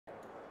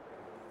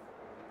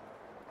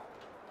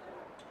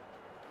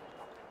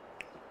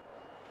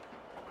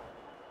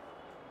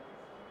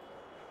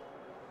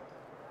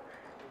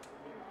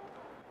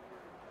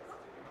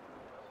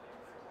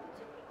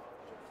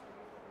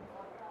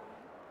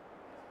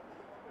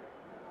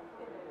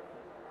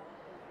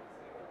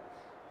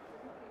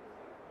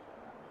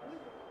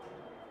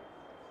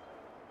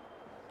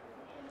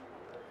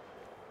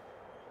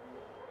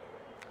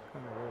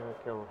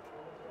क्या हुआ?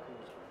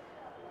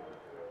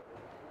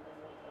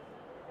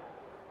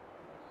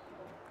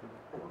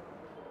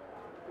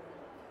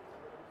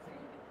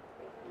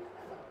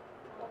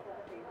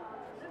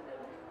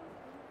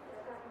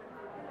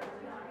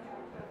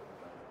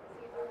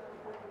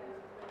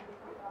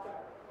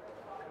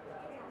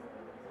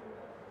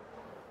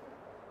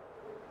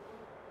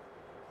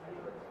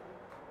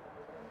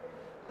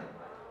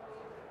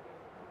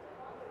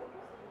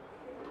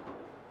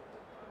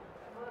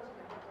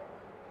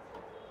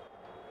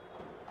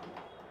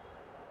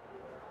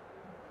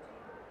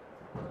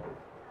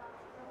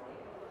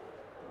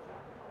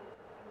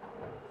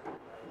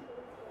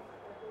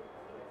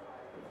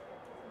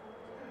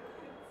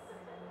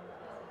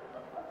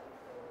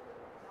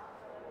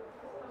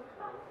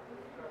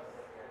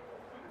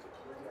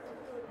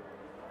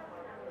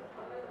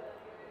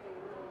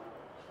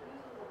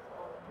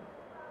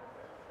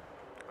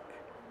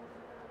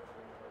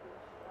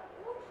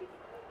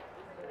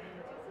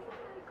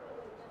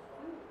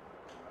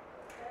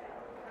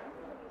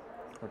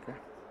 Okay.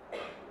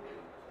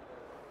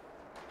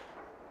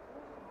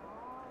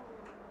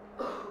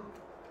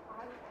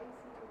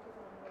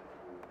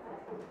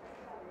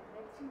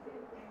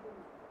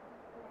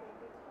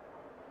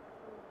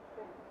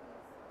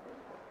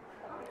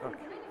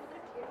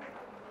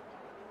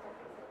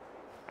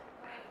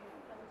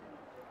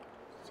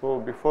 So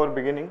before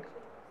beginning,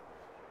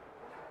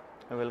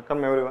 I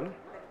welcome everyone.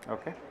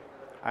 Okay,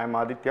 I am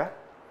Adithya,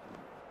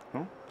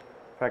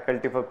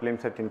 faculty for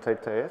Prelims at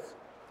Insights IAS.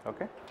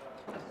 Okay,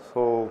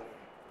 so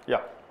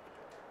yeah.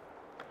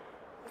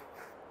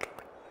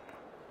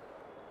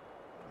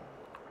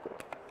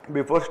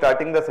 Before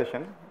starting the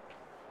session,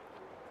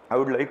 I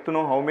would like to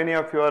know how many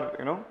of you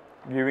are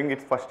giving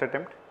its first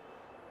attempt.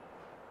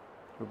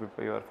 You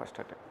people, your first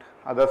attempt.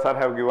 Others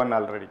have given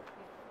already.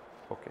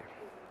 Okay.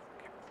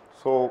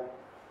 So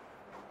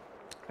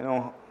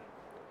right.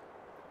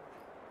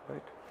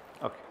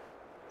 Okay.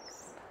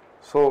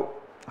 So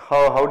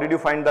how did you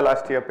find the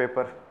last year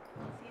paper?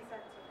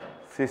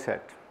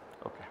 CSAT.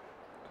 Okay.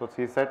 So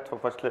CSAT. So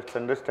first let's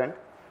understand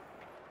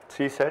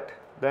CSAT.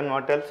 Then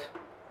what else?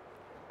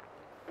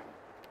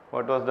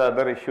 What was the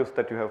other issues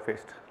that you have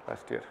faced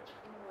last year?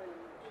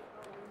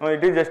 No,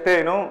 it is just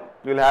a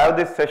you'll have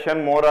this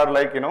session more or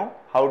like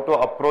how to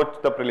approach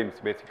the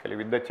prelims basically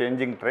with the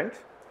changing trends,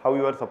 how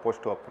you are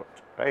supposed to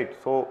approach, right?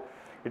 So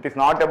it is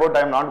not about,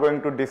 I am not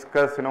going to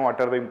discuss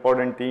what are the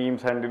important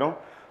themes and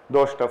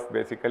those stuff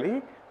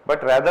basically,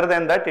 but rather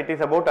than that it is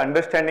about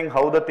understanding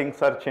how the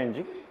things are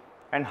changing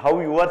and how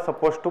you are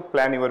supposed to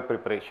plan your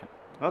preparation.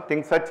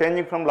 Things are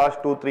changing from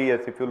last 2-3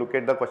 years. If you look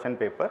at the question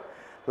paper,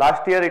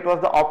 last year it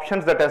was the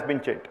options that has been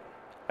changed,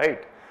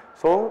 right?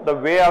 So the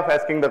way of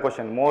asking the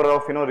question, more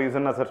of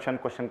reason assertion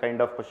question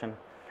kind of question,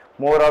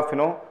 more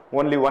of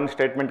only one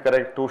statement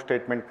correct, two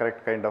statement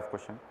correct kind of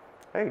question,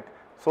 right?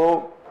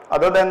 So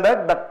other than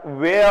that, the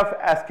way of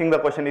asking the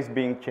question is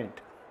being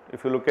changed.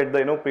 If you look at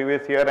the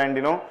previous year and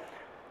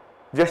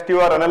just you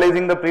are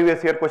analyzing the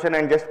previous year question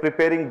and just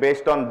preparing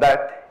based on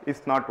that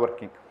is not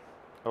working.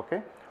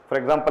 Okay. For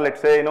example, let's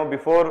say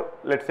before,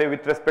 let's say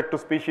with respect to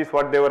species,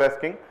 what they were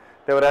asking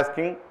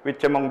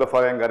which among the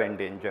following are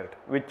endangered,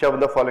 which of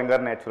the following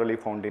are naturally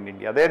found in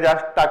India. They are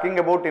just talking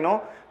about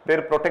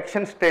their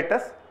protection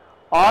status,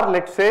 or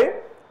let's say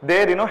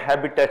their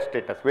habitat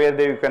status, where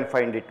you can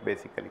find it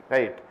basically,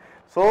 right?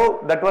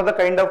 So that was the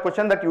kind of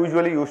question that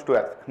usually used to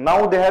ask.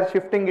 Now they are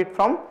shifting it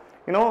from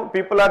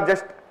people are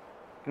just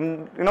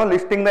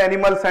listing the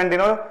animals and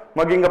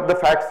mugging up the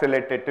facts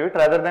related to it,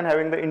 rather than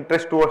having the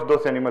interest towards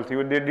those animals.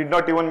 They did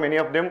not even, many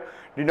of them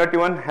did not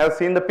even have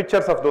seen the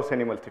pictures of those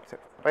animals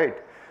itself, right?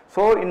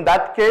 So in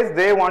that case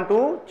they want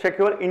to check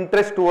your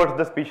interest towards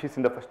the species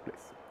in the first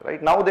place,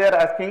 right? Now they are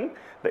asking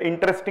the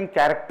interesting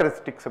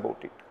characteristics about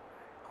it.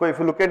 So if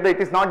you look at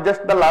it is not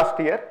just the last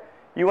year,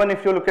 even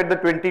if you look at the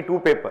 22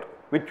 paper,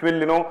 which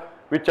will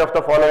which of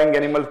the following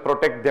animals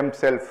protect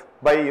themselves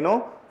by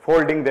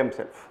folding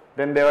themselves.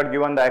 Then they were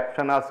given the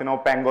action as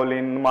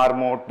pangolin,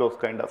 marmot, those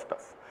kind of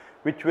stuff,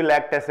 which will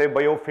act as a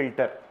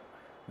biofilter.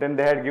 Then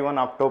they had given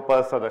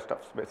octopus, other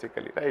stuffs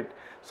basically, right?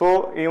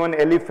 So even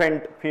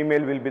elephant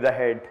female will be the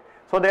head.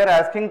 So they are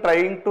asking,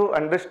 trying to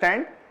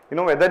understand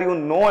whether you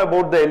know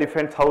about the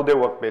elephants, how they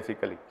work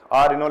basically,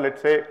 or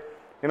let's say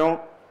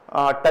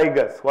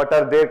tigers, what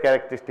are their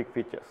characteristic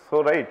features.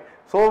 So right,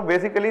 so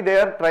basically they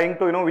are trying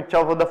to which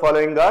of the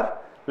following are,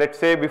 let's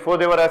say before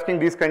they were asking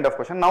these kind of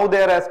question, now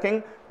they are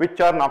asking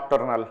which are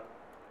nocturnal,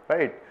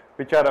 right,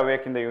 which are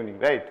awake in the evening,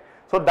 right?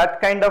 So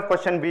that kind of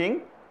question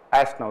being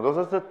asked now.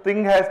 Those the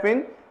thing has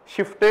been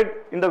shifted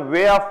in the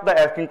way of the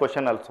asking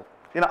question also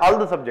in all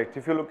the subjects.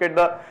 If you look at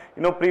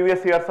the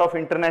previous years of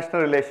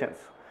international relations,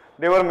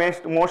 they were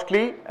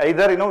mostly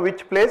either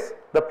which place,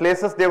 the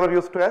places they were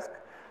used to ask,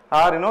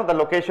 or the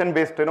location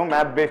based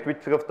map based,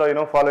 which of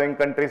the following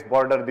countries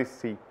border this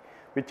sea,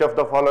 which of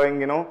the following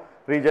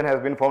region has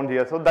been found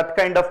here. So that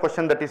kind of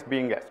question that is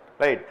being asked,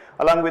 right?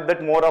 Along with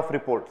that, more of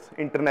reports,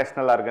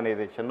 international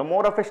organization, the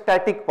more of a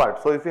static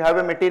part. So if you have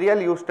a material,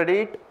 you study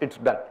it, it's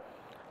done,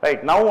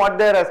 right? Now what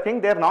they are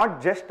asking, they are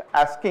not just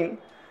asking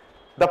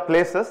the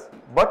places,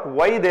 but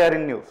why they are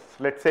in news.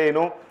 Let's say,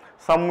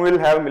 some will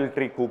have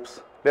military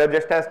coups. They are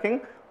just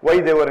asking why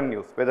they were in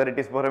news, whether it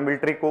is for a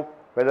military coup,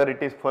 whether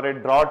it is for a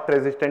drought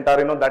resistant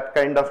or that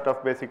kind of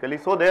stuff basically.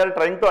 So they are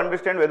trying to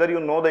understand whether you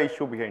know the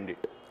issue behind it,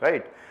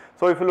 right?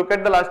 So if you look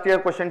at the last year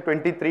question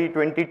 23,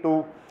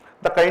 22,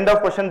 the kind of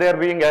question they are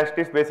being asked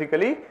is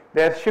basically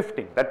they are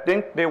shifting. That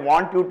means they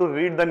want you to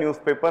read the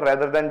newspaper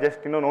rather than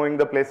just knowing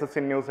the places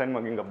in news and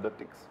mugging up the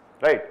things,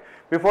 right?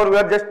 Before we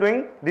are just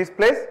doing this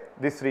place,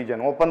 this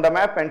region, open the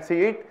map and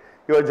see it,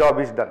 your job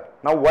is done.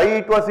 Now why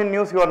it was in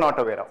news you are not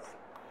aware of,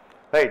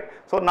 right?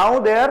 So now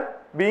they are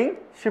being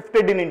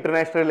shifted in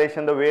international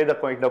relation the way the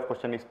kind of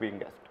question is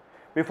being asked.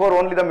 Before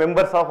only the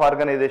members of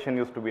organization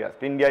used to be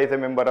asked. India is a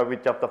member of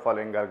which of the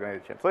following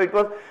organization. So it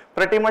was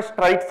pretty much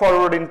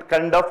straightforward in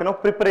kind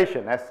of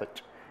preparation as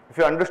such. If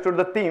you understood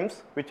the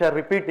themes which are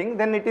repeating,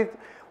 then it is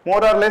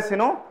more or less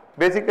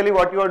basically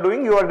what you are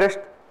doing, you are just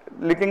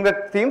looking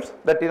the themes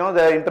that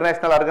the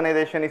international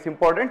organization is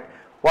important,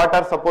 what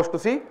are supposed to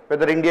see,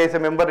 whether India is a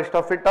member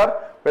of it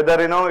or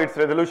whether its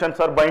resolutions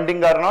are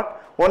binding or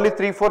not. Only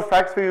 3-4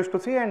 facts we used to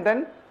see, and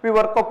then we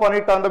work upon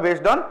it on the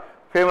based on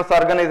famous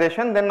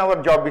organization, then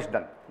our job is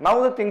done.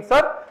 Now the things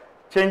are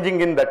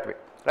changing in that way,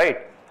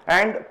 right?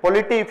 And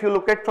polity, if you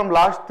look at from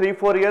last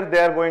 3-4 years, they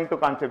are going to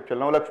conceptual.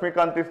 Now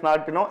Lakshmikant is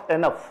not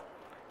enough.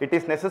 It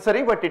is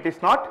necessary, but it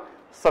is not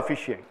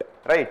sufficient,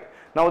 right?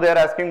 Now they are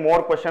asking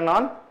more question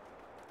on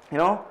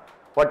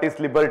what is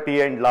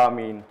liberty and law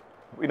mean.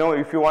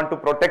 If you want to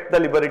protect the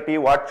liberty,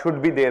 what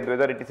should be there,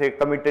 whether it is a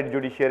committed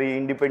judiciary,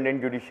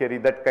 independent judiciary,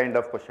 that kind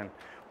of question.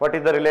 What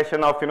is the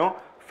relation of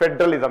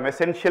federalism,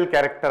 essential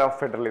character of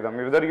federalism.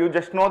 Whether you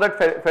just know that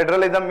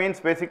federalism means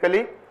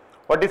basically,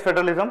 what is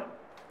federalism?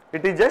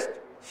 It is just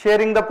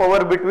sharing the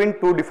power between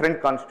two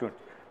different constituents,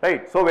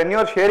 right? So when you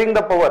are sharing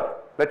the power,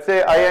 let's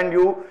say I and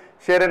you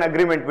share an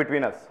agreement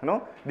between us,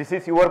 this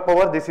is your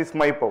power, this is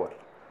my power.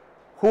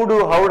 How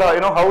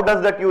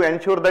does that you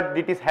ensure that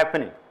it is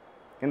happening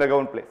in the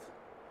government place?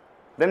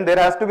 Then there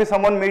has to be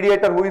someone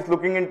mediator who is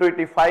looking into it.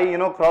 If I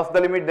cross the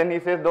limit, then he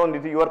says, no,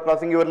 you are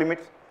crossing your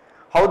limits.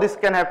 How this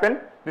can happen?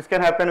 This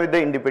can happen with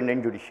the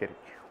independent judiciary,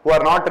 who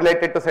are not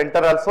related to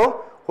center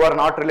also, who are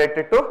not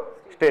related to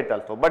state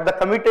also. But the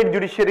committed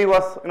judiciary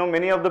was,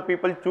 many of the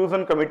people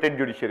chosen committed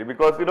judiciary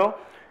because,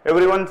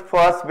 everyone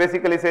first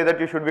basically say that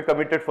you should be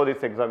committed for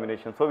this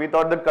examination. So we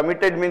thought that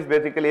committed means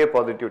basically a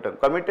positive term.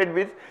 Committed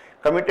means,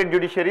 committed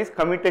judiciary is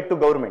committed to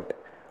government.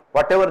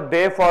 Whatever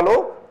they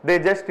follow, they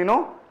just,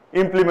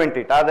 implement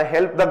it or they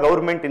help the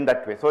government in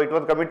that way. So it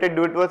was committed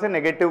to, it was a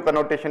negative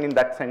connotation in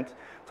that sense.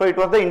 So it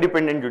was the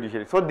independent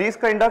judiciary. So these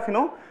kind of,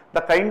 the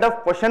kind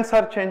of questions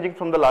are changing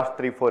from the last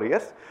 3-4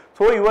 years.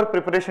 So your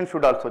preparation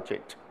should also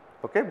change,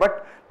 okay?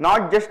 But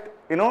not just,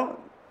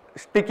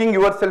 sticking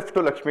yourself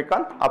to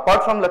Lakshmikant.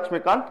 Apart from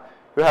Lakshmikant,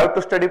 you have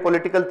to study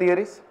political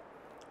theories.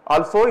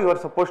 Also, you are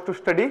supposed to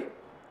study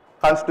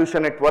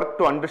constitution at work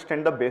to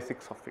understand the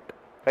basics of it,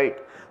 right?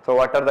 So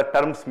what are the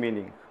terms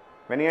meaning?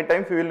 Many a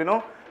times you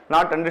will,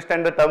 not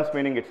understand the terms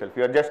meaning itself.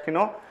 You are just,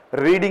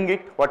 reading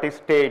it, what is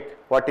state,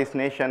 what is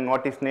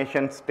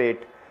nation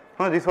state.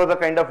 This was a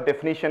kind of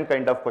definition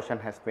kind of question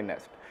has been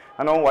asked.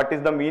 What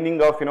is the meaning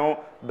of,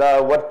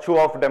 the virtue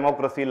of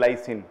democracy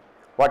lies in?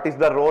 What is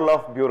the role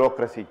of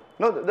bureaucracy?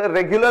 The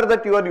regular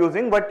that you are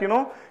using, but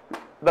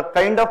the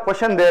kind of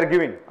question they are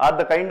giving or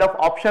the kind of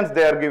options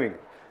they are giving,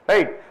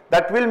 right?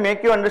 That will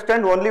make you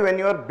understand only when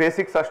your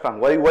basics are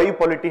strong. Why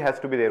polity has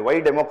to be there? Why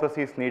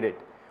democracy is needed?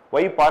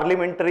 Why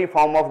parliamentary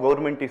form of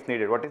government is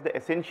needed? What is the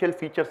essential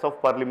features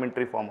of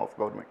parliamentary form of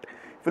government?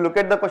 If you look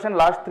at the question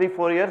last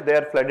 3-4 years, they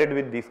are flooded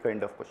with these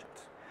kind of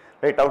questions,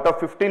 right? Out of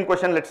 15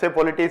 questions, let's say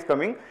polity is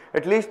coming,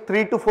 at least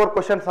 3 to 4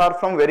 questions are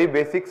from very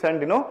basics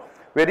and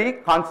very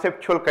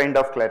conceptual kind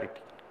of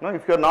clarity.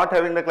 If you are not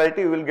having the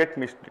clarity, you will get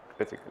missed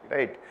basically,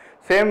 right?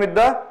 Same with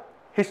the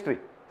history,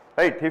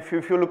 right? If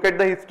you look at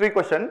the history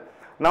question,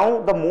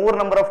 now the more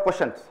number of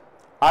questions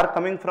are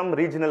coming from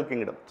regional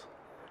kingdoms.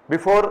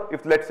 Before,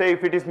 if let's say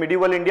if it is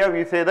medieval India,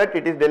 we say that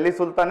it is Delhi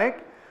Sultanate,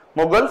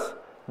 Mughals,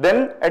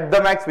 then at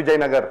the max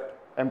Vijayanagar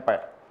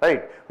Empire,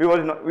 right? We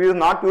were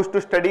not used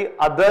to study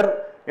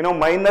other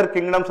minor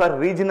kingdoms or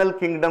regional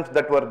kingdoms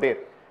that were there,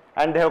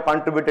 and they have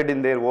contributed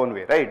in their own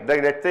way, right?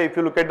 Let's say if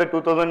you look at the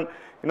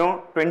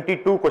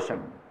 2022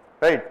 question,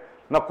 right?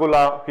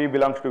 Nakula, he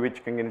belongs to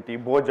which community?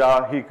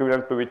 Bhoja, he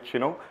belongs to which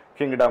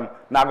kingdom?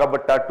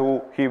 Nagabhatta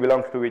too, he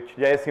belongs to which?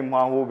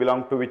 Jayasimha, who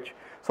belongs to which?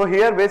 So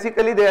here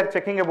basically they are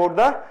checking about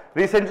the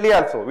recently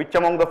also, which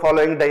among the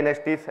following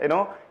dynasties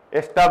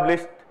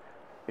established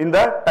in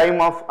the time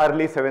of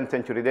early 7th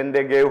century. Then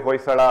they gave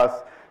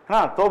Hoysalas.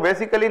 So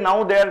basically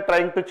now they are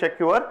trying to check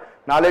your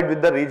knowledge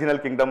with the regional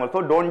kingdom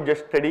also. Don't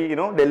just study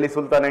Delhi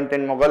Sultanate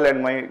and Mughal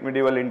and my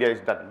medieval India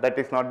is done. That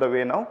is not the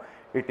way now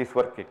it is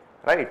working,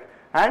 right?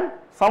 And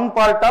some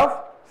part of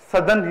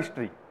southern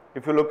history.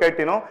 If you look at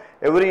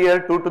every year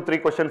 2 to 3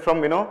 questions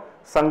from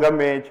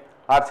Sangam age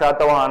or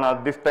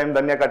Shatavahana, this time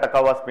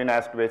Danyakataka was been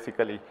asked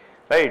basically,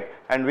 right?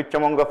 And which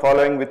among the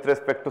following with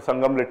respect to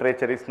Sangam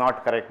literature is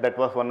not correct? That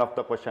was one of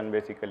the question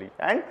basically.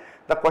 And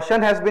the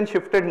question has been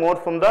shifted more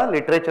from the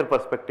literature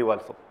perspective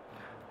also,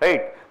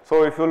 right?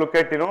 So if you look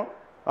at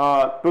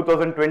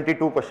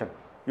 2022 question,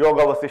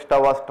 Yoga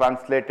Vasishta was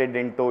translated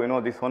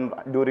into this one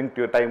during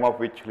time of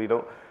which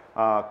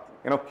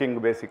king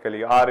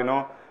basically,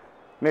 or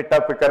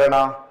Netta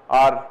Pikarana,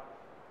 or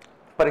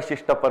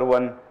Parishishta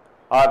Parvan,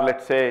 or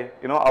let's say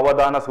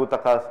Avadana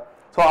Sutakas.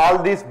 So all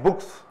these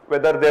books,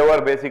 whether they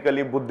were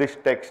basically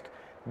Buddhist text,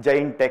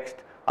 Jain text,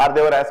 or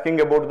they were asking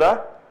about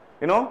the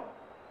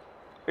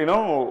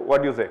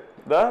what do you say,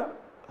 the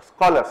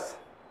scholars,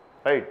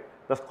 right?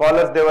 The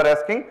scholars they are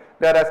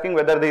asking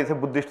whether he is a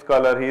Buddhist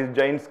scholar, he is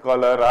Jain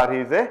scholar, or he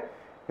is a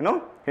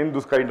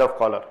Hindu kind of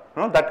scholar.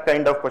 That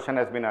kind of question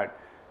has been asked,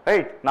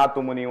 right?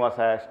 Nathu Muni was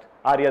asked,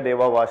 Arya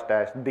Deva was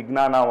asked,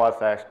 Dignana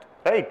was asked,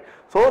 right?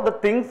 So the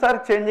things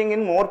are changing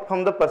in more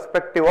from the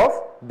perspective of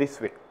this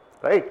way,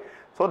 right?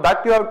 So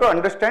that you have to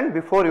understand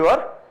before you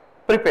are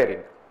preparing,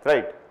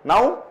 right?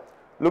 Now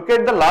look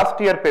at the last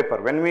year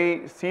paper. When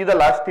we see the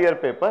last year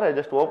paper, I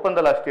just open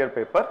the last year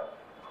paper,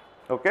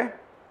 okay?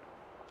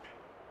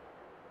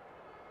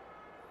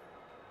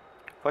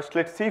 First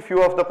let's see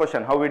few of the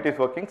question, how it is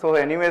working. So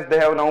anyways, they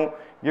have now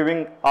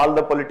giving all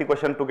the polity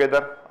question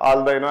together,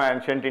 all the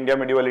ancient India,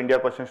 medieval India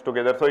questions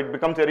together. So it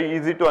becomes very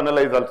easy to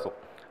analyze also,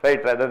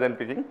 right, rather than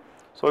picking.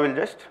 So we'll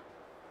just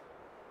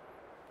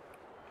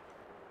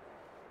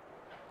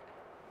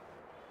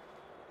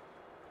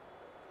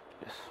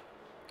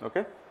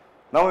okay.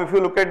 Now if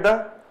you look at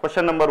the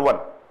question number 1,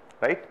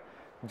 right,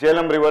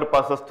 Jhelum river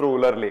passes through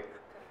Ular lake,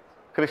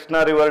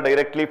 Krishna river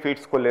directly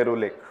feeds Kolleru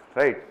lake,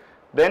 right,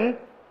 then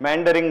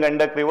Mandarin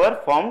Gandak river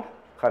formed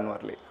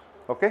Kanwar lake,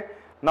 okay.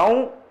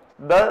 Now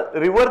the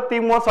river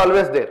theme was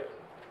always there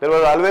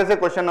was always a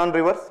question on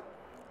rivers,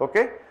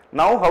 okay.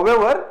 Now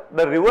however,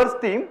 the rivers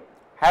theme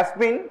has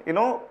been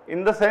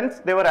in the sense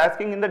they were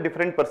asking in the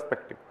different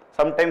perspective.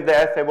 Sometimes they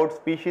ask about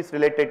species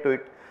related to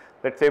it,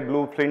 let's say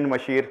blue flint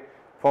mashir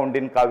found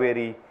in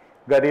Kaveri,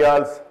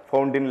 Gharials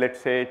found in, let's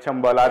say,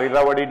 Chambal, or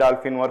Irrawaddy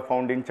dolphin were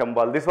found in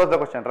Chambal. This was the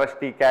question.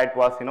 Rusty cat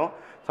was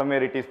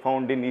somewhere it is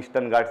found in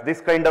Eastern Ghats. This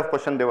kind of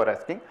question they were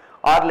asking.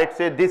 Or let's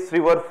say this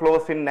river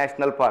flows in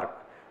national park,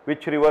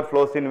 which river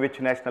flows in which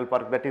national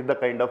park? That is the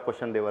kind of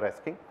question they were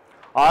asking.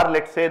 Or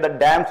let's say the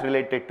dams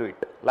related to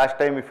it. Last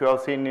time if you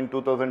have seen in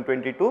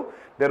 2022,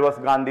 there was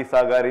Gandhi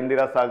Sagar,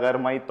 Indira Sagar,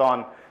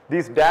 Maitan.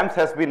 These dams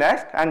has been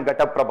asked, and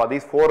Ghataprabha,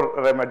 these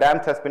 4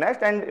 dams has been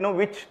asked, and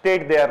which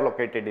state they are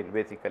located in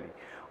basically.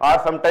 Or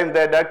sometimes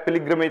they had that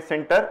pilgrimage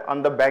center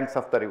on the banks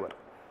of the river,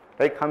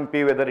 like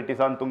Hampi, whether it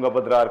is on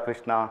Tungabhadra or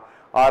Krishna,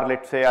 or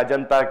let's say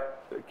Ajanta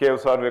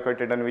caves are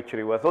located on which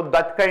river. So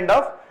that kind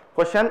of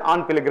question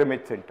on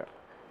pilgrimage center.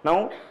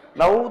 Now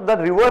the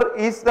river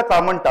is the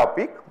common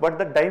topic, but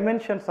the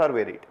dimensions are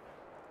varied,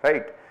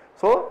 right?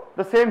 So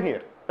the same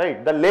here,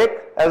 right? The lake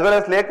as well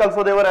as lake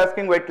also they were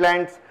asking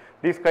wetlands.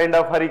 This kind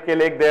of Harike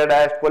lake they had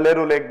asked,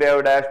 Kolleru lake they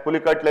have asked,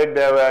 Pulikat lake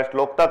they have asked,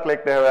 Loktak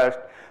lake they have asked.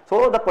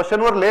 So the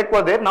question were lake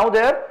were there, now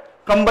they are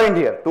combined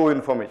here, 2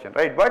 information,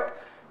 right? But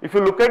if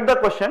you look at the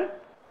question,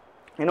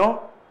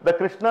 the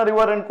Krishna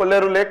river and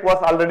Kolleru lake was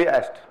already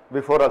asked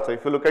before also.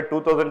 If you look at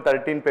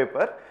 2013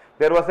 paper,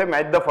 there was a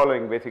match the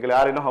following basically,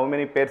 or how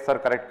many pairs are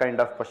correct kind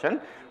of question,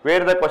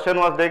 where the question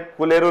was like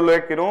Kolleru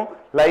lake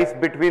lies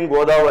between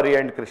Godavari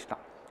and Krishna,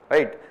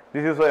 right?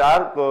 This is where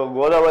our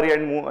Godavari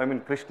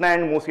and Krishna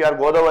and Musi, or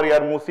Godavari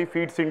or Musi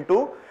feeds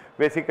into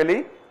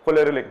basically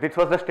Kolleru lake. This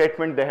was the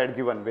statement they had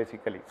given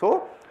basically.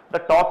 So the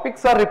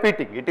topics are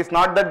repeating. It is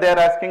not that they are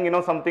asking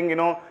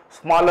something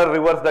smaller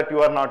rivers that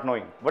you are not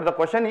knowing, but the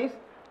question is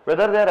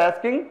whether they are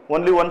asking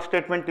only 1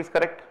 statement is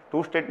correct,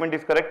 2 statement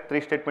is correct,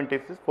 3 statement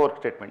is 4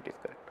 statement is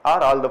correct,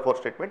 or all the 4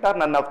 statement, or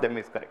none of them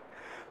is correct.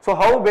 So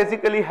how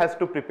basically has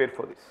to prepare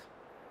for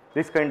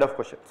this kind of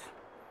questions.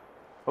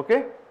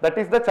 Okay, that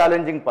is the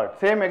challenging part.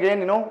 Same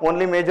again,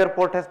 only major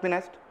port has been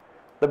asked.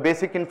 The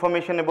basic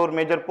information about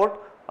major port,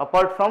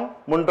 apart from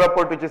Mundra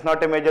port, which is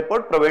not a major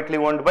port, privately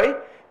owned by,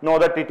 know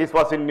that it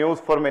was in news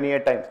for many a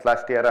times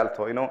last year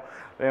also.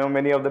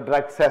 Many of the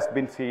drugs has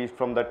been seized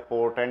from that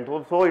port, and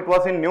so it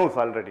was in news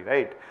already,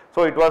 right?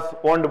 So it was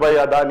owned by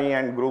Adani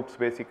and groups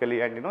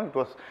basically, and it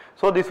was.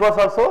 So this was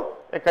also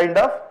a kind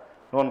of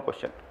known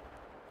question.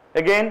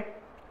 Again,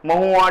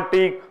 Mahua,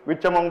 teak,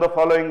 which among the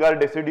following are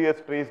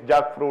deciduous trees?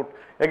 Jackfruit.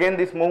 Again,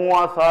 this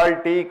Mahua,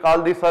 sal, teak,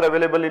 all these are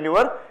available in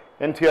your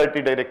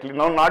NCERT directly.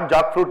 Now, not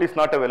jackfruit is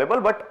not available,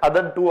 but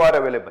other 2 are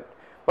available.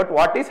 But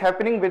what is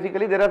happening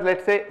basically, there are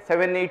let's say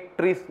 7, 8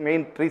 trees,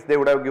 main trees they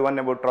would have given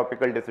about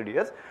tropical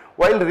deciduous.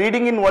 While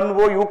reading in one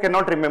go, you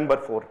cannot remember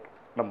 4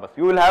 numbers.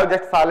 You will have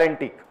just sal and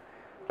teak,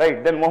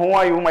 right? Then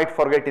Mahua you might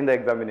forget in the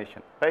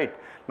examination, right?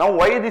 Now,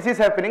 why this is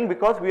happening?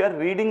 Because we are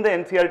reading the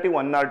NCERT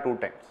 1 or 2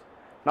 times.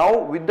 Now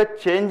with the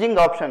changing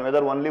option,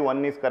 whether only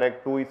 1 is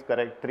correct, 2 is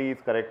correct, 3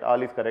 is correct,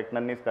 all is correct,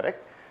 none is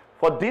correct.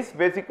 For this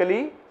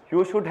basically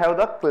you should have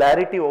the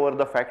clarity over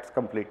the facts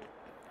completely.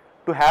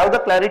 To have the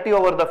clarity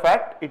over the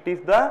fact, it is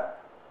the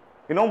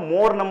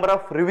more number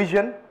of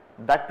revision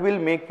That will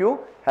make you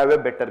have a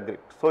better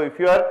grip. So if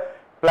you are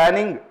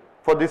planning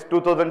for this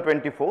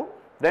 2024,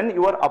 then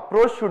your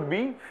approach should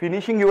be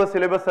finishing your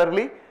syllabus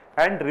early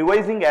and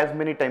revising as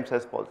many times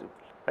as possible,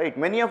 right?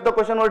 Many of the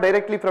questions were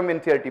directly from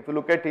NCERT. If you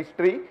look at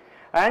history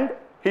and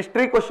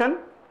history question,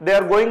 they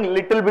are going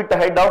little bit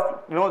ahead of,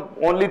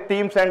 only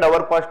themes and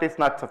our past is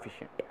not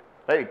sufficient,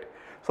 right?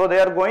 So they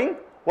are going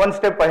one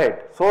step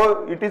ahead.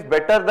 So it is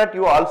better that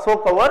you also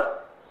cover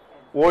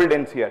old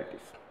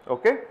NCERTs,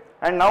 okay?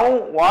 And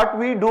now what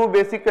we do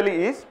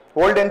basically is,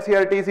 old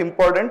NCERT is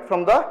important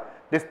from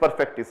this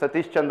perspective,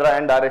 Satish Chandra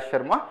and R.S.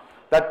 Sharma,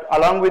 that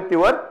along with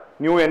your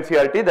new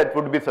NCERT, that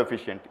would be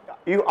sufficient.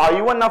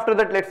 Even after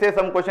that, let's say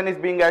some question is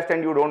being asked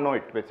and you don't know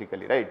it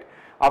basically, right?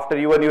 After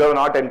even you have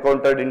not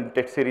encountered in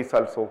test series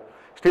also,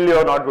 still you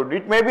are not good.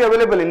 It may be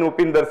available in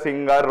Upinder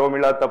Singh or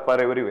Romila Tapar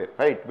everywhere,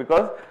 right?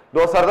 Because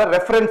those are the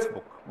reference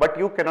book, but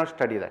you cannot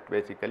study that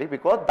basically,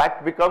 because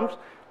that becomes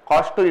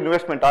cost to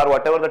investment, or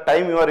whatever the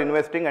time you are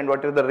investing and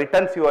whatever the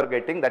returns you are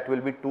getting, that will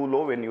be too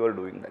low when you are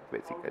doing that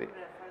basically.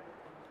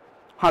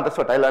 That's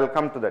what I'll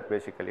come to that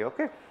basically,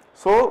 okay?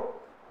 So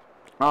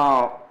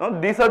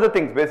these are the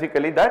things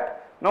basically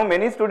that now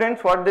many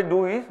students, what they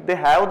do is they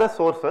have the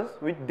sources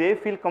which they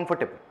feel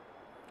comfortable.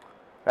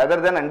 Rather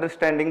than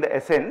understanding the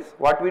essence,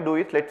 what we do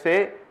is, let's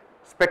say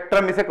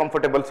spectrum is a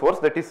comfortable source,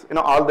 that is,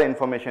 all the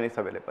information is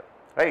available,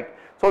 right?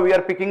 So we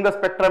are picking the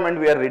spectrum and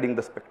we are reading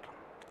the spectrum,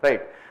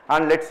 right?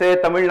 And let's say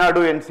Tamil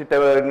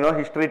Nadu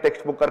history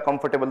textbook are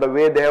comfortable, the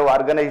way they have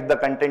organized the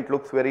content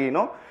looks very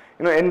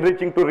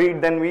enriching to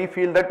read, then we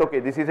feel that okay,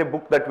 this is a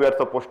book that we are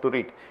supposed to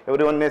read.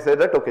 Everyone may say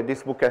that okay,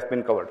 this book has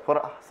been covered.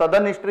 For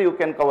southern history you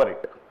can cover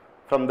it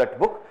from that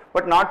book,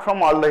 but not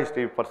from all the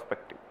history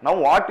perspective. Now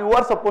what you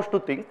are supposed to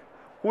think,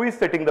 who is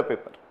setting the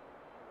paper?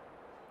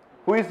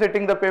 Who is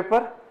setting the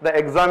paper? The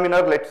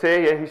examiner, let's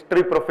say a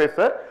history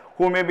professor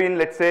who may be in,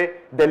 let's say,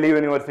 Delhi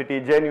University,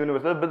 Jain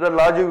University, but the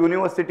large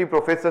university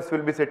professors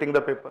will be setting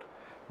the paper.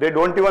 They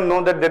don't even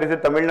know that there is a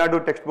Tamil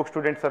Nadu textbook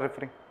students are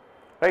referring,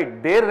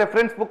 right? Their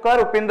reference book are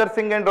Upinder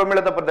Singh and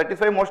Romila Tapar. That is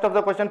why most of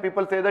the question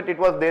people say that it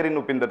was there in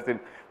Upinder Singh,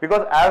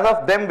 because as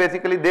of them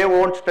basically they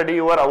won't study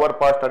our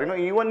past, or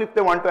even if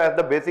they want to ask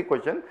the basic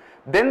question,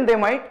 then they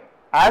might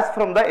ask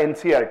from the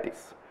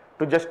NCERTs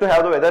to just to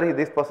have whether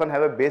this person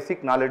have a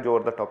basic knowledge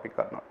over the topic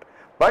or not.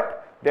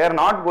 But they are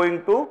not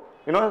going to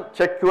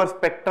check your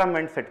spectrum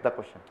and set the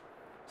question.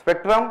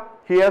 Spectrum,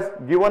 he has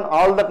given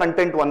all the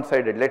content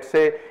one-sided. Let's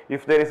say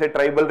if there is a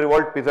tribal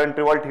revolt, peasant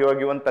revolt, he has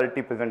given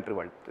 30 peasant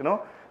revolt.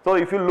 So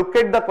if you look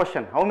at the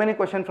question, how many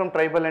questions from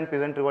tribal and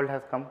peasant revolt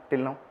has come till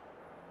now?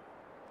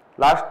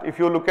 If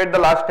you look at the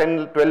last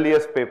 10-12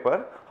 years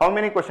paper, how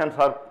many questions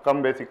have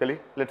come basically?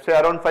 Let's say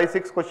around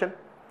 5-6 questions.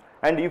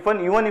 And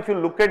even if you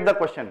look at the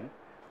question,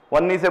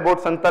 one is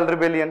about Santal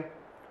rebellion,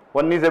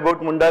 one is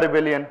about Munda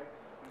rebellion,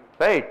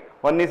 right?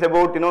 One is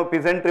about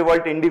peasant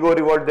revolt, Indigo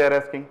revolt they are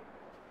asking,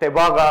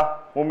 Tebaga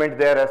movement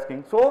they are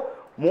asking. So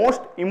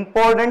most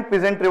important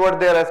peasant revolt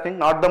they are asking,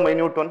 not the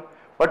minute one.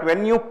 But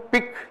when you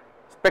pick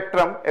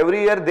spectrum,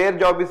 every year their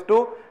job is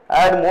to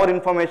add more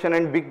information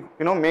and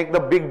make the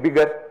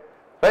bigger,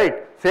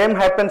 right? Same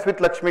happens with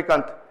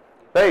Lakshmikant,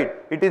 right?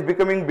 It is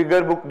becoming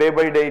bigger book day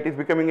by day. It is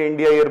becoming an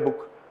India year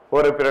book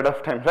over a period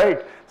of time,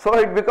 right? So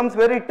it becomes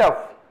very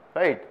tough,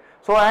 right?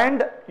 So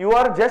and you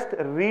are just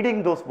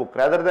reading those books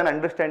rather than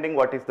understanding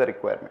what is the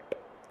requirement,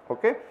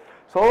 okay?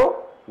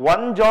 So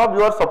one job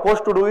you are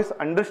supposed to do is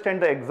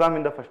understand the exam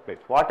in the first place,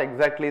 what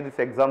exactly this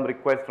exam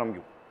requires from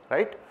you,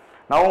 right?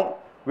 Now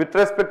with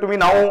respect to me,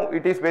 now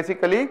it is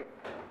basically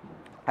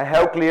I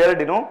have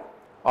cleared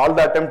all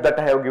the attempts that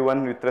I have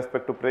given with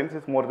respect to prelims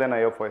is more than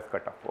IFOS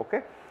cutoff,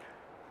 okay?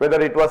 Whether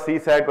it was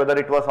CSAT, whether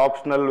it was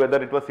optional,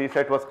 whether it was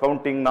CSAT was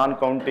counting,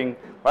 non-counting.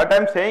 What I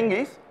am saying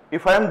is,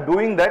 if I am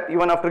doing that,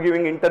 even after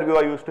giving interview,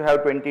 I used to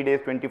have 20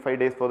 days, 25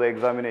 days for the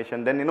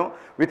examination. Then,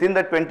 within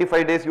that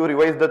 25 days, you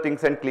revise the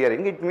things and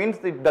clearing.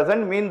 It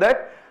doesn't mean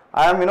that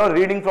I am,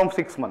 reading from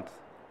 6 months.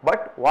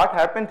 But what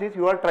happens is,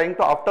 you are trying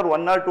to, after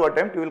 1 or 2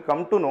 attempts, you will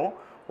come to know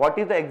what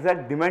is the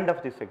exact demand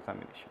of this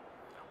examination.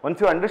 Once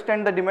you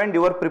understand the demand,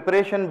 your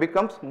preparation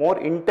becomes more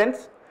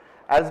intense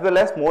as well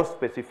as more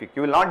specific.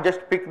 You will not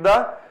just pick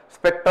the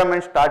spectrum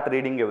and start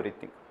reading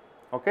everything,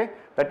 okay?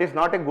 That is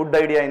not a good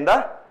idea in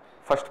the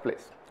first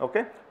place,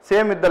 okay?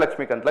 Same with the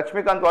Lakshmikant.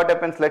 Lakshmikant, what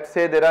happens, let's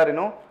say there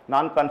are,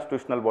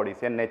 non-constitutional bodies,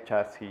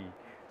 NHRC,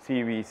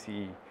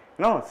 CVC,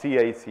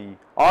 CIC,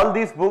 all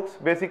these books,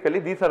 basically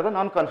these are the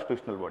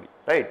non-constitutional body,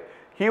 right?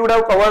 He would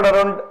have covered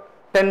around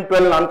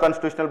 10-12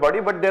 non-constitutional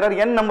body, but there are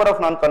n number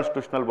of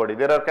non-constitutional body.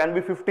 Can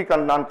be 50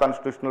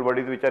 non-constitutional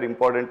bodies which are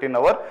important in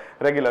our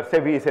regular.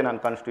 SEBI is a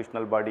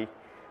non-constitutional body,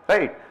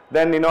 right?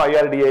 Then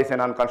IRDA is a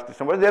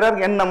non-constitutional body. There are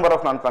n number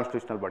of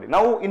non-constitutional body.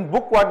 Now in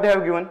book what they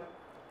have given,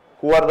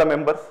 who are the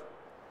members,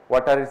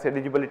 what are his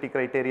eligibility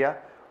criteria,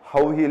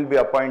 how he will be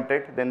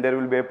appointed, then there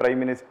will be a prime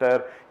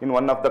minister, in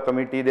one of the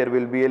committee there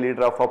will be a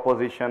leader of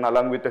opposition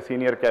along with a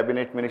senior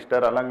cabinet minister,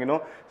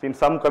 in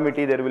some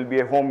committee there will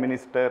be a home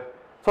minister,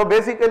 So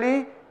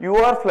basically you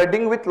are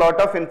flooding with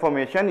lot of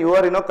information, you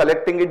are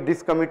collecting it,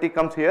 this committee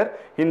comes here,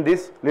 in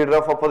this leader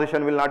of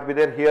opposition will not be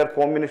there, here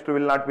home minister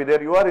will not be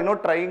there, you are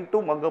trying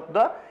to mug up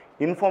the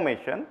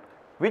information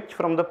which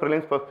from the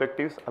prelims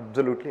perspective is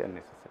absolutely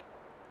unnecessary,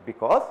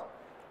 because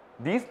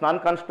these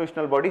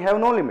non-constitutional body have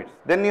no limits.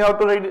 Then you have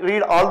to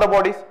read all the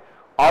bodies,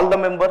 all the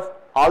members,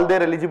 all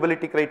their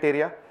eligibility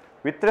criteria.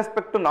 With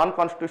respect to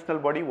non-constitutional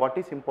body, what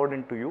is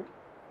important to you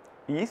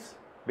is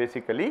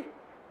basically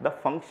the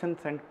functions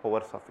and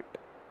powers of it.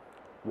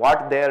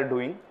 What they are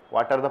doing,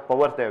 what are the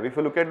powers they have. If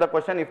you look at the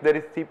question, if there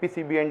is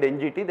CPCB and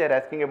NGT, they are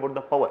asking about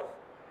the powers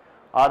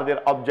or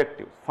their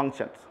objectives,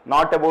 functions,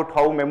 not about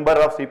how member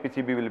of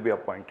CPCB will be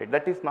appointed.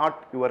 That is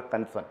not your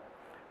concern,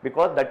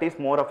 because that is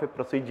more of a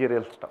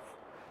procedural stuff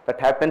that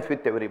happens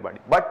with everybody.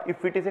 But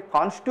if it is a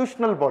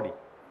constitutional body,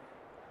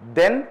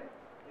 then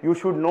you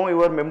should know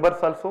your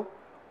members also,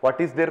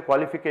 what is their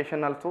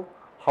qualification also,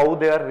 how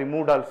they are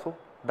removed also,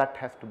 that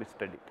has to be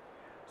studied.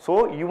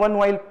 So even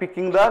while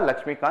picking the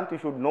Lakshmikant, you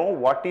should know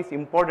what is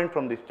important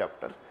from this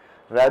chapter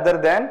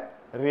rather than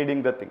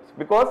reading the things,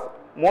 because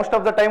most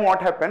of the time what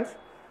happens,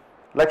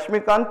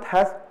 Lakshmikant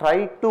has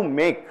tried to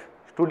make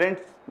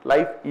students'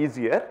 life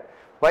easier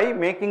by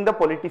making the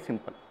polity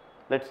simple.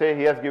 Let's say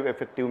he has given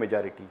effective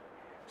majority,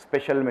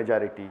 special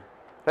majority,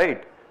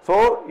 right?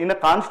 So in a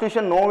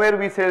constitution, nowhere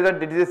we say that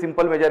this is a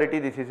simple majority,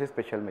 this is a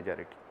special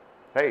majority,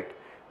 right?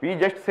 We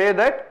just say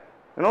that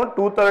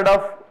 2/3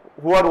 of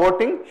who are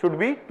voting should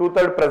be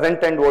 2/3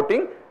 present and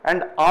voting,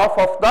 and half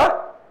of the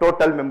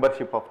total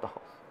membership of the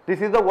house.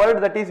 This is the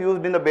word that is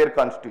used in the bare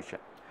constitution,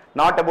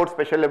 not about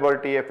special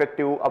majority,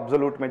 effective,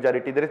 absolute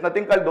majority. There is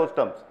nothing called those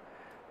terms,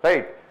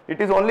 right?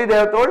 It is only they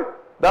have told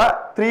the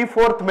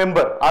 3/4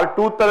 member or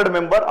 2/3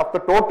 member of the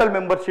total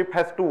membership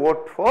has to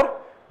vote for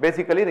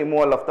basically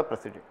removal of the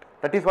president.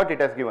 That is what it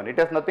has given. It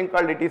has nothing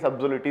called it is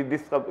absolute,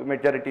 this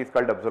majority is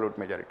called absolute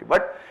majority.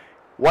 But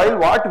while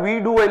what we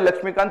do while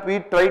Lakshmikant, we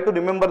try to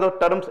remember the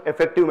terms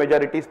effective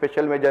majority,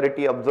 special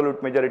majority,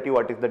 absolute majority,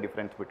 what is the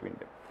difference between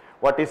them.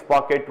 What is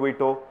pocket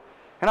veto,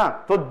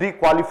 so the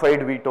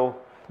qualified veto.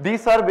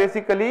 These are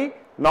basically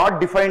not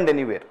defined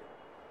anywhere.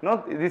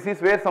 This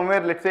is where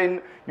somewhere, let's say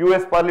in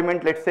US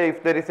Parliament, let's say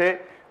if there is a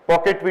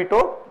pocket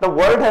veto, the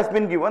word has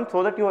been given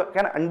so that you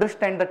can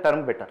understand the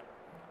term better.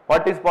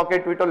 What is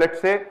pocket veto?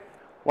 Let's say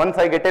once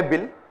I get a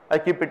bill, I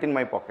keep it in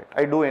my pocket.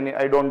 I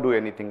don't do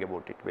anything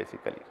about it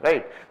basically,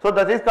 right? So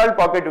that is called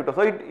pocket veto.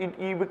 So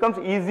it becomes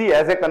easy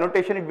as a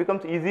connotation. It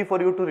becomes easy for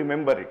you to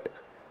remember it,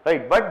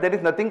 right? But there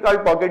is nothing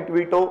called pocket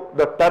veto.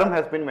 The term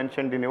has been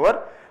mentioned in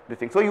your this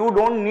thing. So you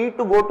don't need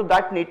to go to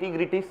that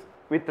nitty-gritties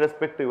with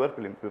respect to your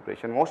prelim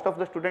preparation. Most of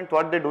the students,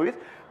 what they do is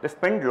they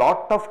spend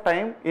lot of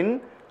time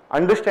in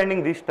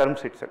understanding these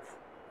terms itself.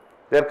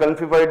 They are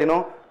confused,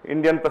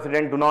 Indian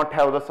president do not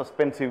have the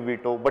suspensive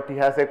veto, but he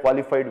has a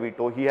qualified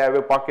veto, he have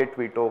a pocket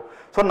veto.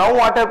 So now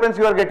what happens,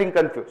 you are getting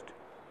confused,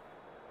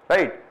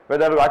 right?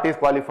 Whether what is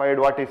qualified,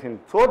 what is in.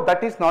 So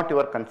that is not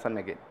your concern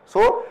again.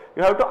 So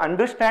you have to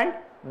understand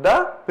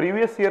the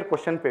previous year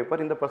question paper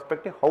in the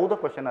perspective how the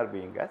question are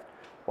being asked,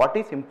 what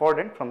is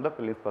important from the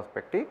prelims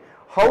perspective,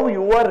 how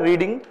you are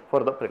reading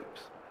for the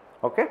prelims.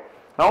 Okay.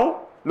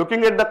 Now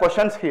looking at the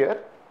questions here,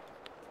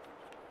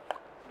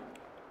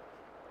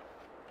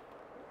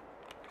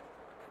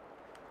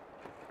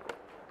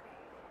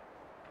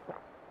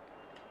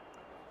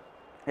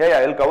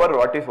 I will cover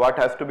what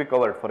has to be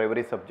covered for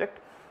every subject,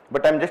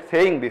 but I am just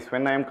saying this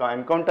when I am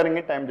encountering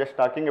it, I am just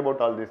talking about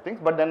all these things,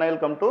 but then I will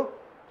come to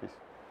this,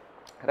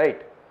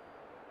 right?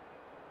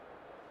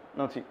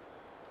 Now see,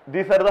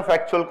 these are the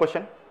factual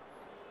question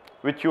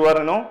which you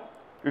are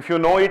if you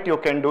know it you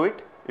can do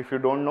it, if you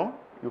don't know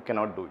you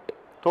cannot do it.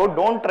 So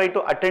don't try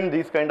to attend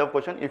these kind of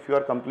question if you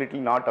are completely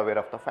not aware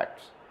of the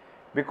facts,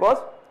 because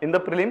in the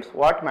prelims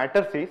what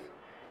matters is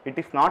it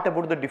is not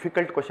about the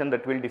difficult question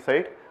that will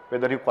decide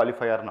whether you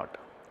qualify or not.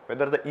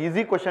 Whether the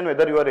easy question,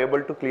 whether you are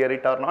able to clear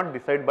it or not,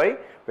 decide by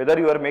whether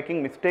you are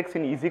making mistakes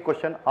in easy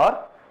question or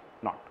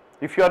not.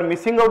 If you are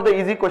missing out the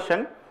easy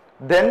question,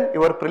 then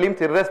your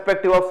prelims,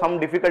 irrespective of some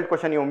difficult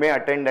question you may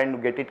attend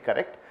and get it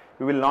correct,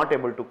 you will not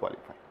able to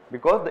qualify,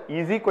 because the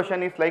easy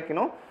question is like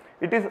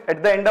it is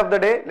at the end of the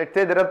day, let's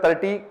say there are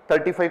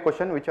 30-35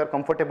 questions which are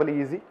comfortably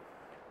easy,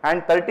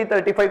 and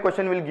 30-35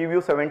 question will give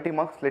you 70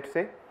 marks, let's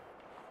say.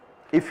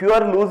 If you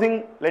are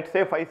losing, let's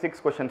say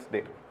 5-6 questions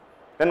there,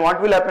 then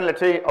what will happen? Let's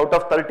say out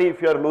of 30, if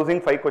you are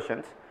losing 5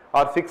 questions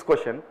or 6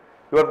 questions,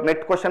 your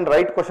net question,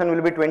 right question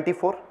will be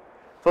 24.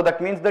 So that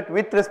means that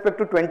with respect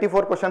to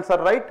 24 questions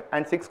are right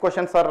and 6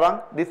 questions are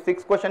wrong, this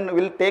 6 question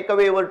will take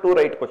away your 2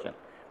 right questions,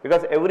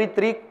 because every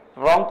 3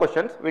 wrong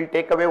questions will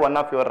take away 1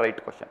 of your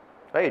right question,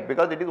 right?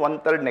 Because it is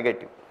 1/3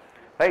 negative,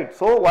 right?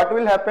 So what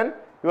will happen?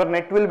 Your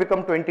net will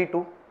become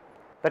 22.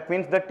 That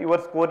means that your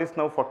score is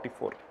now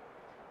 44.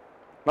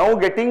 Now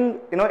getting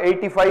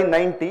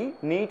 85-90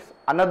 needs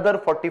another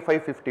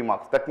 45-50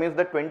 marks. That means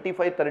that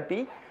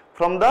 25-30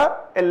 from the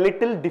a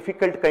little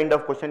difficult kind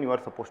of question you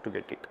are supposed to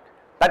get it.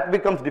 that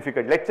becomes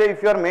difficult. Let's say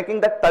if you are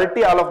making that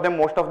 30, all of them,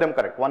 most of them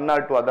correct, 1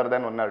 or 2 other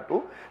than 1 or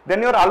 2,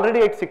 then you are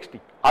already at 60.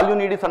 All you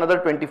need is another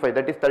 25,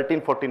 that is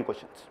 13, 14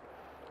 questions,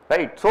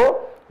 right?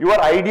 So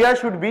your idea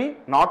should be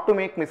not to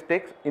make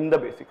mistakes in the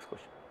basics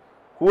question.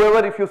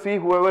 Whoever, if you see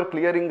whoever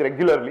clearing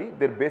regularly,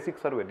 their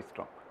basics are very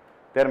strong.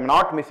 They are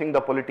not missing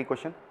the polity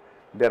question.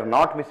 They are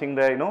not missing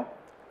the,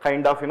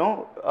 kind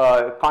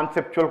of,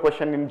 conceptual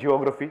question in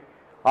geography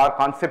or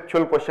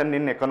conceptual question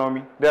in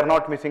economy. They are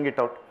not missing it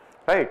out,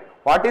 right?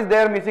 What is they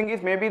are missing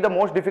is maybe the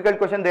most difficult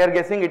question they are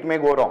guessing, it may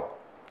go wrong,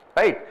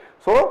 right?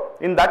 So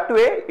in that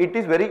way, it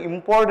is very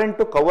important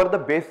to cover the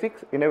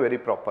basics in a very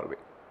proper way,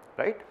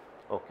 right?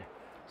 Okay.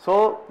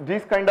 So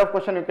these kind of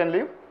question you can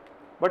leave,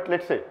 but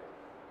let's say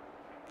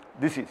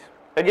this is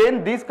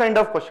again these kind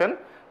of question.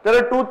 There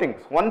are two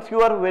things. Once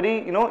you are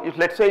very, if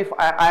let's say if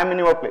I am in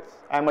your place,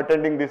 I am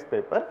attending this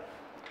paper,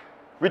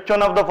 which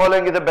one of the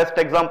following is the best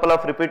example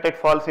of repeated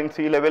falls in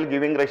sea level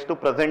giving rise to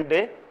present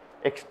day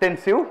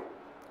extensive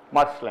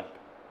marshland?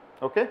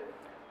 Okay.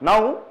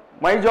 Now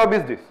my job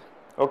is this.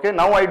 Okay.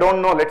 Now I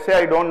don't know, let's say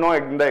I don't know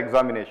in the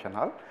examination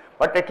hall,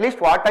 but at least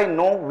what I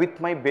know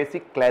with my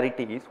basic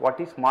clarity is what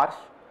is marsh,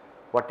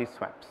 what is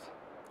swamps.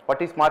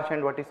 What is marsh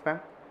and what is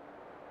swamp?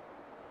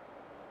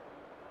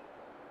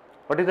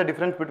 What is the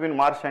difference between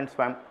marsh and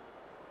swamp?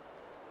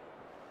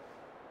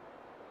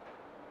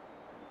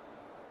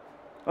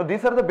 Now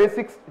these are the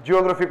basics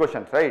geography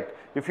questions, right?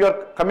 If you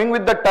are coming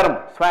with the term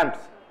swamps,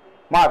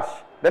 marsh,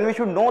 then we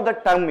should know the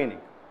term meaning.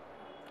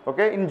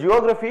 Okay, in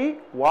geography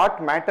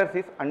what matters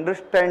is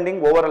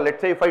understanding overall. Let's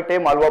say if I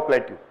take Malwa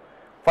Plateau,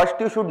 first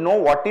you should know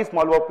what is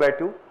Malwa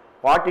Plateau,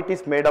 what it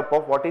is made up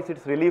of, what is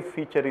its relief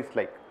feature is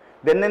like.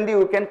 Then only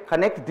you can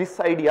connect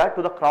this idea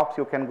to the crops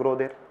you can grow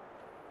there,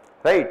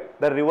 right?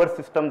 The river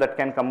system that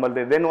can come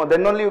there. Then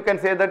only you can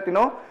say that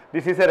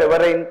this is a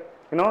riverine,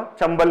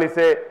 Chambal is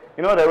a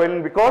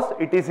riverine because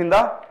it is in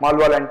the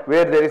Malwa land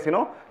where there is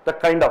the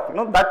kind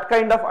of that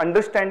kind of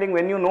understanding.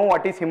 When you know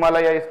what is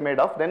Himalaya is made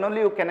of, then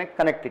only you can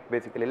connect it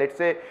basically. Let's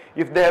say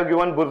if they have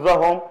given Burza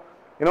home,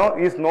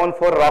 is known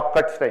for rock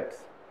cut shrines.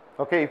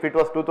 Okay, if it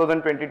was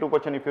 2022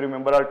 question, if you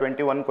remember, or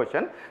 21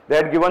 question, they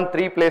had given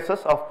 3 places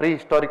of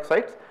prehistoric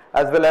sites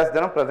as well as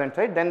present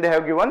site. Then they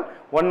have given,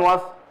 one was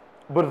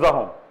Burza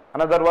home,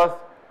 another was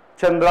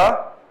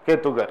Chandra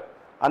Ketugar,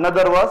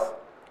 another was,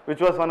 which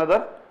was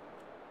another,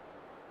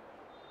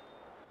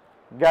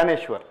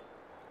 Ganeshwar,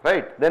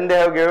 right? Then they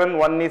have given,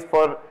 one is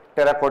for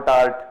terracotta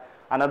art,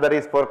 another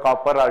is for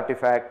copper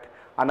artifact,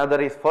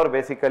 another is for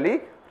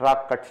basically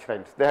rock cut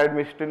shrines. They had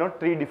missed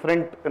 3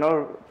 different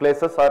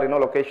places or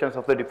locations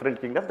of the different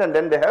kingdoms, and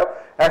then they have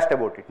asked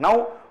about it.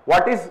 Now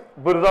what is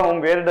Burza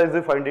home? Where does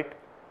you find it?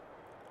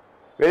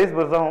 Where is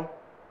Burza home?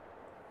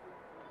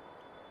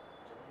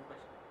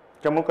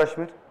 Jammu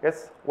Kashmir.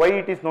 Yes. Why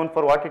it is known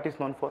for? What it is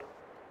known for?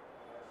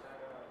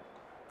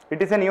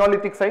 It is a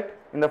Neolithic site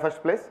in the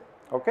first place.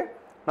 Okay.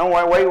 Now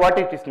why what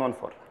it is known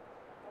for?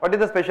 What is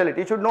the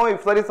speciality? You should know.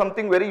 If there is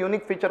something very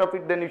unique feature of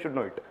it, then you should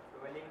know it.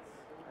 Dwellings.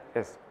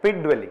 Yes.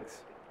 Pit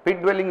dwellings.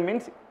 Pit dwelling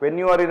means when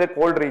you are in a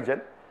cold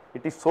region,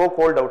 it is so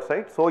cold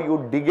outside, so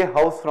you dig a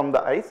house from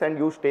the ice and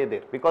you stay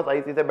there, because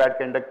ice is a bad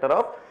conductor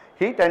of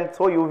heat, and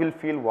so you will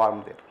feel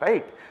warm there,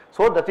 right?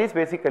 So that is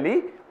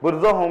basically,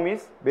 Burza home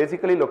is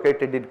basically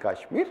located in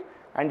Kashmir,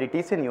 and it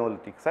is a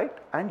Neolithic site,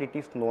 and it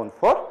is known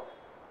for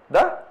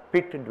the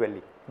pit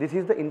dwelling. This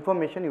is the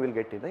information you will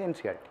get in the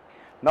NCERT.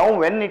 Now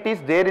when it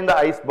is there in the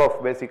ice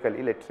buff,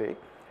 basically, let's say,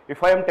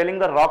 if I am telling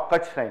the rock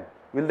cut shrine,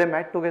 will they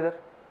match together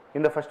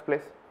in the first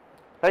place?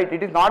 Right?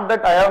 It is not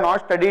that I have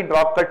not studied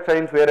rock cut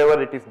shrines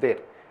wherever it is there.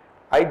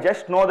 I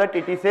just know that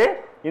it is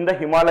in the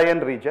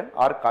Himalayan region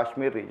or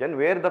Kashmir region,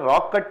 where the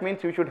rock cut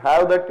means you should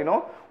have that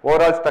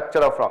overall structure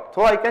of rock.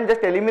 So I can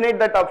just eliminate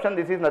that option.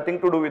 This is nothing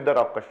to do with the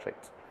rock cut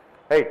shrines,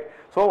 right?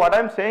 So what I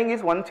am saying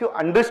is, once you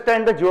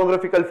understand the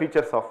geographical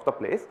features of the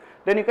place,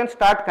 then you can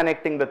start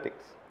connecting the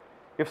things.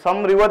 If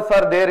some rivers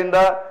are there in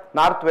the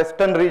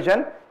northwestern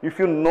region, if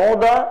you know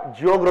the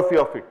geography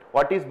of it,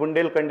 what is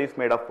Bundelkhand is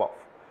made up of,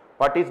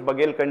 what is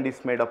Bagelkhand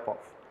is made up of.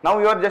 Now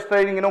you are just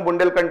writing,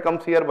 Bundelkhand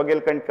comes here,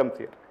 Bagelkhand comes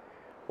here.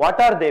 What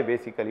are they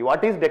basically?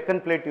 What is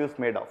Deccan Plateau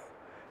made of?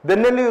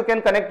 Then only you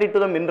can connect it to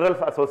the minerals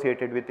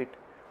associated with it,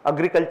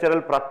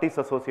 agricultural practice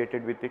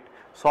associated with it,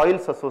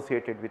 soils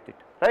associated with it,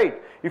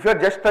 right? If you are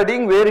just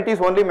studying where it is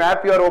only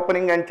map you are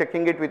opening and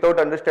checking it without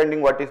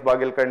understanding what is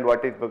Bagelkhand,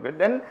 what is Bagelkhand,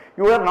 then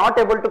you are not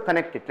able to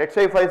connect it. Let's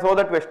say if I saw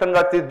that Western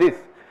Ghats is this,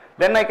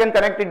 then I can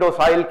connect it to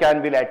soil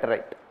can be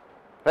laterite,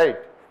 right?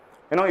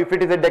 If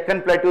it is a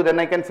Deccan Plateau, then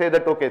I can say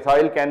that okay,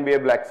 soil can be a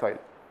black soil,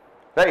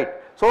 right?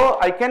 So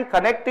I can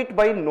connect it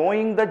by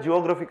knowing the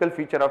geographical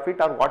feature of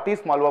it, or what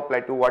is Malwa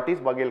Plateau, what is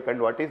Bagelkhand,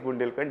 what is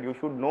Bundelkhand. You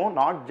should know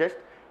not just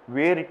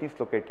where it is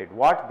located,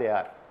 what they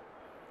are.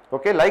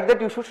 Okay, like that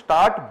you should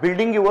start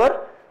building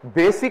your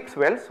basics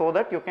well, so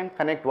that you can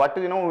connect. What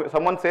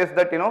someone says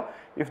that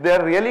if they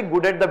are really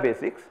good at the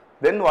basics,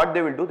 then what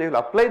they will do, they will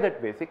apply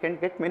that basic and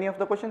get many of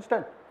the questions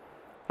done,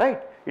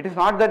 right? It is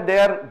not that they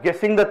are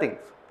guessing the things.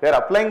 They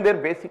are applying their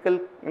basic,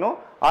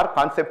 or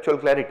conceptual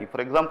clarity.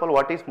 For example,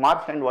 what is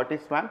marsh and what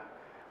is swamp?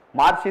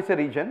 Marsh is a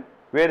region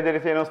where there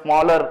is a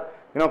smaller,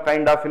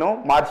 kind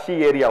of,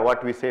 marshy area,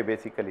 what we say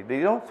basically.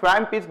 The,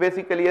 swamp is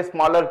basically a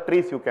smaller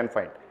trees you can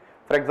find.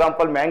 For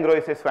example, mangrove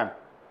is a swamp,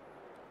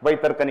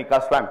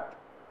 Vaitarkanika swamp.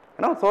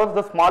 So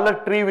the smaller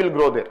tree will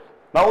grow there.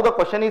 Now the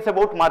question is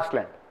about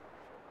marshland,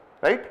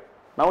 right?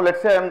 Now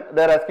let's say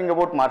they are asking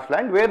about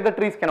marshland where the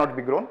trees cannot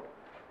be grown,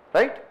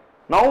 right?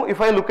 Now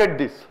if I look at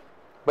this,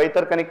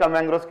 Vaitarkanika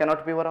mangroves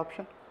cannot be our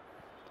option.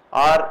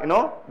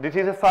 Or this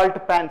is a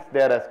salt pans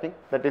they are asking,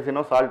 that is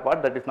salt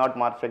part, that is not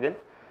marsh again.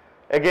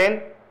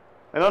 Again,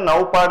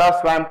 Naupada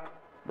swamp,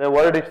 the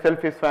word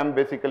itself is swamp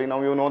basically.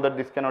 Now you know that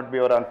this cannot be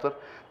our answer.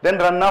 Then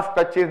runoff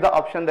Kutch is the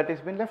option that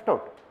is been left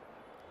out.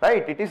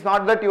 Right? It is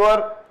not that you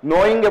are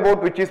knowing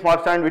about which is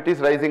marshland, which is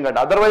rising and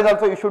otherwise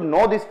also you should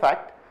know this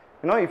fact.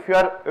 If you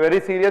are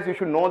very serious, you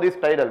should know this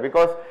tidal,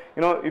 because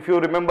if you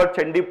remember,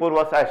 Chandipur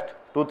was asked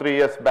 2-3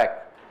 years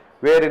back,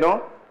 where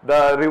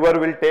the river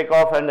will take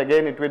off and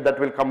again that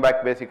will come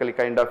back basically,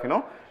 kind of,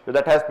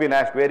 that has been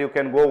asked, where you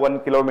can go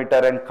 1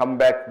 kilometer and come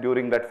back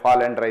during that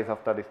fall and rise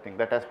after this thing.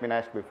 That has been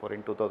asked before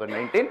in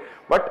 2019.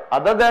 But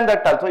other than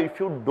that also, if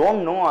you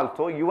don't know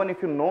also, even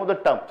if you know the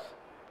terms,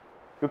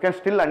 you can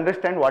still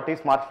understand what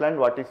is marshland,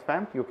 what is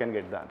swamp, you can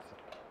get the answer.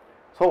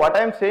 So what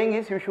I am saying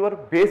is, your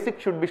basic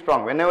should be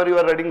strong. Whenever you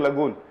are reading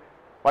lagoon,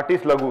 what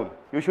is lagoon?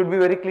 You should be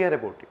very clear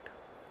about it,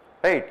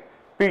 right?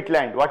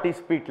 Peatland, what is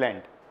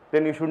peatland?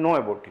 Then you should know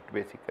about it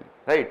basically,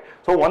 right?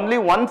 So only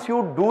once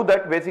you do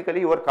that, basically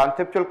your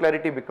conceptual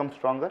clarity becomes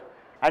stronger,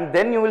 and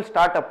then you will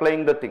start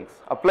applying the things.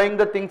 Applying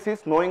the things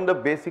is knowing the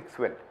basics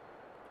well,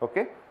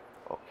 okay?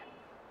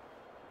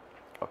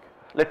 Okay.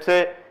 Let's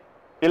say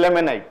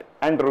ilmenite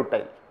and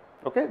rutile.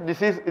 Okay,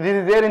 this is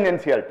there in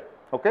NCERT.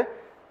 Okay,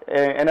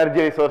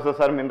 energy resources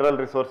or mineral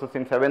resources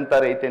in 7th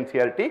or 8th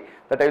NCERT.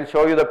 That I will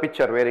show you the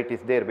picture where it is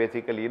there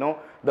basically.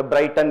 The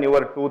brighten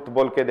your tooth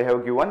bolke they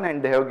have given,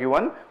 and they have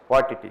given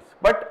what it is.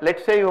 But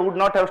let's say you would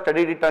not have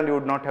studied it and you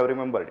would not have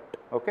remembered it.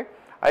 Okay,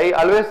 I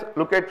always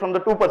look at from the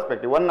two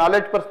perspectives. One,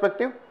 knowledge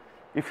perspective.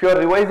 If you are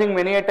revising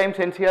many a times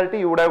NCERT,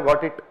 you would have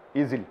got it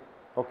easily.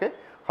 Okay.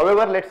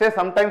 However, let's say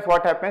sometimes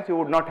what happens, you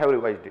would not have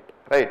revised it,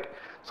 right?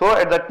 So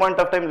at that point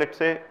of time, let's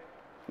say,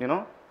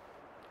 I'll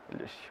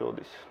just show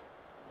this.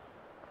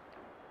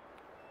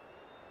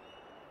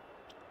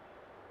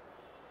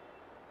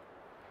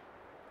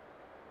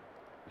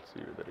 Let's see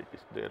whether it is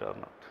there or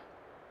not.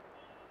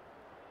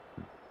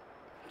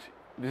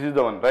 This is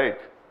the one, right?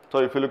 So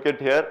if you look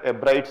at here, a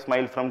bright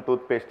smile from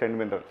toothpaste and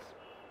minerals.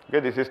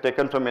 Okay, this is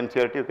taken from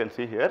NCERT, you can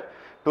see here.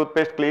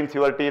 Toothpaste cleans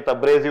your teeth,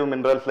 abrasive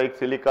minerals like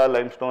silica,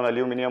 limestone,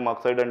 aluminum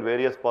oxide and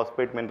various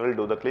phosphate mineral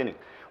do the cleaning.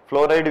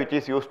 Fluoride, which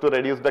is used to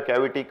reduce the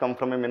cavity, come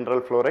from a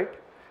mineral fluoride.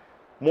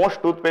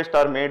 Most toothpaste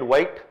are made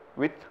white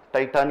with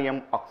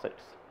titanium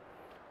oxides,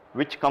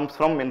 which comes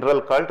from mineral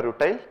called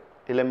rutile,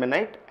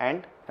 ilmenite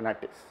and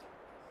anatase.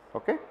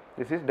 Okay,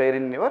 this is there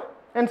in your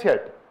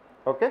NCERT.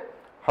 Okay,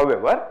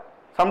 however,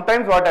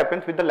 sometimes what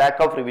happens with the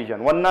lack of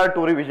revision, 1 or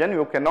 2 revision,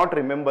 you cannot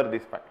remember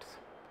these facts.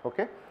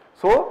 Okay,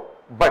 so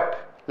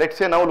but let's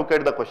say now look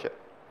at the question.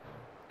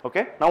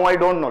 Okay, now I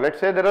don't know. Let's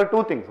say there are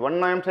 2 things.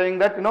 One, I am saying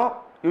that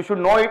you should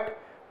know it,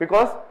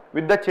 because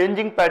with the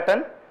changing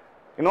pattern,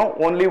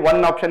 only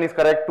 1 option is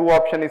correct, 2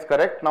 option is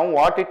correct. Now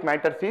what it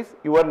matters is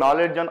your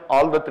knowledge on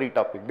all the 3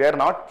 topics. They are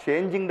not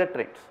changing the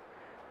trends.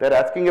 They are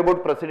asking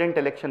about president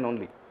election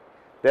only.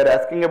 They are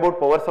asking about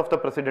powers of the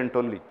president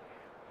only.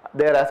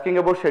 They are asking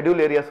about schedule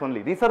areas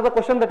only. These are the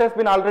questions that has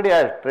been already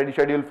asked. Ready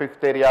schedule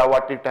 5th area,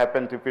 what it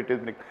happens if it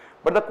is big.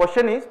 But the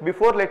question is,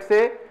 before, let's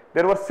say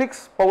there were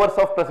 6 powers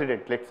of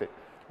president, let's say.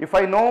 If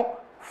I know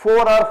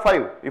 4 or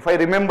 5, if I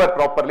remember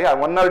properly, or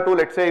 1 or 2,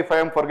 let's say if I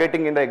am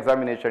forgetting in the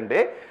examination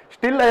day,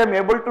 still I am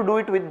able to do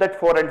it with that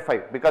 4 and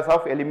 5 because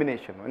of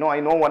elimination. I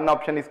know 1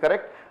 option is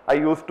correct, I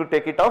used to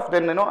take it off,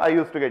 then I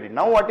used to get it.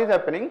 Now what is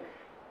happening?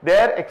 They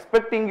are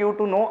expecting you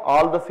to know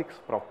all the 6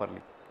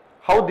 properly.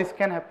 How this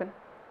can happen?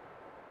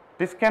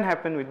 This can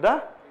happen with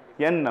the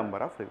n number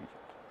of revisions.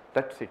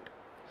 That's it.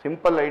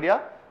 Simple idea.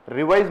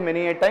 Revise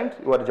many a times,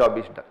 your job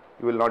is done.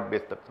 You will not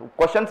waste that. So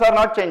questions are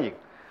not changing.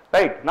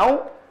 Right.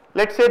 Now,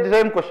 let's say the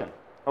same question.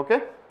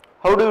 Okay.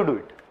 How do you do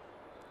it?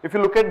 If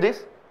you look at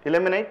this,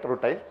 ilmenite,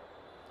 rutile,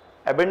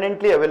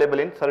 abundantly available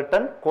in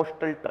certain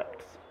coastal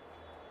tracts.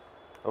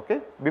 Okay.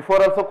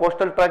 Before also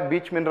coastal tract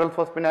beach minerals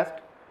was been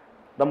asked.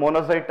 The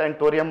monazite and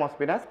thorium was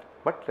been asked.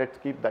 But let's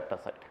keep that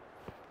aside.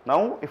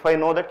 Now, if I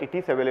know that it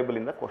is available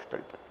in the coastal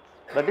tracts,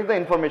 that is the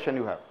information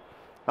you have.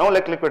 Now,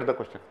 let's look at the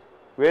question.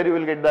 Where you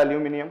will get the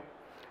aluminium,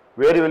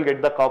 where you will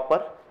get the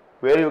copper,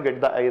 where you get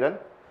the iron,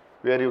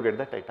 where you get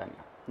the titanium.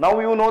 Now,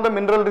 you know the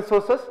mineral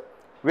resources,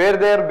 where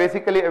they are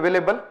basically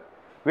available,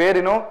 where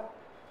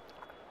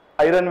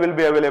iron will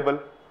be available,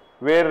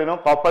 where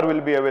copper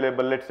will be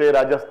available. Let's say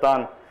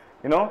Rajasthan,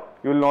 you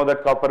will know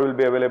that copper will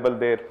be available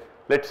there.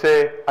 Let's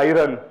say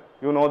iron,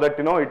 you know that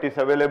it is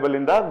available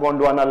in the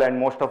Gondwana land.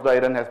 Most of the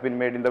iron has been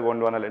made in the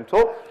Gondwana land.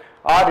 So,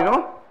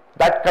 or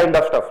that kind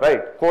of stuff,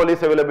 right? Coal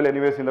is available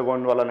anyways in the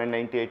Gondwana and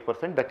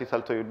 98%, that is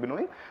also you would be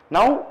knowing.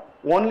 Now,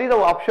 only the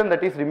option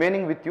that is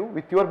remaining with you,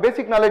 with your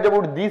basic knowledge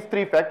about these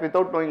three facts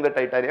without knowing the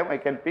titanium, I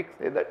can say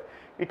that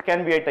it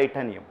can be a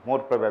titanium more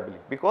probably,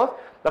 because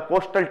the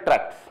coastal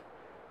tracts.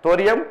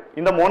 Thorium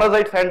in the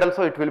monazite sand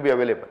also it will be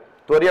available.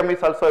 Thorium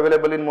is also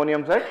available in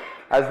monium sand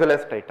as well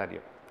as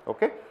titanium.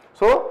 Okay.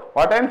 So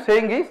what I am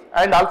saying is,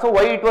 and also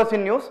why it was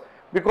in news,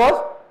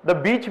 because the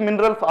beach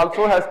minerals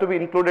also has to be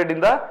included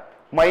in the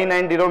Mine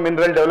and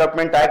Mineral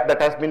Development Act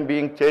that has been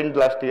being changed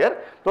last year.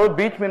 So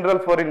beach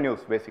minerals were in news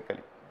basically,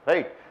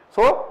 right?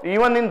 So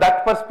even in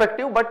that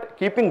perspective, but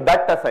keeping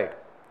that aside,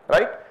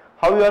 right?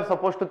 How you are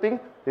supposed to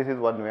think? This is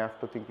one way of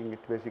thinking it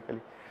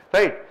basically,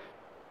 right?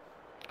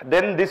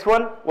 Then this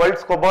one,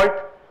 world's cobalt,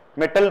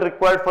 metal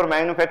required for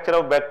manufacture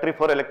of battery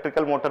for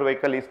electrical motor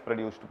vehicle is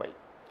produced by.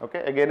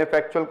 Okay, again a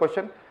factual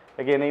question,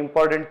 again an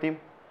important theme.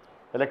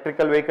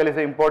 Electrical vehicle is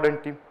an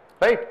important theme,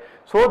 right?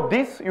 So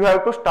this you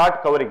have to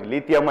start covering.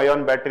 Lithium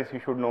ion batteries you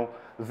should know,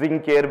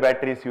 zinc air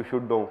batteries you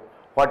should know.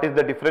 What is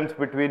the difference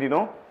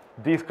between,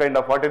 these kind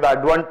of, what is the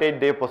advantage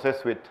they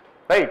possess with,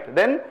 right?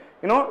 Then,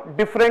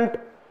 different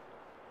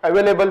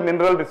available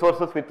mineral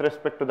resources with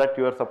respect to that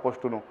you are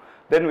supposed to know.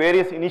 Then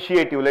various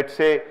initiative, let's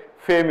say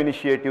FAME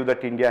initiative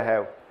that India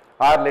have,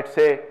 or let's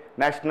say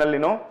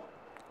national,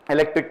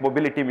 electric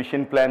mobility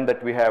mission plan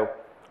that we have,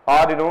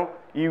 or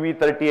EV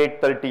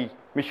 3830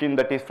 mission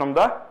that is from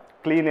the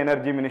Clean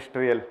Energy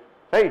Ministerial,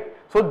 right?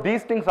 So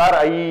these things are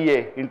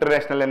IEA,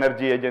 International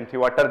Energy Agency,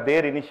 what are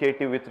their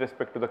initiative with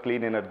respect to the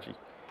clean energy,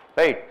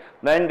 right?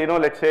 Then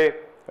let's say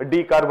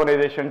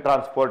Decarbonization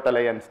Transport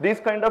Alliance, these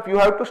kind of, you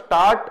have to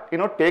start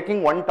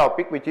taking one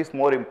topic which is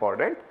more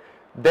important,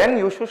 then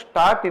you should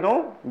start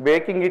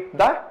making it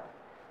the,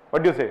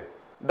 what do you say,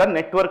 the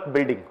network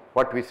building,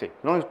 what we say,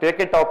 you take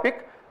a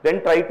topic,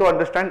 then try to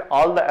understand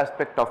all the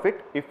aspect of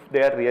it if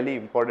they are really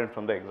important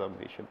from the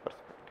examination perspective.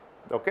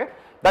 Okay,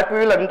 that we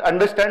will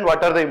understand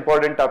what are the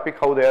important topic,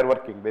 how they are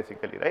working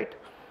basically, right?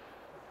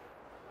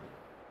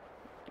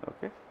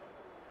 Okay,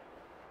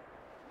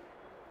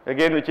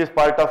 again which is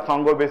part of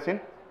Congo Basin.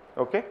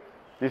 Okay,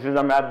 this is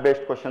a map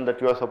based question that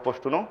you are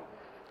supposed to know.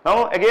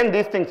 Now again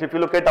these things, if you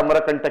look at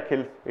Amarakantak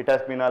Hills, it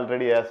has been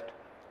already asked,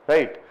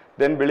 right?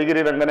 Then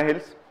Biligiri Rangana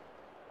Hills,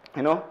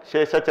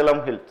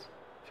 Sheshachalam Hills.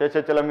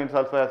 Sheshachalam Hills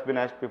also has been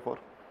asked before,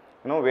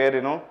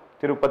 where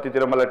Tirupati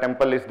Tirumala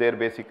temple is there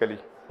basically,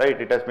 right?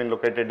 It has been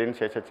located in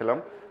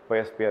Sheshachalam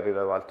Biosphere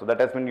Reserve also.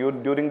 That has been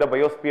used during the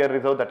Biosphere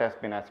Reserve, that has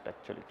been asked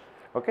actually.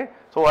 Okay,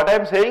 so what I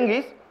am saying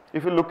is,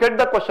 if you look at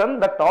the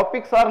question, the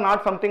topics are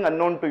not something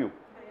unknown to you.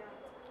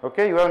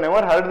 Okay, you have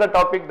never heard the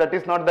topic, that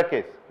is not the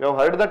case. You have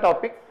heard the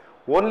topic,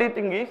 only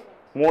thing is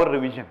more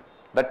revision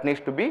that needs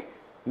to be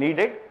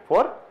needed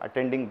for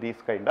attending these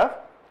kind of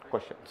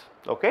questions.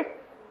 Okay,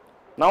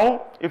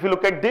 now if you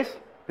look at this,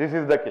 this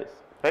is the case,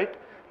 right?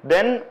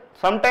 Then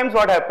sometimes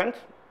what happens,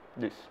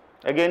 this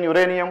again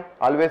uranium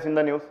always in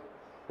the news,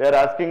 they are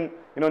asking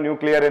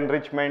nuclear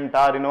enrichment,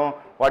 or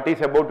what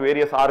is about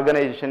various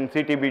organizations,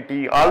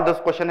 CTBT, all this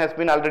question has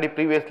been already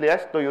previously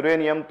asked. So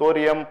uranium,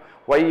 thorium,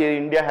 why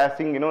India has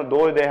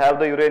though they have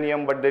the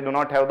uranium but they do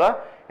not have the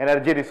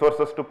energy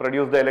resources to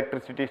produce the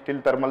electricity, still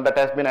thermal, that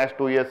has been asked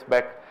 2 years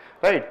back,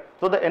 right?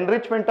 So the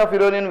enrichment of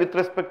uranium with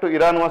respect to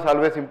Iran was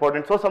always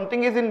important. So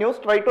something is in news,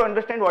 try to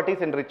understand what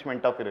is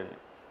enrichment of uranium,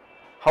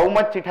 how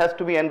much it has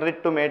to be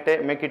enriched to make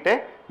it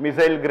a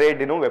missile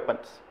grade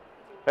weapons,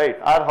 right?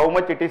 Or how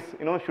much it is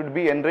should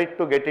be enriched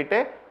to get it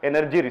a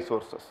energy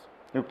resources,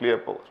 nuclear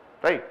power,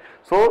 right?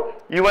 So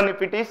even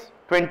if it is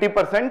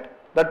 20%,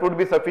 that would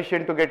be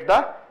sufficient to get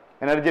the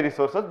energy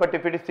resources, but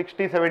if it is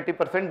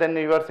 60-70%, then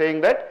you are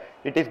saying that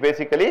it is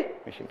basically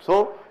machine.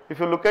 So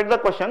if you look at the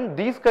question,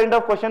 these kind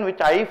of question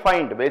which I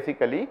find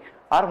basically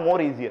are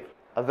more easier,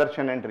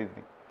 assertion and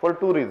reasoning, for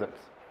two reasons.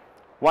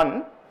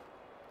 One,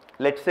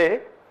 let's say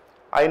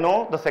I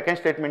know the second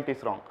statement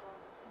is wrong.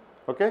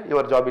 Okay,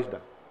 your job is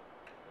done.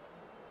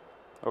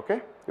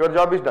 Okay, your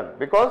job is done,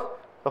 because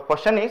the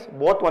question is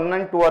both 1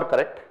 and 2 are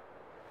correct.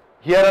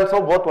 Here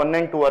also both 1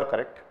 and 2 are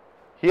correct.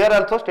 Here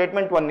also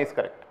statement 1 is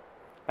correct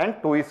and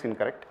 2 is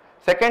incorrect.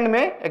 Second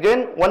may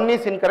again 1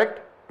 is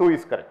incorrect, 2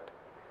 is correct.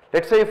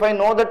 Let's say if I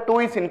know that 2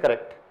 is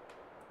incorrect,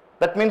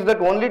 that means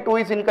that only 2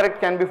 is incorrect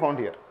can be found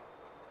here,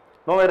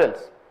 nowhere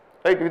else,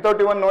 right?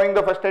 Without even knowing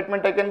the first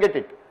statement I can get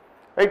it,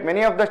 right?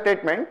 Many of the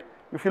statement,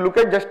 if you look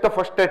at just the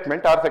first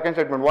statement or second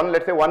statement, one,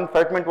 let's say one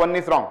statement 1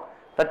 is wrong,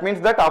 that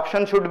means that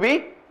option should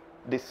be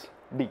this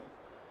D,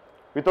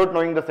 without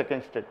knowing the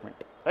second statement,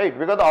 right?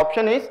 Because the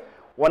option is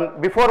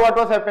 1, before what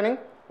was happening,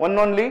 1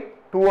 only,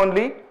 2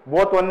 only,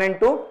 both 1 and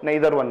 2,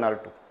 neither 1 or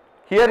 2.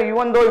 Here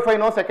even though if I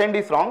know second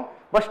is wrong,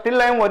 but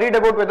still I am worried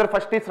about whether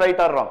first is right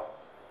or wrong.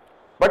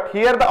 But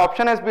here the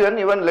option has been,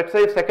 even let's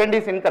say if second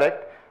is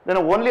incorrect, then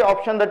the only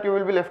option that you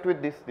will be left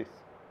with this.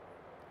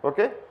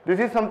 Okay, this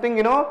is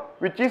something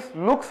which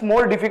looks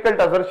more difficult,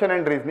 assertion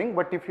and reasoning,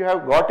 but if you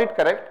have got it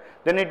correct,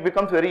 then it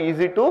becomes very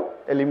easy to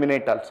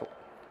eliminate also,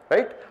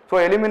 right? So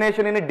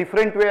elimination in a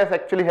different way is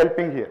actually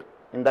helping here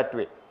in that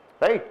way,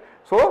 right?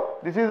 So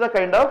this is the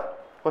kind of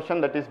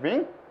question that is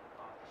being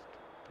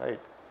asked, right?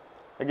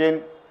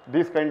 Again,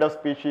 these kind of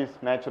species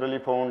naturally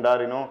found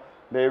are,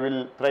 they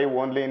will thrive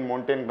only in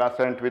mountain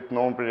grassland with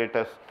no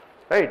predators,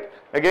 right?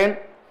 Again,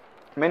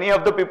 many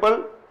of the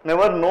people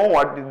never know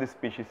what is this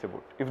species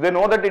about. If they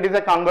know that it is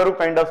a kangaroo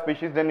kind of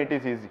species, then it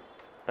is easy,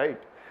 right?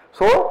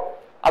 So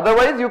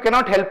otherwise you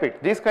cannot help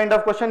it. This kind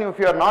of question, if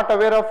you are not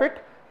aware of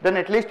it, then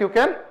at least you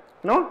can,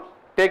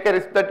 take a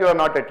risk that you are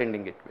not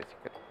attending it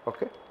basically,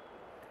 okay?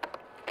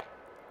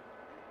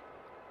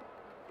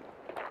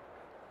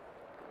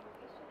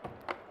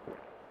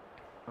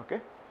 Okay.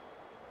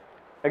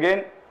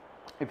 Again,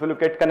 if you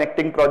look at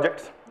connecting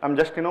projects, I am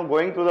just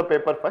going through the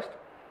paper first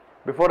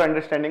before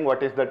understanding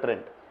what is the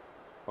trend,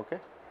 okay?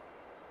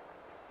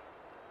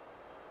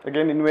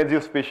 Again,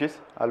 invasive species,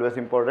 always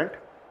important,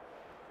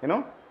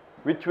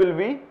 which will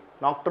be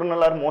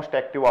nocturnal or most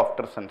active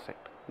after sunset.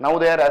 Now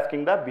they are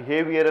asking the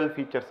behavioral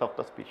features of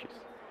the species.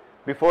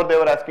 Before they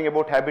were asking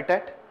about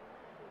habitat.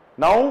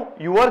 Now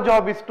your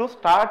job is to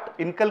start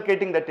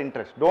inculcating that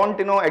interest. Don't,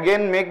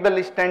 again make the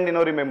list and,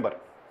 remember.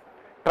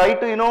 Try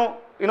to,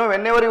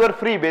 whenever you are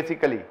free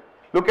basically,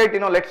 look at,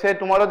 let's say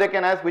tomorrow they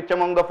can ask which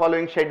among the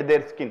following shed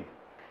their skin,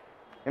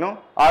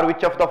 or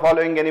which of the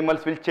following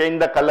animals will change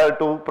the color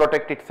to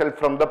protect itself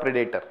from the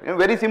predator.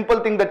 Very simple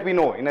thing that we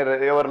know in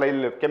our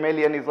life.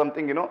 Chameleon is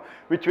something,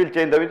 which will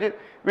change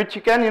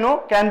which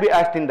can be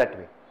asked in that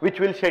way. Which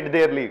will shed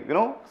their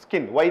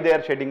skin, why they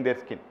are shedding their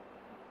skin,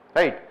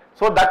 right?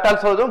 So that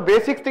also, the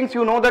basic things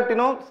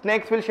that,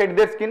 snakes will shed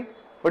their skin,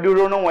 but you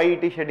don't know why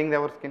it is shedding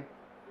their skin.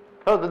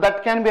 So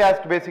that can be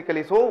asked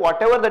basically. So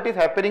whatever that is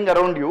happening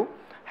around you,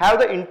 have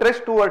the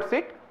interest towards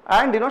it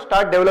and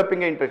start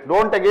developing an interest.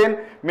 Don't again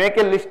make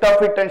a list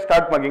of it and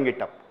start mugging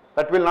it up.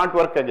 That will not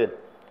work again,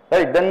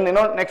 right? Then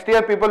next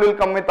year people will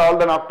come with all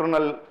the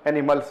nocturnal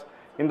animals.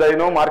 In the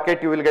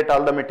market you will get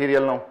all the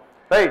material now,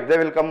 right? They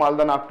will come all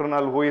the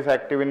nocturnal, who is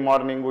active in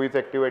morning, who is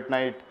active at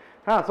night.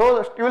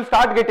 So you will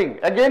start getting,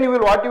 again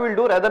what you will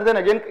do, rather than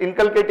again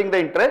inculcating the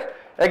interest,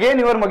 again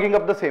you are mugging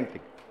up the same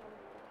thing.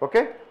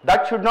 Okay,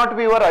 that should not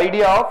be your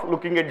idea of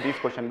looking at this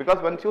question,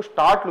 because once you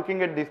start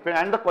looking at this,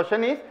 and the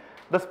question is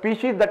the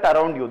species that are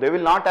around you, they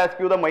will not ask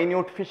you the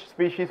minute fish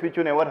species which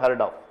you never heard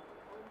of.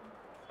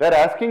 They are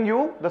asking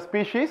you the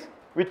species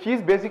which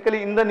is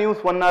basically in the news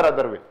one or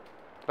other way,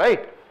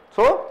 right?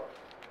 So,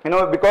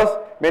 because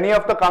many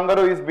of the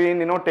kangaroo is being,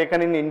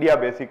 taken in India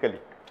basically.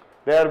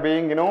 They are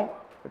being,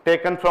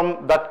 taken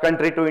from that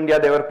country to India,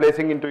 they were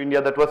placing into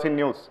India, that was in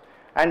news.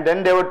 And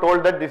then they were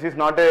told that this is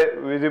not a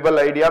viable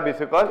idea,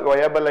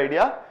 viable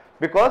idea,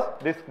 because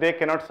they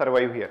cannot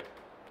survive here.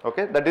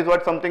 Okay, that is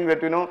what something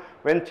that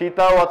when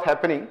cheetah was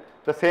happening,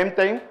 the same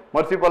time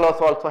marsupial was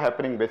also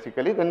happening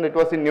basically, then it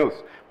was in news.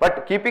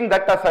 But keeping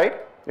that aside,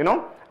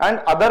 and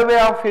other way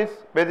of is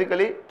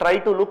basically try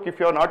to look, if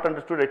you are not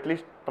understood, at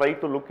least try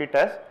to look it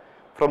as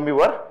from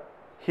your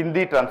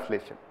Hindi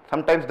translation.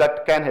 Sometimes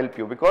that can help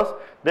you, because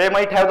they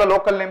might have the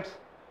local names,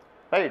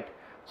 right?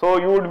 So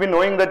you would be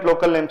knowing that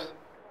local names,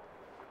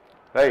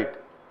 right?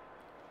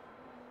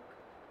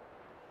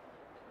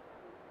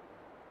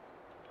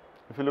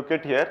 If you look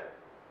at here,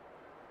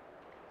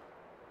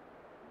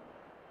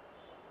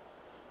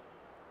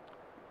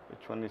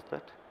 which one is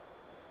that?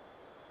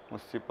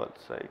 Marsupials,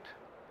 right?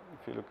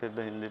 If you look at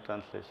the Hindi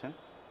translation,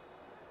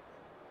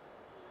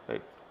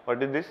 right?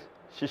 What is this?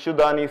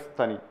 Shishudani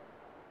Stani.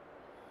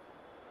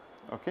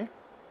 Okay,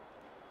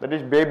 that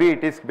is baby.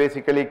 It is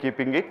basically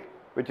keeping it,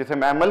 which is a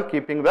mammal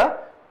keeping the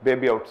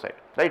baby outside,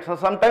 right? So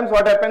sometimes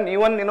what happens,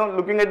 even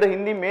looking at the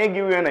Hindi may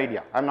give you an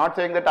idea. I am not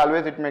saying that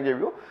always it may give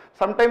you.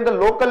 Sometimes the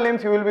local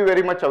names you will be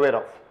very much aware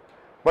of,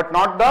 but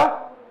not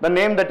the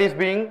name that is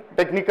being,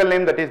 technical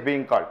name that is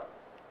being called,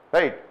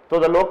 right? So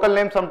the local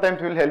name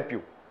sometimes will help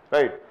you,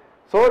 right?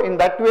 So in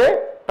that way,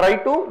 try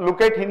to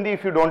look at Hindi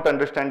if you don't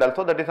understand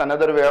also. That is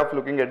another way of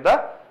looking at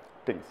the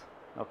things,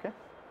 okay?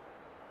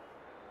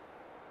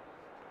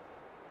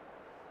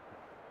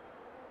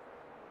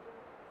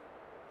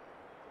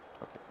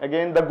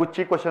 Again, the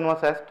Gucci question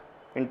was asked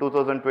in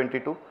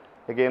 2022.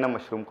 Again, a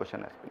mushroom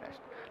question has been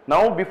asked.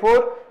 Now,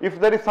 before, if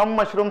there is some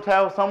mushrooms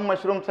have, some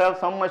mushrooms have,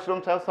 some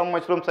mushrooms have, some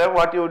mushrooms have,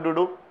 what you would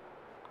do?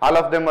 All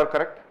of them are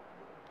correct,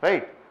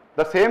 right?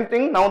 The same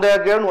thing, now they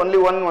are given only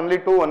 1, only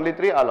 2, only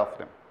 3, all of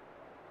them,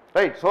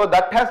 right? So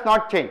that has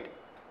not changed.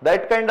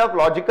 That kind of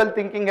logical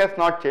thinking has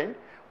not changed.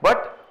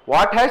 But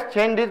what has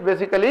changed is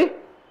basically,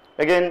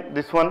 again,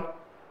 this one.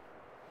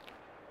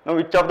 Now,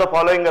 which of the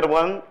following are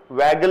one?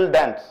 Waggle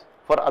dance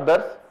for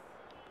others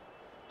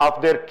of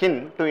their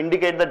kin to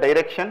indicate the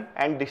direction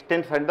and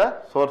distance and the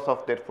source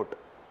of their food.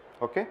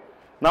 Okay.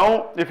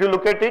 Now, if you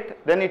look at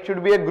it, then it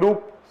should be a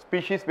group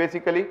species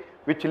basically,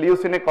 which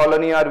lives in a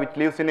colony or which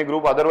lives in a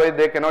group. Otherwise,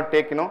 they cannot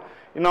take,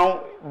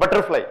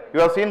 butterfly.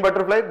 You have seen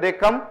butterfly. They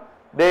come,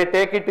 they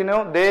take it,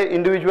 they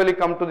individually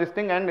come to this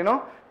thing and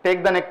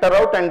take the nectar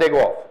out and they go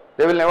off.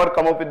 They will never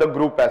come up with the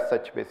group as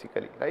such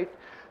basically, right?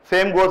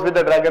 Same goes with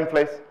the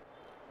dragonflies.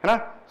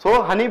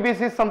 So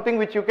honeybees is something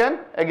which you can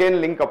again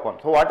link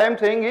upon. So what I am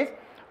saying is,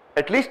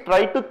 at least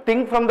try to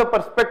think from the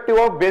perspective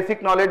of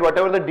basic knowledge,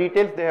 whatever the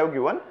details they have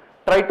given,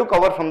 try to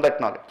cover from that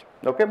knowledge.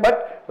 Okay,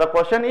 but the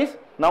question is,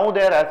 now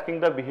they are asking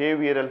the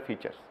behavioral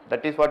features.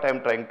 That is what I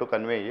am trying to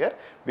convey here.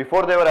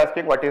 Before they were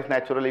asking what is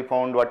naturally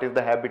found, what is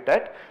the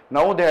habitat.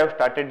 Now they have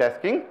started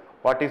asking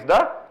what is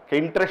the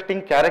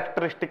interesting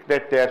characteristic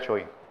that they are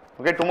showing.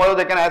 Okay, tomorrow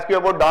they can ask you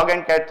about dog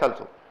and cats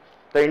also.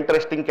 The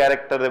interesting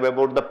character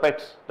about the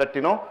pets, that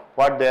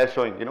what they are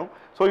showing,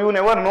 So you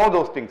never know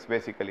those things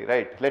basically,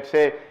 right? Let's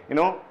say,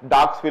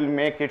 dogs will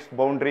make its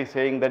boundary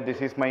saying that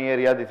this is my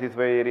area, this is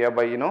my area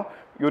by,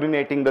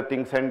 urinating the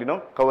things and,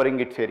 covering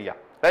its area,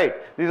 right?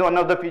 This is one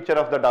of the feature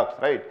of the dogs,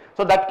 right?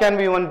 So that can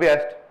be even be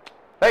asked,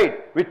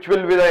 right? Which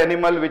will be the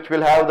animal which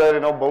will have the,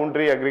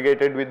 boundary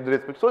aggregated with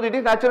respect. So it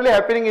is naturally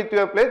happening at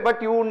your place,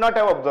 but you would not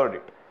have observed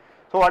it.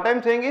 So what I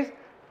am saying is,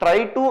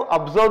 try to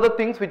observe the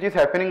things which is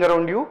happening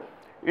around you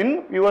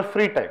in your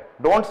free time.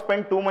 Don't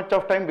spend too much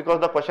of time because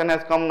the question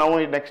has come now.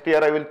 Next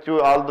year I will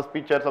choose all the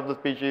features of the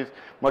species,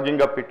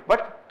 mugging up it.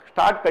 But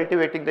start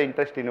cultivating the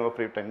interest in your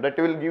free time. That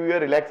will give you a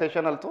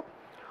relaxation also.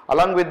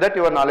 Along with that,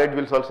 your knowledge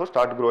will also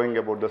start growing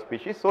about the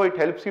species. So it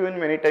helps you in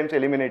many times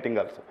eliminating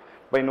also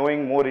by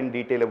knowing more in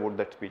detail about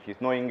that species,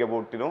 knowing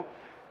about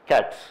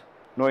cats,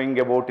 knowing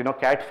about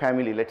cat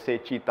family. Let's say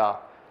cheetah,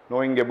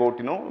 knowing about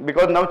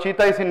because now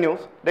cheetah is in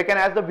news. They can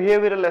ask the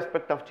behavioral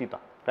aspect of cheetah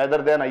rather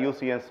than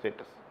IUCN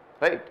status.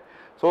 Right.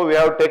 So we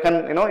have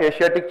taken,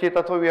 Asiatic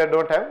cheetahs, so we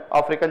don't have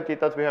African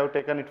cheetahs, we have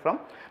taken it from.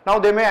 Now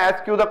they may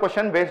ask you the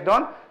question based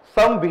on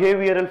some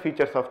behavioral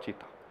features of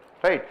cheetah,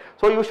 right?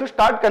 So you should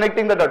start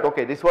connecting the dot.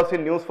 Okay, this was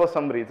in news for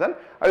some reason.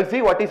 I will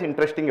see what is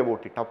interesting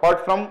about it.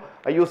 Apart from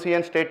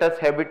IUCN status,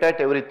 habitat,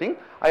 everything,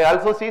 I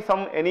also see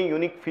any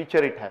unique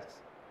feature it has,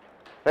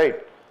 right?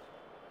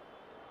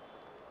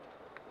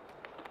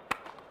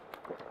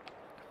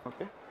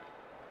 Okay.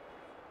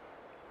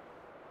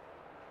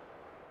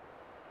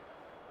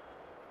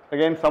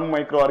 Again, some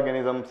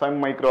microorganism,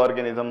 some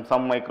microorganism,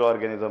 some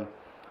microorganism.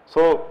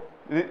 So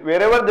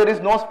wherever there is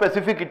no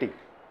specificity,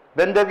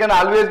 then there can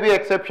always be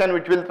exception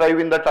which will thrive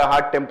in the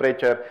hot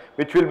temperature,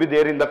 which will be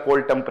there in the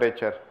cold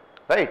temperature,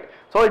 right?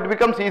 So it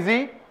becomes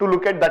easy to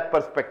look at that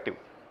perspective,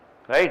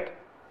 right?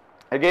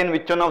 Again,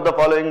 which one of the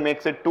following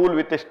makes a tool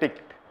with a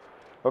stick,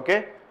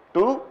 okay,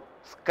 to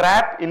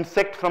scrap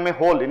insect from a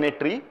hole in a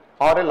tree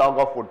or a log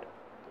of wood.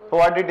 So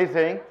what it is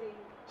saying?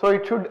 So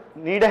it should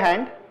need a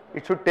hand,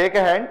 it should take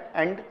a hand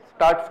and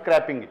start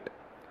scrapping it.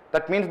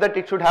 That means that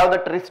it should have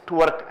that wrist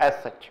work as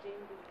such,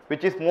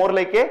 which is more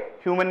like a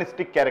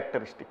humanistic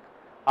characteristic,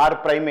 or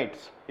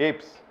primates,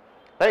 apes,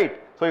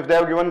 right? So if they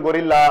have given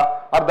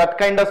gorilla or that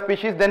kind of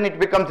species, then it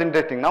becomes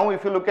interesting. Now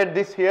if you look at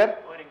this here,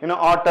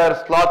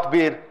 otter, sloth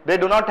bear, they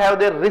do not have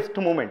their wrist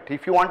movement.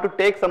 If you want to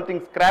take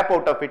something scrap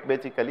out of it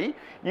basically,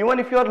 even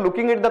if you are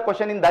looking at the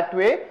question in that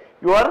way,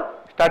 you are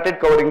started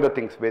covering the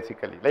things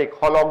basically, like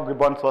hollow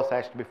gibbons was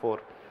asked before.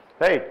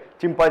 Right,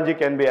 chimpanzee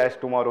can be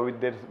asked tomorrow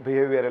with their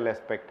behavioral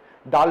aspect.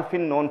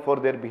 Dolphin known for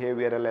their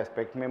behavioral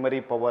aspect,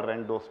 memory power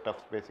and those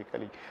stuffs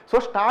basically. So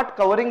start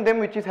covering them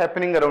which is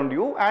happening around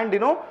you and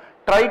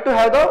try to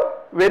have the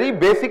very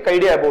basic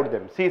idea about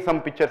them. See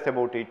some pictures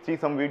about it, see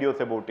some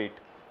videos about it.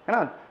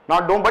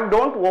 But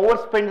don't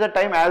overspend the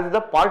time as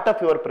the part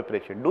of your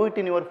preparation. Do it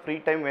in your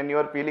free time when you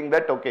are feeling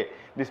that okay,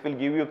 this will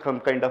give you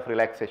some kind of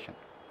relaxation.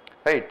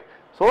 Right.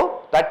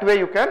 So that way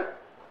you can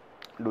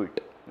do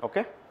it.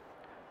 Okay.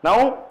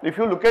 Now, if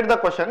you look at the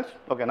questions,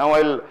 okay, now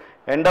I will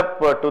end up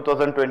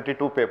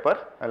 2022 paper.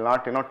 I will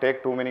not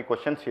take too many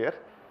questions here.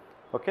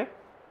 Okay.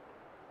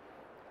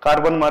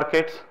 Carbon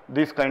markets,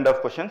 these kind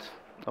of questions.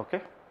 Okay.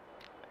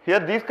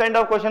 Here these kind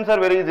of questions are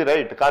very easy,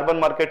 right?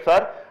 Carbon markets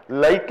are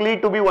likely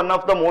to be one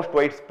of the most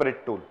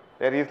widespread tool.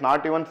 There is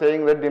not even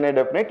saying that in a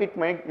definite, it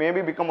may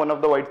maybe become one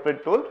of the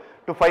widespread tool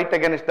to fight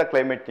against the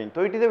climate change.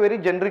 So it is a very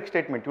generic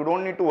statement. You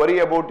don't need to worry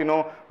about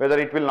whether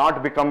it will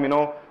not become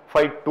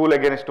fight tool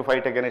to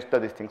fight against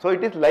this thing. So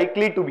it is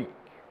likely to be.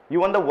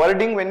 Even the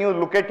wording when you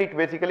look at it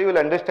basically you will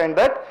understand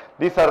that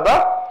these are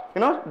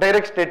the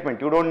direct statement.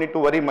 You don't need to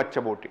worry much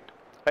about it,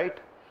 right?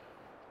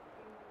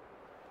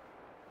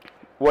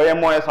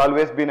 OMO has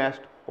always been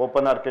asked,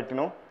 open market,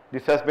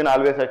 this has been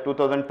always at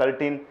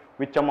 2013,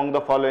 which among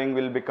the following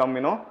will become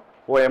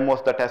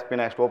OMOs, that has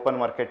been asked, open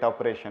market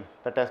operation,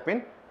 that has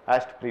been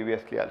asked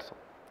previously also,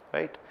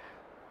 right?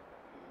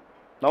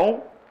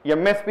 Now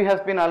MSP has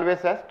been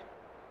always asked,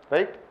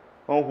 right?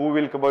 Who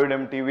will avoid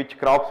MT, which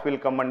crops will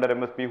come under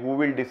MSP, who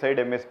will decide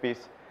MSPs,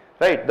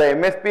 right? The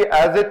MSP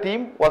as a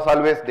theme was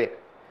always there.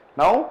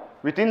 Now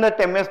within that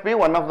MSP,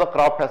 one of the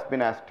crop has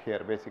been asked here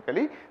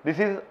basically. This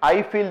is,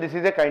 I feel this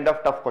is a kind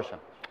of tough question,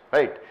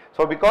 right?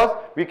 So because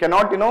we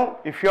cannot,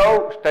 if you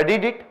have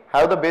studied it,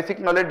 have the basic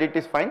knowledge, it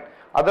is fine.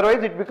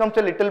 Otherwise it becomes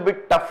a little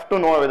bit tough to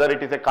know whether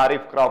it is a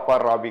Kharif crop or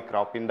Rabi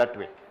crop in that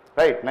way,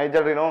 right?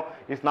 Neither,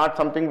 is not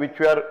something which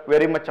we are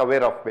very much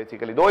aware of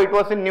basically. Though it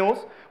was in news,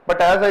 but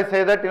as I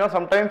say that,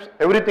 sometimes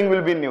everything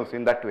will be in news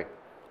in that way,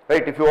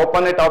 right? If you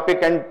open a topic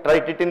and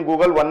write it in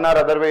Google, one or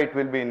other way it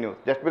will be in news.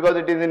 Just because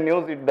it is in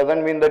news, it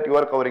doesn't mean that you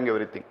are covering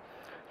everything,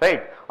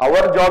 right?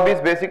 Our job is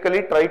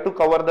basically try to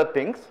cover the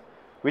things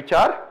which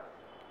are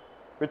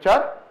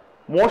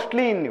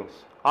mostly in news.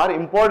 are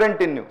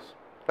important in news,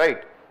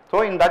 right?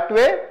 So in that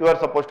way you are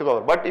supposed to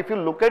cover. But if you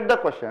look at the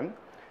question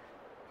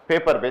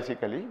paper,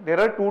 basically there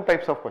are two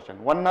types of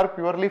question. One are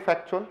purely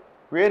factual,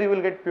 where you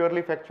will get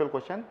purely factual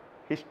question.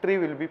 History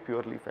will be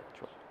purely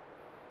factual.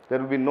 There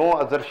will be no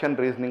assertion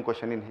reasoning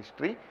question in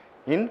history.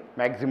 In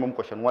maximum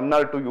question, 1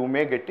 or 2 you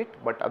may get it,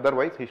 but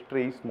otherwise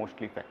history is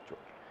mostly factual.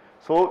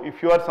 So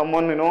if you are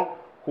someone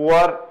who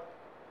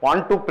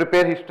want to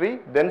prepare history,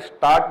 then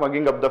start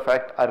mugging up the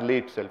fact early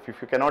itself.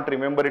 If you cannot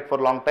remember it for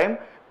a long time,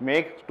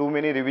 make too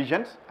many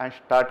revisions and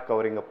start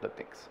covering up the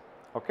things.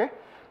 Okay,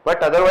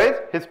 but otherwise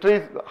history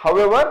is,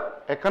 however,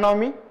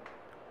 economy,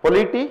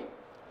 polity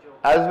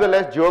as well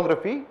as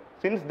geography,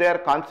 since they are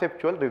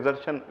conceptual,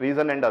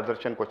 reason and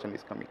assertion question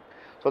is coming.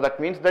 So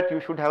that means that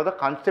you should have the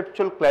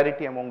conceptual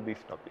clarity among these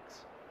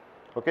topics.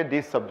 Okay,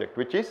 these subject,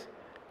 which is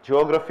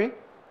geography,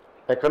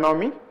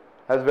 economy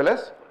as well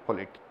as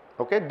polity.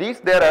 Okay, these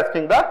they are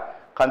asking the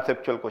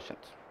conceptual questions,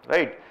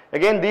 right?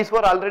 Again, these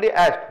were already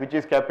asked, which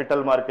is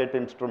capital market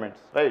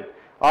instruments, right?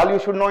 All you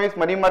should know is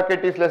money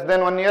market is less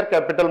than 1 year,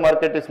 capital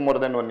market is more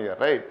than 1 year,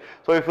 right?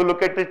 So if you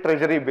look at the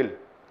treasury bill,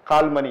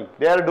 call money,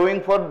 they are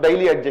doing for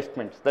daily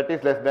adjustments, that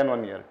is less than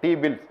 1 year. T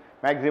bills,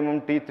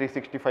 maximum T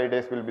 365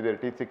 days will be there,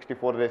 T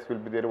 64 days will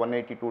be there,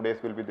 182 days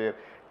will be there,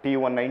 T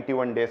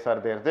 191 days are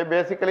there. They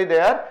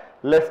are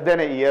less than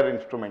a year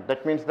instrument.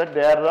 That means that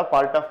they are a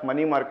part of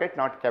money market,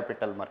 not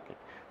capital market.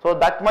 So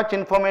that much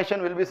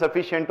information will be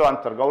sufficient to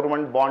answer.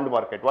 Government bond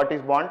market. What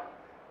is bond?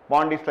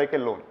 Bond is like a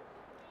loan,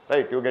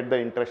 right? You get the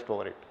interest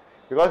over it.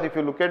 Because if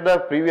you look at the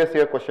previous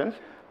year questions,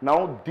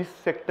 now this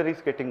sector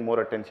is getting more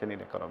attention in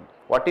economy.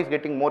 What is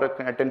getting more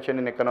attention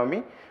in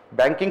economy?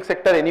 Banking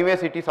sector,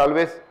 anyways, it is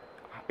always,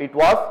 it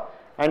was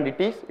and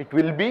it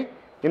will be,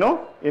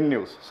 in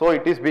news. So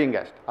it is being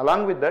asked.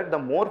 Along with that, the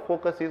more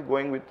focus is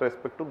going with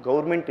respect to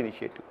government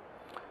initiative.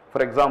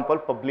 For example,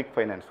 public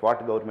finance,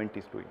 what government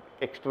is doing.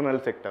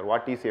 External sector,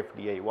 what is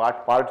FDI,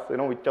 what parts,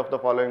 which of the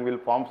following will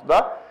forms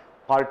the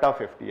part of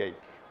FDI,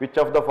 which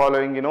of the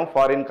following,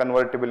 foreign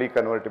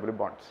convertible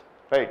bonds,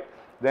 right?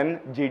 Then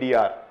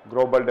GDR,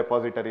 global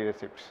depository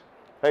receipts,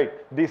 right?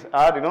 These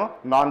are,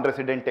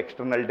 non-resident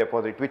external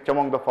deposit, which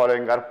among the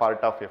following are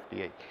part of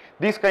FDI.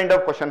 These kind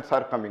of questions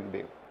are coming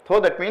there. So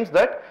that means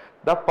that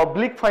the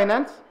public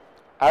finance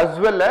as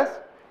well as,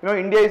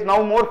 India is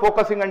now more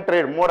focusing on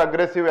trade, more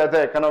aggressive as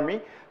an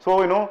economy. So,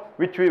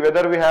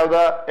 whether we have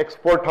the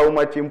export how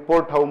much,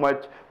 import how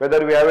much,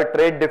 whether we have a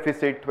trade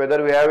deficit,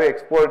 whether we have a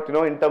export,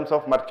 in terms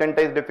of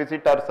merchandise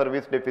deficit or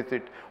service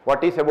deficit,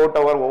 what is about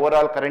our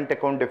overall current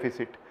account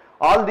deficit.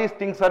 All these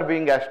things are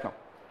being asked now,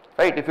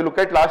 right? If you look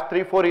at last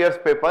 3-4 years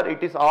paper,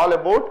 it is all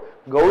about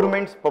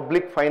government's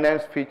public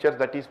finance features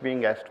that is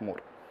being asked more.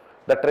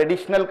 The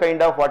traditional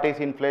kind of what is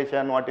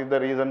inflation, what is the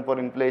reason for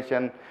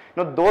inflation,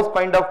 those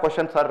kind of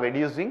questions are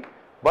reducing,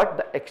 but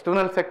the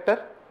external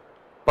sector,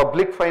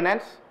 public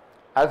finance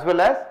as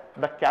well as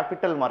the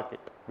capital market,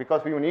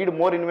 because we need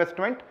more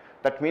investment,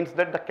 that means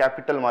that the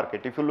capital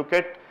market. If you look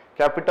at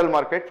capital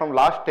market from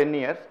last 10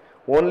 years,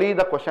 only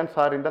the questions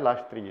are in the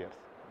last 3 years.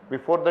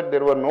 Before that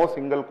there were no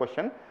single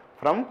question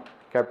from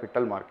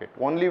capital market.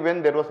 Only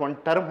when there was one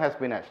term has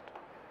been asked.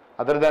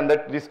 Other than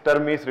that, this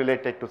term is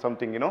related to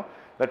something,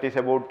 that is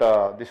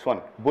about this one,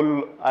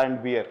 bull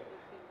and bear.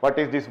 What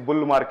is this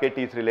bull market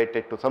is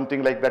related to?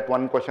 Something like that,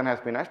 one question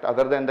has been asked.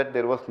 Other than that,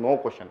 there was no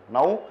question.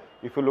 Now,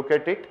 if you look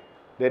at it,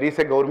 there is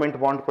a government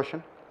bond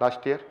question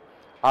last year.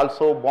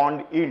 Also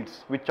bond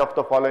yields, which of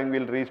the following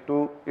will reach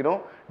to,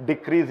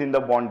 decrease in the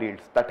bond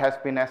yields. That has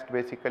been asked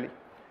basically.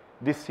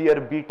 This year,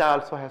 beta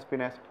also has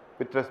been asked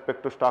with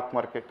respect to stock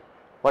market.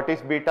 What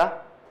is beta?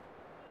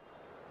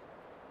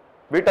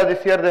 Beta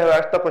this year they have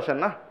asked the question,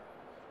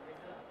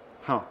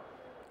 na?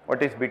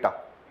 What is beta?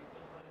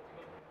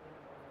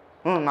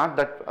 Not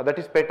that, that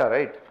is beta,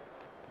 right?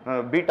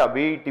 Beta,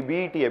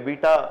 BETA,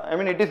 beta, I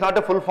mean it is not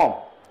a full form.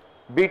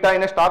 Beta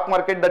in a stock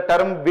market, the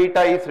term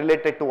beta is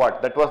related to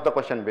what? That was the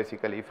question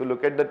basically. If you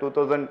look at the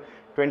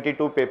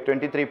 2022 paper,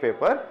 23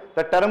 paper,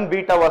 the term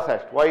beta was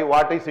asked. Why?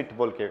 What is it,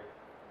 Volke?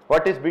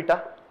 What is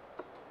beta?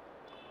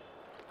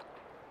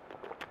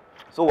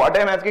 So what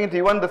I am asking is,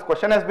 even this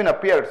question has been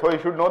appeared, so you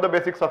should know the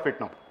basics of it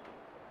now.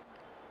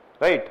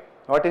 Right?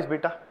 What is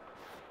beta?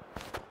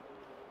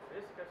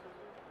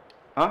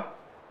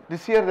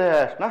 This year they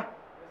asked, na?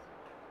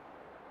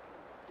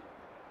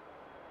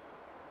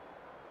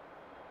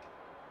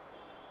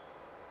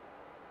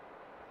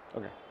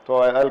 Okay, so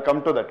I will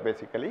come to that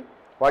basically.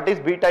 What is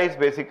beta is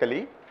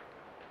basically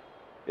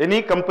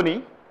any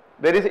company,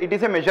 it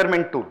is a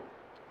measurement tool.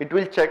 It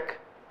will check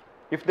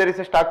if there is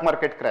a stock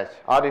market crash,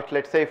 or if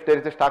let's say if there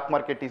is a stock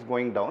market is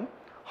going down,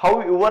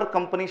 how your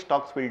company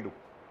stocks will do.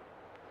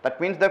 That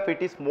means that if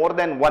it is more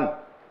than 1,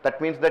 that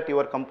means that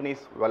your company is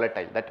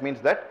volatile. That means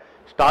that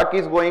stock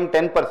is going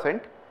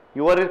 10%,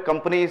 your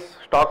company's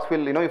stocks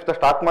will, if the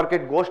stock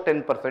market goes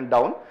 10%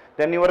 down,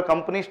 then your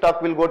company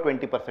stock will go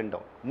 20%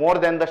 down, more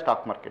than the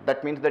stock market.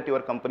 That means that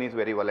your company is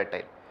very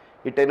volatile.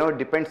 It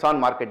depends on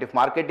market. If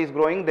market is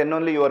growing, then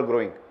only you are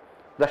growing.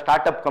 The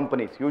startup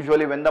companies,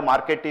 usually when the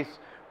market is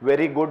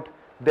very good,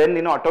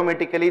 then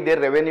automatically their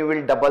revenue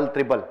will double,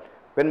 triple.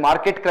 When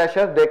market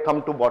crashes, they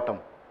come to bottom.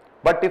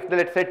 But if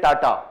let's say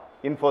Tata,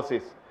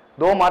 Infosys,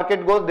 though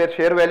market goes, their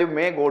share value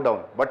may go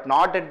down, but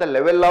not at the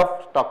level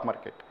of stock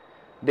market.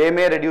 They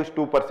may reduce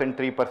 2%,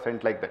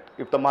 3% like that.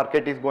 If the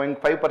market is going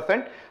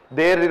 5%,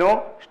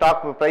 their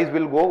stock price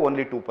will go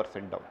only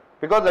 2% down.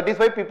 Because that is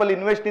why people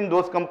invest in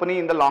those companies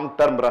in the long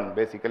term run,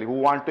 basically, who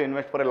want to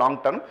invest for a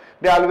long term.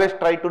 They always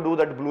try to do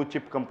that blue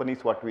chip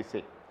companies, what we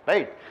say,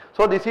 right?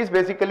 So this is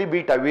basically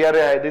beta.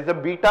 This is a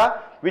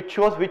beta which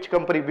shows which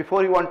company.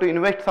 Before you want to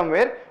invest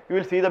somewhere, you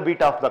will see the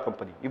beta of the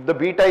company. If the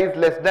beta is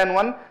less than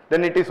 1,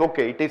 then it is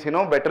okay. It is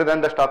better than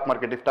the stock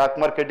market. If stock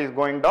market is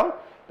going down,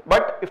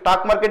 but if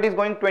stock market is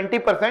going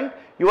 20%,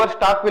 your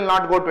stock will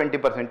not go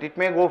 20%. It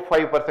may go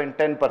 5%,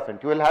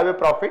 10%. You will have a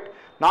profit,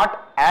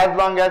 not as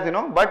long as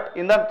but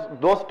in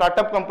those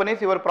startup companies,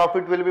 your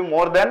profit will be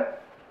more than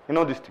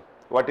this thing.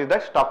 What is the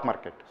stock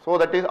market? So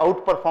that is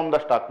outperform the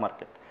stock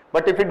market.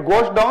 But if it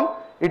goes down,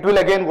 it will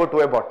again go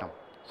to a bottom.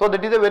 So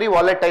that is a very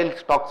volatile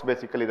stocks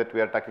basically that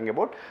we are talking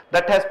about.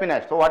 That has been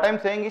asked. So what I am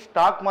saying is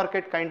stock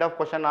market kind of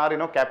question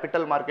or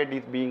capital market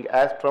is being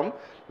asked from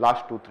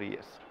last 2-3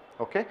 years.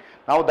 Okay.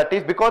 Now that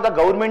is because the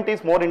government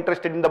is more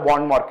interested in the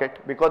bond market,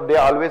 because they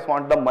always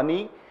want the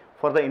money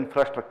for the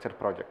infrastructure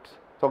projects.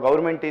 So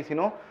government is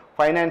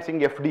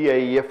financing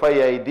FDI,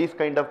 FII, these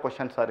kind of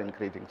questions are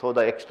increasing. So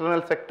the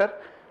external sector,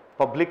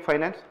 public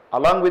finance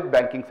along with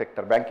banking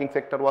sector. Banking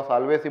sector was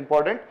always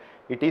important,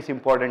 it is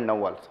important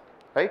now also,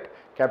 right?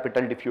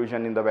 Capital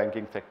diffusion in the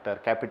banking sector,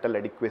 capital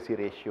adequacy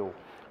ratio,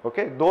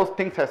 okay, those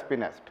things has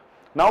been asked.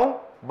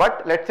 Now,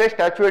 but let's say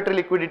statutory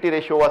liquidity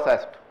ratio was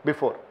asked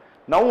before.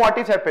 Now what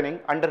is happening,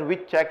 under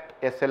which act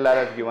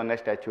SLR has given a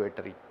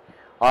statutory,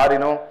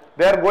 or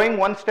they are going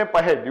one step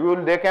ahead.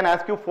 They can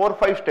ask you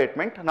 4-5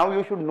 statement. Now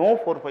you should know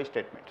 4-5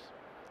 statements.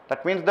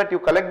 That means that you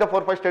collect the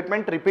 4-5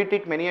 statement, repeat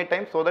it many a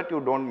times so that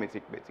you don't miss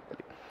it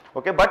basically.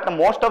 Okay, but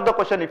most of the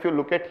question, if you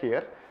look at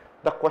here,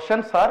 the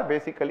questions are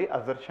basically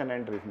assertion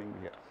and reasoning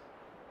here.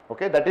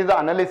 Okay, that is the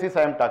analysis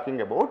I am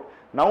talking about.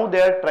 Now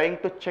they are trying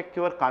to check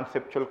your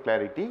conceptual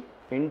clarity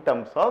in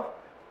terms of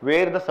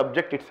where the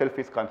subject itself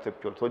is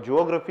conceptual. So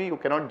geography, you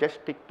cannot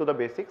just stick to the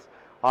basics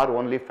or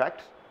only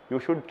facts. You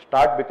should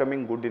start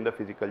becoming good in the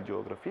physical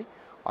geography.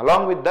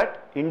 Along with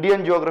that,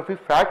 Indian geography,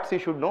 facts you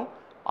should know.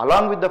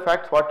 Along with the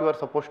facts, what you are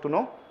supposed to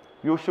know,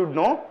 you should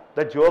know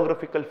the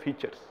geographical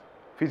features.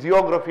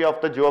 Physiography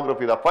of the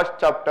geography, the first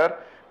chapter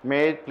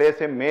plays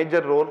a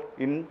major role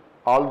in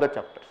all the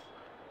chapters.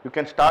 You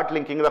can start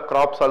linking the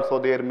crops also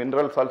there,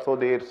 minerals also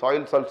there,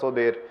 soils also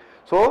there.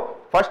 So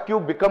first you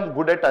become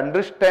good at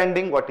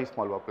understanding what is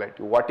Malwa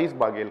Plateau, what is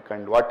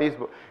Bagelkhand, what is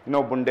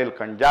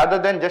Bundelkhand, rather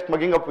than just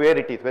mugging up where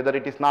it is, whether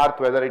it is north,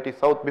 whether it is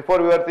south.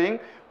 Before we were seeing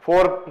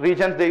 4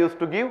 regions they used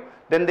to give,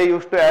 then they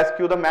used to ask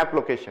you the map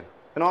location,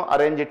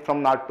 arrange it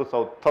from north to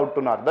south, south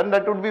to north, then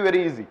that would be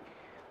very easy.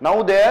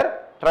 Now they are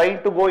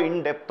trying to go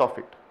in depth of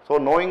it. So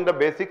knowing the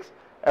basics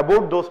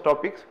about those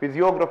topics,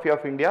 physiography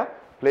of India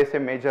plays a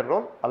major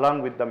role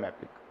along with the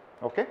mapping.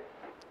 Okay.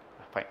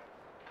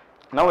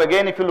 Now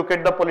again, if you look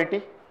at the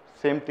polity,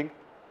 same thing.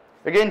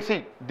 Again,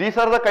 see, these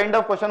are the kind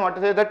of question what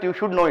to say that you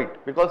should know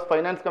it, because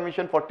Finance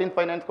Commission, 14th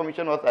Finance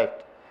Commission was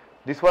asked.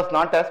 This was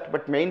not asked,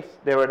 but mains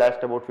they were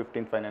asked about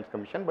 15th Finance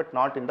Commission, but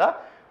not in the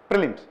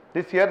prelims.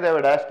 This year they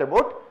were asked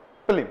about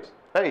prelims,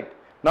 right?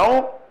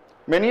 Now,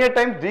 many a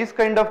times these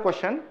kind of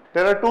question,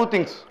 there are 2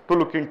 things to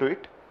look into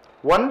it.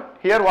 One,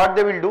 here what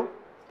they will do,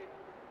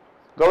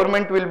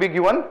 government will be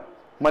given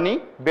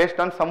money based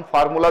on some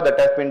formula that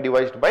has been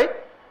devised by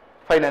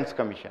Finance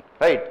Commission,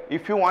 right?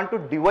 If you want to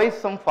devise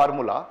some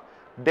formula,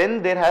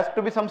 then there has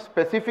to be some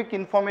specific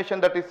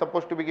information that is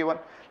supposed to be given.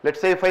 Let's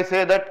say if I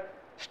say that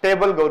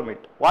stable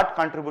government, what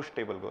contributes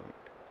stable government?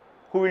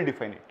 Who will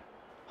define it?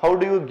 How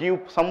do you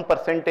give some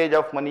percentage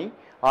of money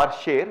or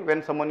share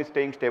when someone is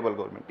saying stable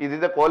government? Is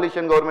it a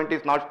coalition government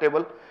is not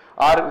stable,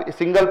 or a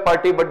single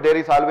party but there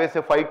is always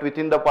a fight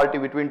within the party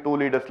between 2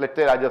 leaders? Let's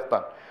say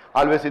Rajasthan,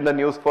 always in the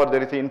news for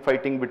there is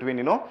infighting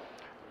between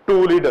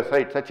 2 leaders,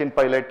 right? Sachin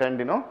Pilot and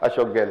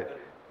Ashok Gehlot.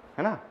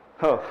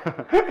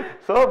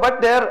 So,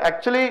 but they are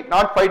actually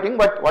not fighting,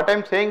 but what I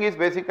am saying is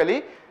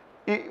basically,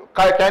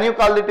 can you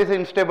call it as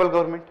an unstable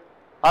government?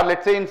 Or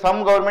let's say in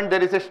some government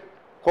there is a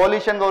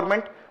coalition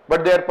government,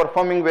 but they are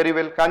performing very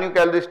well. Can you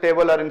call this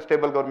stable or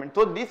unstable government?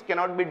 So this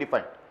cannot be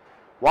defined.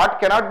 What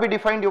cannot be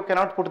defined, you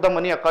cannot put the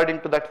money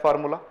according to that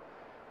formula.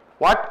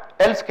 What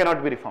else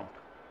cannot be reformed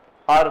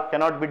or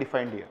cannot be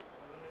defined here?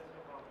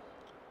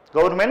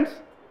 Government's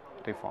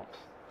reforms.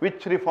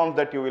 Which reforms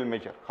that you will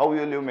measure? How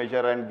will you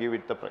measure and give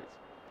it the price?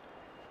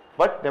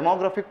 But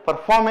demographic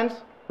performance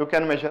you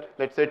can measure.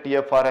 Let's say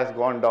TFR has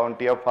gone down,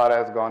 TFR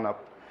has gone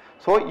up.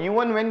 So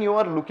even when you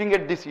are looking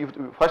at this,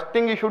 first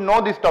thing you should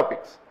know these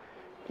topics.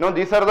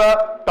 These are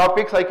the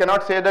topics. I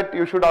cannot say that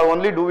you should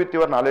only do with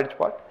your knowledge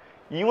part.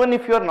 Even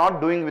if you are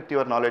not doing with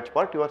your knowledge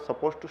part, you are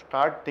supposed to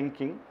start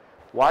thinking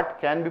what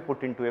can be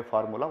put into a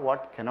formula,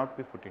 what cannot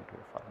be put into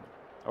a formula.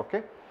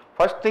 Okay.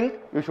 First thing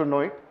you should know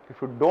it.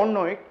 If you don't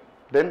know it,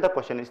 then the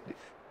question is this.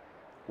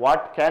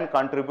 what can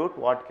contribute,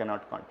 what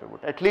cannot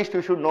contribute. At least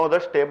you should know the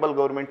stable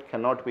government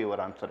cannot be your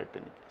answer at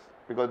any case,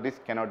 because this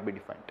cannot be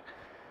defined.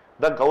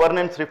 The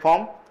governance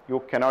reform,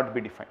 you cannot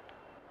be defined.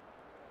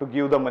 To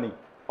give the money,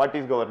 what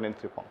is governance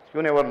reforms?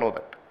 You never know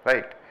that,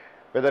 right?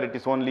 Whether it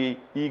is only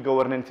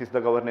e-governance is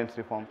the governance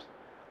reforms,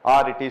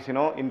 or it is,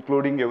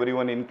 including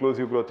everyone,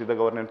 inclusive growth is the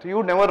governance.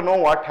 You never know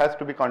what has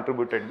to be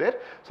contributed there.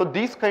 So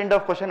these kind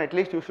of question, at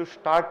least you should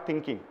start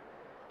thinking.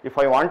 If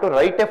I want to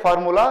write a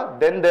formula,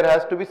 then there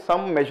has to be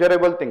some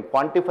measurable thing,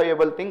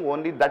 quantifiable thing,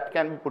 only that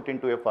can be put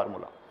into a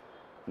formula.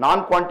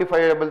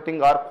 Non-quantifiable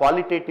thing or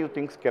qualitative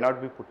things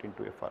cannot be put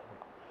into a formula,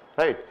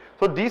 right?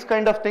 So these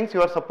kind of things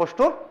you are supposed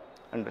to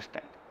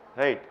understand,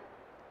 right?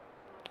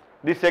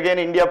 This again,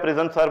 India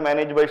prisons are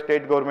managed by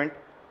state government.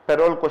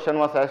 Parole question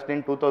was asked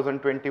in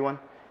 2021.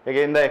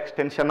 Again, the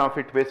extension of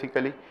it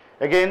basically.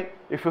 Again,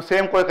 if you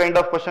same kind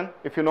of question,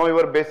 if you know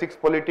your basics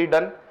polity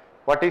done,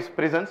 what is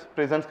prisons?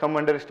 Prisons come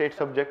under state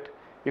subject.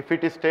 If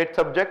it is state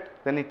subject,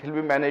 then it will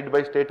be managed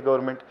by state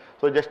government.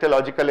 So just a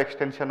logical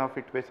extension of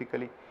it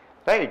basically,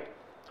 right?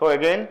 So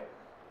again,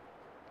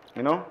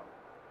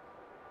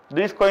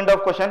 this kind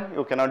of question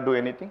you cannot do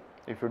anything.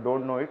 If you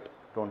don't know it,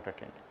 don't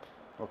attend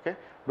it, okay?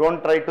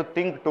 Don't try to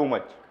think too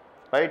much,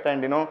 right?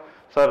 And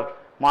sir,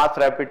 mass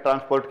rapid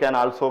transport can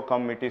also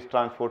come, it is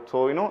transport.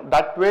 So,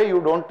 that way you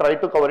don't try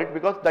to cover it,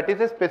 because that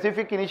is a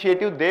specific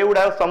initiative. They would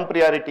have some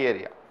priority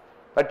area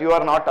that you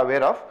are not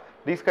aware of.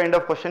 These kind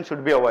of questions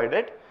should be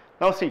avoided.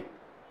 Now see,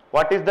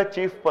 what is the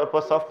chief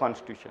purpose of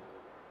constitution?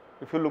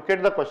 If you look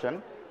at the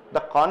question, the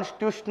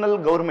constitutional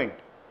government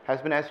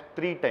has been asked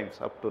 3 times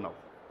up to now,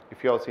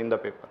 if you have seen the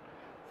paper.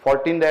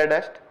 14 they had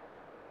asked,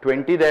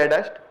 20 they had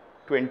asked,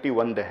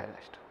 21 they had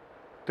asked.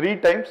 3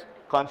 times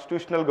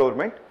constitutional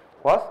government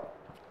was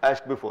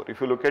asked before.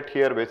 If you look at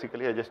here,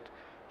 basically I just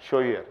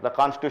show here, the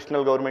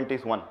constitutional government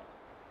is 1,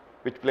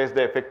 which places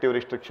the effective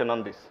restriction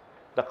on this.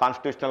 The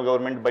constitutional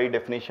government by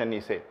definition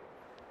is a,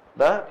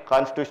 the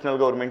constitutional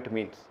government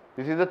means.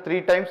 This is the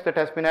 3 times that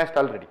has been asked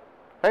already,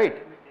 right?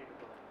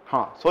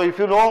 So if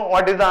you know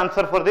what is the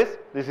answer for this,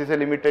 this is a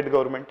limited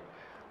government.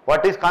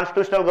 What is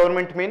constitutional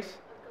government means?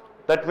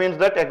 That means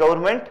that a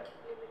government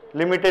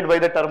limited by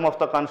the term of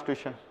the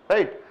constitution,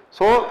 right?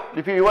 So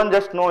if you even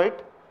just know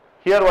it,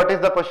 here what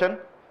is the question?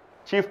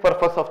 Chief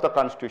purpose of the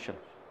constitution,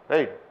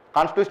 right?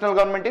 Constitutional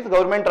government is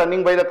government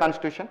running by the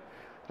constitution,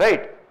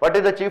 right? What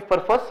is the chief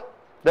purpose?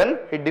 Then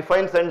it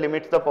defines and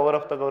limits the power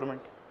of the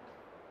government.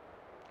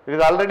 It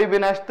has already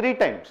been asked 3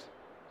 times.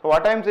 So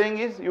what I am saying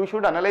is, you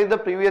should analyze the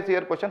previous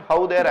year question,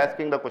 how they are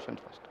asking the question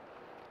first,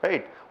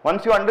 right?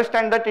 Once you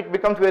understand that, it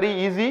becomes very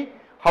easy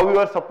how you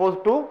are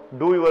supposed to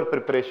do your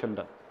preparation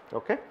then,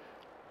 okay?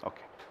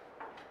 Okay.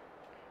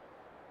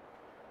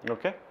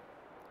 Okay.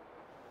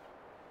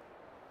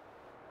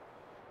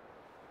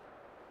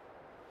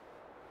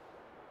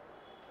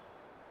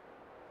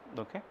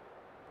 Okay.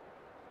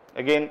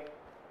 Again,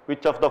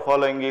 which of the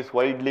following is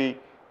widely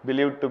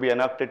believed to be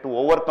enacted to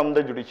overcome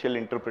the judicial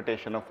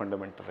interpretation of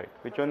fundamental right?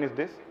 Which one is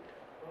this?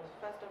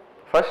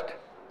 First?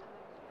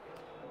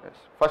 Yes,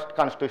 first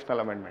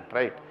constitutional amendment,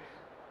 right?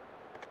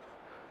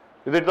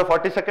 Is it the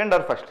 42nd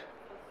or first?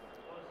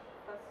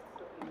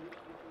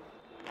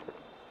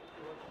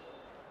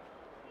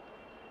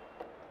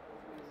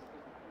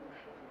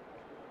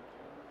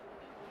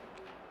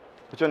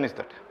 Which one is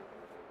that?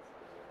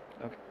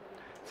 Okay.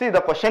 See,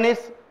 the question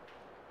is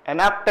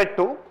enacted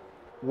to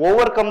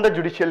overcome the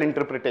judicial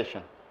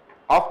interpretation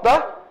of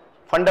the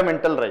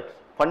fundamental rights.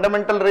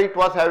 Fundamental right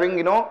was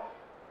having,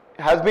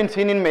 has been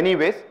seen in many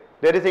ways.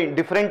 There is a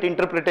different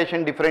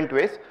interpretation, different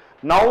ways.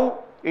 Now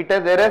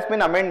there has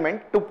been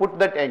amendment to put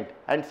that end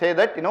and say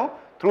that,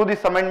 through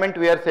this amendment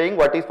we are saying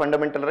what is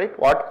fundamental right,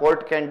 what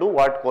court can do,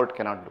 what court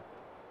cannot do.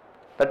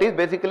 That is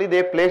basically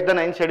they placed the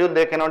 9th schedule,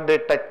 they cannot,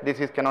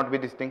 cannot be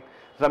this thing.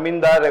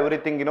 Zamindar,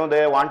 everything,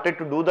 they wanted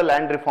to do the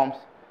land reforms.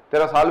 There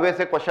was always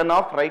a question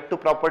of right to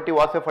property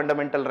was a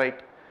fundamental right.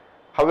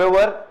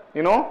 However,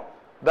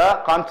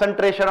 the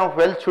concentration of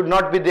wealth should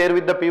not be there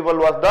with the people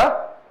was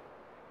the,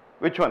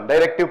 which one?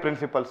 Directive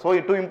principle. So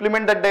to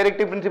implement that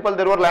directive principle,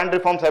 there were land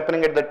reforms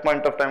happening at that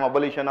point of time,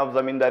 abolition of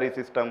zamindari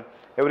system,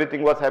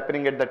 everything was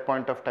happening at that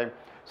point of time.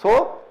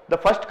 So the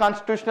first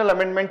constitutional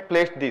amendment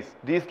placed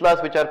these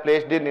laws which are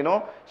placed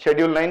in,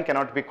 schedule 9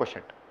 cannot be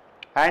questioned.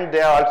 And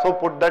they also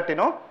put that,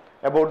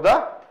 about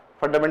the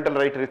fundamental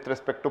right with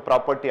respect to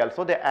property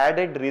also, they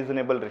added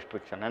reasonable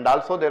restriction, and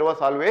also there was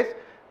always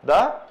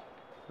the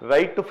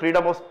right to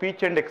freedom of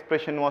speech and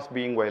expression was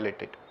being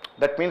violated.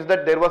 That means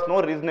that there was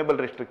no reasonable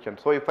restriction.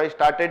 So if I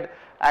started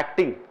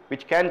acting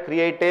which can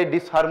create a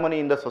disharmony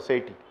in the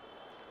society,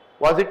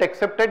 was it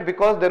accepted?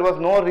 Because there was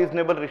no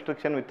reasonable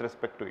restriction with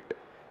respect to it.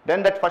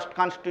 Then that first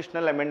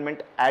constitutional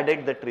amendment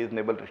added that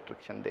reasonable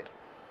restriction there.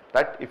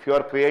 That if you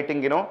are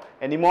creating,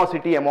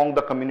 animosity among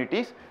the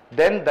communities,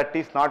 then that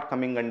is not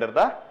coming under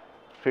the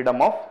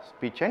freedom of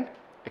speech and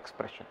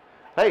expression,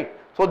 right?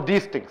 So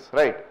these things,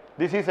 right?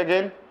 This is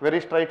again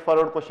very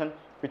straightforward question,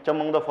 which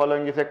among the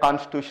following is a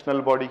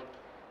constitutional body,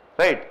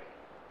 right?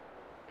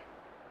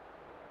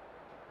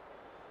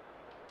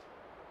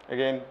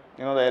 Again,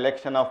 the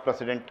election of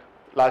president.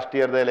 Last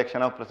year the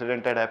election of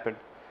president had happened,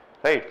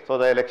 right? So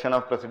the election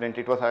of president,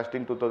 it was asked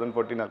in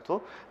 2014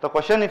 also. The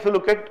question, if you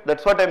look at,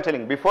 that's what I am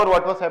telling. Before,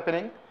 what was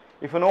happening?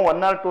 If you know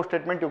one or two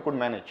statement, you could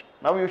manage.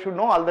 Now you should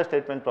know all the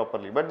statement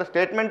properly. But the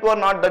statement were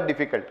not that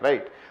difficult,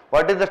 right?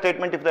 What is the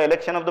statement? If the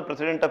election of the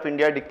President of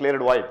India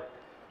declared void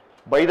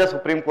by the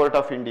Supreme Court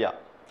of India,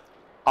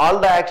 all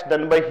the acts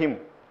done by him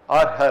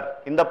or her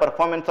in the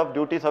performance of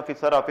duties of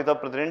his or office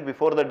of President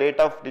before the date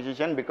of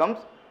decision becomes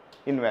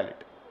invalid.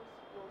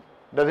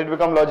 Does it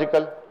become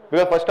logical?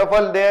 Because first of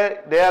all, they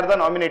are the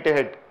nominated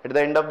head. At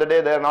the end of the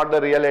day, they are not the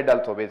real head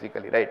also,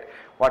 basically, right?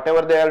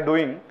 Whatever they are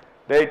doing,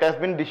 it has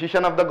been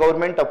decision of the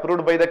government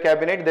approved by the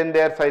cabinet, then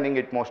they are signing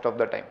it most of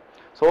the time.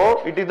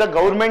 So it is the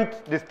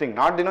government's this thing,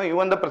 not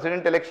even the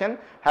president election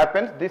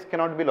happens, this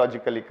cannot be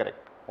logically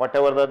correct.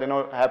 Whatever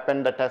the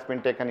happened that has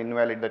been taken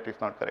invalid, that is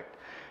not correct.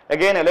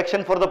 Again,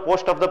 election for the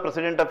post of the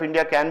President of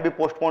India can be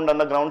postponed on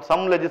the ground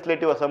some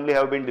legislative assembly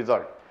have been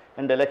dissolved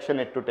and election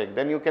yet to take.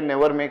 Then you can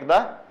never make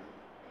the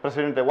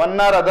president. One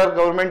or other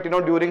government,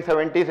 during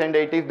 70s and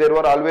 80s, there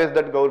were always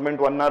that government,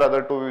 one or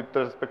other two with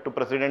respect to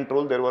president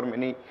rule, there were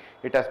many,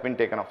 it has been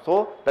taken off.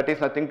 So that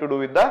is nothing to do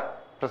with the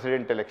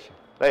president election,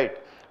 right?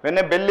 When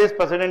a bill is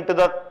presented to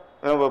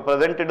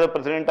the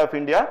President of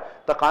India,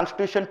 the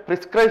constitution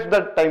prescribes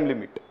the time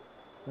limit.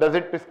 Does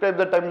it prescribe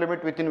the time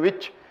limit within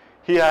which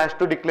he has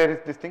to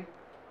declare this thing?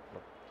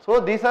 So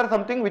these are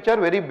something which are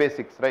very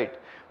basics, right?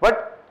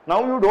 But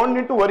now you don't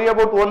need to worry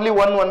about only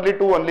 1, only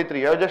 2, only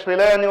 3. You just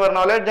rely on your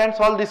knowledge and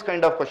solve these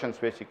kind of questions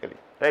basically,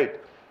 right?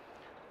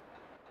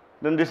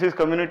 Then this is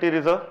community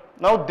reserve.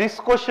 Now this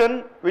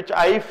question, which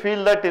I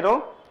feel that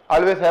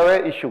always have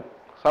a issue.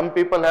 Some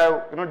people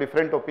have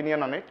different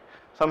opinion on it.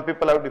 Some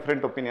people have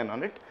different opinion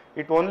on it.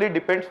 It only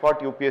depends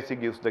what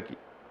UPSC gives the key,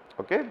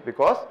 okay?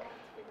 Because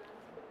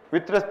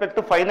with respect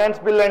to finance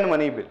bill and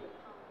money bill,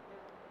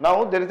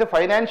 now there is a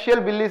financial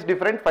bill is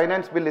different,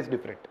 finance bill is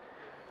different.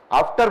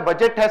 After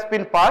budget has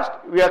been passed,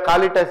 we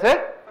call it as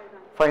a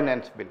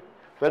finance bill.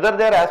 Whether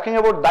they are asking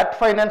about that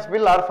finance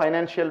bill or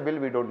financial bill,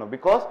 we don't know,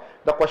 because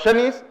the question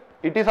is,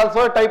 it is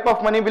also a type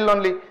of money bill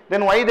only.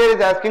 Then why there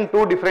is asking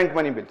two different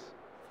money bills?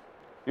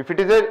 If it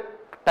is a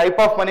type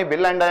of money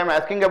bill and I am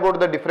asking about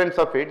the difference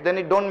of it, then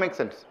it don't make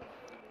sense.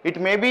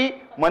 It may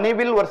be money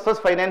bill versus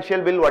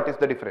financial bill, what is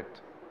the difference?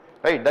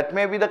 Right? That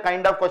may be the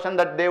kind of question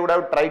that they would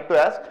have tried to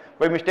ask.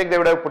 By mistake, they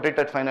would have put it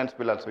at finance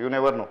bill also. You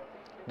never know.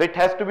 That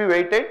has to be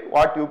weighted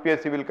what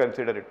UPSC will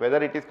consider it.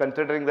 Whether it is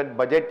considering that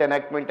budget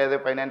enactment as a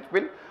finance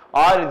bill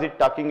or is it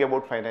talking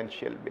about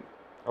financial bill.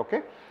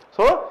 Okay.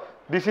 So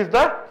this is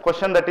the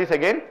question that is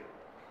again.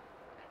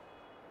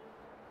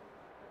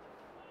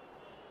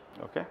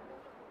 Okay.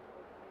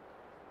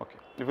 Okay.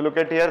 If you look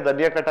at here,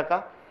 Dadya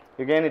Kataka,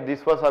 again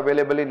this was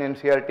available in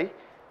NCRT.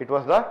 It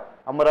was the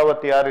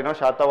Amaravati or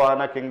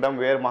Shatavahana kingdom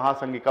where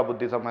Mahasangika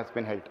Buddhism has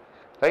been held.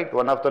 Right,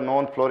 one of the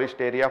known flourished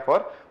area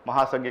for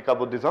Mahasangika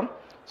Buddhism.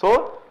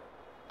 So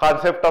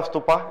concept of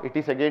stupa, it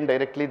is again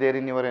directly there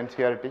in your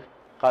NCRT.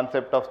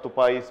 Concept of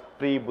stupa is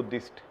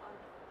pre-Buddhist.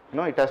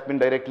 It has been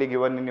directly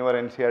given in your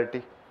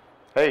NCRT.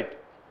 Right.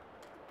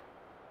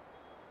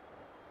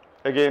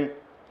 Again,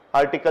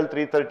 Article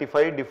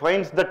 335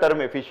 defines the term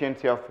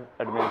efficiency of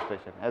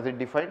administration. As it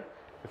defined,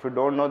 if you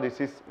don't know this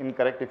is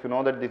incorrect, if you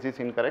know that this is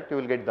incorrect, you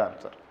will get the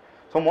answer.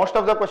 So most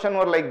of the question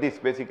were like this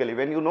basically.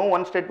 When you know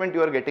one statement,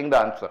 you are getting the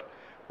answer.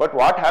 But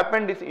what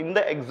happened is in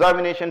the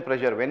examination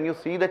pressure, when you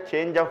see the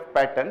change of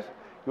patterns,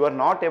 you are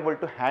not able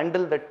to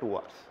handle the 2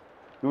 hours.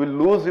 You will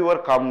lose your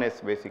calmness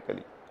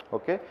basically.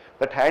 Okay.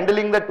 That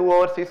handling the 2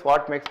 hours is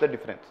what makes the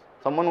difference.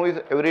 Someone who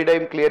is every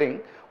time clearing,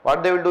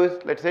 what they will do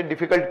is, let's say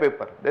difficult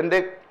paper. Then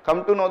they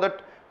come to know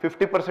that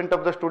 50%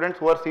 of the students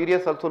who are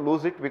serious also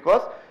lose it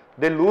because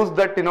they lose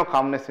that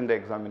calmness in the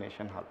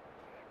examination hall.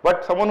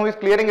 But someone who is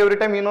clearing every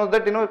time, he knows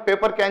that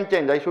paper can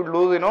change. I should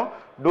lose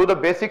do the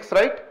basics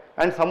right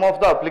and some of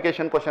the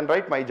application question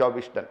right, my job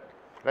is done,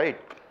 right?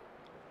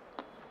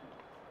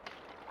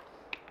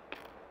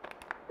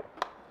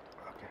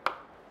 Okay.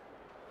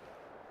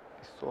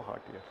 It's so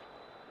hot here.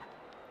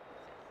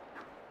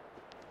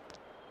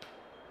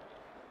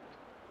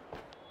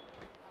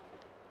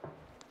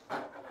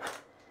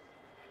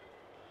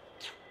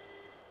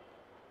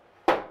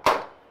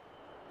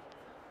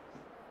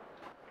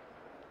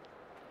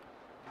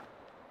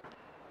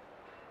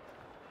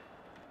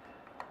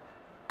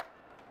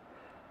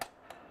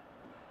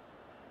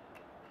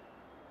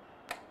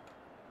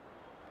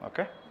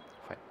 Okay,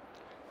 fine.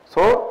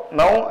 So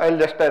now I will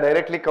just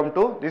directly come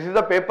to, this is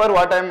the paper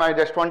what I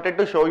just wanted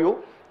to show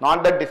you,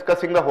 not that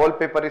discussing the whole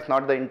paper is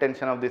not the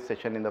intention of this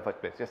session in the first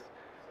place. Yes. Sir,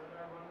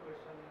 I have one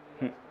question.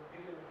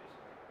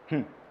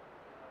 Delimitation.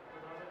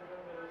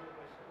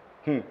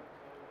 They just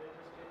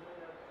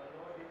stated that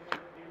no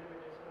delimitation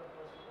of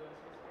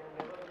constituencies can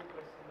never be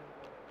questioned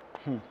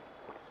in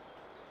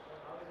court.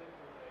 How is it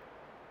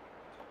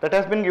right? That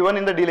has been given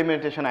in the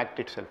Delimitation Act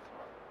itself.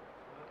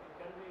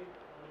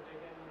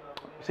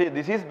 See,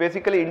 this is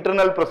basically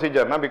internal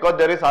procedure, because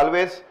there is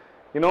always,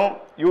 you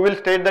will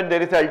state that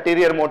there is an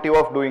ulterior motive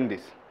of doing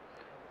this.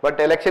 but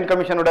election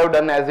commission would have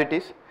done as it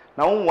is.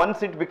 Now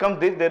once it becomes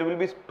this, there will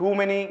be too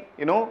many,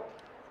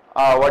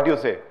 what you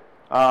say,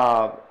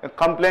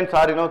 complaints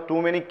or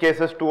too many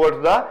cases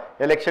towards the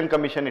election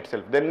commission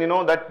itself. Then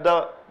that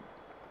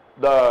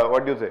the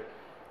what do you say,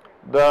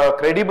 the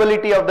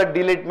credibility of the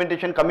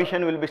delimitation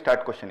commission will be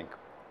start questioning,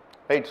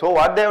 right? So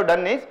what they have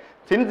done is,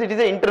 since it is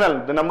a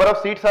internal, the number of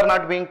seats are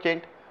not being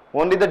changed,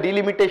 only the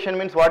delimitation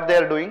means what they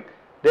are doing,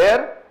 they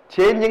are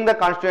changing the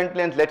constituent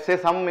lines. Let's say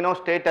some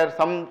state or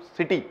some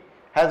city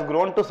has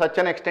grown to such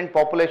an extent,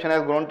 population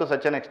has grown to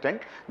such an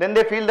extent, then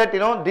they feel that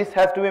this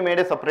has to be made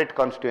a separate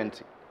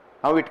constituency.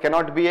 Now it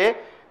cannot be a,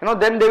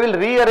 then they will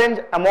rearrange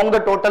among the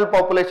total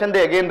population,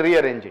 they again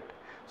rearrange it.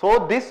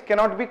 So this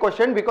cannot be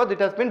questioned because it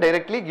has been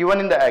directly given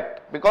in the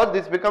act, because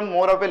this becomes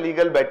more of a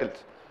legal battles.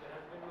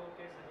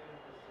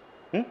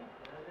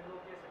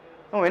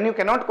 No, when you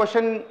cannot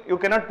question, you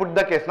cannot put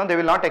the case, no, they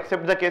will not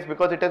accept the case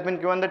because it has been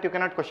given that you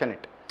cannot question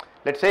it.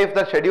 Let's say if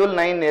the schedule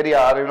 9 area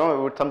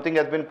or something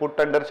has been put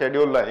under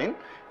schedule 9,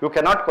 you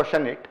cannot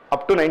question it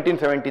up to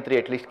 1973,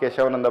 at least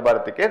Keshavananda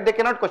Bharati case, they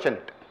cannot question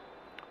it.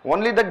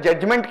 Only the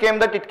judgment came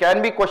that it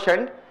can be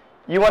questioned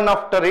even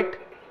after it,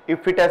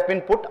 if it has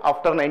been put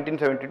after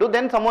 1972,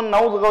 then someone,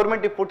 now the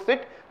government if puts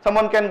it,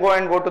 someone can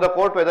go to the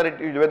court whether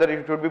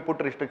it should be put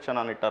restriction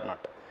on it or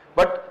not.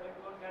 But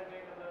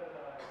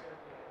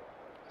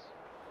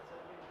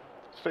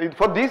so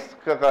for this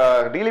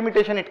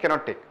delimitation it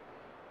cannot take.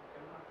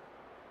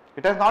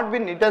 It has not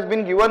been, it has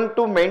been given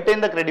to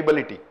maintain the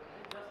credibility.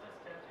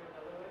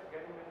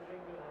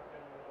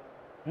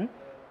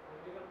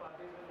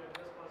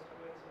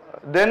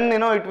 Then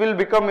it will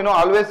become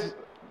always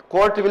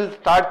court will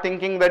start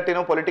thinking that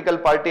political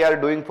party are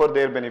doing for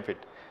their benefit.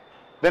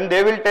 Then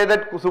they will say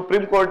that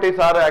Supreme Court is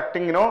are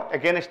acting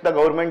against the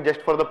government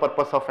just for the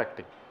purpose of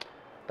acting.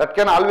 That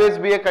can always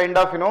be a kind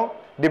of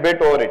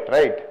debate over it,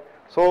 right?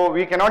 So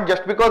we cannot,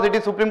 just because it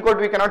is Supreme Court,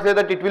 we cannot say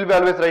that it will be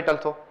always right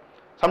also.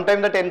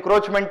 Sometimes that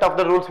encroachment of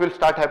the rules will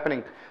start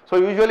happening. So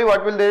usually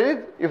what will there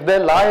is, if the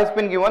law has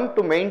been given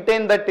to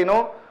maintain that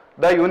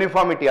the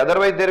uniformity,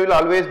 otherwise there will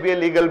always be a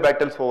legal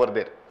battles over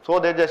there. So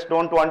they just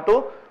don't want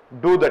to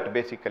do that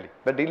basically.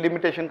 The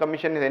delimitation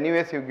commission is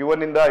anyways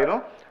given in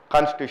the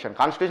constitution.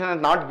 Constitution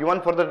is not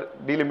given for the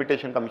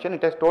delimitation commission.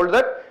 It has told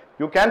that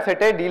you can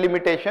set a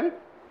delimitation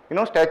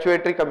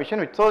statutory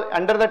commission. So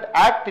under that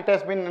act it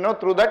has been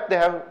through that they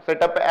have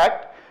set up an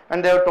act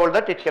and they have told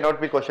that it cannot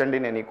be questioned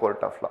in any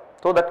court of law.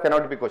 So that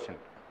cannot be questioned.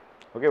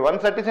 Okay,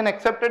 once that is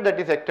accepted, that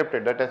is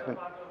accepted. That has been.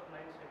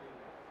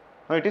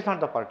 No, it is not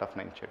the part of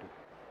 9th schedule.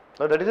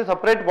 So that is a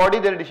separate body,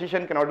 their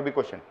decision cannot be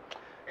questioned.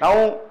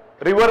 Now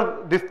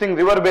river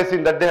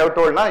basin that they have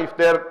told, if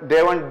they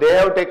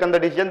have taken the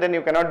decision, then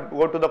you cannot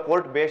go to the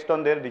court based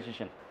on their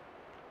decision.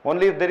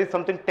 Only if there is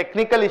something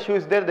technical issue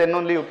is there, then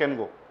only you can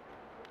go.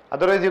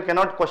 Otherwise you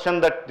cannot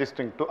question that this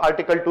thing. To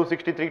Article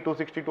 263,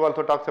 262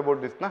 also talks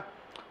about this,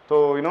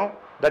 So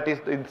that is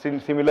in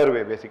similar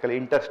way basically,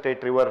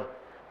 interstate river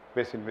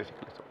basin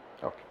basically. So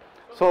okay.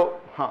 So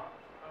so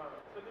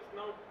this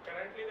now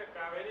currently the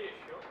Kaveri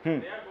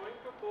issue, they are going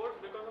to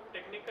court because of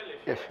technical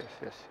issues.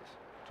 Yes.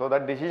 So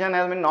that decision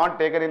has been not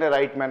taken in a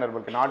right manner,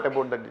 but not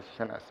about the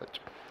decision as such.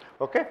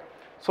 Okay.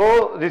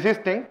 So this is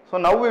thing. So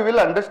now we will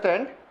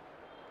understand.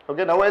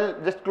 Okay. Now I'll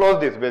just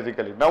close this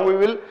basically. Now we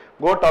will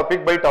go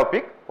topic by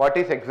topic, what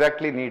is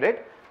exactly needed,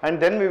 and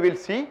then we will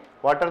see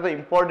what are the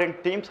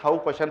important themes, how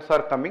questions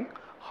are coming,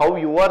 how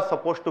you are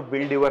supposed to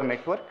build your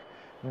network.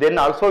 Then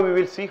also we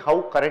will see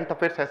how current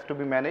affairs has to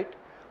be managed,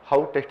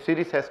 how test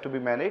series has to be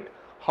managed,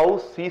 how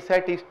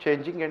CSAT is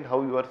changing and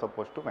how you are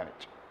supposed to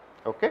manage.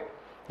 Okay.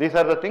 These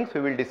are the things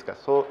we will discuss.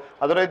 So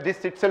otherwise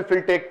this itself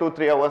will take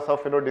 2-3 hours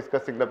of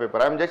discussing the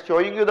paper. I am just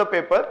showing you the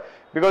paper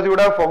because you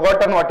would have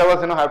forgotten what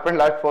was happened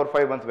last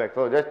 4-5 months back.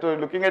 So just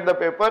looking at the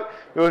paper,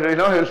 you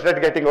will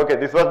start getting, okay,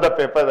 this was the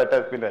paper that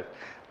has been asked,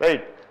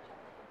 right?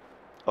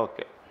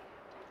 Okay.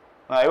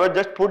 I will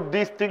just put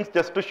these things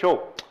just to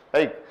show,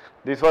 right?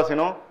 This was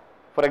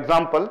for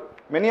example,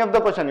 many of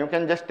the question you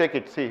can just take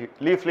it. See,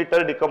 leaf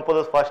litter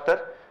decomposes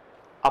faster.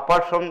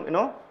 Apart from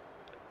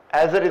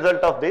as a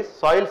result of this,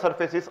 soil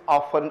surface is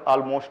often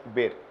almost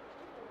bare.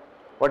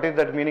 What is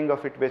that meaning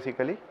of it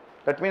basically?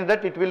 That means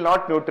that it will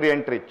not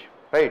nutrient rich,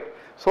 right?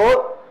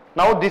 So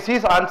now this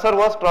is answer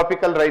was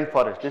tropical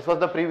rainforest. This was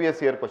the previous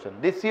year question.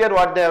 This year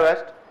what they have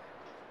asked,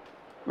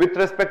 with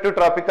respect to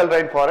tropical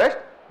rainforest,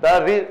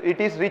 it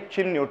is rich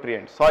in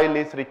nutrients. Soil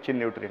is rich in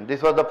nutrients.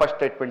 This was the first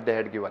statement they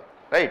had given,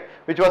 right?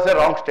 Which was a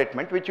wrong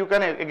statement, which you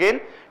can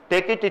again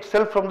take it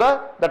itself from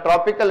the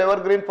tropical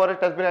evergreen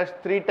forest has been asked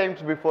 3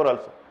 times before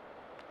also.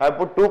 I have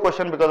put 2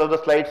 questions because of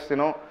the slides,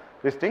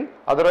 this thing.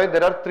 Otherwise,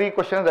 there are 3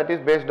 questions that is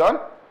based on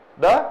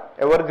the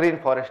evergreen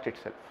forest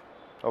itself.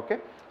 Okay.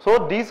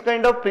 So these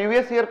kind of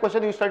previous year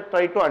question you should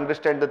try to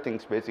understand the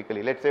things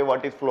basically. Let's say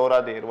what is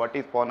flora there, what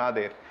is fauna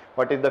there,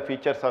 what is the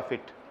features of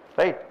it,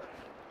 right?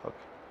 Okay.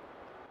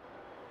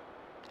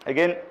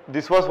 Again,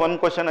 this was one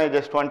question I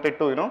just wanted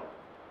to,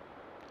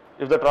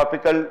 if the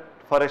tropical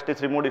forest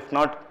is removed, if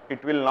not,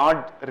 it will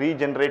not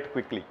regenerate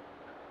quickly.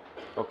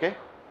 Okay.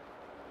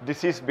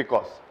 This is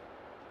because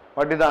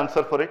What is the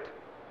answer for it?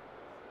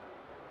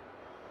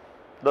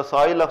 The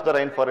soil of the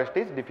rainforest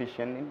is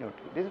deficient in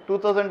nutrients. This is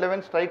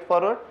 2011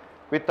 straightforward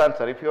with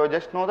answer. If you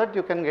just know that,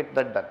 you can get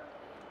that done.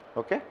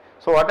 Okay.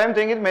 So what I am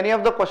saying is, many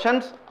of the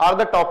questions or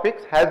the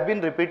topics has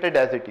been repeated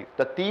as it is.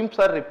 The themes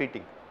are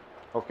repeating.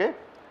 Okay.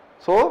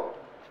 So,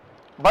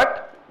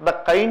 but the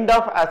kind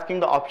of asking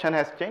the option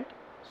has changed.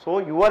 So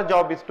your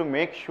job is to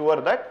make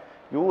sure that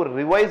you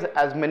revise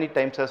as many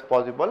times as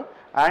possible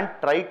and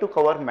try to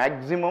cover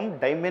maximum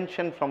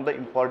dimension from the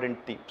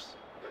important themes.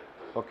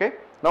 Okay.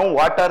 Now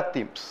what are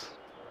themes?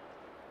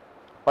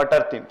 What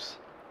are themes?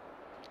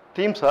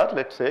 Themes are,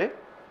 let's say,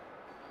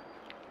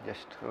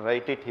 just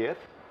write it here.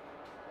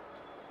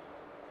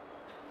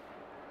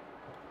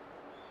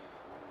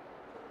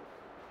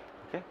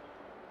 Okay.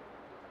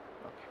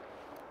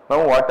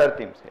 Now what are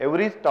themes?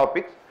 Every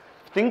topic,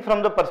 think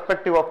from the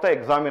perspective of the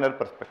examiner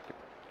perspective,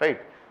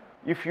 right?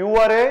 If you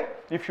are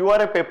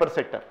a paper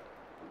setter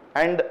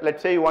and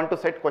let's say you want to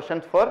set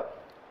questions for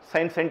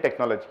science and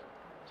technology,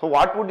 so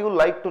what would you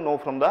like to know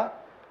from the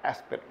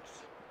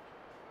aspirants?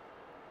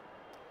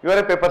 You are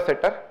a paper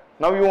setter,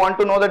 now you want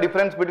to know the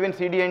difference between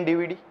CD and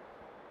DVD,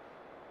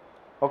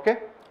 okay,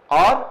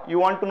 or you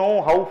want to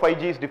know how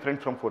 5G is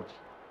different from 4G.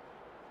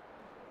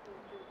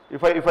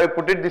 If I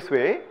put it this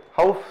way,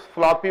 how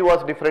floppy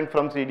was different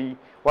from CD,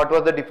 what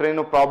was the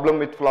different problem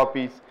with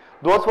floppies,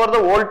 those were the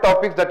old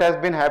topics that has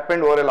been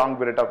happened over a long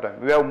period of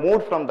time. We have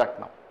moved from that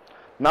now.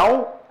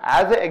 Now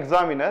as an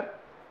examiner,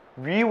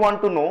 we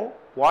want to know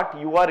what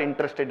you are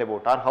interested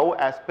about or how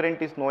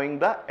aspirant is knowing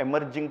the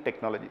emerging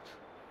technologies.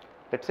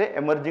 Let's say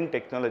emerging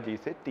technology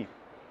is a theme,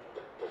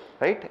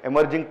 right?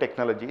 Emerging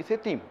technology is a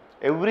theme.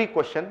 Every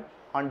question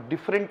on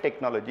different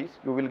technologies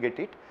you will get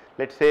it.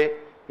 Let's say,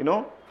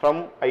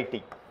 from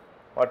IT.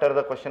 What are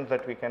the questions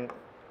that we can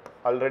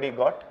already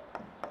got?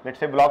 Let's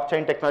say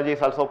blockchain technology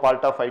is also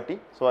part of IT.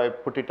 So I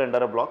put it under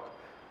a block.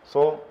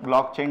 So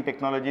blockchain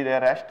technology they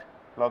are asked.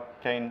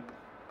 Blockchain.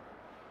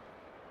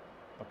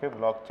 Okay,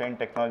 blockchain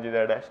technology they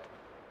are asked.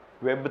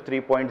 Web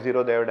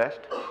 3.0 they are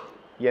asked.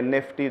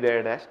 NFT they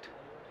are asked.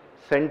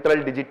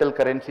 Central digital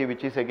currency,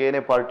 which is again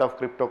a part of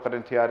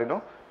cryptocurrency,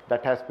 or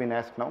that has been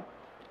asked now.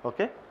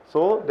 Okay,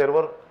 so there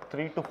were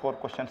 3 to 4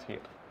 questions here,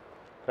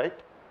 right?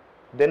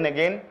 Then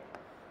again,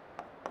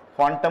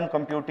 quantum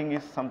computing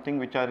is something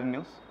which are in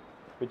news,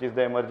 which is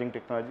the emerging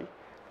technology.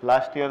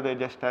 Last year they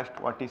just asked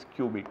what is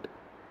qubit.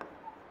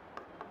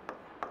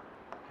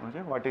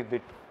 Okay, what is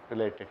it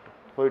related to?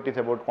 So it is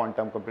about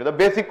quantum computing. The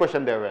basic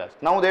question they have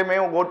asked. Now they may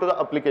go to the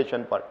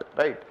application part,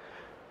 right?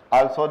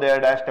 Also they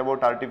had asked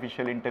about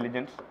artificial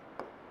intelligence.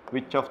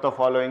 Which of the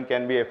following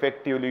can be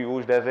effectively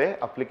used as a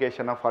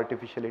application of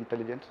artificial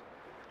intelligence?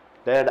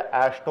 They had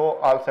asked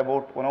also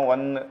about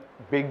one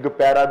big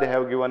para they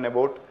have given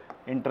about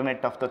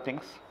Internet of the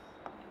Things,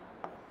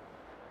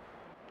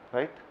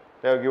 right?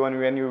 They have given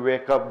when you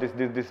wake up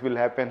this will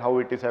happen, how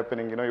it is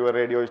happening, your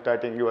radio is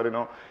starting,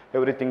 your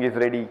everything is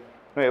ready,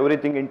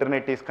 everything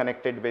internet is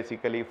connected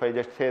basically. If I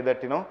just say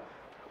that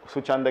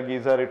switch on the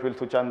geyser, it will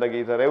switch on the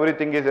geyser,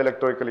 everything is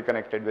electrically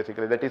connected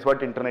basically. That is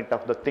what Internet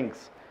of the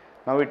Things.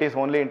 Now it is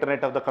only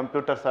Internet of the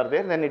computers are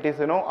there, then it is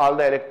all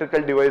the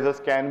electrical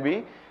devices can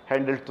be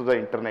handled to the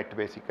internet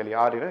basically,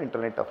 or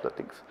Internet of the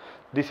Things.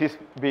 This is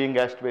being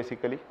asked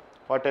basically.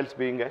 What else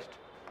being asked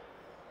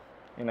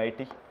in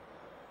IT?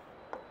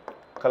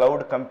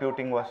 Cloud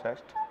computing was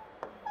asked.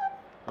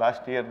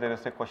 Last year there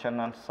is a question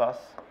on SaaS,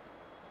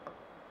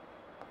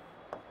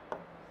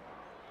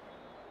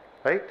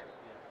 right?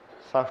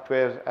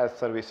 Software as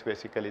service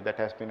basically, that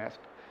has been asked.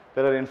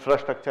 There are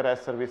infrastructure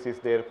as services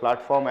there,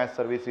 platform as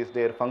services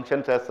there,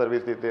 functions as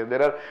services there.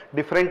 There are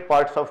different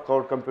parts of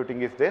cloud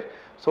computing is there.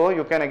 So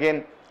you can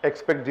again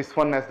expect this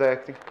one as the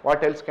thing.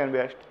 What else can be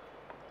asked?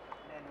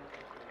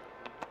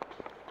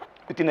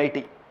 Within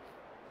IT.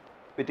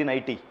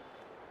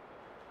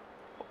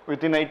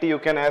 Within IT you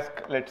can ask,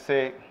 let's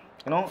say,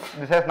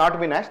 this has not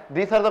been asked.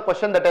 These are the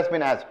questions that has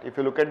been asked. If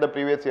you look at the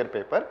previous year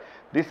paper,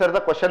 these are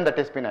the questions that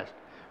has been asked.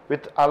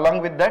 Along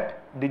with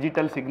that,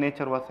 digital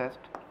signature was asked.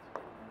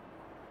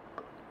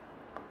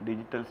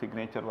 Digital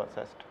signature was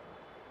asked,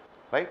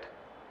 right?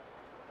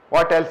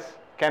 What else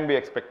can be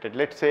expected?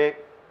 Let's say,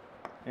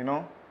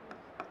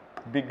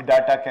 big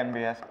data can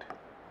be asked.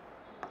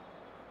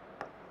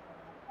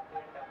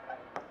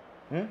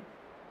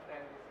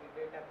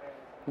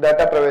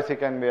 Data privacy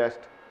can be asked,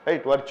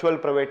 right? Virtual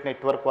private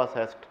network was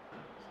asked,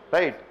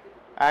 right?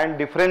 And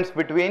difference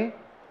between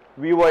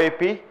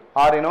VoIP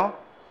or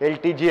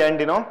LTG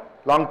and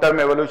long-term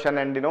evolution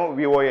and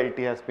VoLTE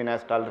has been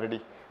asked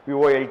already.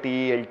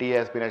 VoLTE, LTE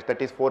has been asked.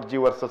 That is 4G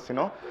versus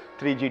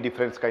 3G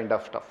difference kind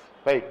of stuff,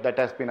 right? That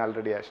has been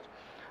already asked.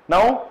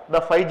 Now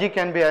the 5G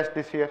can be asked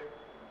this year,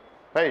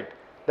 right?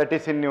 That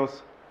is in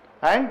news.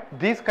 And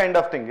these kind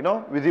of thing,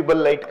 visible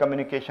light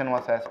communication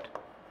was asked,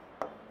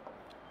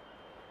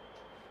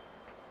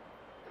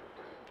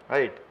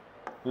 right?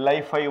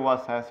 Li-Fi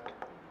was asked.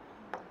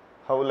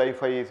 How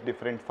Li-Fi is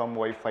different from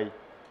Wi-Fi.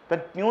 The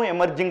new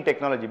emerging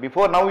technology.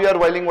 Before now you are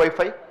wiring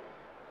Wi-Fi.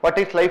 What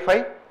is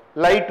Li-Fi?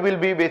 Light will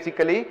be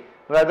basically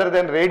rather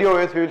than radio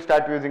waves we will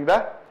start using the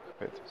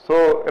waves. So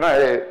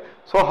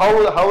so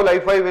how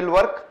Li-Fi will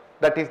work,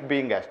 that is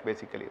being asked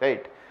basically,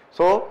 right?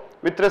 So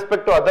with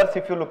respect to others,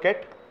 if you look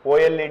at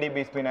OLED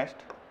has been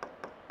asked,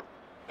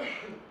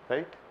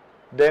 right?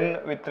 Then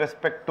with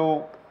respect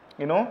to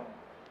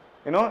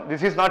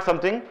this is not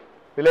something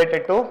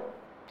related to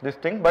this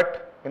thing,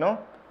 but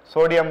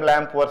sodium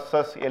lamp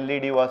versus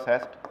LED was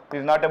asked. This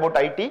is not about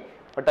IT,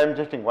 but I am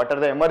just saying what are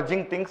the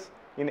emerging things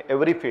in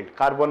every field.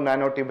 Carbon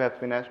nanotube has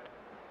been asked,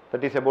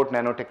 that is about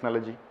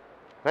nanotechnology,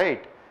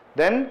 right?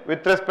 Then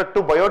with respect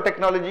to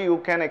biotechnology, you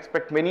can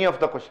expect many of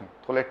the questions.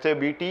 So let's say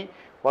BT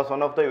was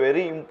one of the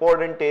very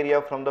important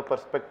area from the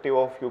perspective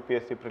of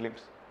UPSC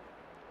prelims,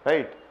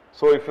 right?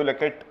 So if you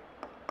look at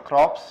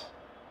crops,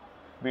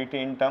 BT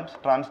in terms,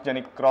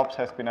 transgenic crops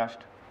has been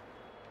asked,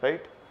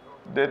 right?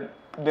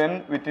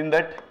 Then within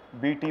that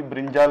BT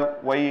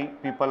brinjal, why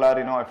people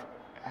are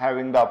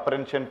having the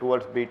apprehension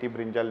towards BT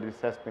brinjal,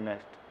 this has been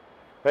asked,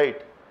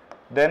 right?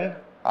 Then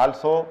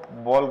also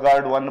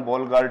Bolgard 1,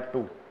 Bolgard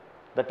 2,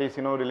 that is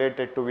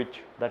related to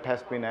which, that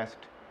has been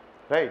asked,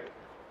 right?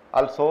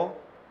 Also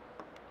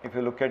if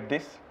you look at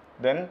this,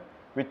 then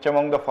which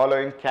among the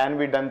following can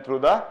be done through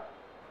the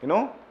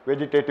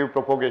vegetative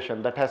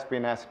propagation, that has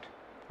been asked,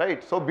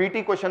 right? So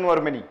BT question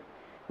were many.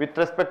 With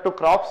respect to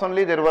crops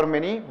only there were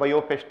many,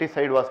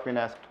 biopesticide was been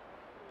asked,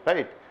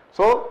 right?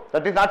 So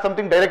that is not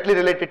something directly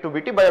related to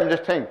BT, but I am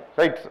just saying,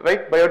 right?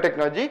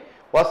 Biotechnology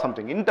was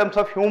something. In terms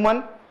of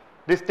human,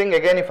 this thing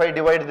again, if I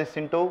divide this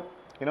into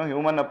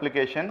human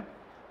application,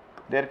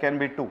 there can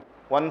be two.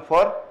 One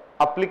for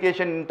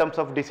application in terms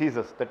of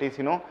diseases, that is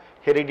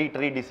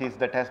hereditary disease,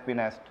 that has been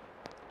asked.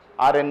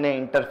 RNA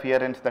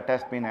interference, that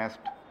has been asked.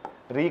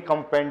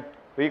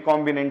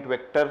 Recombinant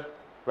vector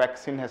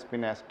vaccine has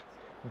been asked.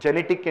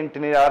 Genetic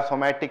engineering or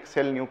somatic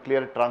cell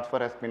nuclear transfer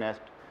has been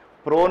asked.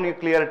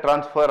 Pro-nuclear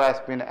transfer has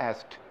been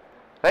asked,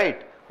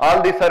 right?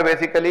 All these are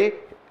basically,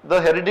 the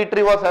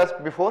hereditary was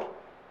asked before,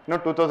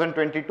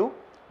 2022.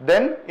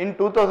 Then in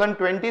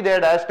 2020 they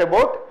had asked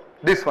about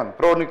this one,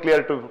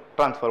 pro-nuclear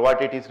transfer,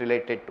 what it is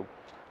related to.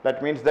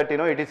 That means that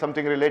it is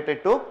something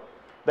related to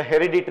the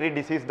hereditary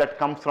disease that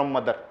comes from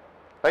mother,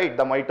 right?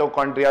 The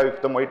mitochondria,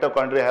 if the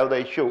mitochondria have the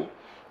issue,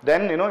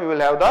 then you will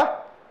have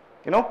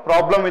the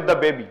problem with the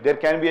baby. There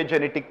can be a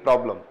genetic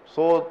problem.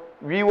 So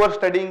we were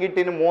studying it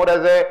in more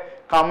as a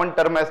common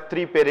term as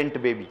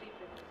 3-parent baby,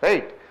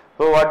 right?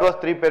 So what was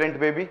 3-parent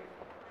baby?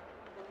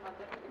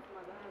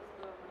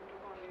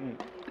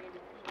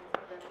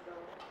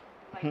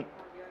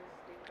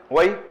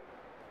 Why?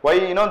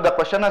 The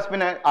question has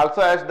been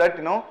also asked that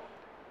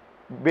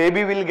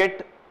baby will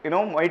get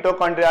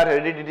mitochondria or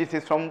hereditary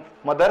disease from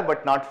mother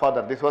but not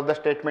father. This was the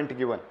statement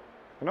given.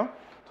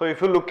 So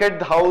if you look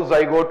at how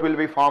zygote will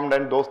be formed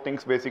and those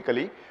things,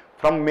 basically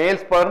from male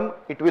sperm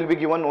it will be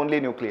given only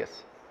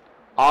nucleus.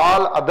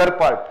 All other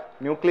part,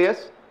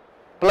 nucleus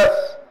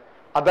plus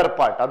other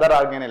part, other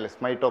organelles,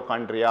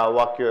 mitochondria,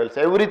 vacuoles,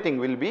 everything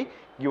will be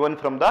given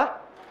from the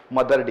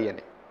mother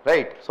DNA,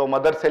 right? So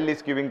mother cell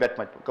is giving that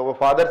much.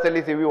 Father cell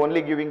is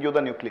only giving you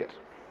the nucleus,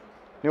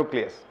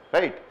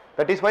 right?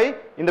 That is why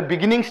in the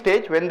beginning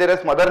stage, when there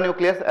is mother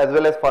nucleus as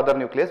well as father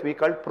nucleus, we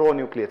call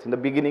pronucleus in the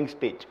beginning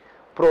stage,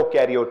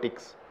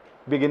 prokaryotics,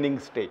 beginning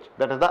stage.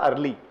 That is the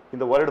early. In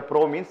the word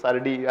pro means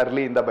early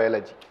in the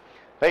biology,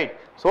 right?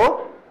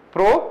 So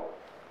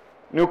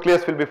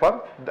pronucleus will be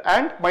formed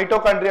and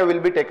mitochondria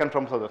will be taken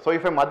from father. So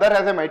if a mother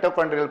has a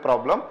mitochondrial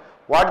problem,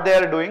 what they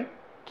are doing?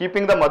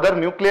 Keeping the mother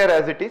nuclear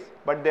as it is,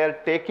 but they are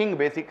taking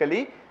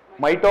basically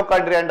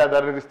mitochondria and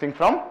other things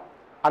from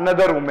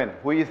another woman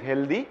who is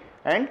healthy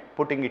and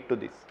putting it to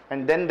this,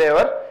 and then they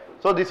were,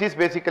 so this is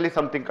basically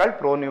something called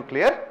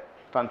pronuclear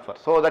transfer.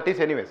 So that is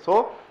anyway,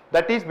 so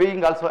that is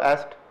being also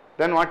asked.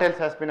 Then what else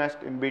has been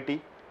asked in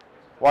BT?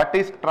 What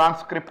is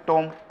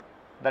transcriptome?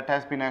 That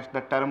has been asked,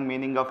 the term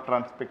meaning of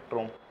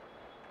transcriptome.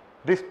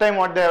 This time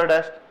what they have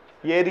asked?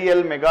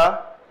 Aerial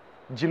mega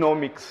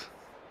genomics,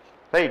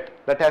 right?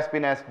 That has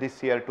been asked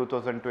this year,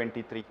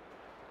 2023,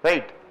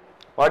 right?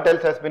 What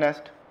else has been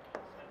asked?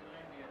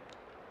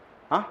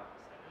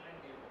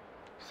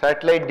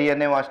 Satellite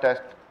DNA was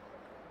asked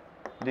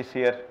this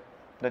year.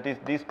 That is,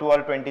 these two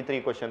are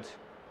 23 questions.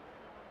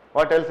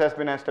 What else has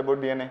been asked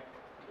about DNA?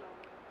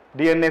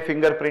 DNA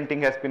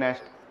fingerprinting has been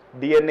asked.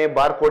 DNA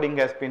barcoding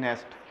has been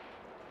asked,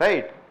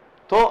 right?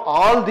 So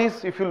all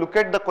these, if you look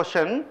at the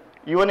question,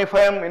 even if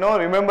I am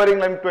remembering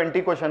like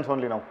 20 questions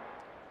only now,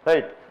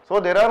 right? So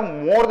there are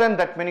more than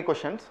that many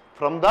questions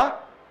from the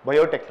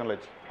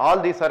biotechnology. All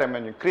these are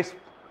emerging. CRISP,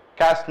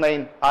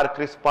 Cas9 or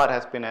CRISPR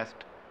has been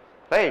asked,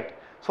 right?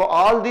 So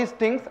all these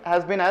things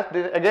has been asked.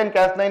 Again,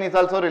 Cas9 is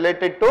also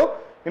related to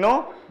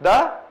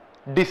the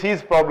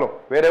disease problem.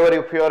 Wherever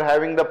if you are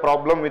having the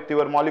problem with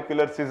your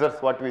molecular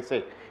scissors, what we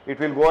say, it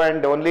will go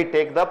and only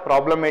take the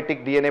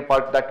problematic DNA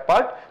part,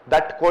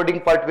 that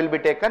coding part will be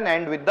taken,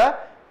 and with the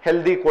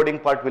healthy coding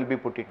part will be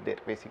put it there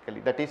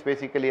basically. That is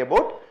basically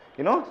about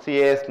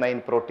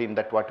CAS9 protein,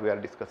 that what we are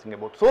discussing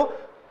about. So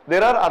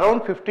there are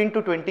around 15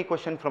 to 20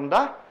 questions from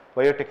the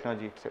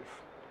biotechnology itself,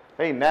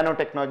 right?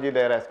 Nanotechnology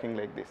they are asking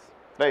like this,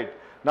 right?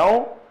 Now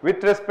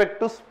with respect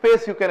to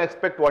space, you can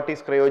expect what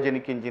is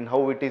cryogenic engine,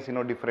 how it is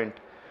different,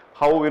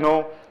 how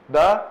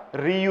the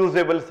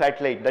reusable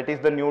satellite, that is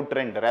the new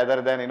trend,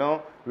 rather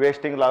than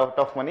wasting a lot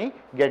of money,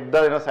 get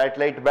the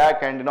satellite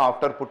back, and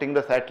after putting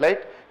the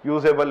satellite,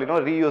 usable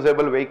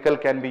reusable vehicle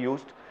can be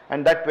used,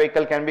 and that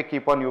vehicle can be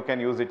keep on, you can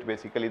use it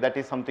basically. That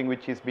is something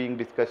which is being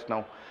discussed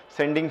now.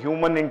 Sending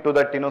human into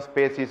that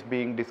space is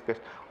being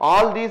discussed.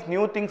 All these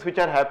new things which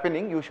are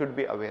happening, you should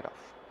be aware of.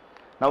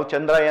 Now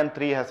Chandrayaan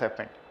 3 has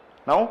happened.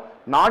 Now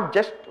not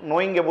just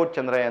knowing about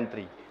Chandrayaan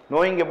 3,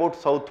 knowing about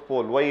South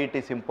Pole, why it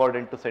is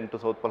important to send to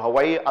South Pole,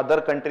 why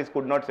other countries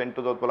could not send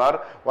to South Pole,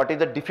 or what is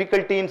the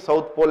difficulty in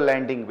South Pole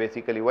landing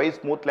basically, why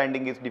smooth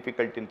landing is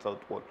difficult in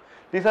South Pole.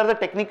 These are the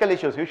technical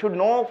issues you should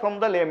know from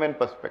the layman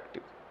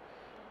perspective.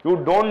 You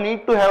don't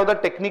need to have the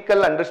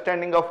technical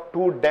understanding of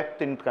too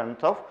depth in terms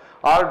of,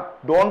 or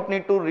don't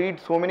need to read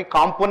so many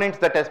components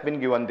that has been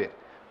given there.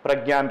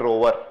 Pragyan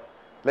rover,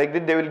 like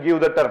this they will give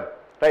the term,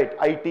 right?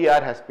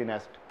 ITR has been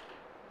asked.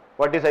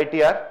 What is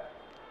ITR?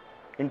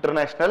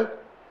 International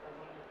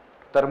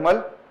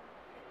Thermal?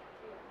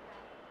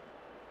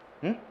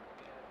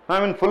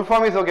 I mean full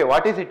form is okay.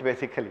 What is it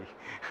basically?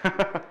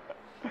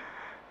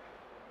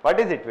 What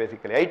is it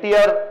basically?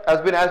 ITR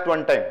has been asked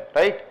one time,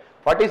 right?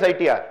 What is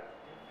ITR?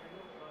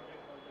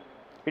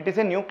 It is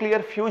a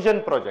nuclear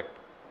fusion project.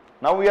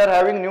 Now we are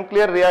having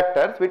nuclear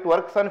reactors which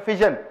works on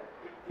fission,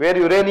 where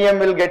uranium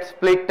will get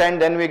split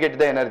and then we get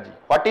the energy.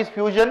 What is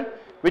fusion?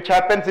 Which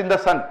happens in the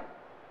sun.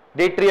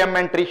 Deuterium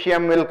and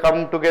tritium will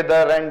come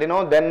together, and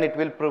then it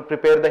will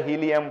prepare the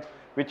helium,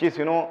 which is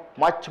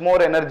much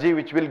more energy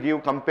which will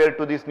give compared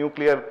to this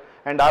nuclear.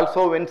 And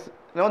also when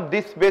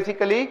this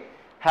basically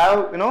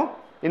have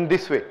in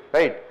this way,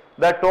 right?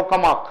 The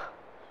tokamak,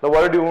 the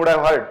word you would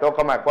have heard,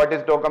 tokamak. What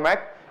is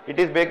tokamak? It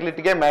is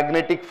basically a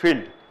magnetic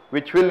field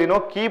which will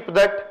keep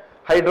that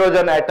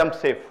hydrogen atom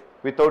safe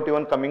without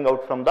even coming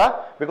out from the,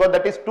 because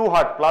that is too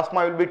hot,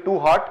 plasma will be too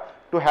hot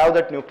to have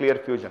that nuclear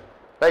fusion,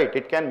 right?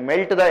 It can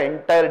melt the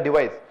entire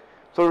device.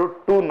 So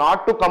to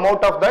not to come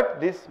out of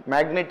that, this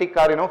magnetic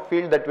or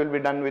field, that will be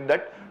done with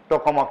that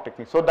tokamak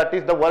technique. So that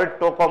is the word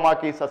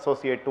tokamak is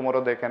associated.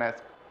 Tomorrow they can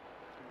ask.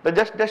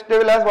 Just they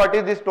will ask what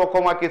is this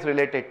tokamak is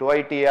related to,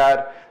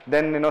 ITR,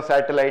 then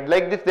satellite,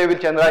 like this they will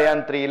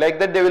Chandrayaan 3, like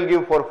that they will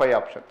give 4 or 5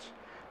 options.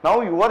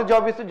 Now your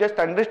job is to just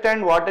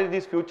understand what is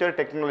this future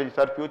technologies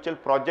or future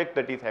project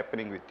that is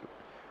happening with you.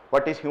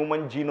 What is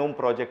human genome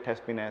project has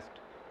been asked,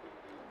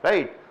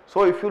 right?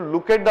 So if you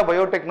look at the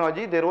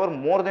biotechnology, there were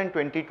more than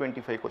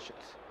 20-25 questions.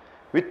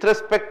 With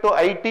respect to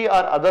IT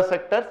or other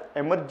sectors,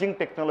 emerging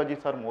technologies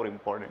are more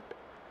important.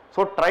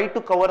 So try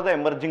to cover the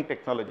emerging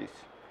technologies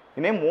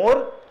in a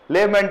more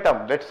layman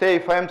term. Let's say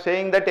if I am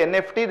saying that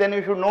NFT, then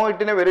you should know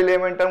it in a very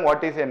layman term,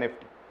 what is NFT,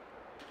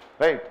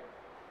 right?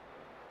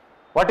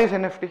 What is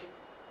NFT,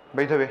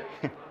 by the way?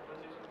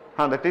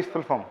 That is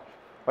full form.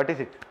 What is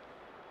it?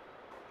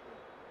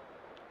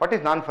 What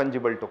is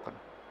non-fungible token?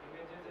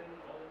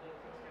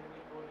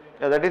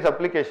 Yeah, that is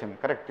application,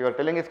 correct. You are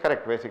telling is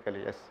correct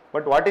basically, yes.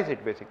 But what is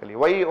it basically?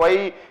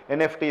 Why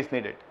NFT is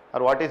needed,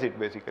 or what is it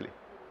basically?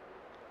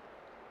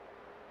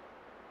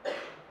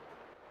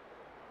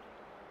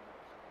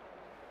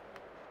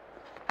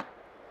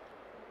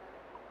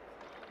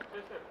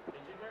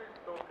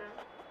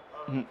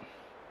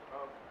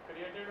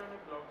 Created on a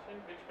blockchain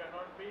which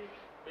cannot be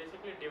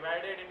basically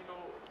divided into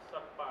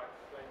subparts,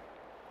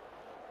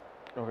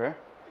 like.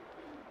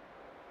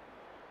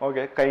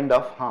 Okay, kind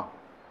of,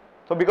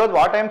 So because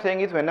what I am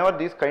saying is, whenever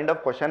this kind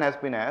of question has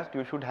been asked,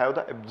 you should have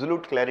the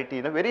absolute clarity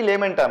in a very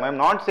layman term. I am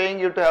not saying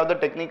you to have the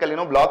technical,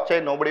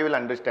 blockchain, nobody will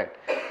understand.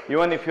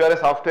 Even if you are a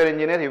software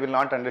engineer, you will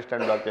not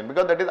understand blockchain,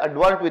 because that is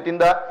advanced within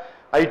the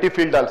IT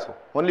field also.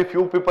 Only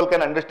few people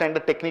can understand the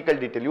technical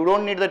detail. You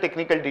don't need the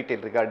technical detail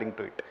regarding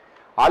to it.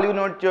 All you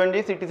know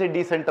is it is a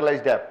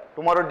decentralized app.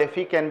 Tomorrow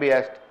DeFi can be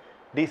asked,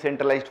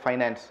 decentralized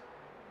finance.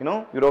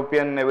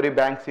 European every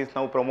banks is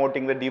now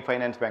promoting the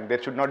finance bank.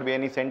 There should not be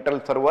any central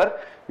server.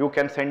 You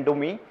can send to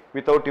me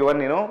without even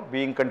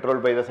being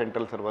controlled by the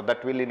central server.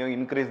 That will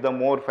increase the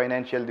more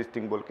financial this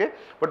thing, okay?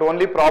 But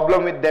only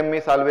problem with them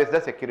is always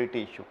the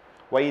security issue.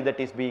 Why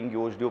that is being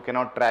used? You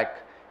cannot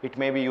track. It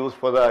may be used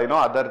for the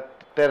other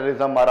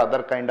terrorism or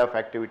other kind of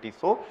activities.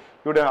 So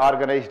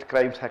organized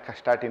crimes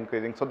start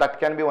increasing. So that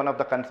can be one of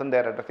the concern they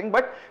are addressing.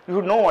 But you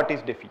should know what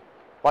is DeFi,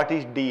 what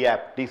is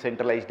DApp,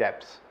 decentralized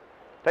apps.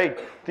 Right,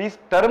 these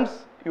terms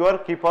you are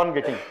keep on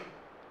getting,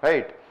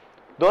 right?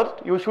 Those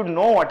you should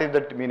know what is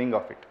the meaning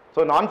of it.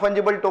 So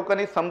non-fungible token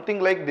is something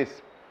like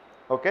this,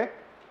 okay?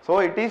 So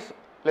it is,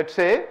 let's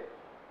say,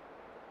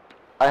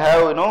 I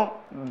have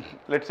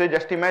let's say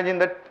just imagine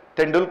that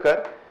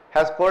Tendulkar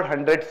has scored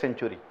 100th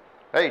century,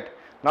 right?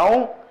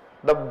 Now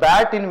the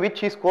bat in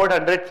which he scored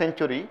 100th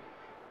century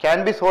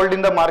can be sold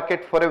in the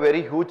market for a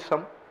very huge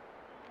sum,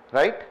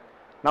 right?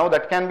 Now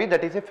that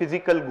is a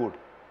physical good.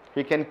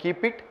 He can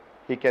keep it,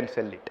 he can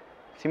sell it.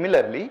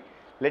 Similarly,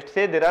 let's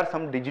say there are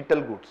some digital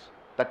goods.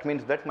 That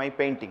means that my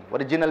painting,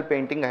 original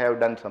painting, I have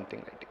done something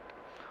like it.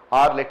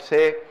 Or let's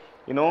say,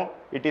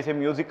 it is a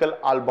musical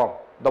album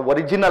the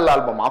original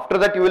album. After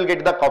that you will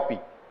get the copy,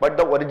 but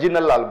the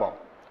original album,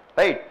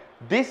 right?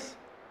 This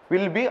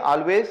will be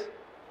always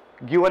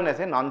given as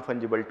a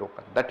non-fungible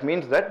token. That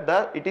means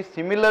that it is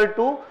similar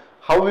to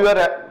how you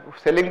are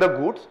selling the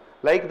goods,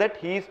 like that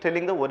he is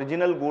selling the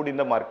original good in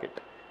the market.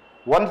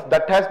 Once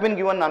that has been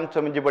given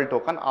non-fungible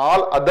token,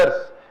 all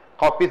others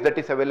copies that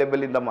is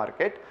available in the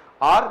market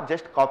are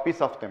just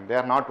copies of them, they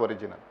are not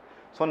original.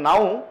 So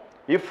now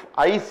if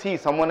I see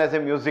someone as a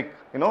music,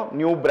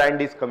 new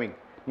brand is coming,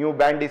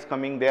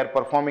 they are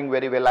performing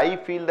very well, I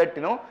feel that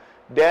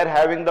they are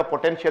having the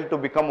potential to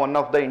become one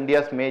of the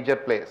India's major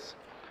players.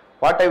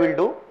 What I will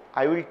do,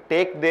 I will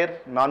take their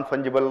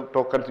non-fungible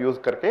tokens use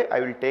karke, I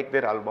will take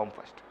their album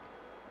first.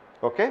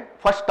 Okay,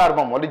 first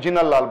album,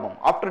 original album.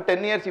 After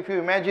 10 years, if you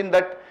imagine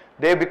that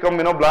they become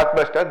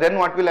blockbuster, then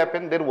what will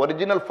happen? Their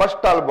original first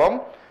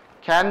album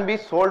can be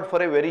sold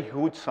for a very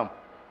huge sum,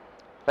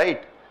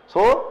 right?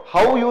 So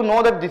how you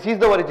know that this is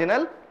the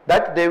original?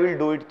 That they will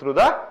do it through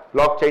the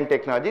blockchain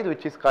technology,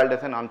 which is called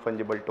as a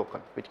non-fungible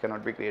token, which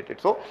cannot be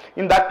created. So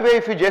in that way,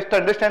 if you just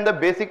understand the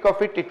basic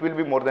of it, it will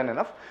be more than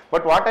enough.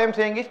 But what I am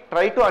saying is,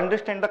 try to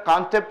understand the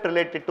concept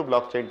related to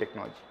blockchain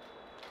technology.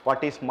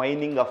 What is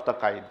mining of the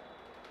coin?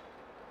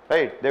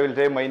 Right? They will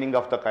say mining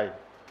of the coin.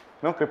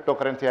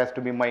 Cryptocurrency has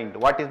to be mined.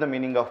 What is the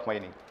meaning of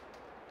mining?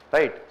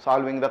 Right?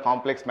 Solving the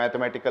complex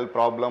mathematical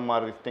problem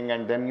or this thing,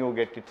 and then you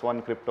get its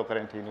one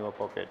cryptocurrency in your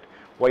pocket.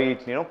 Why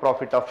it,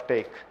 profit of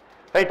stake.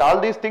 Right? All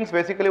these things,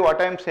 basically what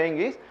I am saying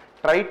is,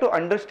 try to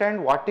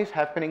understand what is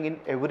happening in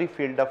every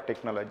field of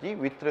technology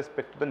with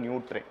respect to the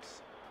new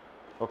trends.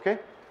 Okay?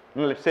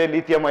 Let's say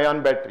lithium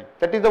ion battery.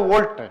 That is the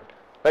old trend.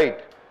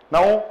 Right?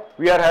 Now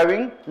we are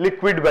having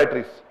liquid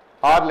batteries,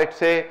 or let's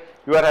say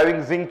you are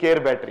having zinc air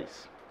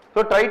batteries.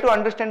 So try to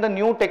understand the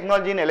new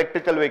technology in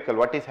electrical vehicle,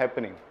 what is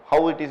happening,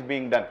 how it is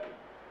being done,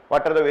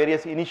 what are the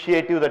various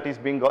initiatives that is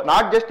being,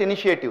 not just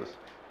initiatives,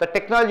 the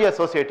technology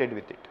associated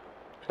with it,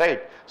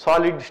 right?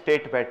 Solid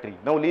state battery.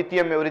 Now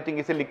lithium, everything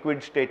is a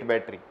liquid state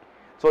battery.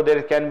 So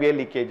there can be a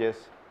leakages,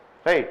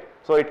 right?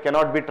 So it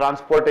cannot be,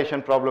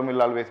 transportation problem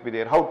will always be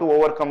there. How to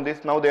overcome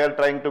this? Now they are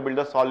trying to build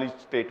a solid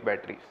state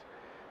batteries.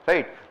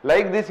 Right,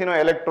 like this,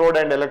 electrode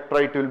and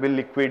electrolyte will be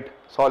liquid,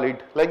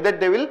 solid, like that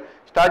they will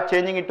start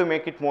changing it to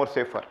make it more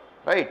safer,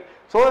 right?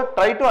 So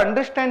try to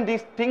understand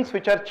these things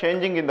which are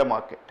changing in the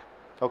market,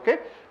 okay?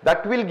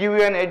 That will give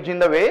you an edge in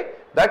the way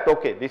that,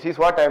 okay, this is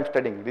what I am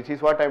studying,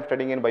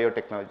 in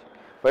biotechnology.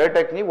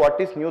 Biotechnology, what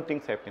is new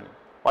things happening?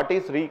 What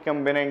is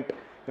recombinant,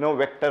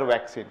 vector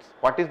vaccines?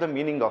 What is the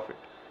meaning of it?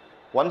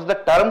 Once the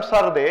terms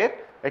are there,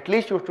 at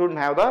least you should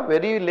have the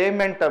very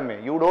layman term.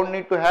 You don't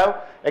need to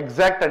have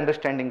exact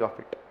understanding of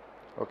it.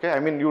 Okay, I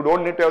mean you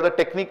don't need to have the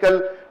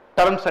technical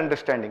terms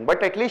understanding,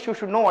 but at least you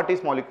should know what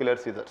is molecular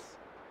scissors,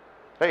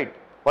 right?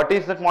 What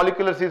is that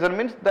molecular scissor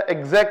means? The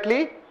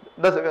exactly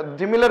the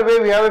similar way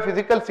we have a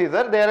physical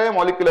scissor, they are a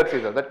molecular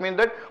scissor. That means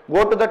that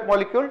go to that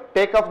molecule,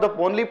 take off the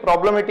only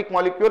problematic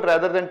molecule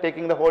rather than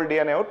taking the whole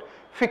DNA out,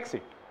 fix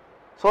it,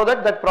 so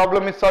that that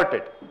problem is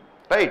sorted,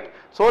 right?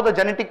 So the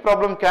genetic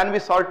problem can be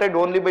sorted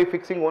only by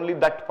fixing only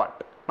that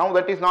part. Now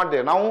that is not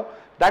there. Now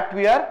that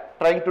we are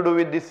trying to do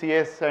with the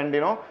CS and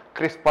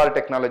CRISPR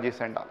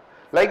technologies and all.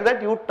 Like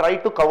that you try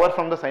to cover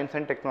from the science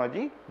and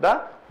technology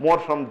the more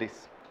from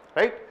this,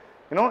 right?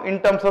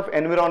 In terms of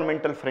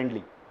environmental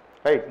friendly,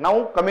 right?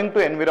 Now coming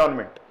to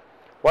environment.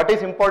 What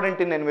is important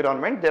in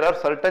environment? There are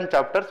certain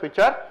chapters which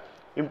are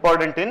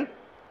important in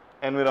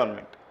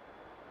environment.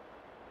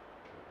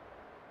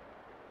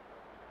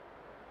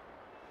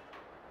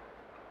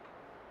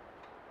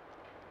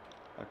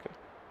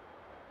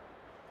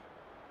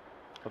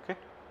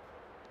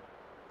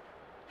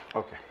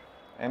 Okay,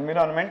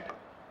 environment,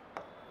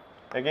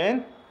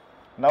 again,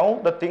 now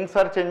the things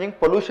are changing,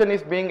 pollution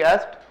is being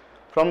asked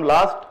from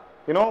last,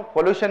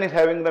 pollution is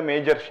having the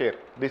major share.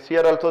 This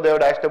year also they have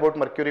asked about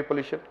mercury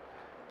pollution,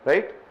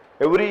 right?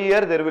 Every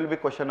year there will be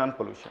question on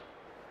pollution.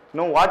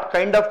 What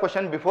kind of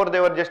question? Before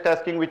they were just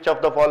asking which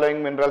of the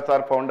following minerals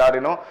are found,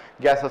 or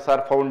gases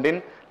are found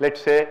in,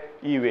 let's say,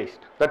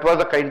 e-waste. That was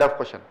the kind of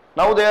question.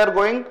 Now they are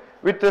going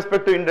with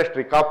respect to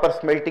industry. Copper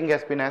smelting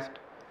has been asked,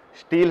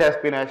 steel has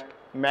been asked,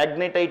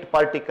 magnetite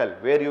particle,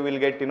 where you will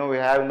get, we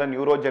have the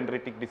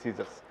neurogenetic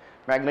diseases.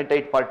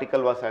 Magnetite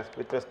particle was asked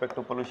with respect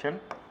to pollution.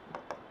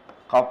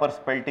 Copper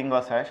smelting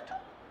was asked.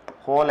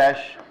 Coal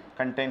ash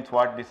contains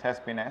what? This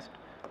has been asked.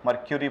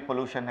 Mercury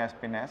pollution has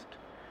been asked.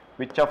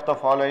 Which of the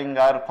following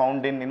are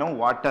found in,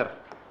 water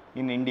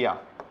in India?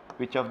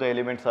 Which of the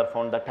elements are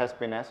found? That has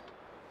been asked.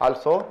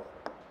 Also,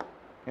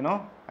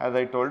 as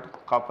I told,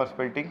 copper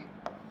smelting,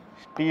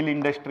 steel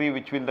industry,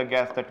 which will the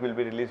gas that will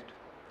be released.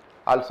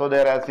 Also they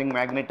are asking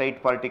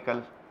magnetite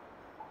particle,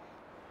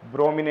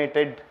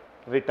 brominated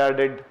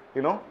retarded,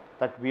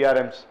 that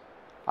VRMs,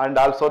 and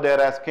also they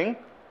are asking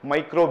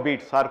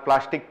microbeads or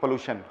plastic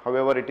pollution.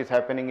 However, it is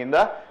happening in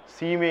the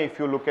sea may. If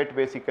you look at,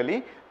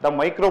 basically the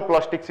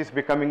microplastics is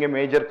becoming a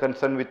major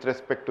concern with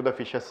respect to the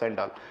fishes and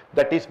all.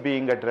 That is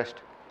being addressed.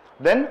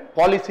 Then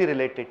policy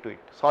related to it,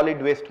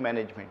 solid waste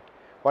management.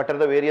 What are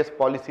the various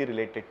policy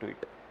related to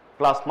it?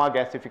 Plasma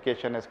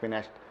gasification has been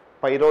asked.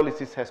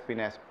 pyrolysis has been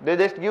asked. They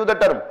just give the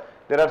term.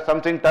 There are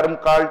something term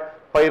called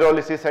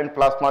pyrolysis and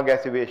plasma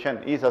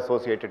gasification is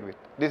associated with.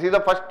 This is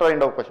the first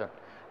kind of question.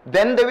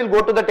 Then they will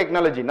go to the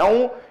technology.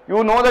 Now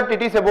you know that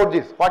it is about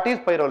this. What is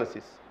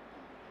pyrolysis?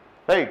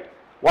 Right?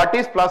 What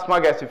is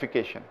plasma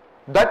gasification?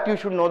 That you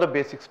should know the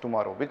basics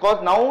tomorrow,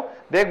 because now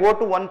they go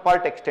to one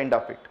part extent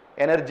of it.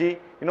 Energy,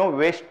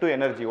 waste to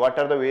energy. What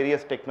are the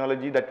various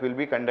technology that will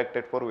be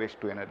conducted for waste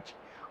to energy?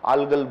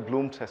 Algal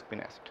blooms has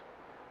been asked.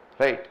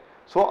 Right?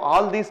 So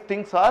all these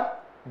things are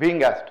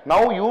being asked.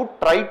 Now you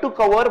try to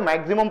cover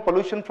maximum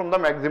pollution from the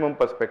maximum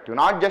perspective,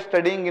 not just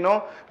studying,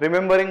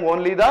 remembering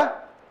only the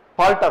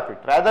part of it.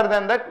 Rather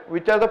than that,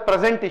 which are the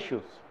present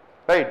issues,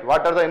 right?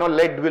 What are the,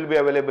 lead will be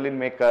available in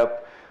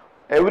makeup.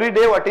 Every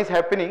day what is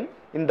happening,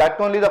 in that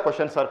only the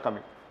questions are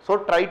coming. So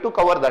try to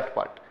cover that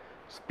part.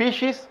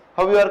 Species,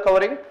 how you are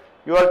covering?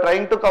 You are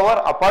trying to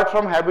cover apart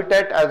from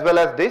habitat as well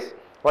as this.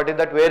 What is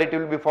that, where it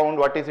will be found,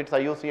 what is its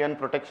IUCN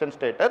protection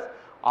status.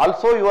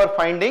 Also you are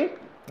finding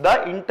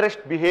the interest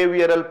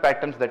behavioral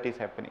patterns that is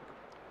happening.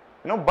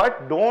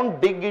 But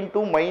don't dig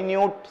into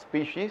minute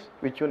species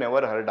which you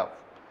never heard of.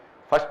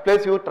 First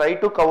place you try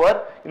to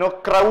cover,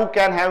 crow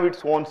can have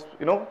its own,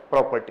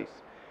 properties.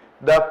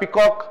 The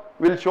peacock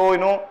will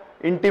show,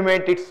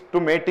 intimate its to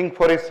mating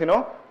for its,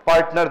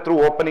 partner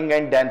through opening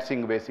and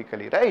dancing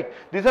basically, right?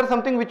 These are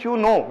something which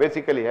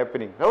basically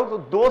happening.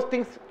 So those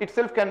things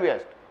itself can be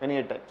asked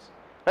many times,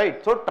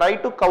 right? So try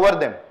to cover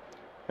them,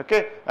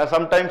 okay?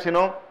 Sometimes,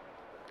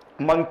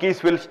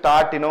 monkeys will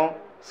start,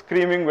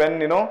 screaming when,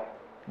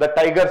 the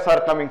tigers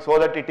are coming, so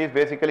that it is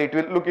basically,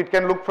 it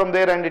can look from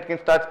there and it can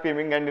start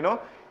screaming and,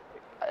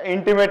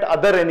 intimate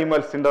other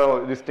animals in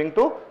this thing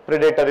to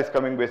predator is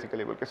coming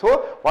basically. Okay.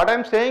 So what I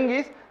am saying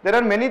is, there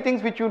are many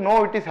things which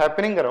it is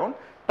happening around.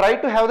 Try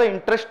to have the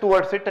interest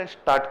towards it and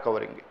start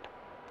covering it.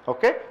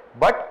 Okay.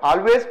 But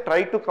always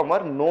try to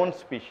cover known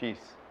species.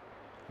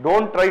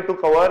 Don't try to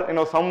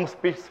cover, some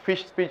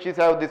fish species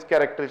have this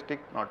characteristic,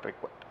 not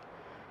required.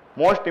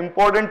 Most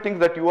important things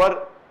that you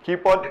are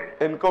keep on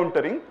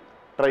encountering,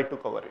 try to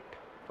cover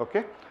it.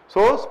 Okay.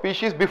 So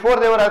species, before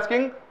they were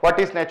asking what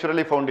is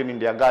naturally found in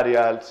India,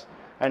 gharials,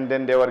 and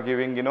then they were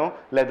giving,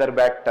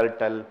 leatherback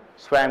turtle,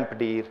 swamp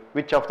deer,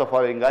 which of the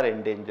following are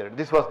endangered?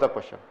 This was the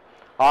question.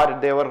 Or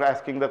they were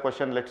asking the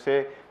question, let's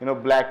say,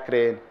 black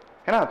crane.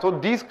 So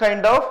these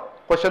kind of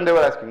question they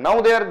were asking.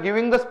 Now they are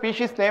giving the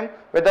species name,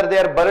 whether they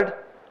are bird,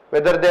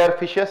 whether they are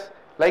fishes,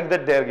 like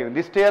that they are giving.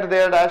 This year they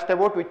had asked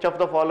about which of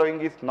the following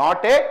is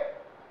not a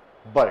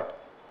bird.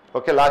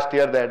 Okay, last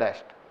year they had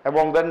asked.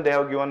 Among them they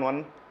have given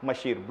one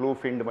mashir,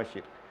 blue-finned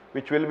mashir,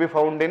 which will be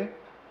found in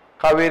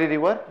Kaveri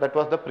river. That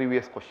was the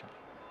previous question.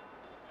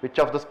 Which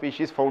of the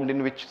species found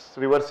in which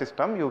river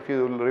system? If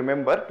you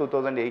remember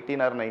 2018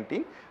 or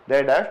 19, they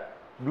had asked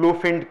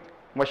blue-finned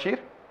mashir,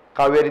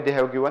 Kaveri they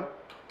have given.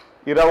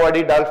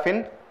 Irrawaddy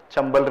dolphin,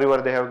 Chambal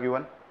river they have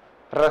given.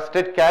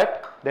 Rusted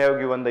cat, they have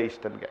given the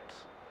eastern Ghats.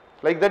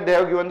 Like that they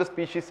have given the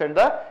species and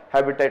the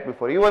habitat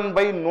before. Even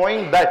by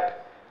knowing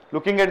that,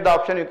 looking at the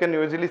option, you can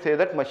usually say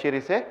that mashir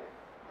is a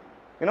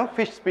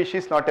fish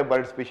species, not a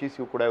bird species.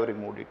 You could have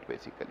removed it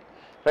basically,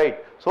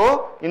 right?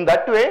 So in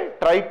that way,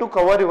 try to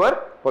cover your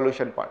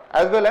pollution part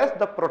as well as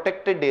the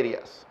protected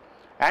areas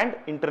and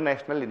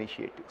international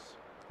initiatives.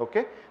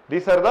 Okay,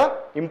 these are the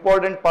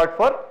important part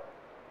for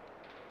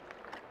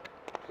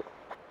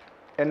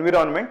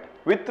environment.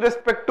 With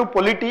respect to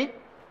polity,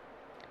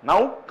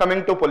 now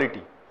coming to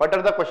polity, what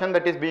are the question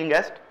that is being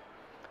asked?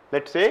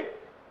 Let's say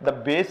the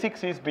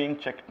basics is being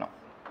checked now.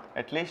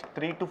 At least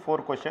 3 to 4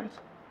 questions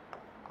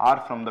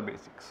are from the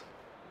basics.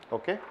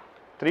 Okay,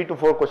 3 to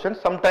 4 questions,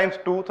 sometimes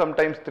 2,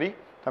 sometimes 3,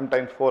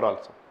 sometimes 4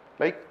 also.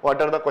 Like what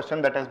are the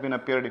questions that has been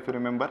appeared, if you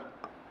remember?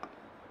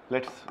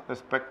 Let's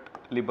respect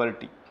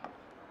liberty.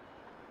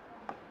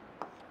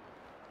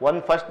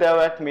 One, first they have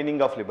asked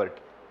meaning of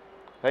liberty,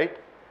 right?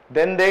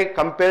 Then they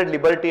compared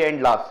liberty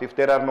and laws. If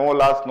there are no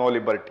laws, no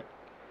liberty.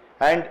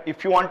 And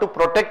if you want to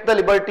protect the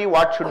liberty,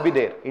 what should be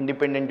there?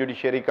 Independent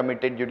judiciary,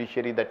 committed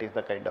judiciary, that is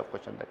the kind of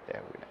question that they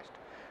have been asked,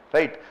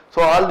 right?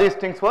 So all these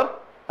things were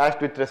asked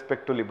with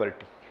respect to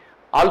liberty.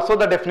 Also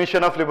the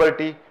definition of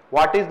liberty,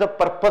 what is the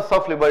purpose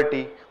of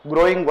liberty?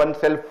 Growing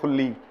oneself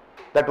fully,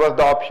 that was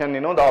the option,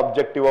 the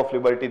objective of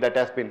liberty that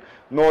has been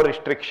no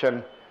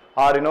restriction,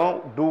 or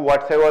do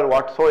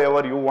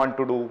whatsoever you want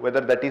to do,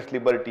 whether that is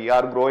liberty,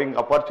 or growing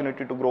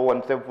opportunity to grow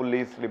oneself fully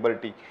is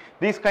liberty.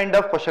 This kind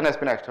of question has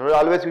been asked.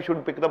 Always you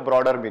should pick the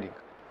broader meaning,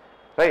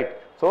 right?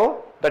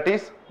 So that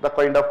is the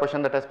kind of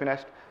question that has been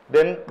asked.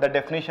 Then the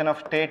definition of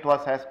state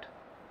was asked.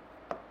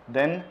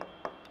 Then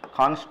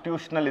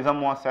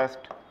constitutionalism was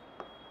asked.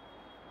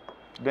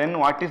 Then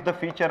what is the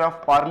feature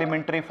of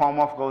parliamentary form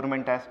of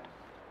government asked.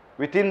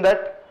 Within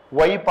that,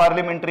 why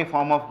parliamentary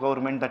form of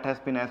government, that has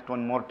been asked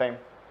one more time.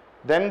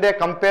 Then they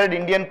compared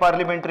Indian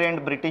parliamentary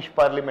and British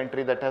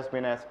parliamentary, that has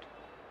been asked,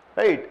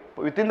 right?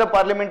 Within the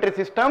parliamentary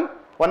system,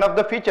 one of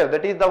the features,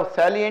 that is the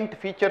salient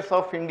features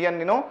of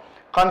Indian,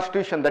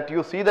 constitution, that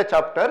you see the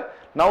chapter.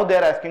 Now they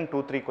are asking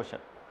 2-3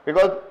 questions,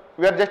 because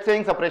we are just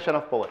saying separation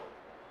of power.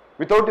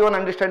 without even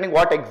understanding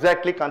what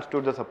exactly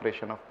constitutes the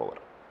separation of power.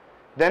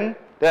 Then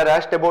they are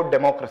asked about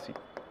democracy.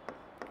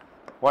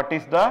 What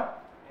is the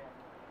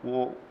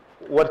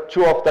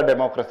virtue of the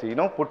democracy? You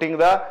know, putting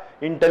the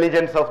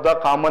intelligence of the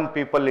common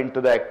people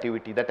into the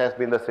activity. That has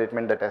been the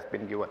statement that has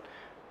been given.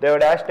 They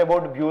were asked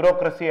about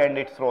bureaucracy and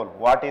its role.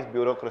 What is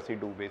bureaucracy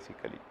do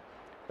basically,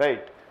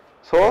 right?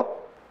 So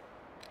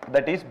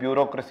that is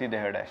bureaucracy they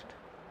had asked.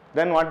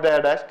 Then what they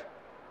had asked?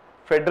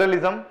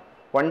 Federalism,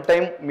 one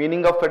time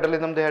meaning of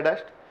federalism they had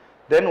asked.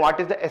 Then what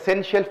is the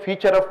essential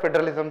feature of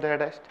federalism they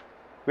had asked,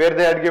 where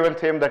they had given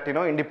same that, you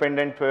know,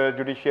 independent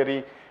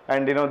judiciary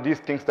and, you know, these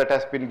things that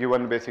has been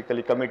given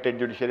basically, committed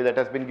judiciary that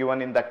has been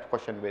given in that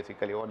question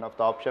basically. One of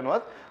the option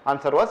was,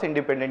 answer was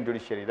independent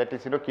judiciary, that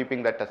is, you know,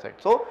 keeping that aside.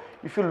 So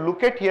if you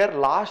look at here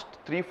last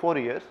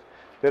 3-4 years,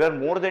 there are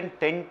more than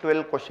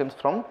 10-12 questions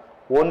from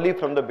only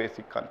from the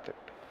basic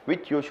concept,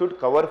 which you should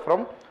cover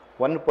from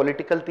one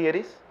political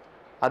theories,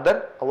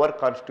 other our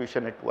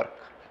constitution at work.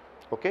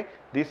 Okay,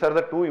 these are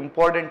the two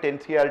important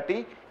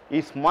NCERT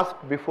is must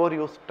before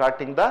you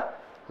starting the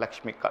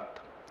Lakshmikant.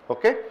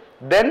 Okay,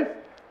 then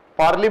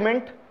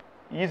Parliament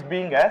is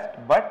being asked,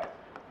 but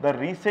the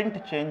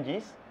recent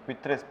changes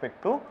with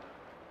respect to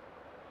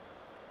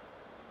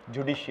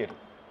judiciary,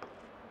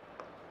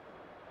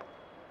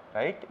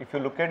 right? If you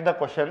look at the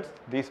questions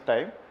this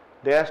time,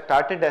 they have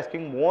started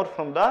asking more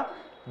from the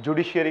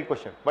judiciary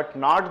question, but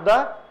not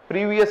the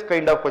previous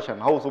kind of question,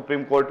 how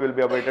Supreme Court will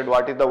be awaited,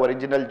 what is the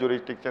original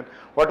jurisdiction,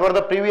 what were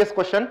the previous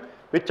question,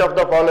 which of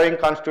the following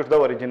constitutes the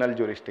original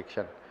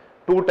jurisdiction.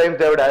 2 times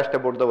they would asked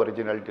about the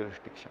original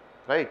jurisdiction,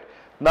 right?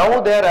 Now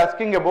they are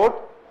asking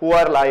about who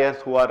are lawyers,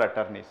 who are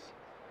attorneys,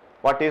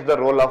 what is the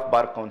role of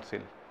bar council,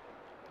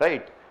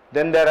 right?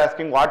 Then they are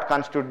asking what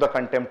constitutes the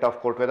contempt of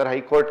court, whether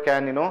High Court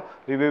can, you know,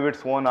 review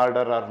its own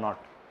order or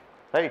not,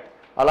 right?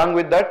 Along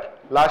with that,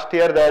 last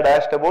year they had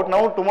asked about,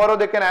 now tomorrow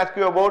they can ask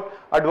you about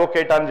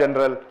advocate on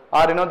general,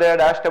 or, you know, they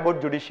had asked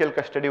about judicial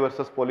custody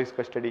versus police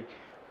custody,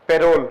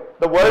 parole.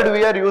 The word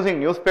we are using,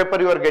 newspaper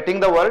you are getting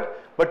the word,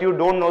 but you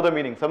don't know the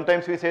meaning.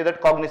 Sometimes we say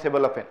that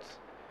cognizable offence.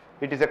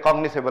 It is a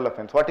cognizable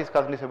offence. What is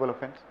cognizable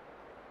offence?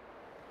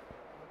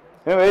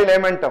 In a very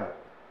layman term.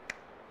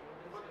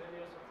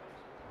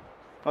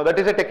 No, that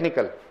is a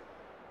technical,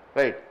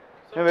 right?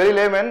 In a very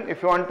layman,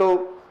 if you want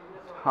to,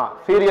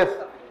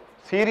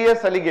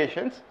 serious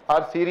allegations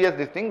or serious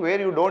this thing where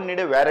you don't need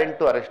a warrant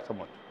to arrest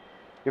someone.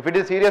 If it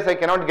is serious, I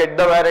cannot get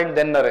the warrant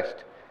then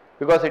arrest,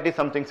 because it is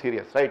something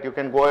serious, right? You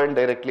can go and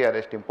directly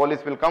arrest him.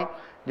 Police will come,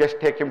 just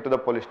take him to the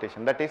police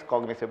station. That is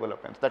cognizable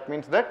offence. That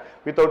means that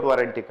without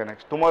warrant he can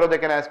arrest. Tomorrow they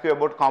can ask you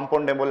about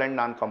compoundable and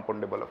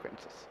non-compoundable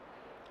offences,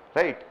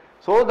 right?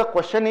 So the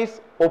question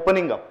is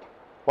opening up.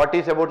 What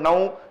is about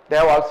now? They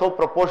have also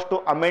proposed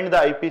to amend the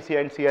IPC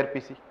and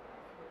CRPC.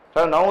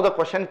 So now the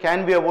question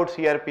can be about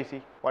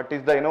CRPC. What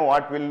is the, you know,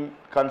 what will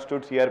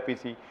constitute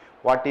CRPC?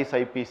 What is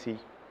IPC?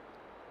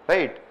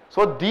 Right?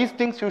 So these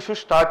things you should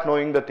start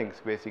knowing the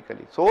things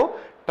basically. So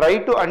try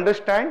to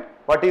understand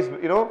what is,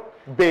 you know,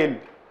 bail.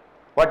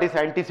 What is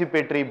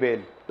anticipatory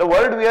bail? The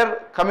word we are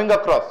coming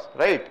across,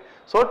 right?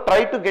 So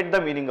try to get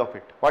the meaning of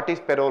it. What is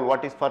parole?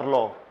 What is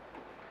furlough?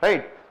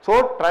 Right?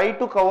 So try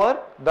to cover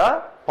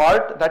the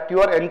part that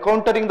you are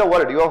encountering the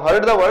word. You have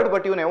heard the word,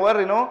 but you never,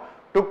 you know,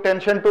 took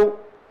tension to,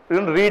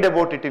 you know, read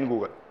about it in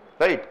Google,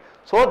 right?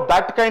 So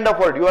that kind of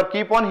word, you are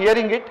keep on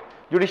hearing it.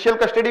 Judicial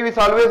custody is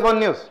always one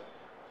news,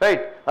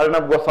 right?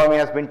 Arnab Goswami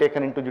has been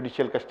taken into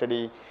judicial custody.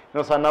 You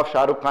know, son of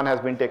Shah Rukh Khan has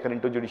been taken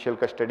into judicial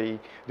custody.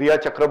 Riya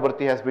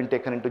Chakraborty has been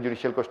taken into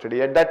judicial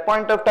custody. At that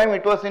point of time,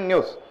 it was in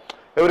news.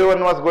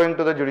 Everyone was going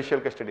to the judicial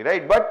custody,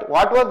 right? But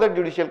what was the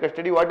judicial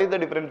custody? What is the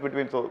difference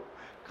between, so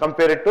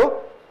compare it to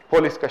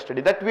police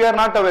custody? That we are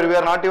not aware. We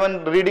are not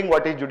even reading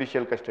what is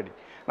judicial custody.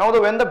 Now,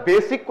 when the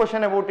basic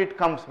question about it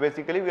comes,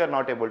 basically we are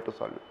not able to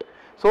solve it.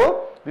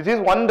 So this is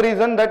one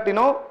reason that, you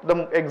know,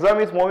 the exam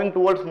is moving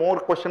towards more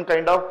question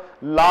kind of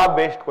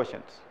law-based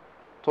questions.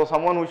 So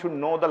someone who should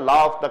know the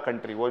law of the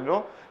country, you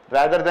know,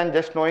 rather than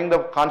just knowing the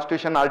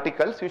constitution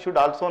articles, you should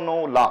also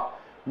know law,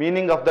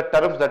 meaning of the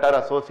terms that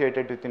are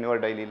associated within your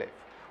daily life.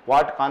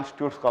 What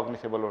constitutes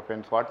cognizable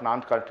offence, what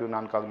non-constitute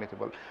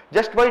non-cognizable.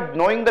 Just by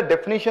knowing the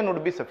definition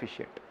would be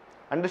sufficient.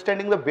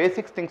 Understanding the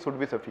basic things would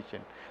be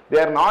sufficient. They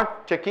are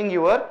not checking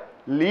your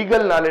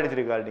legal knowledge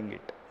regarding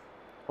it.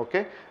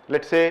 Okay,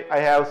 let's say I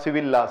have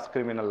civil laws,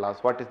 criminal laws.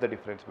 What is the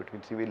difference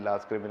between civil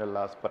laws, criminal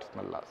laws,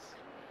 personal laws,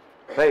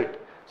 right?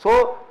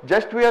 So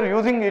just we are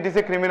using it is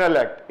a criminal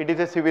act, it is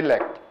a civil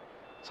act.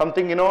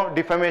 Something, you know,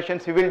 defamation,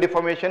 civil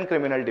defamation,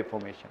 criminal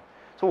defamation.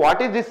 So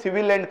what is this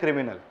civil and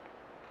criminal,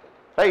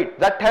 right?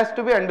 That has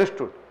to be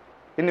understood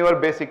in your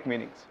basic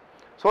meanings.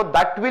 So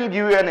that will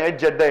give you an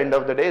edge at the end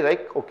of the day,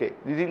 like, okay,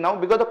 this is now,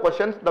 because the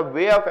questions, the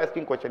way of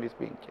asking question is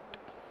being checked.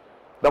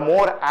 The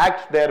more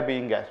acts they are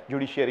being asked,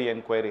 Judiciary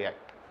Inquiry Act,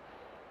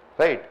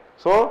 right?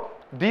 So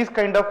these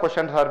kind of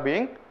questions are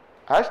being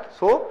asked.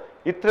 So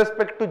with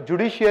respect to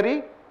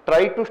judiciary,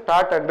 try to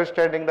start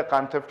understanding the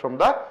concept from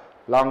the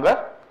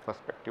longer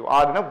perspective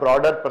or in a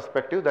broader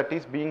perspective that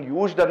is being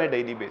used on a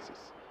daily basis.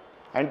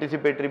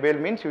 Anticipatory bail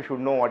means you should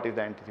know what is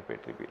the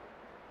anticipatory bail.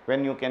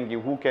 When you can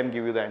give, who can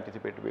give you the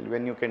anticipatory bail,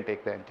 when you can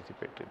take the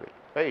anticipatory bail,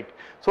 right?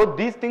 So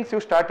these things you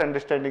start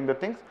understanding the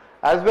things,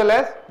 as well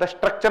as the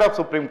structure of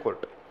Supreme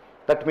Court.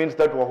 That means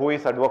that who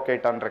is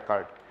advocate on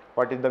record,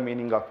 what is the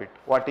meaning of it,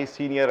 what is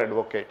senior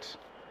advocates,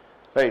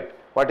 right?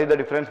 What is the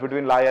difference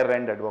between lawyer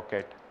and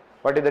advocate,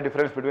 what is the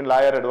difference between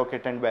lawyer,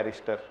 advocate and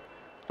barrister,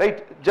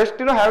 right? Just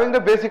having the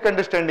basic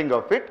understanding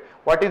of it.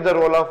 What is the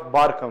role of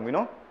bar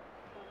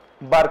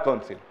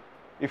council?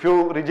 If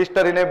you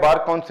register in a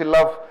bar council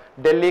of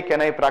Delhi,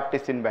 can I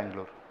practice in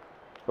Bangalore?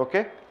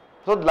 Okay.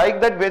 So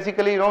like that,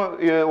 basically,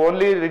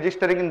 only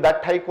registering in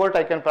that high court,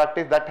 I can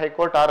practice that high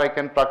court, or I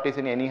can practice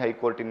in any high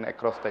court in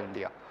across the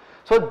India.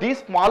 So these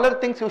smaller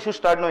things you should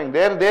start knowing.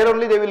 There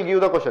only they will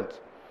give the questions.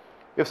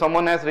 If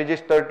someone has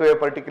registered to a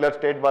particular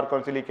state bar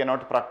council, he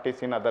cannot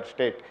practice in other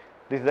state.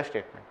 This is the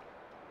statement.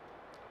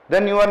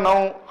 Then you are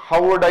now,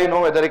 how would I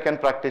know whether I can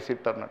practice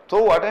it or not?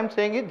 So what I am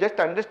saying is, just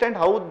understand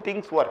how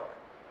things work.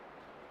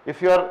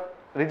 If you are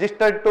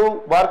registered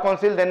to bar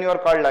council, then you are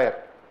called lawyer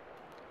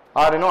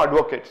or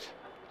advocates,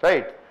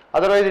 right?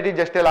 Otherwise it is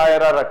just a lawyer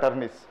or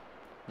attorneys.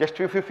 Just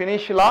if you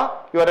finish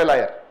law, you are a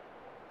lawyer.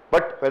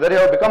 But whether you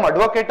have become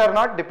advocate or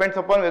not depends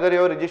upon whether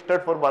you have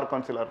registered for bar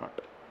council or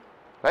not,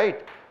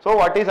 right? So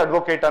what is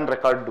advocate on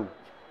record do,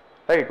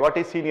 right? What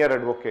is senior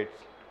advocates,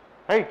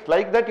 right?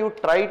 Like that you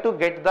try to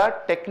get the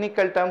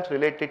technical terms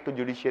related to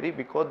judiciary,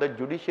 because the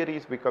judiciary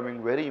is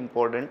becoming very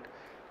important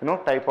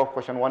type of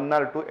question. 1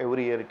 or 2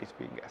 every year it is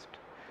being asked.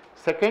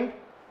 Second,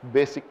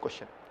 basic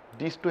question.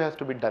 These two has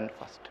to be done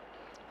first.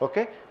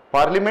 Okay.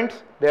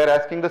 Parliaments, they are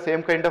asking the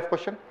same kind of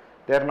question.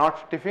 They are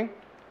not stiffing.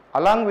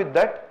 Along with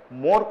that,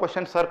 more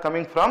questions are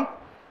coming from,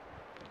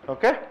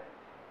 okay,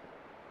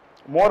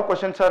 more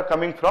questions are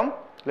coming from,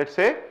 let's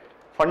say,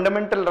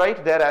 fundamental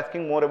rights. They are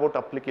asking more about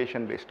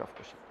application based of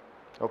question.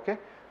 Okay.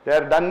 They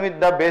are done with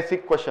the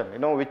basic question,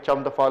 which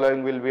of the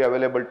following will be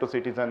available to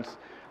citizens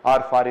or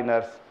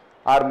foreigners,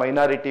 or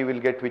minority will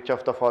get which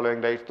of the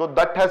following rights. So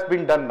that has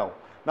been done now.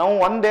 Now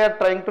one, they are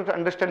trying to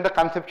understand the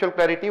conceptual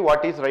clarity,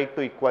 what is right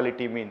to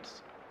equality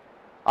means,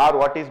 or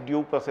what is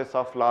due process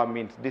of law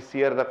means. This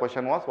year the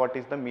question was, what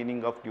is the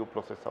meaning of due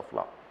process of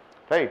law,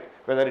 right?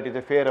 Whether it is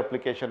a fair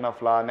application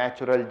of law,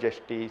 natural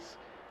justice,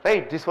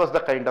 right? This was the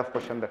kind of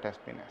question that has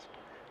been asked,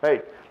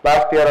 right?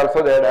 Last year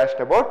also they had asked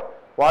about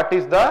what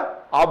is the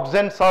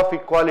absence of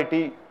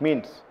equality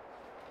means,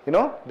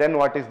 then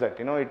what is that?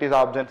 It is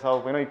absence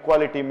of,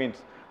 equality means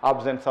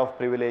absence of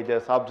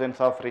privileges, absence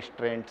of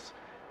restraints,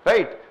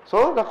 right?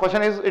 So the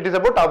question is, it is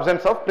about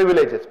absence of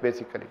privileges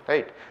basically,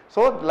 right?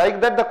 So like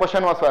that the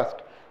question was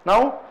asked.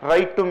 Now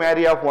right to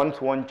marry of one's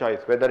own choice,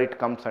 whether it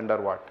comes under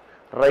what?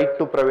 Right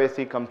to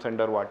privacy comes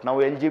under what? Now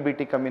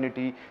LGBT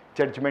community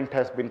judgment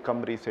has been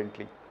come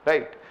recently,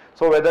 right?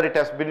 So whether it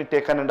has been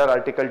taken under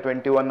Article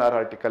 21 or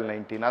Article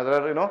 19,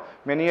 other,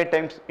 many a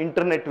times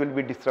internet will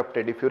be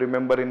disrupted. If you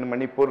remember, in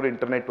Manipur,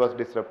 internet was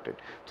disrupted.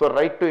 So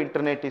right to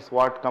internet is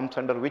what comes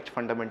under which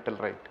fundamental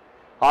right?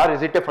 Or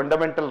is it a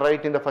fundamental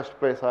right in the first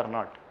place or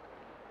not?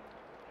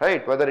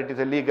 Right? Whether it is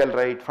a legal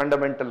right,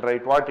 fundamental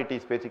right, what it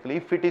is basically.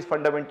 If it is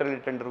fundamental,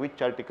 it under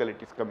which article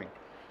it is coming,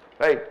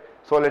 right?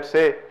 So let's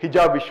say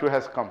hijab issue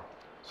has come.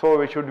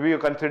 So should we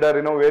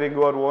consider, wearing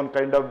your own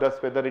kind of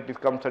dress, whether it is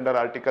comes under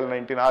Article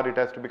 19 or it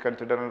has to be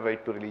considered a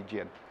right to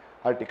religion,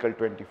 Article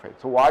 25.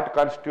 So what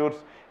constitutes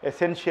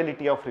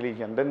essentiality of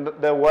religion? Then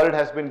the word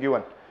has been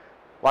given.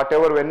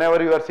 Whatever,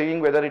 whenever you are saying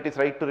whether it is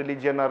right to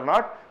religion or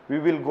not, we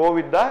will go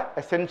with the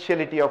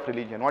essentiality of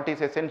religion. What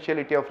is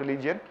essentiality of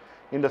religion?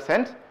 In the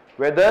sense,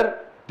 whether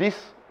this,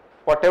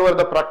 whatever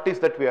the practice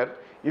that we are,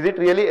 is it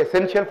really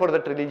essential for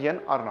that religion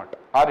or not?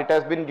 Or it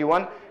has been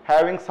given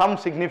having some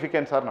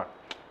significance or not?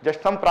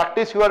 Just some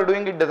practice you are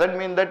doing, it doesn't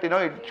mean that,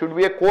 it should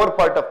be a core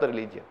part of the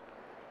religion,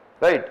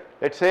 right?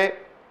 Let's say,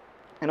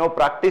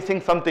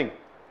 practicing something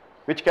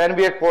which can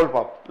be a core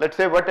part. Let's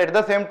say, but at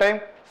the same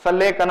time,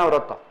 Sallekana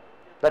Vrata.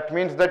 That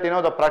means that,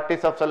 the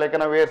practice of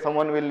Sallekana, where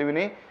someone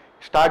will,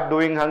 start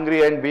doing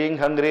hungry and being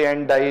hungry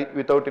and die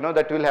without,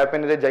 that will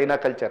happen in the Jaina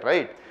culture,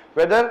 right?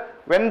 Whether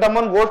when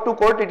someone goes to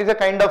court, it is a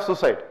kind of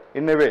suicide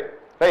in a way,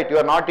 right? You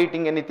are not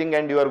eating anything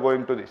and you are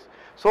going to this.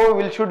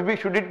 So should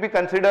it be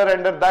considered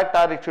under that,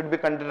 or it should be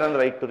considered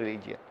right to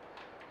religion?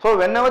 So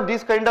whenever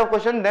this kind of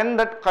question, then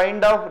that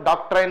kind of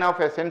doctrine of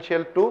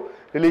essential to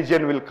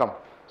religion will come.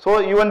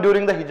 So even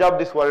during the hijab,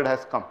 this word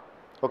has come.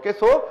 Okay,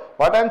 so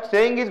what I am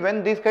saying is,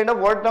 when this kind of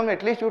word comes,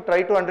 at least you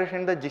try to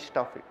understand the gist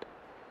of it.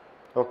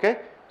 Okay,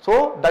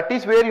 so that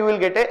is where you will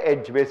get a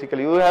edge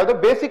basically. You will have the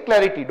basic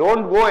clarity.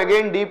 Don't go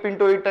again deep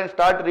into it and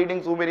start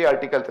reading so many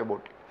articles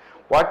about it.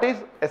 What is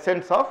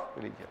essence of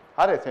religion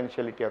or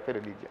essentiality of a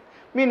religion?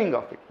 Meaning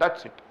of it,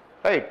 that's it,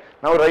 right?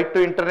 Now right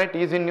to internet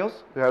is in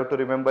news, you have to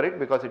remember it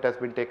because it has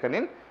been taken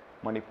in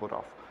Manipur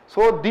off.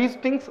 So these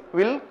things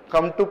will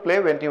come to play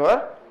when you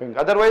are doing.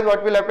 Otherwise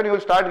what will happen, you will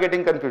start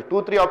getting confused.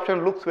 2-3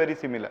 option looks very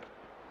similar,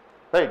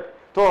 right?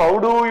 So how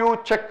do you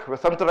check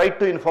some right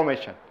to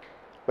information?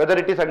 Whether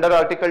it is under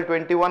Article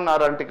 21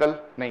 or Article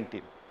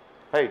 19,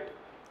 right?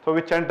 So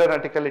which under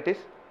article it is?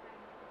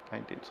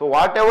 19. So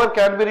whatever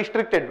can be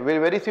restricted, very,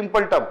 very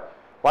simple term,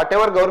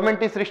 whatever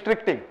government is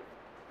restricting,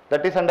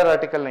 that is under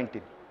Article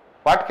 19.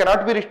 What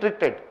cannot be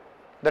restricted,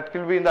 that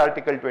will be in the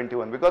Article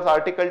 21, because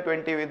Article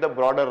 20 is the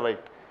broader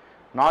right,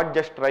 not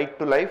just right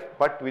to life,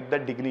 but with the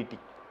dignity,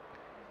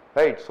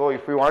 right? So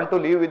if we want to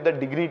live with the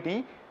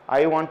dignity,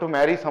 I want to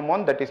marry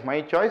someone, that is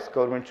my choice,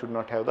 government should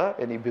not have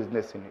any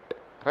business in it,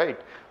 right?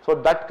 So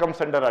that comes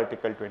under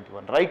Article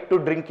 21. Right to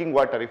drinking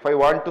water, if I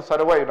want to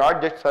survive,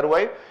 not just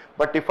survive,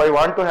 but if I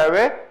want to have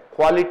a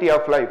quality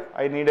of life,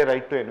 I need a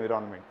right to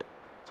environment.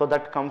 So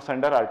that comes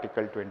under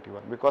Article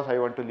 21, because I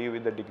want to live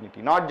with the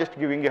dignity, not just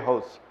giving a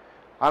house.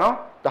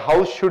 The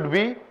house should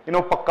be,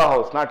 pakka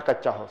house, not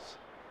kacha house,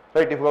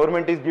 right? If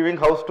government is giving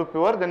house to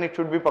poor, then it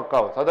should be pakka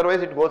house,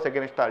 otherwise it goes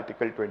against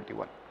Article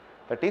 21.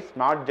 That is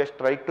not just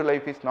right to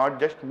life, is not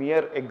just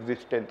mere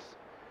existence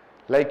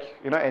like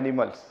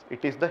animals,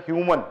 it is the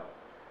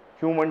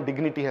human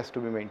dignity has to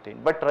be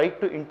maintained. But right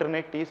to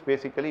internet is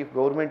basically, if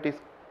government is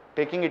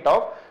taking it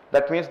off,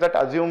 that means that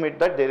assume it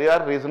that there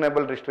are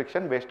reasonable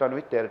restriction based on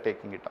which they are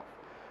taking it off.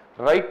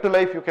 Right to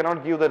life, you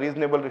cannot give the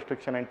reasonable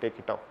restriction and take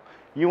it off.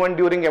 Even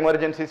during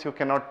emergencies, you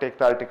cannot take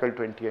the Article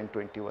 20 and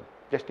 21.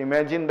 Just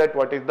imagine that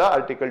what is the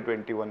Article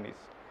 21 is.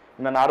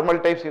 In the normal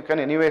types, you can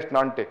anyways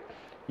not take.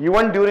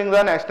 Even during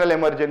the national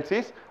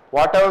emergencies,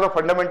 whatever the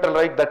fundamental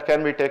right that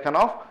can be taken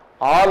off,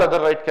 all other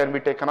rights can be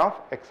taken off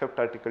except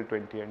Article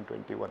 20 and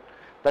 21.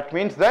 That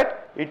means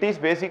that it is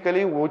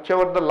basically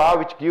whichever the law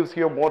which gives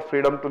you more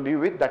freedom to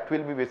live with, that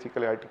will be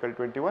basically Article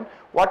 21.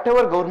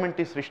 Whatever government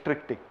is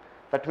restricting,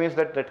 that means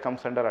that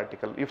comes under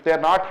article. If they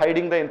are not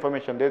hiding the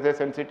information, there is a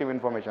sensitive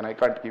information, I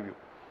can't give you.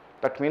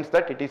 That means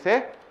that it is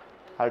a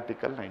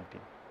Article 19.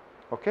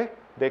 Okay,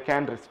 they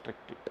can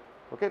restrict it.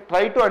 Okay,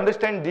 try to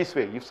understand this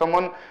way. If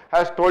someone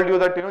has told you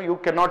that you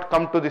cannot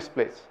come to this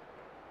place,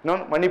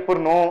 Manipur,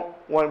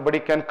 nobody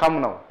can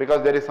come now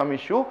because there is some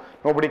issue,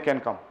 nobody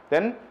can come.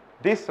 Then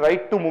this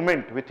right to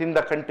movement within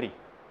the country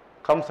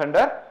comes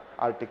under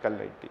Article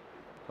 19.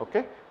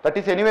 Okay, that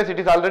is anyways, it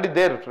is already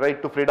there, right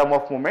to freedom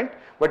of movement,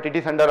 but it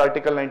is under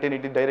Article 19,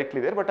 it is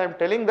directly there. But I am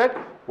telling that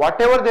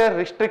whatever they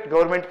restrict,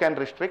 government can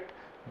restrict,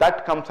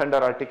 that comes under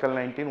Article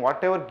 19.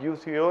 Whatever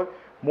gives you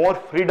more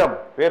freedom,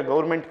 where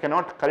government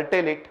cannot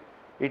curtail it,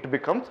 it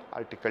becomes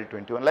Article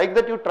 21. Like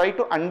that, you try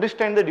to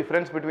understand the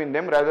difference between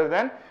them rather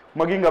than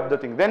mugging up the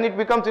thing. Then it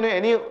becomes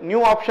any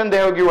new option they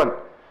have given.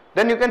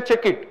 Then you can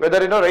check it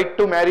whether right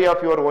to marry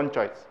of your own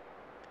choice.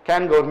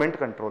 Can government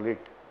control it?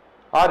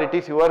 Or it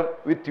is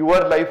with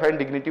your life and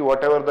dignity,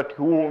 whatever that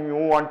whom you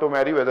want to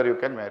marry, whether you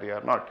can marry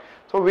or not.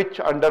 So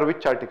under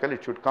which article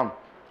it should come?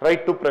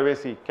 Right to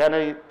privacy.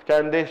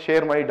 Can they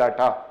share my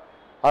data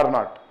or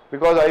not?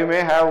 Because I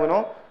may have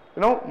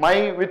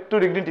my with to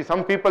dignity.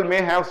 Some people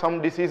may have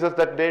some diseases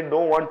that they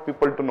don't want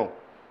people to know,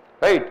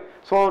 right?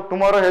 So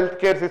tomorrow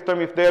healthcare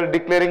system, if they are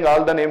declaring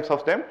all the names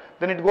of them,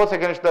 then it goes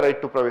against the right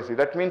to privacy.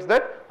 That means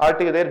that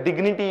their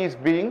dignity is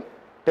being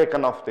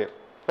taken off there,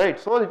 right?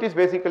 So it is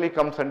basically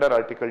comes under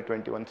Article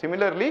 21.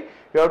 Similarly,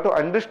 you have to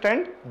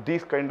understand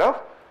these kind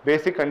of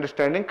basic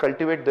understanding,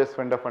 cultivate this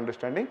kind of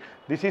understanding.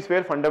 This is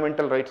where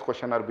fundamental rights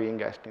question are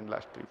being asked in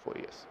last 3-4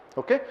 years.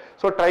 Okay,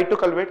 so try to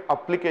cultivate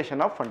application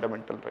of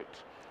fundamental rights.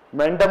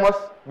 Mandamus,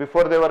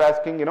 before they were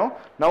asking,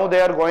 now they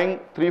are going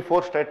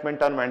 3-4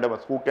 statement on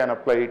mandamus. Who can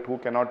apply it, who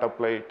cannot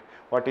apply it,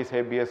 what is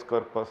habeas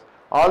corpus.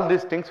 All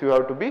these things you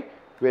have to be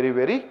very,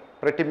 very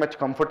pretty much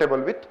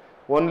comfortable with.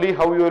 Only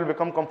how you will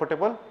become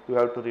comfortable, you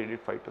have to read it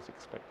 5 to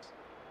 6 times.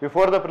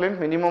 Before the prelims,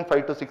 minimum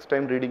 5 to 6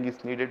 times reading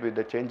is needed with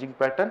the changing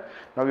pattern.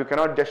 Now you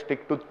cannot just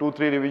stick to 2-3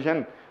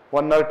 revision,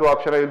 1 or 2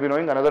 option I will be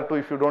knowing, another 2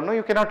 if you don't know,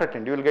 you cannot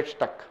attend, you will get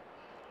stuck.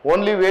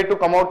 Only way to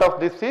come out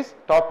of this is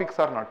topics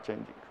are not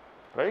changing,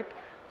 right?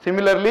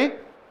 Similarly,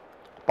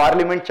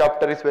 Parliament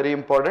chapter is very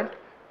important.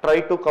 Try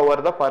to cover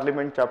the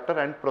Parliament chapter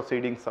and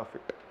proceedings of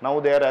it.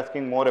 Now they are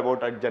asking more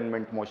about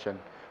adjournment motion.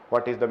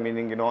 What is the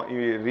meaning,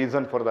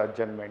 reason for the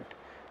adjournment,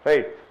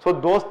 right? So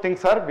those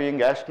things are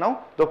being asked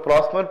now. The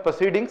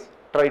proceedings,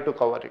 try to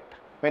cover it.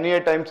 Many a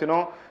times,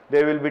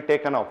 they will be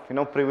taken off.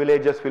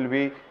 Privileges will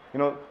be,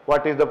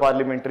 what is the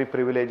parliamentary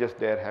privileges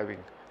they are having?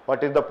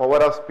 What is the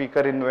power of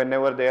speaker in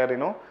whenever they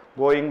are,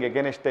 going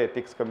against the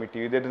ethics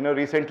committee. There,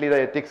 recently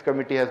the ethics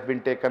committee has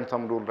been taken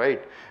some rule, right?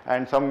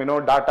 And some,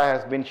 data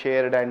has been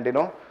shared and,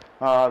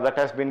 that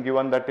has been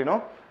given that,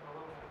 Mahua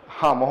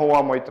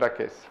Moitra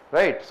case,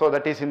 right? So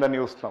that is in the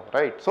news now,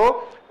 right?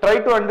 So try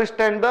to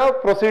understand the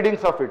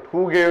proceedings of it.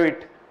 Who gave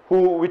it?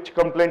 Which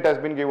complaint has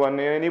been given?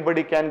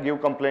 Anybody can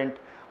give complaint,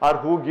 or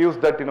who gives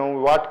that,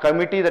 what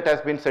committee that has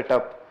been set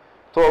up.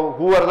 So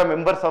who are the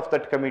members of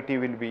that committee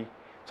will be.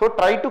 So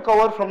try to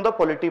cover from the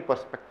polity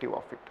perspective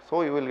of it.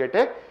 So you will get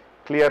a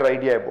clear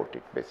idea about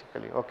it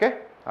basically. Okay,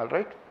 all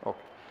right. Okay.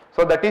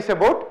 So that is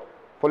about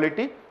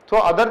polity. So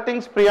other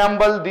things,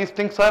 preamble, these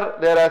things are,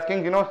 they are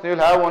asking, you will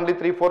have only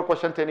 3-4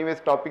 questions anyways,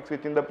 topics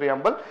within the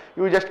preamble.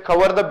 You just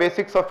cover the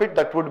basics of it,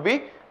 that would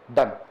be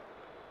done.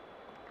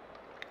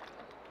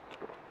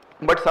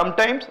 But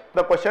sometimes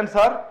the questions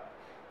are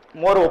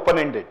more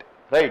open-ended,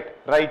 right?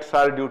 Rights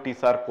or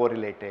duties are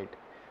correlated,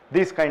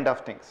 these kind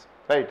of things.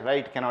 right?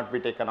 Right cannot be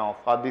taken off,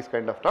 or these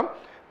kind of term.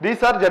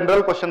 These are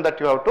general questions that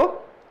you have to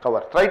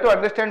cover. Try to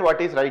understand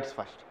what is rights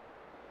first.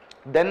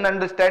 Then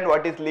understand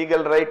what is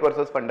legal right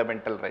versus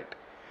fundamental right.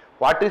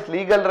 What is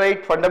legal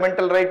right,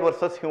 fundamental right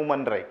versus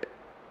human right.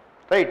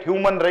 Right,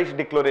 human rights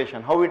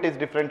declaration, how it is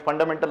different,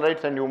 fundamental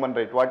rights and human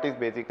right, what is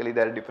basically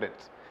their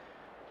difference.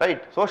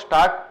 Right, so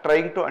start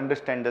trying to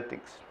understand the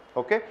things.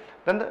 Okay,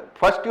 then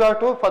first you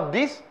have to, for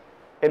this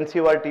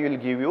NCERT will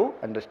give you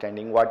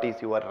understanding what is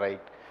your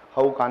right,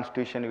 how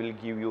constitution will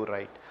give you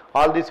right.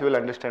 All this you will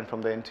understand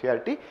from the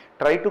NCERT.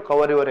 Try to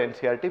cover your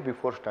NCERT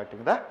before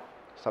starting the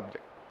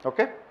subject.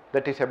 Okay,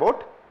 that is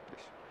about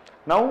this.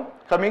 Now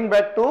coming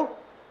back to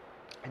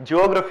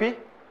geography,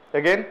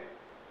 again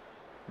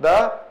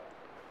the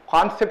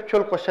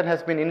conceptual question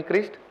has been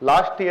increased.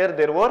 Last year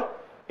there were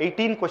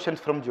 18 questions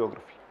from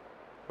geography.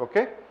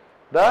 Okay,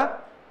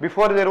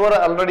 before there were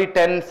already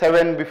 10,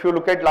 7. If you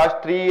look at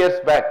last 3 years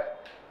back,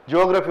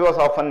 geography was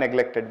often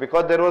neglected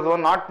because there was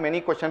not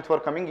many questions were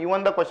coming.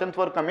 Even the questions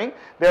were coming,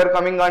 they are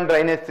coming on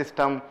drainage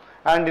system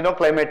and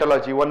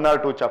climatology, 1 or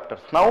 2 chapters.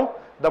 Now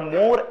the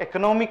more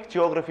economic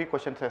geography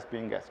questions has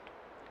been asked,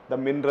 the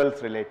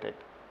minerals related,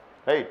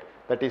 right?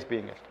 That is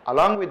being asked.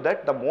 Along with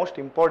that, the most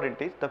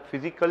important is the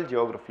physical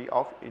geography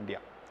of India,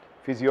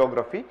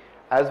 physiography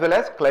as well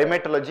as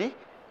climatology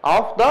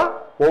of the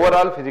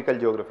overall physical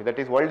geography, that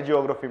is world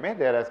geography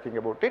they are asking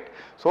about it.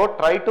 So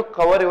try to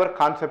cover your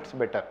concepts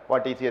better.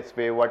 What is S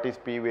wave, what is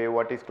P wave,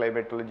 what is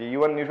climatology.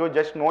 Even if you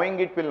just knowing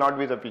it will not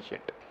be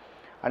sufficient.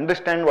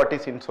 Understand what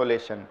is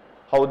insolation,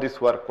 how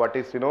this work, what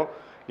is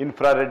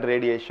infrared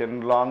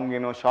radiation,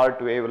 long short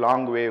wave,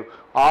 long wave,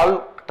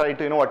 all try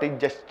to what is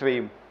jet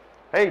stream.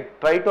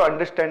 Right, try to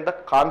understand the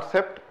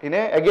concept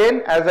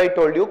again as I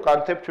told you,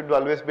 concept should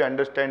always be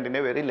understood in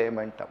a very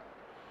layman term.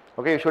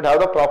 Okay, you should have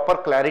the proper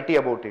clarity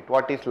about it.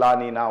 What is La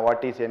Nina,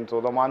 what is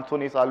Enso? The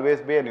monsoon is always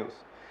bad news.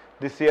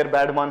 This year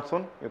bad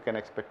monsoon, you can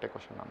expect a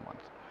question on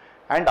monsoon.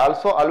 And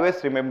also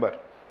always remember,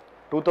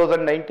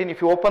 2019,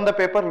 if you open the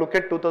paper, look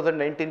at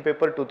 2019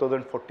 paper,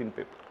 2014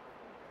 paper.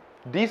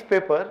 These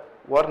papers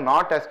were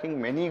not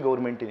asking many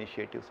government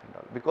initiatives and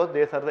all because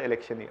these are the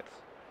election years.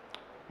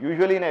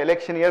 Usually in an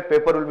election year,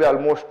 paper will be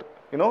almost,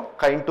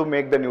 kind to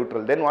make the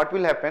neutral. Then what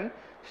will happen?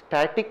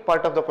 Static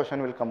part of the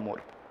question will come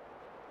more,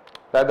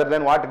 rather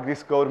than what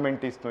this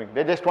government is doing.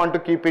 They just want to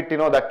keep it,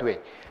 that way.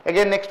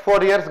 Again, next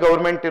 4 years,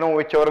 government,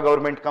 whichever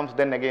government comes,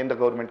 then again the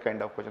government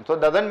kind of question. So, it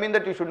doesn't mean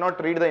that you should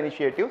not read the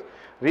initiatives.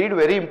 Read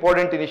very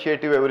important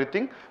initiative,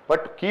 everything.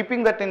 But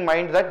keeping that in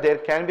mind that there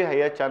can be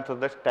higher chances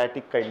that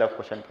static kind of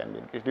question can be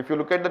increased. If you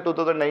look at the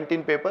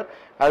 2019 paper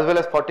as well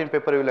as 14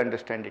 paper, you will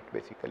understand it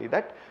basically.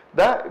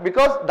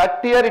 Because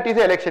that year it is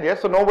an election year,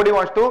 so nobody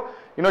wants to,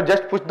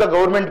 just push the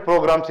government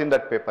programs in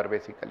that paper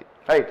basically.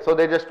 Right. So,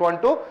 they just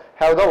want to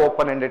have the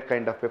open-ended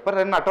kind of paper,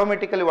 and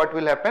automatically what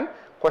will happen?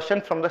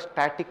 Questions from the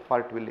static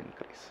part will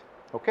increase.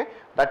 Okay,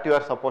 that you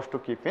are supposed to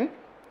keep in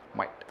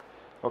mind.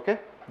 Okay,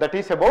 that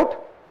is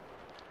about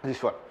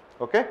this one.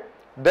 Okay,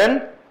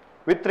 then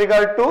with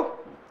regard to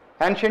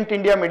ancient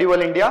India,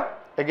 medieval India,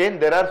 again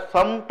there are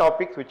some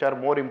topics which are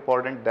more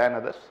important than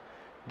others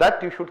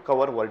that you should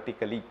cover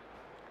vertically.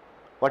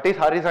 What is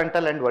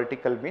horizontal and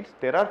vertical means?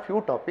 There are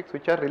few topics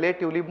which are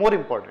relatively more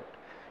important.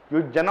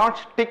 You cannot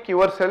stick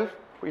yourself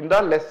in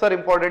the lesser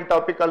important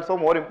topic also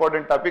more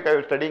important topic. I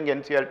was studying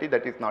NCERT,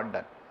 that is not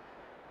done.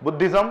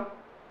 Buddhism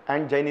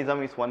and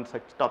Jainism is one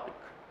such topic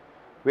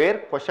where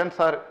questions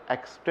are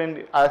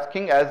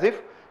asking as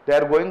if they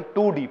are going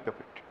too deep about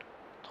it.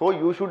 So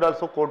you should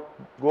also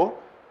go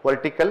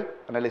vertical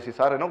analysis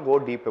or go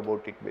deep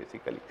about it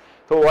basically.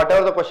 So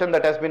whatever the question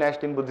that has been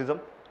asked in Buddhism,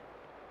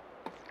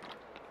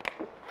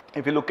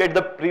 if you look at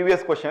the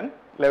previous question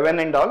 11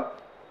 and all,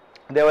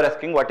 they were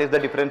asking what is the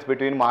difference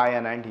between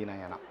Mahayana and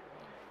Hinayana.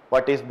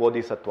 What is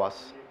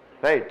Bodhisattvas,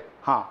 right?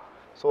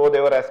 So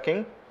they were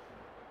asking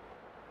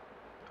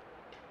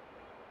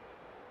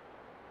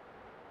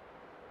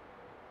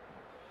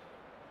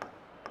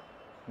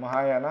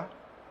Mahayana,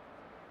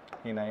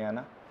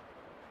 Hinayana,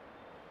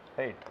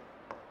 right?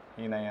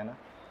 Hinayana.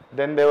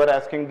 Then they were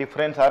asking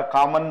difference or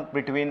common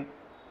between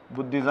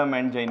Buddhism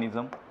and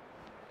Jainism.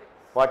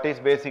 What is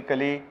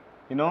basically,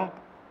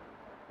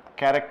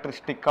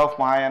 characteristic of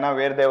Mahayana,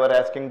 where they were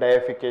asking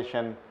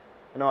deification,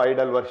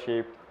 idol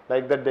worship,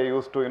 like that they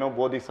used to,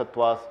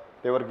 Bodhisattvas,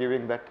 they were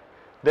giving that.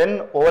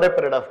 Then over a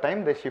period of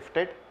time they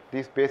shifted,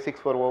 these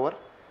basics were over.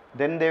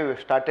 Then they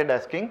started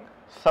asking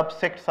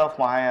subsects of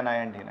Mahayana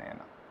and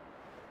Hinayana,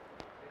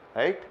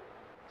 right?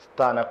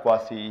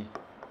 Stanakwasi,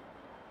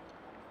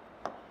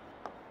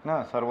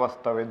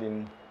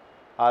 Sarvastavedin,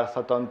 or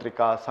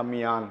Satantrika,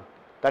 Samyan,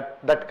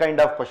 that kind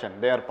of question.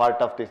 They are part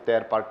of this, they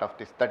are part of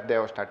this, that they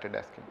have started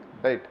asking,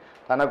 right?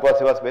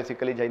 Stanakwasi was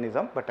basically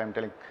Jainism, but I am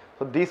telling.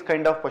 So this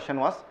kind of question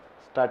was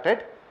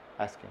started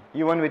asking.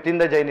 Even within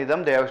the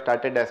Jainism, they have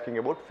started asking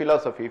about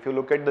philosophy. If you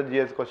look at the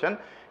GS question,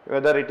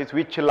 whether it is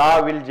which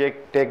law will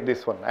take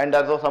this one, and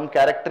also some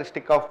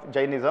characteristic of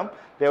Jainism,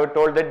 they were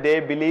told that they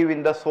believe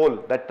in the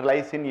soul that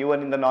lies in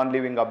even in the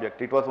non-living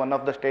object. It was one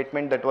of the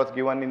statement that was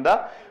given in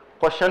the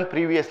question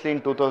previously in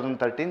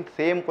 2013,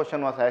 same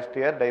question was asked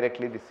here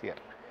directly this year.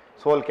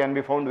 Soul can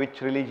be found,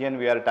 which religion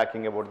we are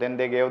talking about. Then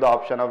they gave the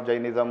option of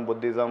Jainism,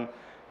 Buddhism,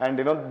 and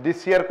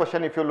this year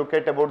question, if you look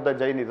at about the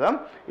Jainism,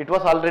 it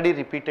was already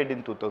repeated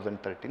in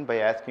 2013 by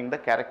asking the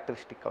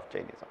characteristic of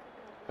Jainism,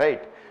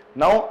 right?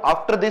 Now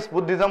after this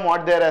Buddhism,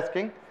 what they are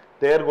asking?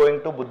 They are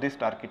going to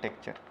Buddhist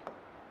architecture,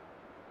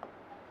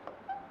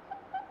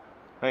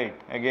 right?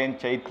 Again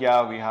Chaitya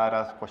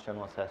Viharas question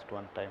was asked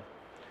one time,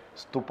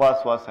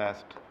 Stupas was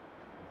asked,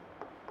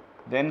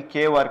 then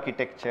cave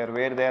architecture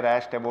where they are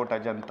asked about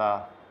Ajanta,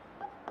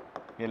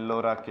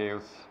 Ellora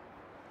caves,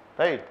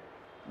 right?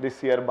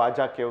 This year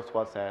Baja caves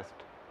was asked,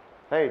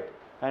 right?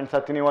 And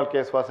Satiniwal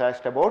case was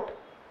asked about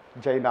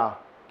Jaina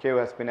cave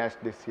has been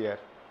asked this year,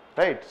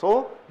 right?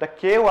 So the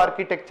cave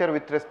architecture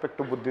with respect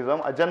to Buddhism,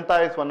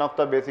 Ajanta is one of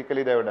the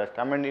basically they would ask.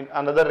 I mean,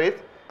 another is,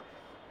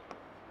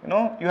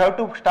 you have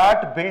to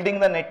start building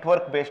the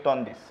network based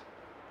on this.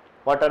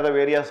 What are the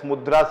various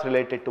mudras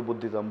related to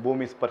Buddhism?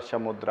 Bhumi Sparsha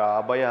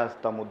Mudra, Abhaya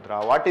Hasta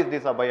Mudra. What is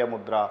this Abhaya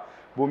Mudra?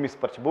 Bhumi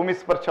Sparsha. Bhumi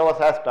Sparsha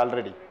was asked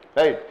already,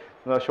 right?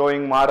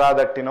 Showing Mara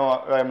that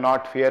I am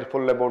not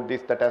fearful about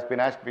this, that has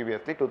been asked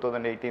previously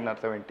 2018 or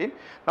 17.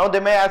 Now they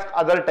may ask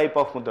other type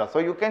of mudra. So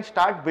you can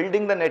start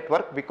building the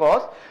network,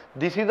 because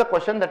this is a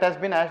question that has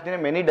been asked in a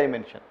many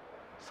dimension.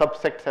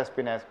 Subsects has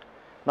been asked.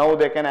 Now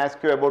they can ask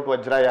you about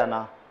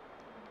Vajrayana,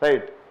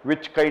 right?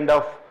 Which kind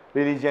of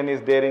religion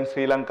is there in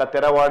Sri Lanka?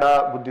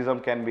 Theravada Buddhism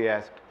can be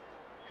asked.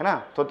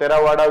 So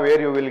Theravada,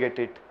 where you will get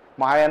it?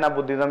 Mahayana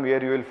Buddhism,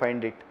 where you will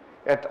find it?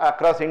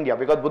 Across India,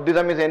 because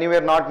Buddhism is anywhere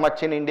not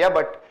much in India,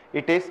 but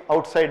it is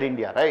outside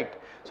India, right?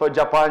 So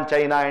Japan,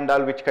 China and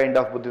all, which kind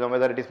of Buddhism,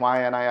 whether it is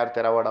Mahayana or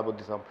Theravada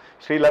Buddhism.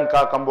 Sri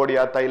Lanka,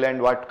 Cambodia, Thailand,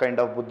 what kind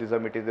of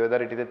Buddhism it is,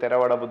 whether it is a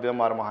Theravada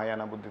Buddhism or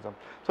Mahayana Buddhism.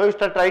 So you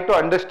try to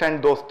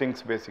understand those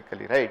things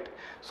basically, right?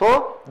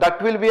 So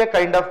that will be a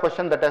kind of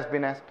question that has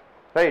been asked,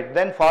 right?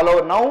 Then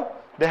follow, now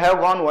they have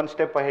gone one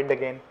step ahead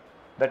again,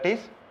 that is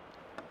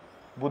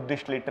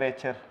Buddhist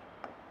literature.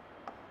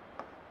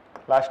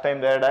 Last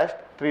time they had asked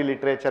 3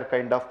 literature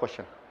kind of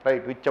question,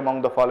 right? Which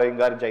among the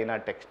following are Jaina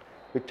text?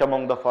 Which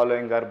among the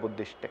following are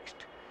Buddhist text?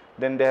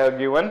 Then they have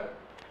given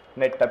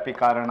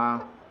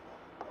Nettapikarana,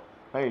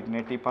 right?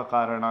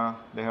 Netipakarana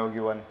they have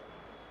given,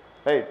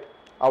 right?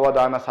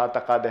 Avadana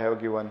Sataka they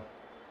have given.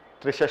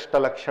 Trishashta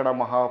Lakshana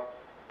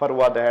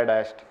Mahaparva they had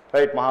asked,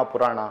 right?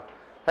 Mahapurana,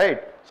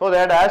 right? So they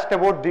had asked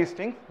about these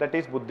things, that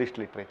is Buddhist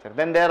literature.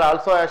 Then they are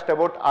also asked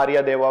about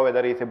Arya Deva,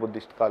 whether he is a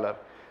Buddhist scholar.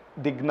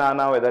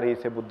 Dignana, whether he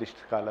is a Buddhist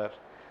scholar.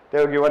 They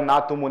have given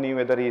Nathu Muni,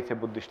 whether he is a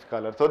Buddhist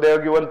scholar. So they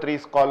have given 3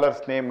 scholars'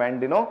 name,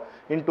 and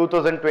in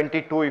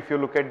 2022, if you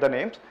look at the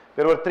names,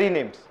 there were 3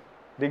 names.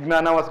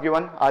 Dignana was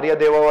given, Arya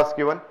Deva was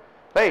given,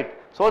 right?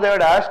 So they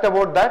had asked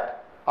about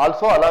that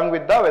also, along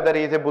with the whether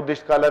he is a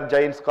Buddhist scholar,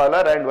 Jain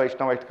scholar and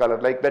Vaishnava scholar,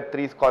 like that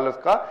 3 scholars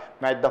ka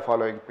match the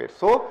following pair.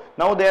 So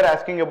now they are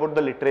asking about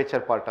the literature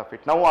part of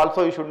it. Now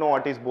also you should know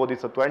what is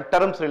Bodhisattva and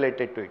terms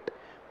related to it.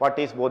 What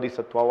is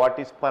Bodhisattva, what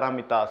is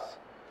Paramitas,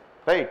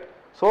 right?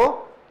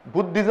 So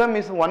Buddhism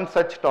is one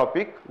such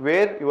topic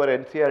where your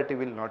NCERT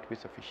will not be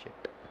sufficient.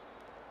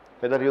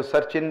 Whether you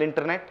search in the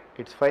internet,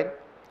 it's fine.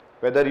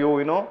 Whether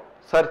you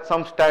search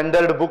some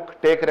standard book,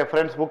 take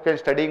reference book and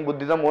studying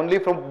Buddhism only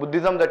from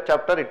Buddhism that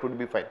chapter, it would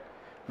be fine.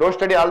 Don't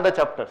study all the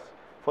chapters.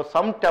 For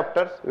some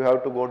chapters you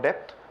have to go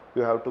depth,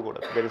 you have to go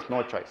depth. There is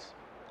no choice.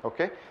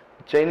 Okay.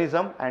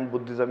 Jainism and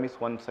Buddhism is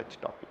one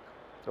such topic.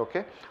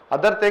 Okay.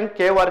 Other thing,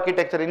 cave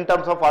architecture in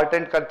terms of art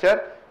and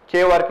culture,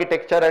 cave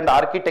architecture and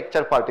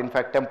architecture part, in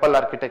fact temple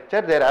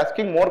architecture, they are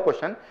asking more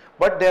question,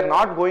 but they are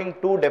not going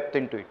too depth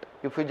into it.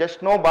 If you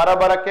just know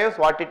Bara caves,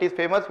 what it is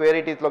famous, where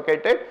it is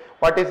located,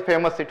 what is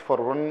famous it for,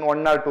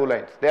 one or 2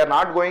 lines. They are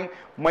not going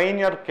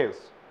minor caves.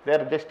 They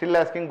are just still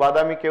asking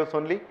Badami caves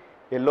only,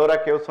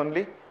 Ellora caves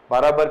only,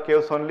 Barabar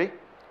caves only,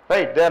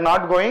 right? They are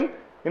not going,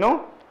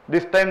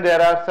 this time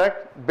there are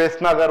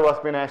Besnagar was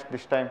been asked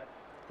this time,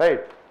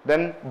 right?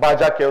 Then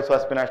Baja caves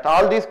was been asked.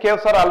 All these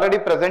caves are already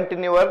present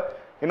in your,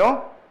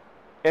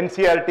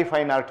 NCERT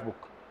fine art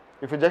book.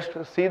 If you just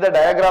see the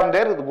diagram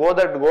there,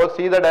 go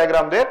see the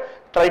diagram there,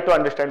 try to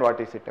understand what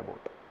is it about.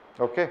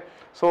 Okay.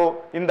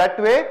 So in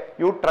that way,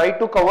 you try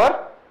to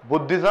cover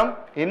Buddhism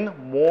in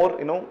more,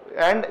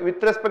 and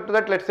with respect to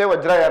that, let's say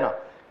Vajrayana,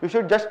 you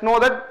should just know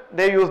that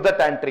they use the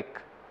tantric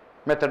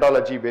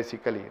methodology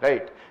basically,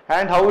 right?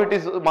 And how it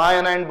is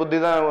Mahayana and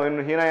Buddhism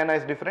in Hinayana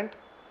is different.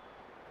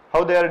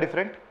 How they are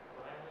different?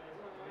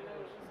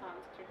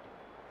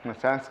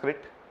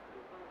 Sanskrit.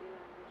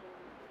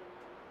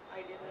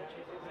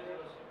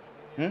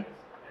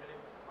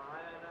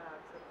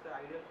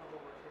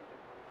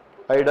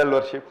 Idol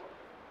worship.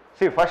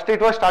 See, first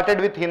it was started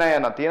with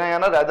Hinayana.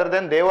 Hinayana, rather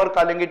than they were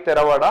calling it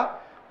Theravada,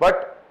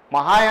 but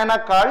Mahayana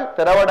called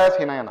Theravada as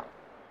Hinayana,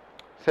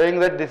 saying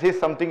that this is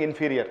something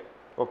inferior.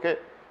 Okay.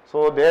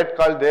 So they had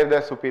called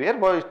their superior,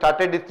 but it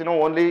started with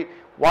only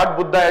what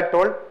Buddha had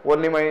told,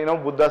 only my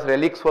Buddha's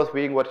relics was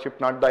being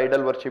worshipped, not the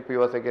idol worship he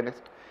was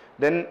against.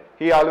 Then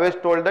he always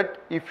told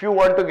that if you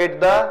want to get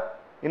the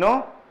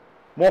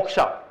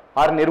moksha,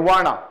 Or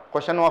nirvana,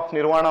 question of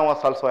nirvana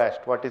was also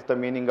asked. What is the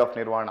meaning of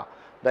nirvana?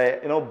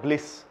 The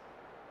bliss.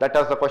 That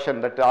was the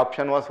question. That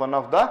option was one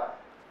of the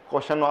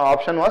question.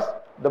 Option was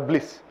the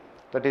bliss.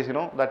 That is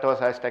that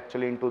was asked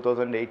actually in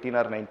 2018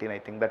 or 19 I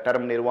think. The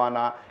term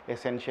nirvana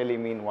essentially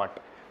mean what?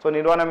 So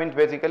nirvana means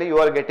basically you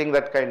are getting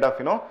that kind of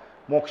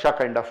moksha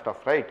kind of stuff,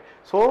 right?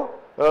 So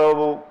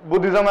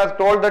Buddhism has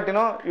told that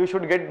you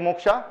should get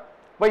moksha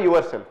by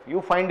yourself.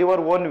 You find your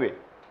own way.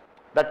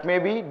 That may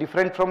be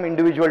different from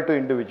individual to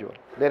individual.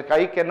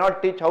 I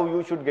cannot teach how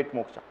you should get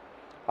moksha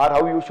or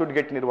how you should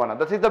get nirvana.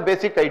 This is the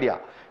basic idea.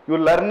 You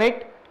learn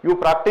it, you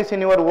practice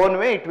in your own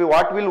way.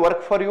 What will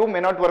work for you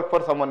may not work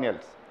for someone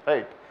else,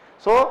 right?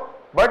 So,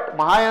 but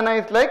Mahayana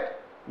is like,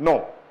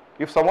 no.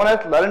 If someone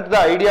has learnt the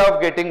idea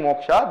of getting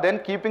moksha, then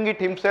keeping it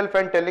himself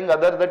and telling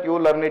others that you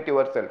learn it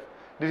yourself.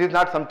 This is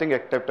not something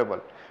acceptable,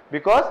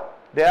 because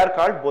they are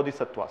called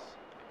bodhisattvas.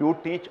 You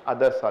teach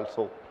others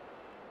also.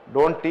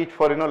 Don't teach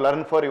for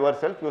learn for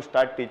yourself, you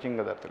start teaching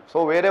others.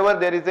 So wherever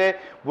there is a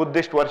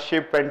Buddhist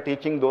worship and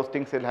teaching, those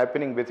things is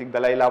happening. Basic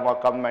Dalai Lama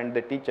come and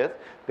they teach us,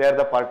 they are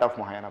the part of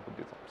Mahayana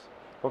Buddhism.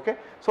 Okay,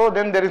 so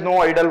then there is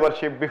no idol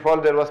worship. Before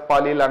there was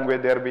Pali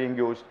language, they are being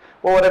used.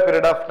 Over a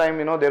period of time,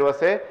 there was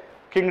a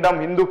kingdom,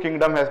 Hindu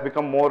kingdom has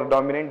become more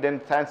dominant.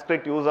 Then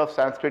Sanskrit, use of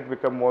Sanskrit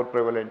become more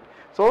prevalent.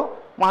 So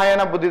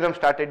Mahayana Buddhism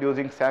started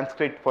using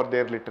Sanskrit for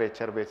their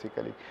literature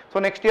basically. So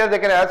next year they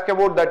can ask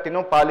about that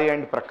Pali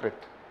and Prakrit.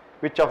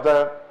 Which of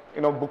the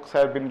books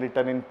have been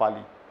written in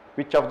Pali?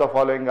 Which of the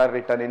following are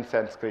written in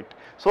Sanskrit?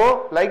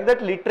 So like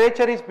that,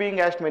 literature is being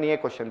asked many a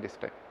question this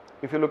time.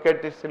 If you look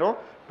at this,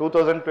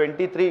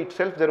 2023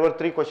 itself, there were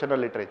 3 questions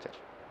on literature,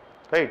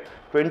 right?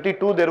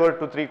 22 there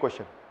were 3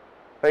 questions,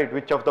 right?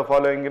 Which of the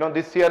following,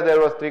 this year there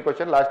was 3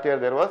 questions. Last year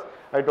there was,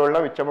 I told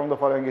you which among the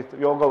following is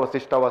Yoga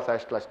Vasishta was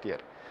asked last year.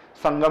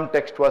 Sangam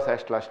text was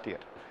asked last year,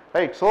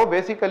 right? So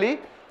basically,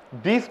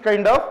 this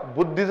kind of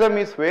Buddhism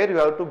is where you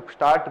have to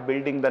start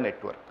building the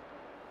network.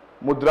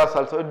 Mudras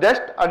also,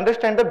 just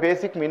understand the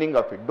basic meaning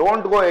of it.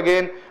 Don't go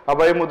again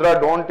Abhay Mudra,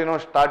 don't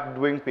start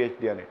doing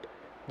PhD on it.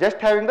 Just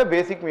having the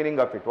basic meaning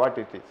of it, what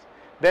it is.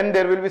 Then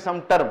there will be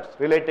some terms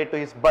related to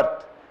his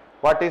birth.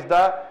 What is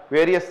the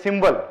various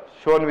symbol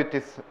shown with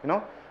his,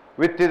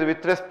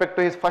 with respect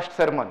to his first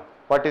sermon.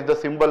 What is the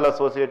symbol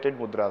associated,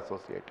 mudra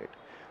associated.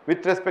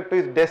 With respect to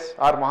his death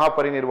or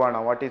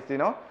Mahaparinirvana, what is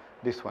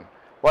this one.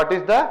 What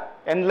is the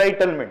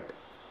enlightenment?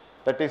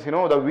 That is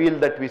the wheel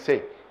that we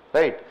say,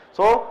 right?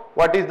 So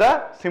what is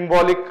the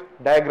symbolic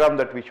diagram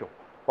that we show?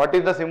 What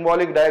is the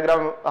symbolic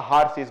diagram? A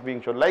horse is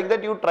being shown. Like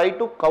that you try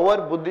to cover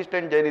Buddhist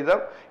and Jainism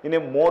in a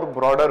more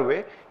broader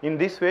way. In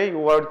this way you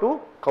want to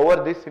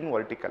cover this in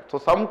vertical. So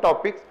some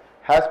topics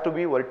has to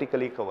be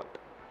vertically covered.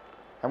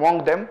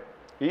 Among them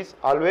is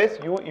always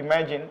you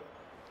imagine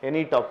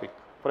any topic.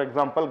 For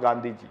example,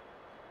 Gandhiji.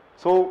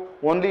 So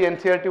only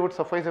NCERT would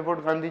suffice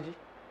about Gandhiji.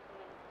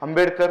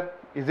 Ambedkar,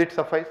 is it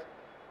suffice?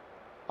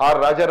 Or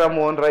Rajaram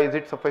Mohan Rai, is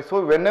it suffice?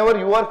 So whenever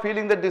you are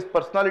feeling that this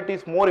personality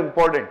is more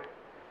important,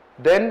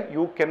 then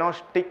you cannot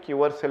stick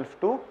yourself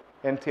to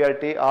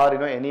NCERT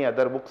or any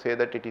other book, say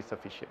that it is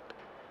sufficient.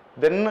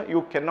 Then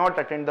you cannot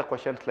attend the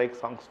questions like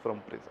Songs from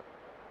Prison.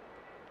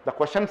 The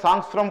question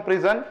Songs from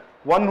Prison,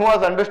 one who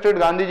has understood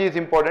Gandhiji is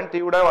important,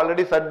 he would have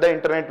already searched the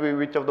internet with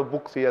which of the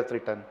books he has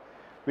written,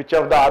 which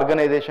of the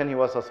organization he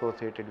was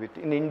associated with,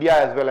 in India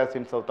as well as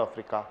in South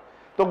Africa.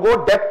 So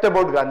go depth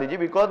about Gandhiji,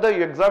 because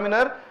the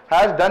examiner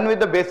has done with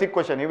the basic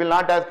question. He will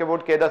not ask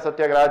about Keda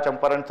Satyagraha,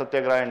 Champaran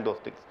Satyagraha and those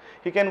things.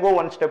 He can go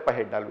one step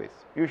ahead always.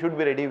 You should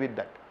be ready with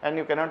that. And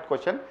you cannot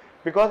question,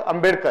 because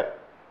Ambedkar,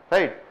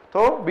 right?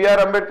 So B.R.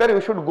 Ambedkar,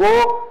 you should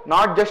go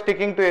not just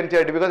sticking to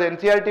NCERT, because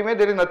NCERT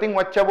there is nothing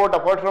much about,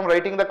 apart from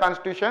writing the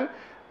constitution,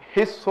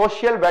 his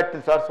social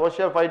battles or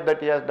social fight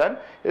that he has done,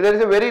 there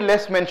is a very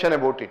less mention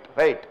about it,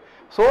 right?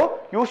 So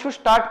you should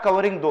start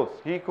covering those.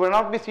 He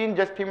cannot be seen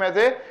just him as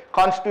a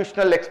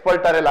constitutional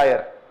expert or a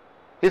liar.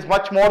 He is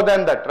much more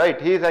than that, right?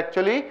 He is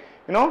actually,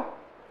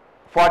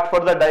 fought for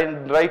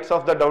the rights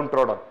of the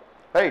downtrodden,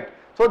 right?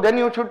 So then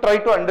you should try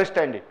to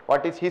understand it.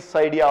 What is his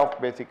idea of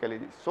basically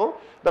this? So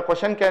the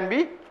question can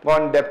be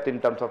gone depth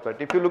in terms of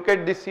that. If you look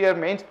at this year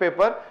mains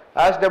paper,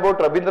 asked about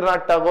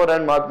Rabindranath Tagore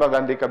and Mahatma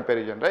Gandhi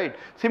comparison, right?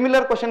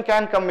 Similar question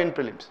can come in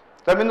prelims.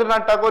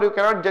 Rabindranath Tagore, you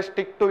cannot just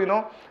stick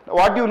to,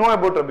 what do you know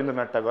about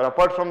Rabindranath Tagore?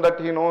 Apart from that,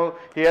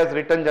 he has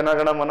written Jana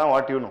Gana Mana,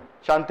 what do you know?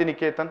 Shanti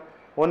Niketan,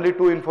 only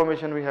 2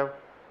 information we have,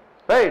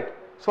 right?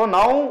 So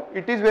now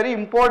it is very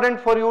important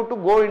for you to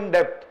go in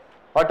depth.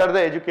 What are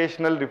the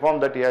educational reform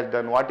that he has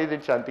done? What is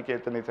it Shanti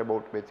Niketan is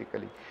about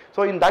basically?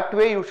 So in that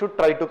way you should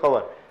try to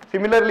cover.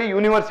 Similarly,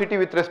 university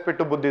with respect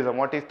to Buddhism,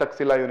 what is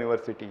Taxila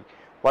University?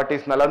 What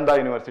is Nalanda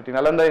University?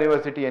 Nalanda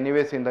University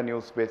anyways in the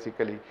news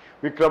basically.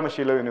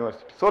 Vikramashila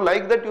University. So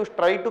like that you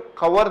try to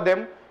cover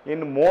them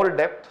in more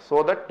depth,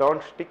 so that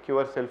don't stick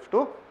yourself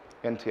to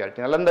NCERT.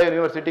 Nalanda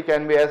University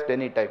can be asked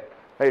any time,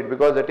 right?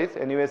 Because that is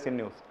anyways in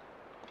news.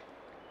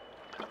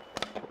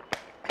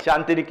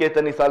 Shanti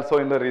Niketan is also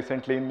in the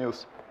recently in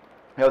news.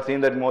 You have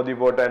seen that Modi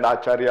vote and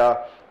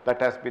Acharya,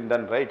 that has been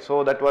done, right?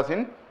 So that was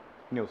in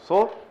news.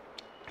 So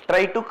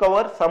try to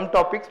cover some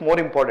topics more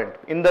important.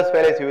 Indus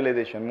Valley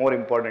Civilization, more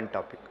important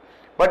topic.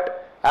 But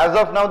as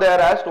of now, they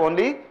are asked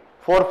only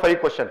 4 or 5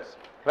 questions,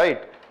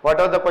 right? What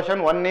was the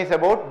question? One is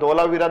about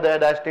Dholavira, they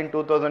had asked in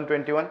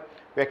 2021,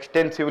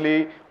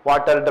 extensively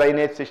water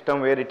drainage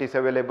system where it is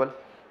available.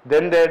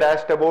 Then they had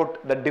asked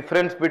about the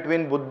difference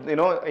between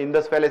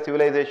Indus Valley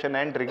Civilization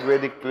and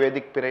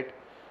Vedic period.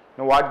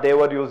 What they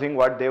were using,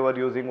 what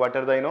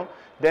are the,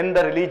 then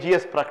the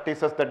religious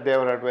practices that they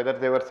were, whether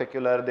they were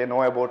secular, they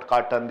know about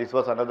cotton. This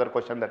was another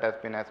question that has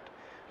been asked,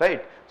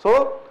 right?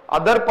 So,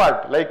 other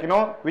part, like,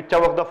 which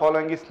of the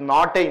following is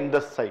not a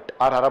Indus site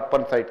or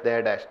Harappan site, they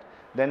had asked.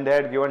 Then they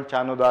had given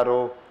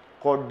Chanudaro,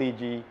 Kot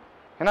Diji,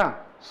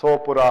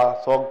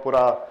 Sopura,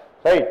 Sogpura,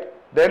 right?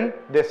 Then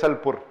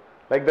Desalpur,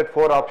 like that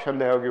 4 options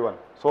they have given.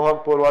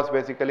 Sohagpur was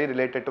basically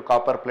related to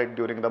copper plate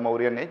during the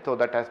Mauryan age, so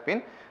that has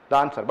been the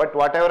answer. But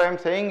whatever I am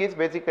saying is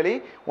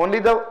basically only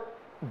the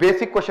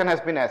basic question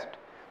has been asked.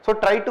 So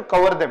try to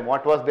cover them.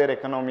 What was their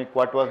economic,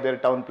 what was their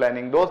town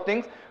planning, those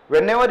things.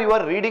 Whenever you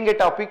are reading a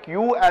topic,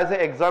 you as an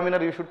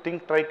examiner, you should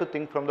try to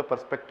think from the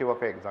perspective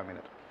of an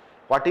examiner.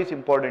 What is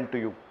important to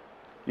you?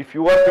 If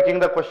you are picking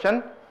the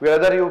question,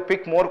 whether you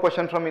pick more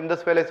questions from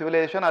Indus Valley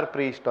Civilization or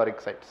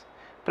prehistoric sites.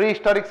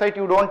 Prehistoric site,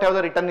 you don't have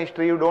the written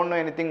history, you don't know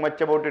anything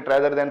much about it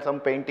rather than some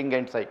painting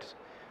and sites,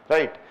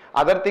 right?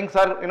 Other things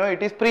are,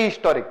 it is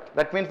prehistoric.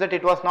 That means that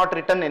it was not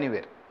written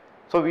anywhere.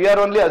 So we are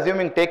only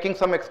assuming, taking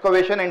some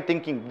excavation and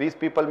thinking, these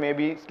people may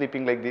be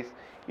sleeping like this,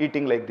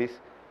 eating like this,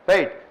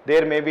 right?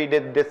 There may be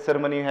death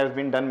ceremony has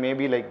been done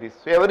maybe like this.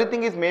 So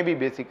everything is maybe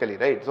basically,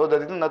 right? So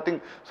there is nothing,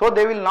 so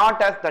they will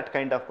not ask that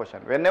kind of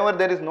question. Whenever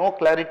there is no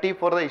clarity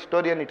for the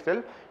historian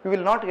itself, you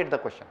will not get the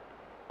question.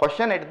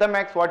 Question at the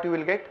max, what you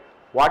will get?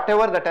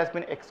 Whatever that has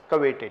been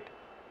excavated,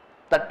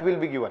 that will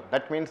be given.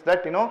 That means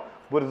that,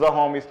 Burza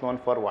home is known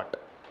for what?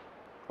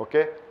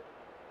 Okay.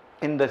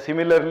 In the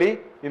similarly,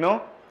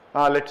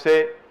 let's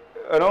say,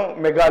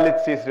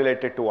 megaliths is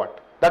related to what?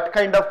 That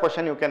kind of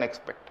question you can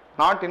expect.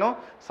 Not,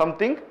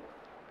 something,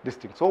 this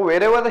thing. So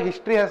wherever the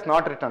history has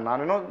not written,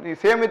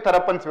 same with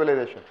Harappan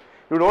civilization.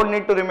 You don't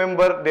need to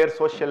remember their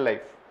social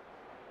life,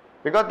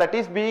 because that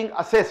is being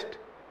assessed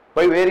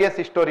by various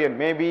historians.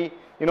 Maybe,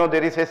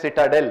 there is a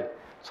citadel.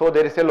 So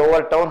there is a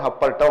lower town,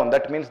 upper town.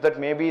 That means that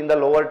maybe in the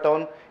lower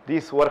town,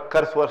 these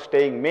workers were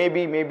staying.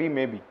 Maybe.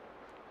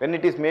 When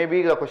it is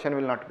maybe, the question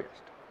will not be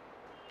asked.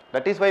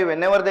 That is why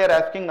whenever they are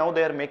asking, now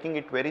they are making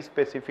it very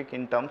specific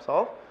in terms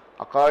of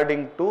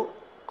according to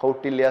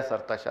Kautilya's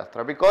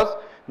Arthashastra, because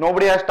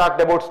nobody has talked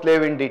about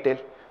slave in detail.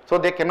 So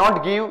they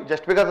cannot give,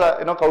 just because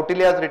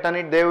Kautilya has written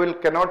it, they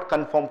cannot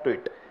conform to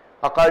it.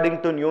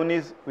 According to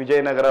Nunis,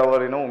 Vijayanagara,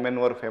 women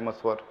were famous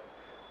for.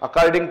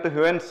 According to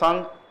Huan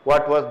Sang,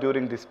 what was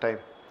during this time.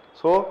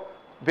 So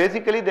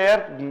basically they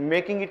are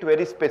making it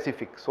very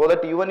specific, so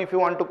that even if you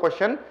want to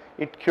question,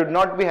 it should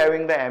not be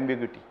having the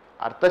ambiguity.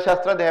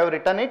 Arthashastra, they have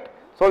written it,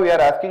 so we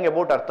are asking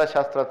about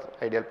Arthashastra's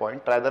ideal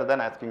point rather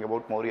than asking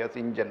about Mauryas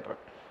in general.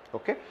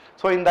 Okay.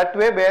 So in that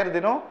way,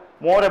 where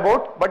more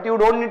about, but you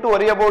don't need to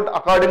worry about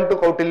according to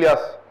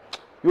Kautilya's.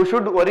 You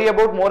should worry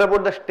about more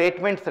about the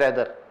statements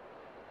rather.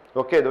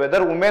 Okay,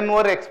 whether women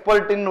were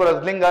expert in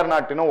wrestling or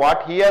not,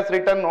 what he has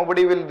written,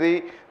 nobody will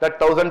read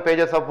that 1000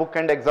 pages of book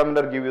and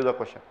examiner give you the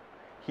question.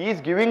 He is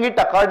giving it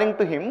according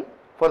to him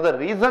for the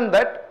reason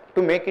that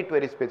to make it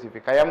very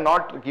specific. I am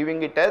not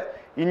giving it as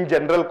in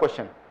general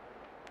question.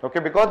 Okay,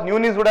 because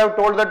Nunis would have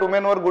told that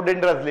women were good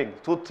in wrestling,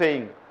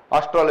 soothsaying,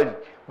 astrology.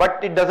 But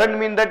it doesn't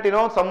mean that,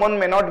 someone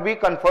may not be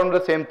confirmed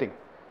the same thing.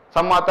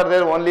 Some author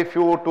there, only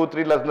few,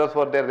 2-3 wrestlers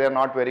were there, they are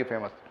not very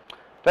famous.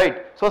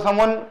 Right. So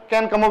someone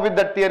can come up with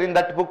that theory. In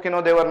that book, they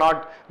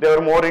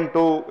were more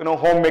into,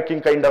 homemaking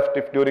kind of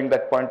stuff during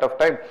that point of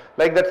time.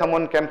 Like that,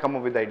 someone can come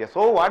up with the idea.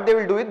 So what they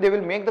will do is, they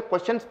will make the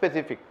question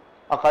specific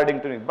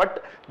according to Nunis.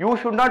 But you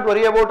should not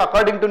worry about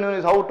according to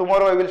Nunis, how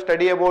tomorrow I will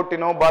study about,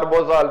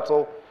 Barboza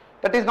also.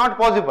 That is not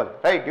possible,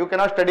 right? You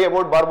cannot study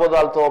about Barboza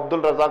also,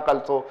 Abdul Razak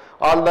also,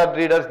 all the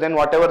readers, then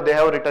whatever they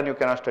have written, you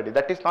cannot study.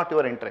 That is not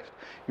your interest.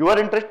 Your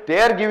interest, they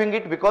are giving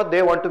it because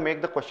they want to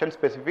make the question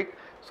specific,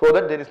 so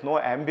that there is no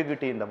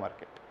ambiguity in the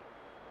market.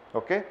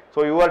 Okay.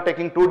 So you are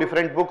taking 2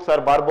 different books,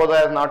 or Barboza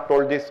has not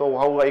told this, so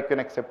how I can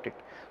accept it?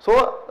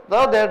 So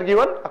now they are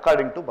given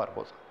according to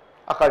Barboza,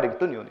 according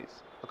to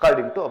Nunis,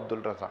 according to Abdul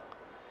Razak,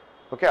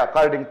 okay,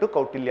 according to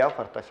Kautilya of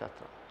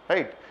Arthashastra,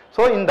 right?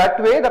 So in that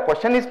way, the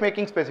question is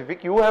making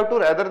specific. You have to,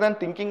 rather than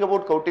thinking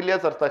about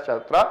Kautilya's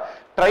Arthashastra,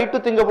 try to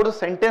think about the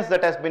sentence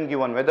that has been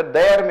given, whether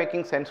they are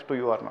making sense to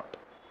you or not.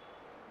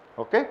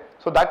 Okay.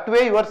 So that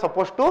way you are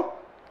supposed to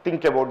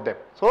think about them.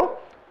 So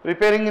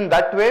preparing in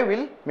that way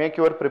will make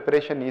your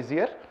preparation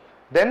easier.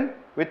 Then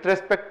with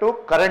respect to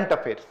current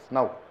affairs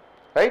now,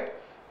 right?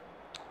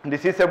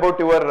 This is about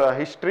your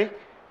history.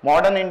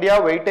 Modern India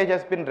weightage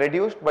has been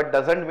reduced, but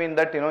doesn't mean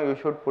that you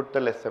should put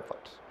the less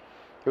efforts,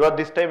 because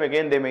this time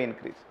again they may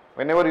increase.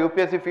 Whenever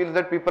UPSC feels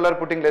that people are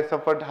putting less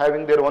effort,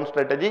 having their own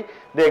strategy,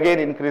 they again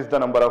increase the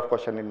number of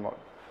questions involved.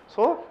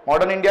 So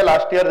modern India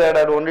last year they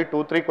had only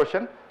 2-3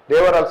 questions. They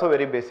were also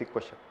very basic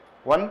questions.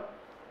 One,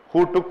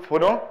 who took,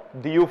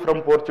 Diu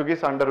from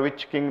Portuguese, under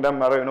which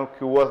kingdom, or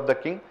Q was the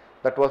king.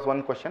 That was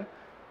one question.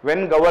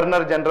 When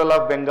Governor General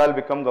of Bengal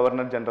became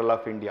Governor General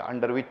of India,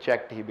 under which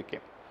act he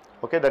became?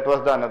 Okay, that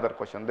was the another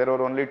question. There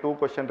were only 2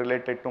 questions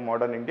related to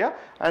modern India,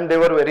 and they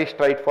were very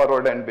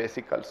straightforward and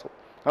basic also.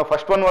 Now,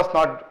 first one was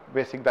not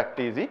basic that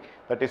easy.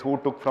 That is, who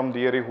took from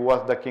Deary, who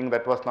was the king.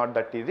 That was not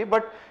that easy.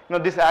 But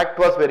this act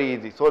was very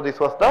easy. So this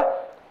was the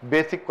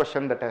basic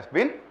question that has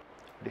been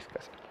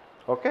discussed.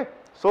 Okay.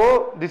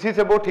 So this is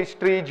about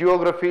history,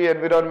 geography,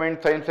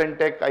 environment, science and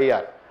tech,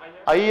 IR.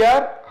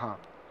 IR.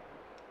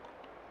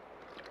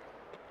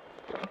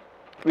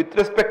 With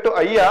respect to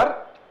IR,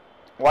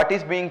 what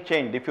is being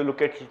changed if you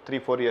look at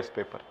 3-4 years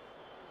paper?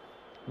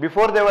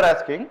 Before they were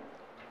asking,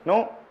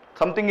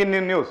 something in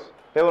the news.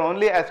 They were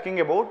only asking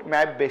about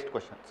map based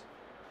questions.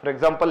 For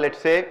example, let's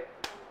say,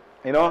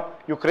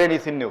 Ukraine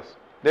is in news.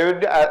 They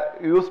would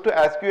used to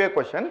ask you a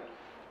question,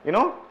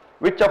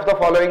 which of the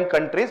following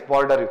countries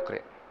border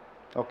Ukraine?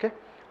 Okay.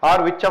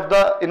 Or which of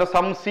the,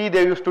 some sea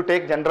they used to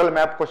take general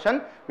map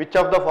question, which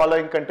of the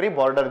following country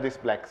border this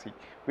Black Sea?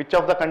 Which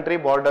of the country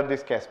border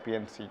this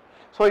Caspian Sea?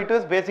 So it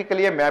was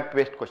basically a map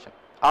based question.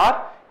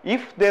 Or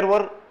if there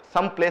were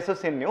some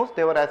places in news,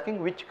 they were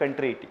asking which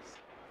country it is.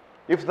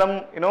 If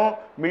some,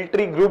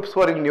 military groups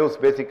were in news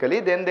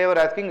basically, then they were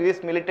asking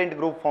this militant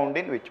group found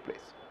in which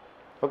place.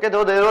 Okay,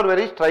 though they were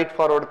very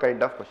straightforward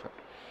kind of question.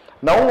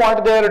 Now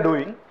what they are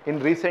doing in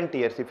recent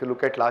years, if you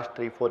look at last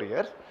 3-4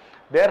 years,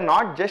 they are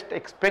not just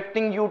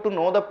expecting you to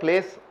know the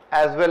place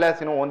as well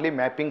as, only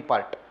mapping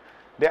part.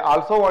 They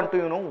also want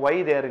to,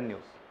 why they are in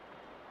news.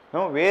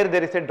 Where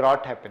there is a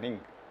drought happening.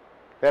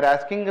 They are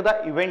asking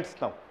the events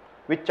now.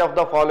 Which of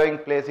the following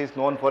place is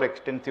known for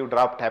extensive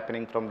drought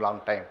happening from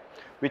long time?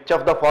 Which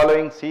of the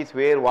following seas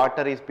where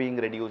water is being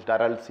reduced,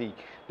 Aral Sea,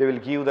 they will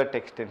give that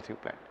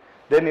extensive plan.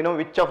 Then,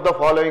 which of the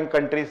following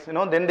countries,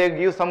 then they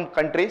give some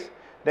countries,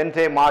 then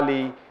say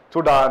Mali,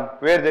 Sudan,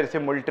 where there is a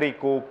military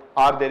coup,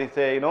 or there is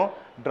a,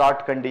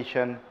 drought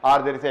condition,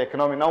 or there is a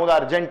economic. Now the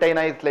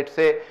Argentina is, let's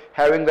say,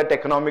 having that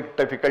economic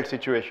difficult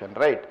situation,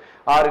 right?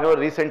 Or,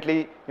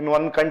 recently in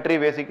one country,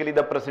 basically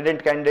the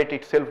president candidate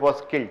itself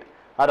was killed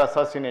or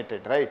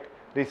assassinated, right?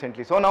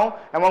 Recently. So now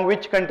among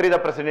which country the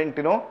president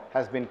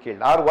has been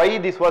killed, or why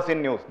this was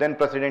in news, then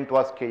president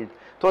was killed.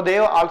 So they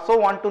also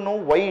want to know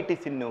why it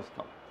is in news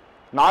now,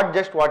 not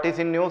just what is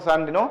in news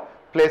and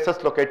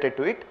places located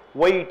to it,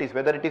 why it is,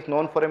 whether it is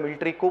known for a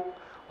military coup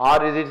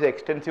or is it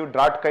extensive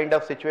drought kind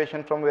of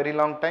situation from very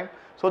long time.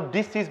 So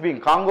this is being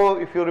Congo,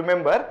 if you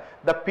remember,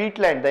 the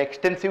peatland, the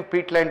extensive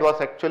peatland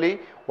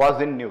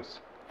was in news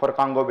for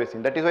Congo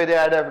Basin. That is why they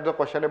had the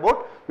question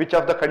about which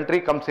of the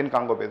country comes in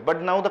Congo Basin.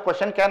 But now the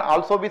question can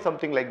also be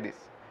something like this,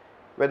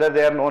 whether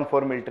they are known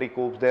for military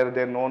coups, they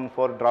are known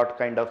for drought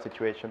kind of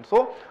situation.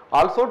 So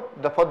also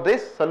for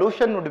this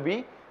solution would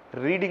be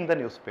reading the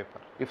newspaper.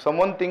 If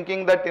someone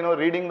thinking that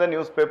reading the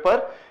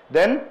newspaper,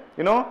 then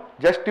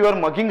just you are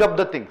mugging up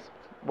the things.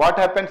 What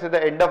happens at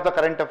the end of the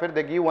current affair?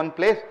 They give one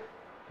place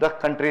the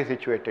country is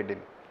situated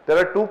in. There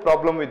are 2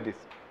 problems with this.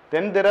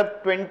 Then there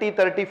are 20,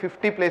 30,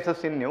 50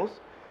 places in news.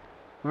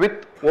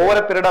 With over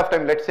a period of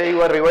time, let's say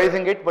you are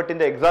revising it, but in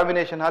the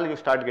examination hall you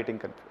start getting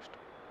confused.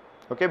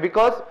 Okay,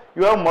 because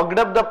you have mugged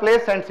up the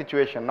place and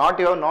situation,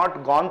 you have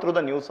not gone through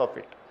the news of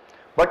it.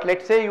 But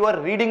let's say you are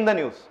reading the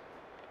news.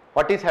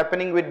 What is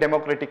happening with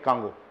Democratic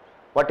Congo?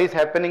 What is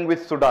happening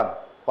with Sudan?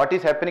 What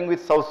is happening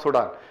with South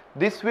Sudan?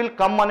 This will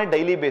come on a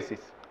daily basis,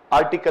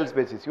 articles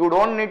basis. You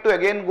don't need to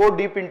again go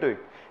deep into it.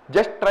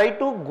 Just try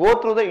to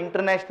go through the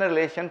international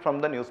relation from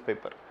the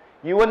newspaper.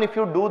 Even if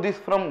you do this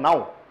from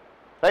now,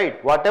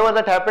 right, whatever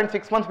that happened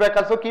 6 months back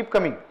also keep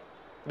coming.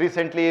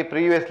 Recently,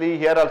 previously,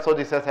 here also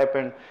this has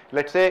happened.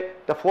 Let's say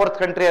the 4th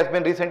country has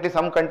been recently,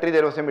 some country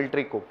there was a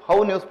military coup.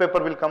 How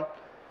newspaper will come?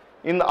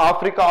 In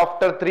Africa,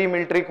 after 3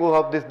 military coup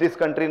of this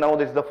country, now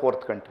this is the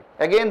 4th country.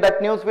 Again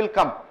that news will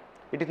come.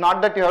 It is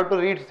not that you have to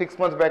read 6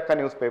 months back a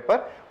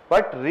newspaper,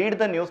 but read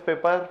the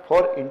newspaper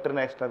for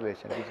international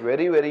relations. It is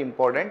very, very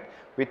important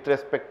with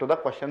respect to the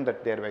question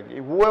that they are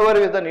making. Whoever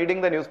is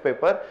reading the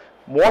newspaper,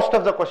 most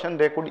of the question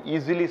they could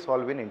easily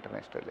solve in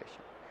international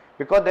relations,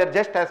 because they are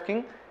just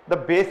asking the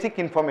basic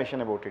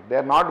information about it. They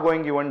are not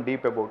going even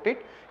deep about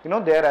it.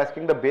 They are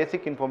asking the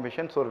basic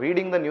information. So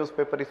reading the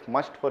newspaper is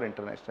must for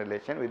international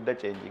relation with the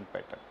changing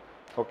pattern.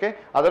 Okay.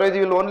 Otherwise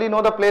you will only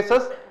know the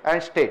places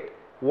and state.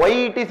 Why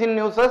it is in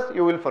newses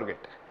you will forget.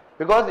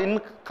 Because in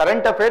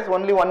current affairs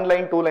only 1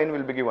 line, 2 line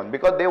will be given,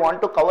 because they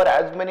want to cover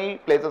as many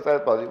places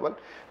as possible.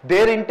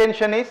 Their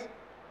intention is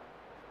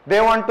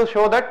they want to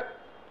show that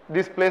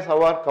this place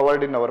are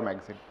covered in our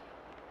magazine.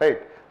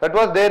 Right. That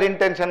was their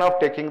intention of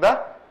taking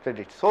the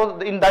credit. So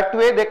in that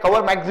way they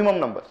cover maximum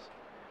numbers.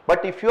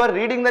 But if you are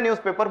reading the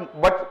newspaper,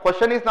 but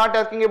question is not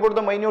asking about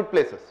the minute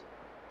places.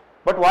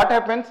 But what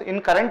happens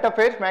in current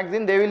affairs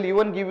magazine, they will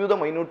even give you the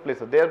minute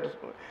places.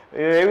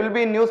 They will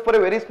be in news for a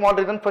very small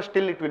reason, for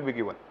still it will be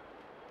given,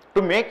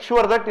 to make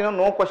sure that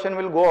no question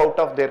will go out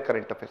of their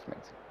current affairs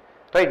magazine.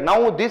 Right.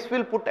 Now this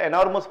will put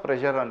enormous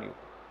pressure on you.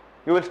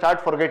 You will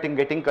start forgetting,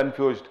 getting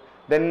confused.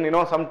 Then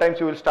sometimes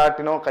you will start,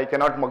 I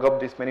cannot mug up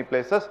this many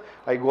places,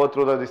 I go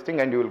through this thing,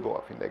 and you will go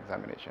off in the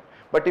examination.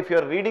 But if you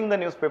are reading the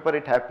newspaper,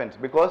 it happens,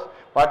 because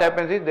what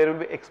happens is there will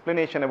be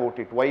explanation about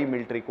it, why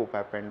military coup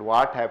happened,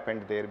 what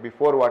happened there,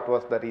 before what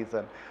was the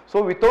reason.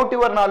 So without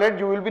your knowledge,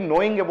 you will be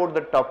knowing about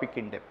the topic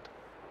in depth.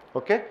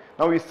 Okay.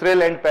 Now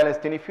Israel and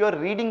Palestine, if you are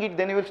reading it,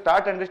 then you will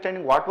start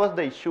understanding what was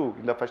the issue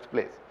in the first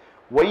place,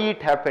 why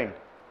it happened,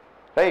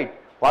 right?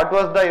 What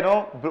was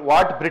the,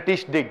 what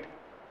British did,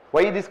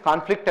 why this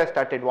conflict has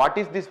started, what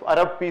is this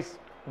Arab peace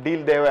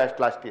deal they have asked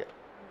last year,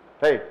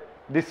 right?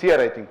 This year,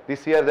 I think,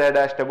 this year they had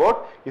asked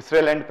about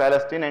Israel and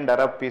Palestine and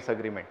Arab peace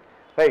agreement,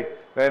 right?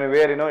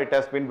 Where it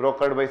has been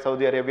brokered by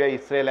Saudi Arabia,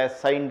 Israel has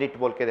signed it,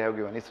 bolke they have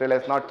given. Israel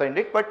has not signed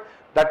it, but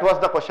that was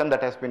the question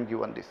that has been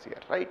given this year,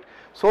 right?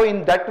 So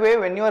in that way,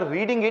 when you are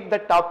reading it, the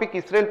topic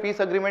Israel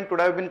peace agreement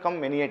would have been come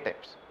many a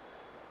times.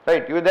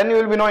 Right, then you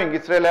will be knowing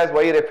Israel has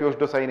why refused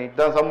to sign it.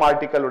 Then some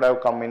article would have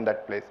come in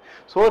that place.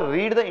 So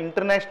read the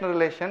international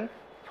relation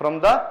from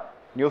the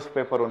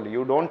newspaper only.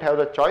 You don't have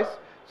the choice.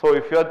 So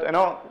if you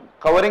are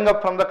covering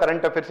up from the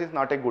current affairs is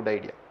not a good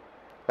idea.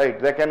 Right,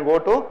 they can go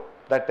to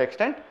that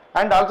extent.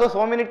 And also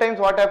so many times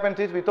what happens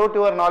is without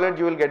your knowledge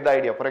you will get the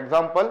idea. For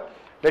example,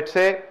 let's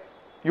say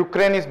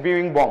Ukraine is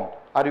being bombed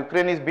or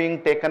Ukraine is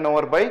being taken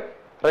over by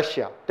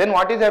Russia. Then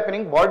what is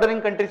happening?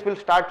 Bordering countries will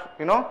start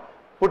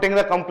putting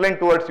the complaint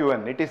towards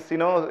UN. It is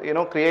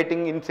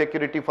creating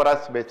insecurity for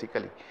us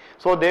basically.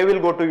 So they will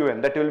go to UN.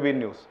 That will be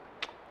news,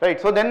 right?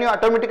 So then you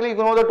automatically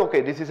know that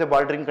okay, this is a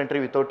bordering country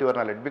without your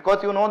knowledge,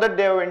 because you know that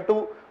they went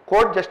to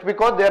court just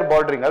because they are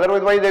bordering.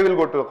 Otherwise, why they will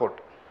go to the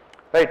court,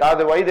 right?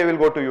 Or why they will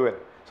go to UN?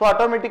 So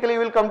automatically you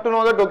will come to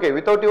know that okay,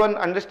 without even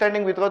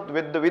understanding, with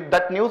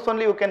that news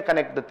only you can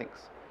connect the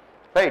things,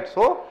 right?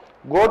 So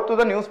go to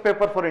the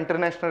newspaper for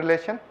international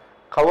relation,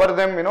 cover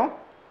them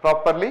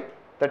properly.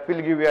 That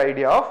will give you an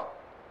idea of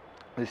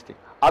this thing.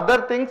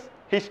 Other things,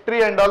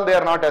 history and all, they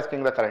are not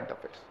asking the current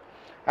affairs.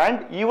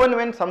 And even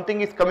when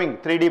something is coming,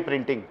 3D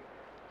printing,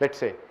 let's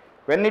say,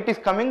 when it is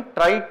coming,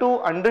 try to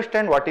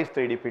understand what is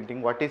 3D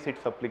printing, what is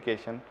its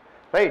application,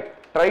 right?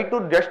 Try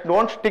to just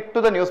don't stick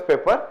to the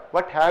newspaper,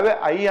 but have an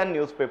eye on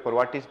newspaper,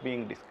 what is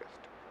being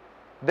discussed.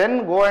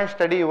 Then go and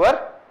study your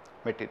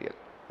material.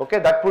 Okay,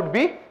 that would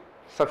be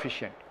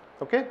sufficient.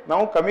 Okay,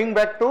 now coming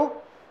back to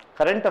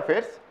current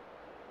affairs,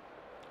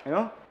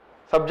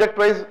 subject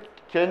wise,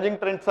 changing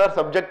trends are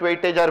subject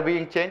weightage are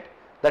being changed,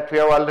 that we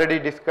have already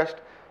discussed.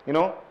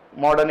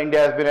 Modern India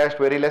has been asked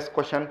very less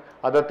question,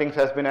 other things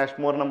has been asked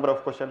more number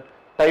of question.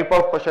 Type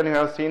of question you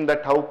have seen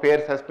that how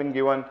pairs has been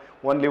given,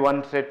 only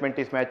one statement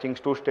is matching,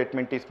 two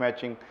statement is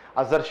matching.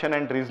 Assertion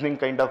and reasoning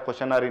kind of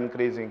question are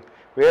increasing.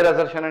 Where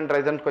assertion and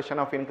reason question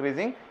of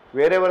increasing,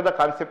 wherever the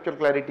conceptual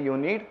clarity you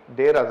need,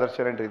 there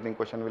assertion and reasoning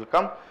question will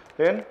come.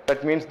 Then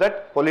that means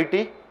that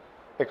polity,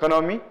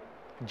 economy,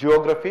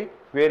 geography,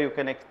 where you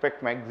can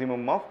expect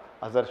maximum of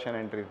assertion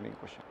and reasoning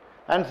question,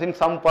 and in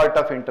some part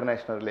of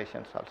international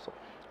relations also.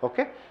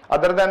 Okay.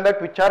 Other than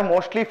that, which are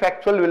mostly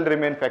factual will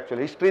remain factual.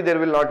 History, there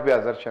will not be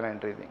assertion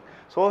and reasoning.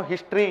 So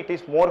history, it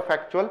is more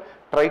factual.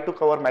 Try to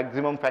cover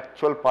maximum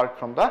factual part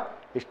from the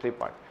history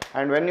part.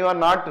 And when you are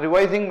not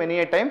revising many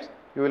a times,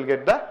 you will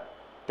get the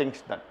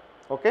things done.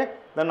 Okay.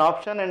 Then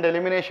option and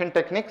elimination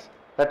techniques,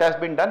 that has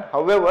been done.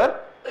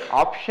 However,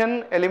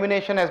 option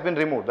elimination has been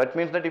removed. That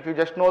means that if you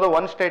just know the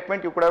one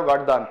statement, you could have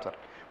got the answer.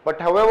 But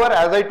however,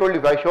 as I told you,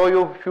 if I show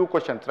you few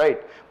questions,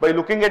 right, by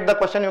looking at the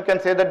question, you can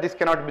say that this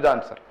cannot be the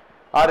answer,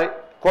 or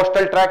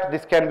coastal tract,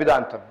 this can be the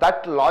answer.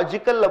 That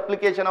logical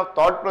application of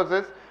thought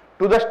process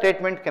to the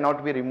statement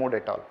cannot be removed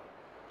at all.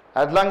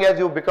 As long as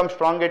you become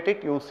strong at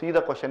it, you see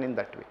the question in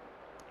that way.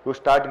 You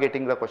start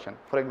getting the question.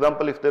 For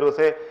example, if there was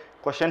a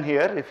question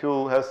here, if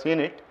you have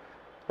seen it,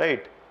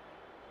 right,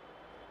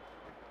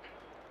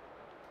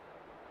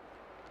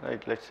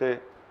 let's say,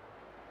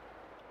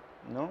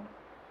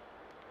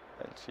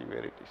 I'll see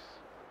where it is.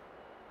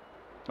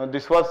 Now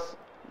this was,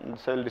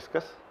 so I'll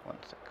discuss, one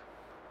sec.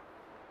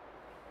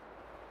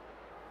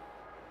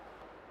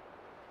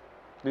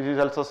 This is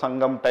also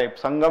Sangam type.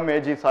 Sangam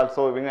age is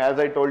also, as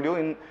I told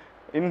you,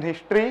 in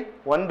history,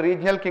 one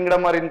regional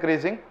kingdom are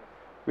increasing.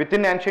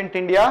 Within ancient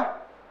India,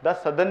 the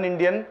southern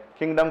Indian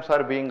kingdoms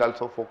are being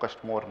also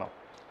focused more now.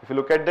 If you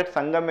look at that,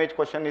 Sangam age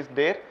question is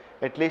there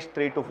at least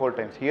 3 to 4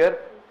 times. Here,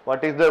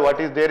 what is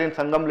there in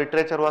Sangam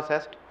literature was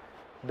asked.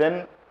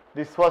 Then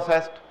this was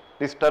asked.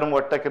 This term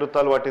Vatta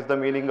Kirutal, what is the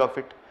meaning of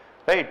it,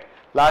 right?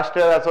 Last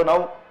year also.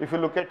 Now if you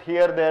look at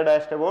here, they had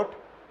asked about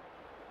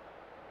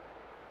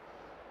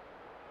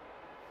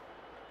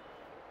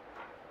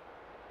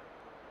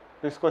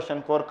this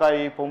question,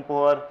 Korkai,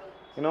 Pompuar,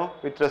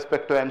 with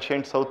respect to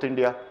ancient South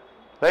India,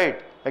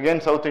 right?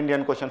 Again South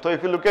Indian question. So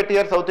if you look at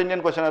here, South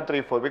Indian question are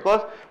 3, 4,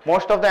 because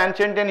most of the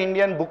ancient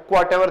Indian book,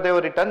 whatever they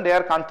were written, they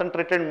are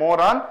concentrated more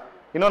on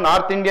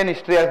North Indian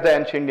history as the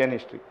ancient Indian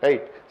history,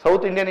 right?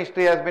 South Indian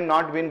history has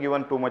not been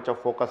given too much of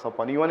focus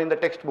upon, even in the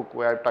textbook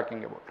we are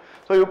talking about.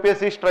 So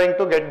UPSC is trying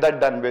to get that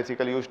done.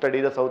 Basically, you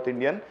study the South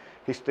Indian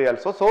history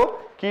also. So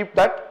keep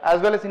that,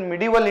 as well as in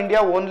medieval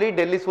India, only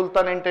Delhi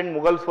Sultanate and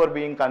Mughals were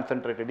being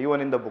concentrated, even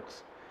in the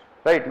books,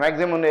 right?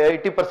 Maximum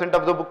 80%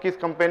 of the book is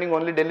containing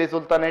only Delhi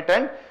Sultanate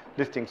and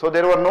this thing. So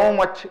there were no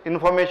much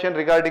information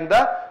regarding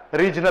the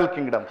regional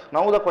kingdoms.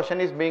 Now the question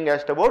is being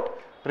asked about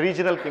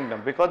regional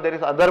kingdom, because there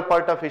is other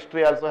part of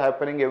history also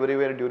happening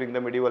everywhere during the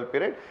medieval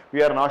period.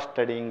 We are not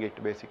studying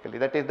it basically.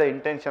 That is the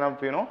intention of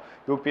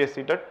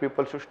UPSC, that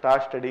people should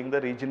start studying the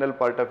regional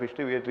part of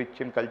history. We are rich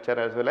in culture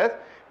as well as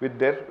with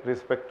their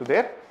respect to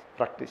their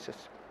practices.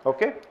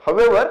 Okay.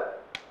 However,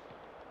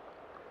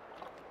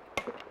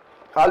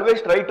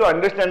 always try to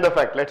understand the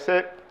fact. Let's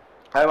say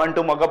I want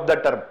to mug up the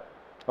term.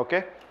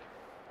 Okay.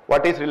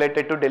 What is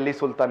related to Delhi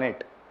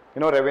Sultanate?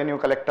 Revenue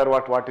collector,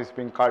 what is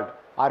being called?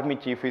 Army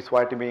chief is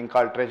what being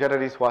called,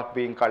 treasurer is what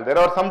being called. There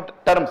are some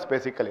terms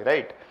basically,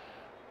 right?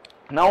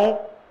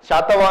 Now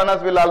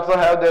Shatavahanas will also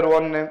have their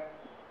own name,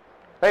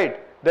 right?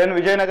 Then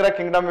Vijayanagara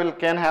kingdom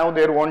can have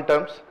their own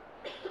terms.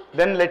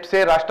 Then let's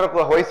say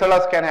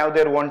Hoysalas can have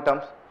their own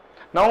terms.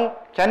 Now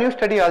can you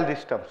study all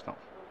these terms now?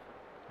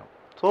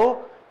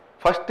 So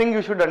first thing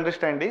you should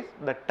understand is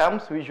the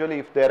terms usually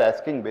if they are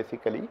asking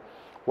basically,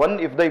 one,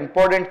 if the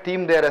important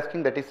theme they are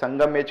asking, that is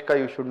Sangamechka,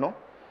 you should know.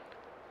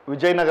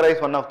 Vijayanagara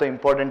is one of the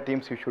important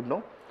themes you should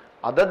know.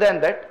 Other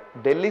than that,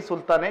 Delhi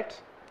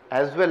Sultanates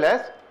as well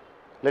as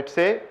let's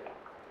say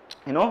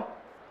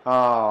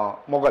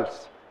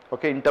Mughals,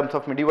 okay, in terms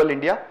of medieval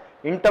India,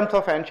 in terms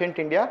of ancient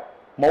India,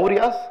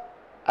 Mauryas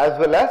as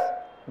well as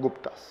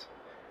Guptas.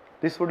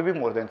 This would be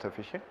more than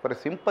sufficient for a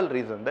simple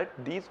reason that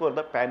these were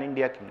the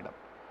pan-India kingdom.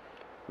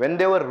 When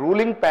they were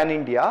ruling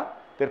pan-India,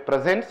 their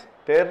presence,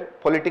 their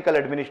political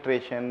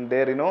administration,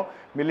 their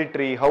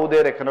military, how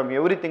their economy,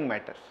 everything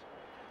matters.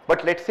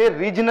 But let's say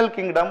regional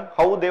kingdom,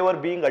 how they were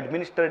being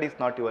administered is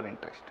not your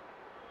interest.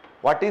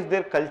 What is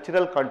their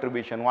cultural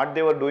contribution, what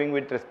they were doing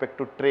with respect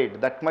to trade,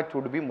 that much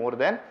would be more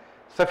than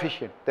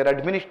sufficient. Their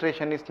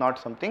administration is not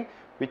something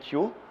which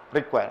you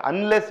require,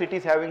 unless it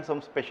is having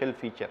some special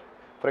feature.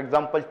 For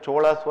example,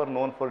 Cholas were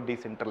known for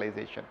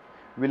decentralization.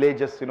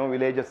 Villages,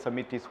 villages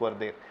samitis were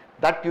there.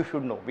 That you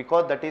should know,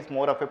 because that is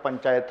more of a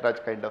Panchayat Raj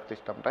kind of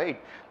system, right?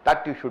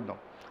 That you should know.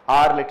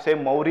 Or let's say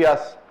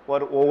Mauryas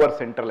were over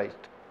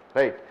centralized,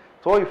 right?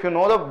 So if you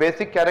know the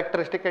basic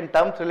characteristic and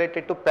terms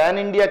related to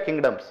pan-India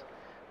kingdoms,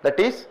 that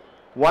is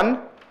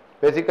one,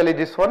 basically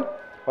this one,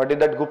 what is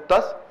that?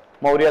 Guptas,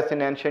 Mauryas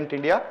in ancient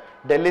India,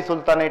 Delhi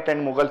Sultanate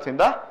and Mughals in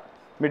the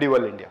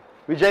medieval India.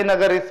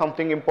 Vijayanagar is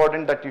something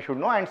important that you should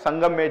know, and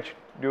Sangamej,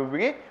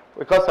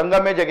 because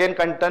Sangamej again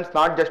contains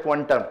not just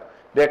one term.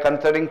 They are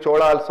considering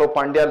Chola also,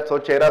 Pandya also,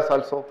 Cheras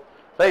also,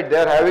 right? They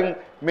are having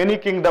many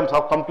kingdoms. How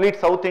complete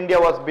South India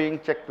was being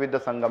checked with the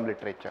Sangam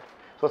literature.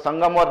 So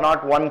Sangam were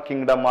not one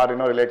kingdom or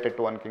related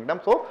to one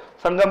kingdom. So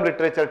Sangam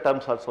literature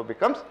terms also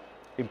becomes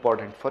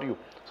important for you.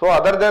 So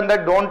other than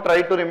that, don't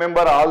try to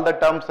remember all the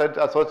terms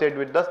associated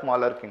with the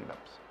smaller kingdoms.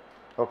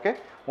 Okay?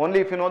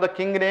 Only if you know the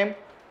king name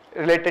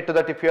related to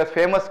that, if you have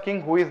famous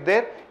king who is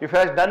there, if he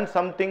has done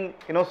something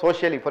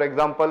socially, for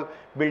example,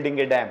 building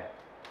a dam,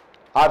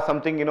 or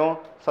something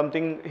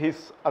something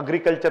his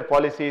agriculture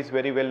policy is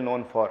very well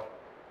known for.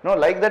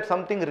 Like that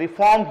something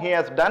reform he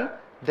has done,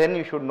 then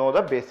you should know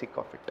the basic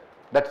of it.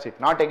 That's it.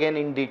 Not again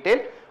in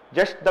detail,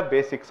 just the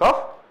basics of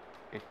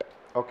it.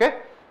 Okay?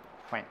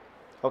 Fine.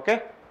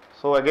 Okay?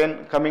 So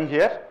again coming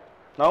here,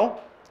 now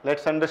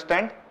let's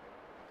understand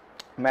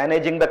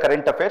managing the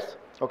current affairs.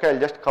 Okay, I'll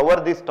just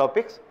cover these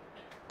topics.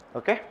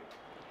 Okay?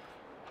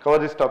 Cover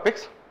these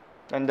topics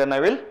and then I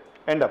will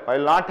end up. I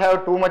will not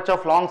have too much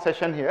of long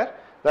session here.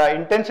 The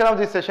intention of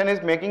this session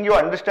is making you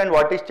understand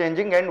what is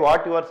changing and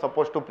what you are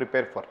supposed to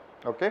prepare for.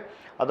 Okay?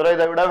 Otherwise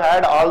I would have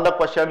had all the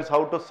questions,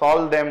 how to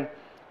solve them,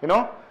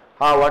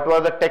 what were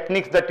the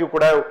techniques that you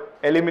could have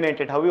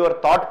eliminated, how your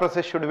thought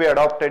process should be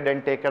adopted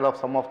and take care of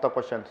some of the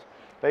questions.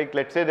 Like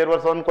let's say there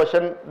was one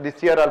question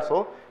this year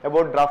also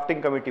about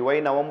drafting committee, why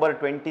November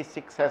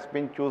 26 has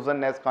been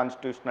chosen as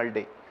constitutional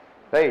day,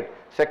 right?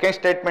 Second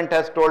statement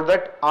has told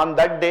that on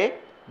that day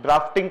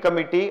drafting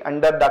committee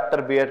under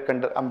Dr. B.R.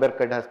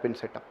 Ambedkar has been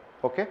set up.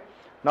 Okay.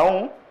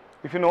 Now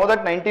if you know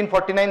that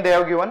 1949 they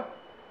have given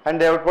and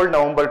they have told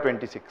November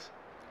 26.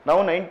 Now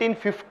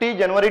 1950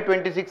 January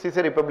 26 is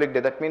a Republic Day.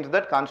 That means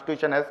that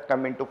constitution has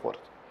come into force.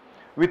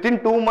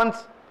 Within 2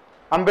 months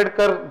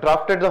Ambedkar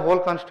drafted the whole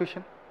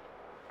constitution.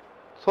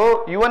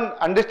 So even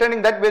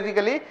understanding that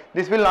basically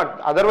this will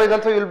not, otherwise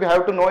also you will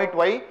have to know it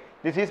why.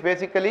 This is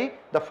basically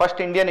the first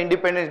Indian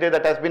Independence Day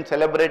that has been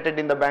celebrated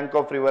in the bank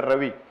of River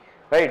Ravi,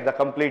 right? The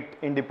complete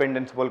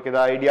independence, the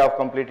idea of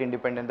complete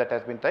independence that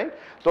has been tried.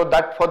 So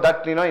that for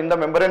that, in the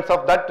remembrance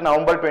of that,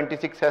 November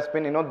 26 has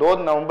been, though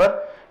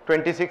November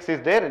 26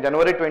 is there,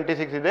 January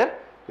 26 is there,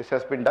 this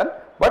has been done.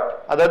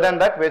 But other than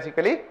that,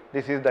 basically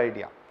this is the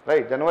idea,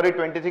 right? January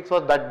 26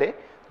 was that day.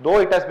 Though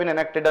it has been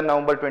enacted on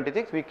November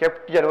 26, we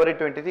kept January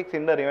 26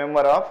 in the remember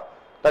of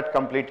that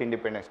complete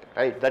independence day,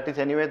 right? That is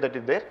anyway, that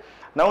is there.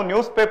 Now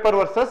newspaper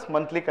versus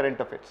monthly current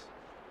affairs.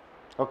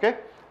 Okay.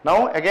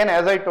 Now again,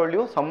 as I told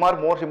you, some are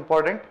more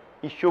important,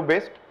 issue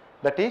based,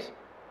 that is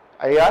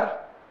IR,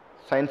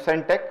 science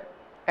and tech,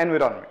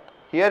 environment.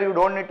 Here you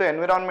don't need to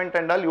environment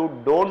and all, you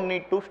don't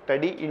need to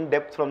study in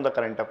depth from the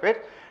current affairs.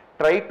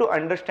 try to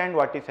understand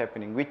what is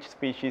happening, which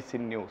species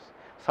in news.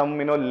 Some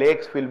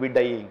lakes will be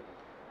dying,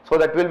 so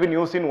that will be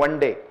news in one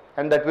day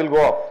and that will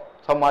go off.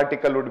 Some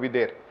article would be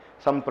there,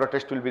 some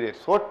protest will be there.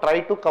 So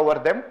try to cover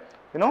them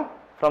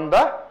from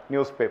the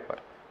newspaper,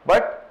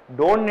 but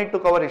don't need to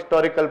cover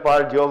historical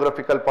part,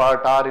 geographical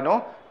part,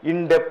 or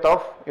in depth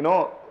of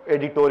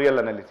editorial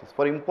analysis.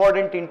 For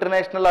important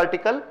international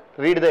article,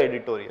 read the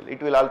editorial.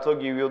 It will also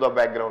give you the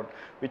background,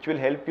 which will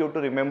help you to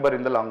remember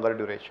in the longer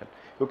duration.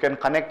 You can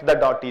connect the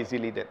dot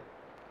easily then.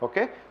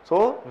 Okay,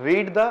 so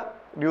read the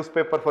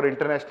newspaper for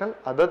international.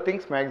 Other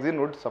things, magazine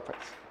would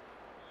suffice.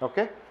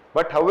 Okay,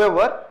 but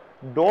however,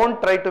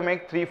 don't try to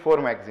make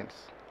 3-4 magazines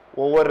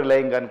over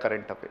relying on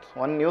current affairs.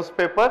 One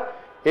newspaper,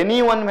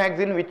 any one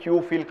magazine which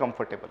you feel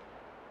comfortable.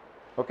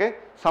 Okay,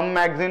 some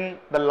magazine,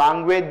 the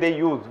language they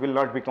use will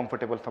not be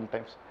comfortable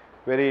sometimes.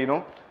 Very,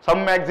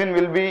 some magazine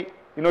will be,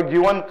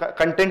 given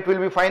content will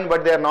be fine,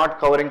 but they are not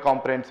covering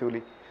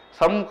comprehensively.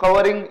 Some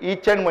covering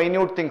each and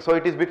minute thing, so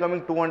it is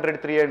becoming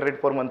 200, 300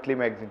 for monthly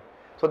magazine.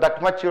 So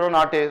that much,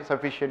 not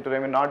sufficient,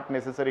 not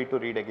necessary to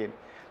read again.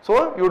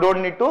 So you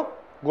don't need to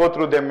go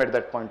through them at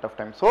that point of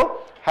time.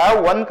 So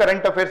have one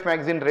current affairs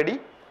magazine ready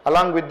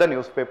along with the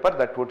newspaper,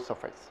 that would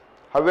suffice.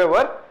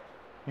 However,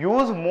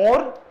 use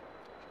more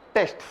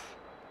tests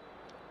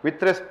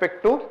with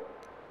respect to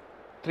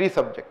 3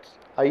 subjects,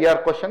 IR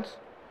questions,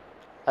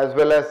 as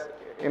well as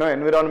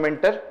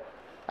environmental,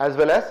 as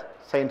well as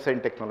science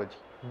and technology.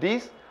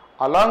 These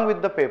along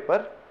with the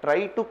paper,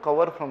 try to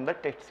cover from the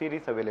test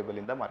series available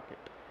in the market.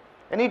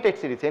 Any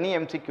test series, any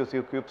MCQs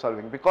you keep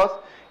solving, because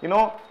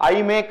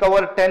I may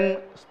cover 10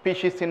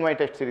 species in my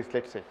test series,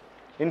 let's say.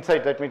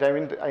 Insights, that means I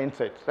mean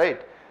insights,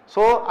 right?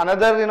 So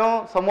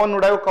another, someone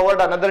would have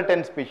covered another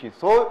 10 species.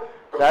 So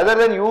rather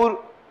than you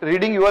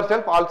reading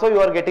yourself, also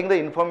you are getting the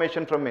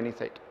information from many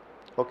sides.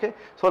 Okay,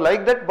 so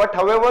like that. But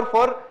however,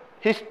 for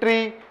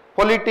history,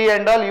 polity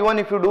and all, even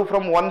if you do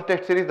from one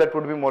test series, that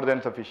would be more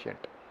than sufficient.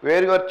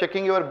 Where you are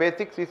checking your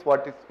basics is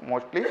what is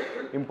mostly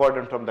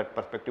important from that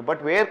perspective.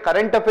 But where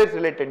current affairs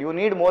related, you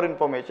need more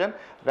information.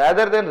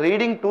 Rather than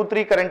reading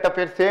 2-3 current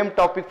affairs, same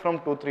topic from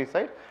 2-3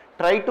 sides,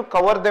 try to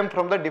cover them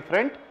from the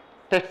different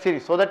test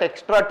series. So that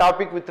extra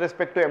topic with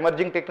respect to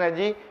emerging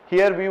technology,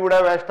 here we would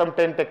have asked some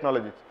 10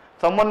 technologies.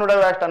 Someone would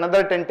have asked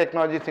another 10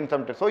 technologies in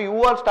some test. So you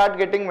will start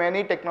getting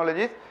many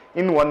technologies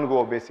in one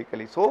go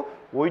basically. So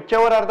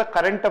whichever are the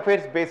current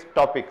affairs based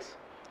topics,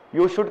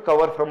 you should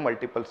cover from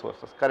multiple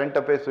sources. Current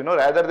affairs,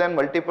 rather than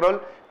multiple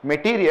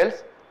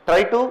materials,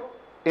 try to,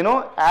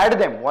 add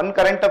them. One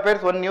current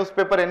affairs, one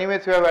newspaper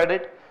anyways you have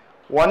added,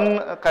 one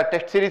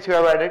test series you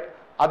have added,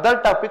 other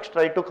topics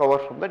try to cover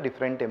from the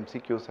different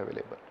MCQs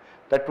available.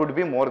 That would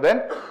be more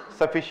than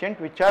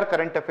sufficient. Which are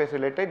current affairs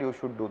related, you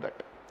should do that.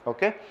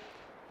 Okay.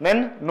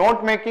 Then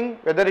note making,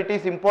 whether it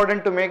is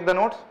important to make the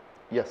notes?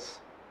 Yes.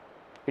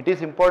 It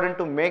is important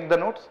to make the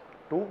notes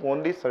to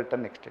only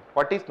certain extent.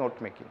 What is note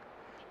making?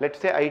 Let's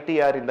say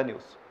ITR in the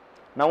news.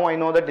 Now I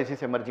know that this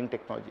is emerging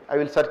technology. I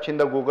will search in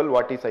the Google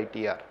what is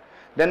ITR.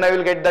 Then I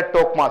will get that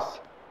TOCMAS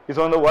is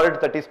on the word,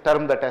 that is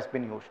term that has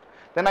been used.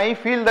 Then I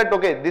feel that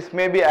okay, this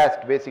may be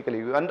asked basically.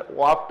 And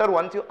after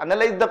once you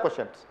analyze the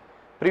questions,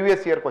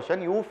 previous year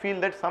question, you feel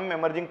that some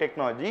emerging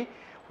technology,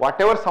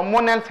 whatever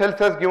someone else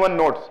has given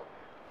notes,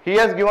 he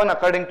has given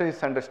according to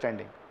his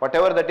understanding.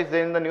 Whatever that is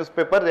there in the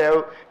newspaper, they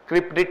have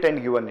clipped it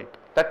and given it.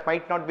 That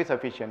might not be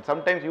sufficient.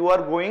 Sometimes you are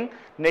going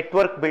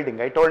network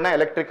building. I told na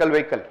electrical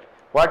vehicle.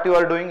 What you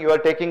are doing, you are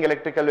taking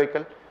electrical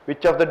vehicle,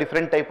 which of the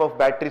different type of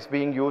batteries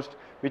being used,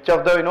 which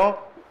of the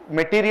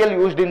material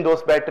used in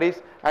those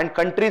batteries, and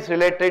countries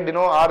related,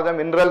 are the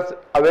minerals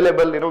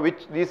available,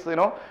 which these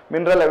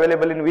mineral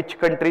available in which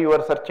country you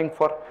are searching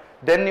for.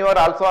 Then you are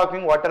also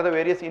asking what are the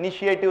various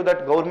initiatives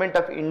that government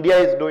of India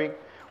is doing.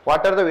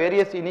 What are the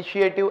various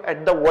initiatives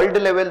at the world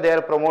level they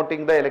are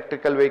promoting the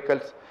electrical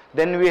vehicles.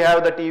 Then we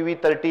have that EV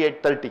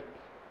 3830.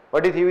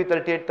 What is EV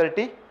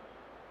 3830?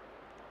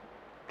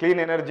 Clean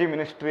Energy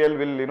Ministerial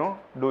will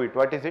do it.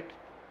 What is it? 30%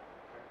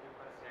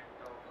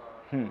 of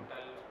total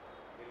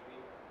will be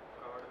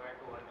covered by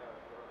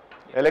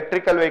 200.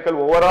 Electrical vehicle,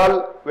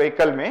 overall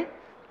vehicle may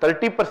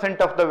 30%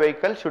 of the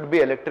vehicle should be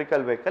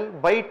electrical vehicle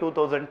by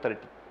 2030.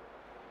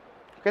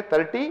 Okay,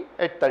 30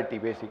 at 30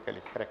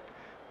 basically, correct.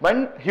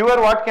 But here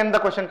what can the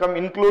question come,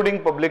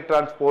 including public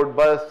transport,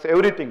 bus,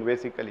 everything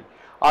basically.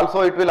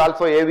 Also it will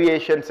also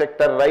aviation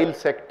sector, rail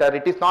sector.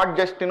 It is not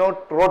just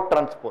road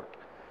transport.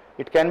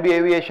 It can be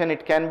aviation,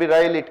 it can be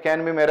rail, it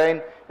can be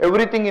marine,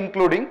 everything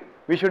including.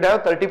 We should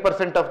have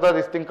 30% of the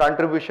this thing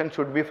contribution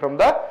should be from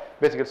the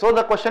basic. So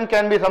the question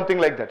can be something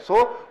like that.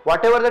 So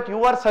whatever that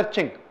you are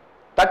searching,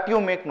 that you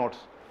make notes.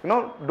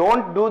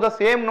 Don't do the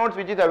same notes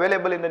which is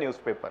available in the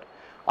newspaper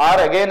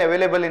or again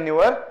available in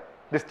your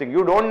this thing.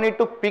 You don't need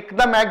to pick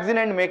the magazine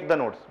and make the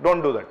notes.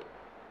 Don't do that.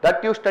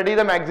 That you study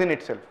the magazine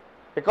itself,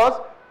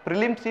 because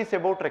prelims is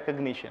about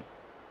recognition.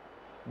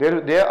 They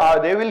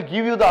will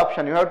give you the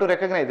option. You have to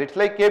recognize. It's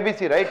like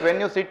KBC, right? When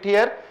you sit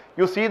here,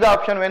 you see the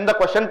option. When the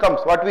question comes,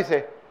 what we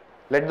say?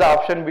 Let the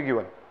option be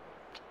given.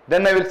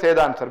 Then I will say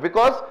the answer,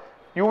 because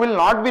you will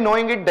not be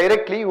knowing it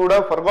directly, you would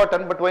have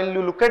forgotten, but when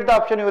you look at the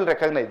option, you will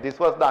recognize this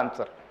was the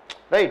answer,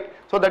 right?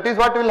 So that is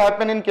what will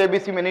happen in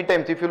KBC many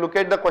times. If you look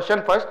at the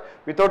question first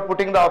without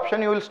putting the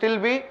option, you will still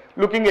be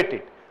looking at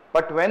it.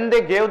 But when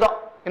they gave the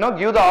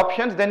give the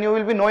options, then you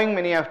will be knowing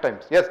many of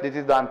times. Yes, this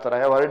is the answer. I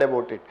have heard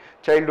about it.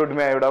 Childhood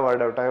may I would have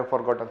heard about. I have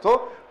forgotten.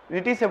 So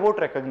it is about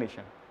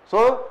recognition.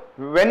 So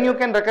when you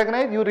can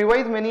recognize, you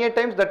revise many a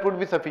times. That would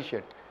be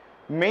sufficient.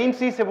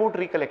 Mains is about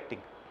recollecting.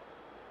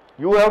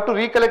 You have to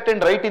recollect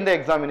and write in the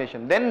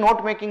examination. Then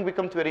note making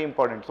becomes very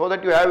important, so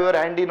that you have your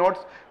handy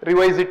notes,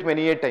 revise it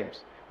many a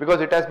times,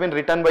 because it has been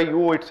written by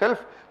you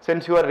itself.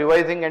 Since you are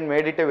revising and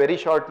made it a very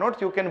short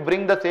notes, you can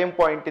bring the same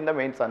point in the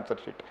mains answer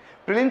sheet.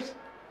 Prelims,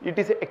 it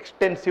is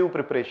extensive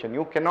preparation.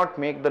 You cannot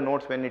make the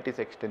notes when it is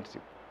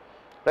extensive,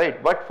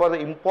 right? But for the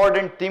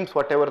important themes,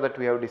 whatever that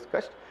we have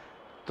discussed,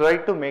 try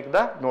to make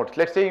the notes.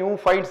 Let's say you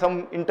find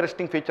some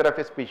interesting feature of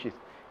a species,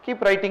 keep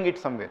writing it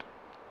somewhere.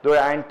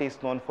 The ant is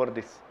known for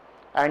this,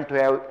 ant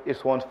have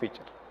its own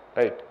feature,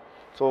 right?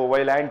 So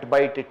while ant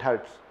bite, it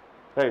hurts,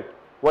 right?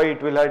 Why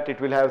it will hurt?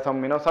 It will have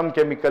some some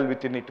chemical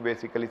within it,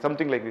 basically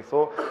something like this.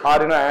 So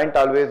or ant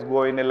always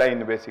go in a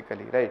line,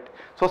 basically, right?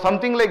 So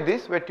something like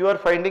this, what you are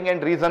finding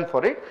and reason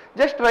for it,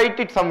 just write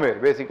it somewhere,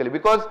 basically,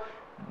 because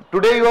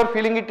today you are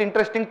feeling it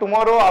interesting,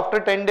 tomorrow after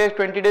 10 days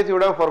 20 days you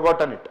would have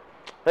forgotten it,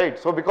 right?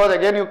 So because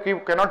again you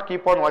cannot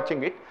keep on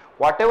watching it.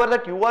 Whatever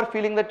that you are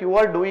feeling that you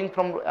are doing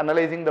from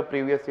analyzing the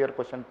previous year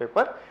question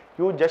paper,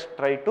 you just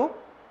try to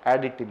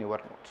add it in your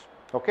notes.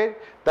 Okay,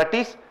 that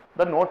is,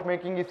 the note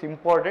making is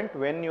important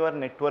when you are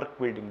network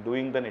building,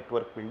 doing the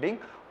network building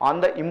on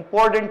the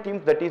important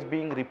themes that is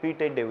being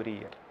repeated every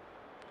year.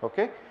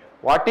 Okay,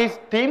 what is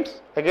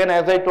themes? Again,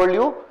 as I told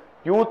you,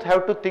 youth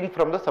have to think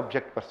from the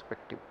subject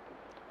perspective.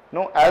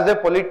 As a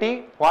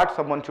polity, what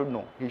someone should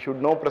know? He should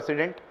know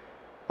president,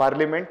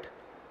 parliament,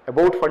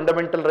 about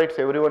fundamental rights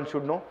everyone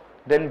should know,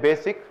 then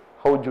basic,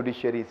 how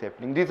judiciary is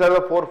happening. These are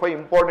the 4 or 5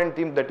 important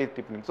themes that is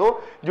happening.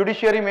 So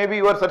judiciary, maybe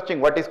you are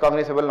searching what is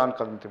cognizable,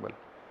 non-cognizable.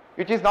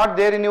 It is not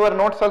there in your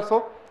notes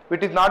also,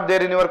 it is not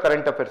there in your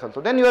current affairs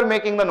also. Then you are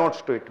making the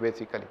notes to it,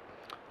 basically,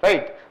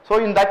 right?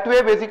 So in that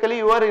way, basically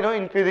you are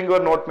increasing your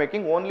note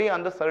making only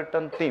on the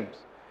certain themes.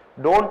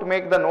 Don't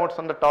make the notes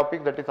on the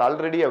topic that is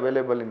already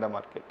available in the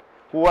market.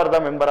 Who are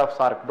the member of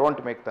SARC?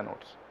 Don't make the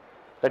notes.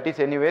 That is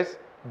anyways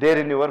there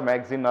in your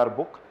magazine or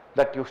book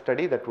that you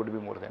study, that would be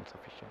more than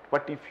sufficient.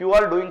 But if you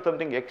are doing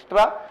something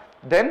extra,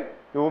 then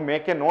you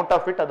make a note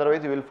of it,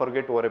 otherwise you will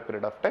forget over a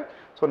period of time.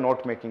 So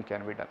note making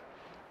can be done.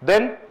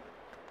 Then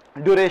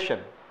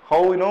duration.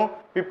 How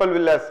people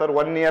will ask, sir,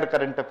 1 year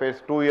current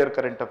affairs, 2 year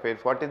current affairs,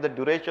 what is the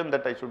duration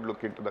that I should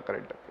look into the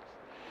current affairs?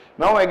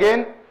 Now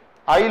again,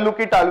 I look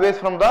it always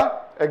from the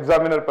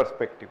examiner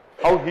perspective,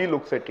 how he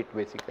looks at it,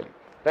 basically,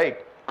 right?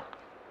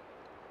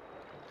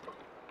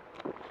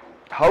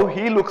 How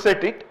he looks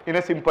at it in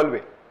a simple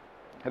way,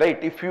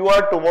 right? If you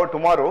are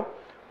tomorrow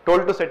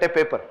told to set a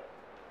paper,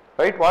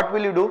 right, what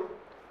will you do?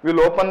 You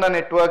will open the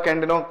network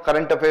and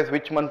current affairs,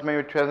 which month may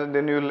which, and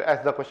then you will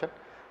ask the question.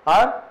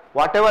 Or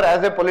whatever,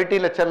 as a polity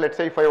lecture, let's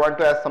say if I want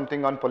to ask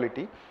something on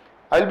polity,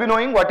 I will be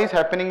knowing what is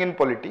happening in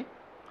polity.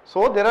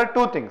 So there are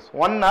 2 things.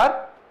 One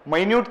are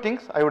minute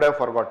things I would have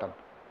forgotten,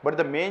 but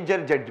the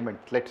major judgment,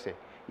 let's say,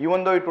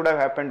 even though it would have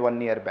happened 1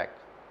 year back,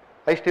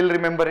 I still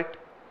remember it,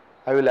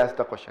 I will ask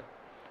the question.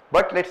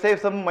 But let's say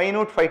if some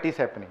minute fight is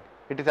happening,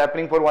 it is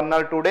happening for 1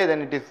 or 2 days,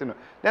 then it is,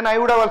 then I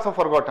would have also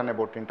forgotten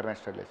about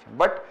international relations.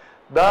 But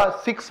the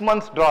 6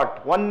 months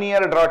drought, 1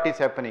 year drought is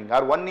happening,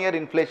 or 1 year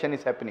inflation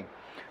is happening,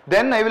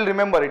 then I will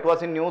remember it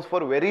was in news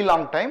for very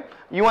long time.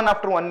 Even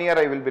after 1 year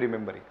I will be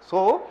remembering.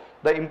 So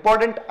the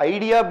important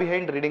idea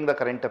behind reading the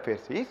current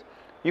affairs is,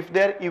 if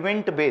they are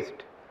event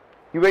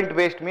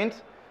based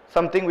means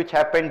something which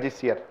happened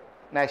this year,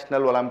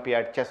 National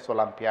Olympiad, Chess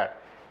Olympiad,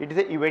 it is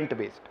a event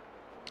based,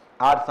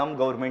 or some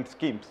government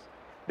schemes,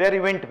 they are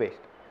event based.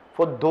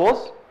 For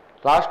those,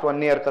 last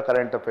 1 year ka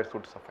current affairs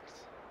would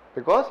suffice,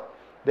 because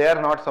they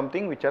are not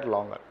something which are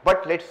longer.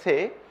 But let's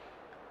say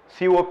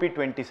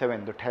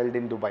COP27 that held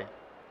in Dubai,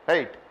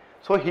 right?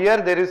 So here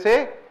there is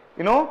a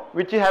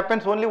which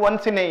happens only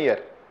once in a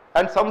year,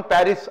 and some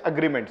Paris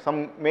agreement,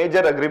 some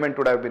major agreement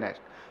would have been asked.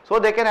 So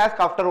they can ask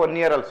after 1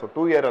 year also,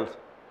 2 year also.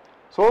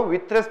 So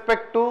with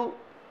respect to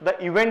the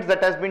events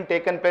that has been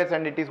taken place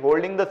and it is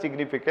holding the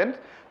significance,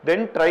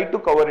 then try to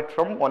cover it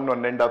from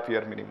 1.5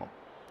 year minimum.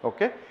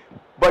 Okay,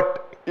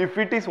 but if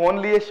it is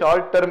only a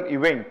short term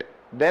event,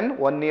 then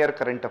 1 year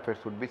current affairs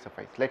would be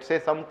suffice. Let's say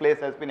some place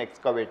has been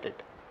excavated.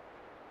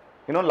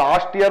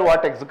 Last year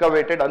what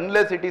excavated,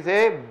 unless it is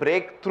a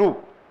breakthrough,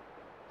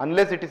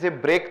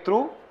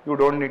 you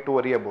don't need to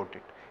worry about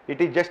it. It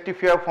is just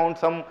if you have found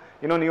some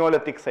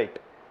Neolithic site,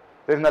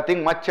 there is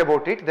nothing much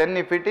about it. Then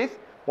if it is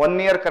 1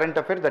 year current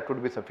affairs, that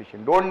would be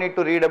sufficient. Don't need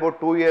to read about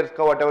 2 years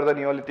whatever the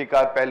Neolithic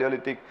or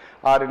Paleolithic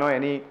or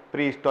any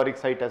prehistoric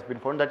site has been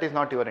found. That is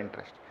not your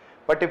interest.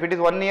 But if it is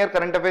 1 year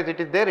current affairs, it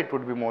is there, it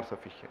would be more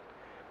sufficient.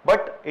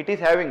 But it is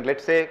having,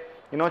 let's say,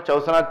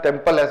 Chausanath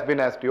temple has been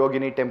asked,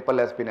 Yogini temple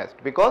has been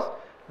asked, because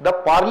the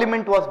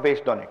parliament was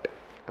based on it,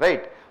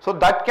 right? So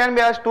that can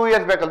be asked 2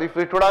 years back. If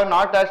it would have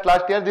not asked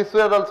last year, this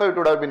year also it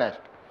would have been asked.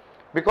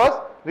 Because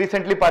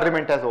recently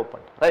Parliament has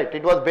opened, right?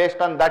 It was based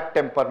on that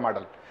temper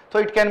model. So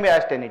it can be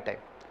asked anytime.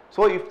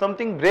 So if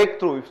something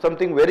breakthrough, if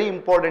something very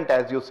important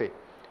as you say,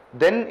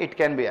 then it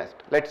can be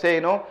asked. Let's say,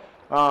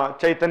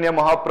 Chaitanya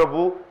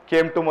Mahaprabhu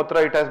came to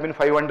Mathura, it has been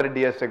 500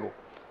 years ago.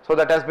 So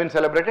that has been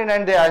celebrated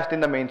and they asked in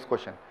the mains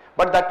question.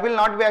 But that will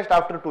not be asked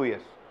after 2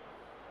 years.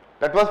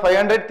 That was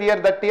 500th year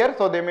that year,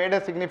 so they made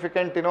a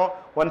significant,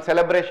 one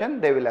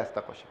celebration, they will ask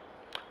the question.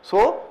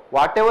 So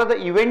whatever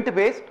the event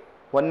based,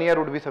 1 year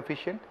would be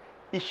sufficient.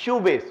 Issue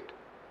based,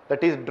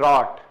 that is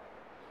drought,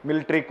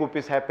 military coup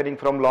is happening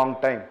from long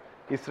time.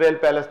 Israel,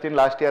 Palestine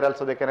last year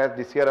also they can ask,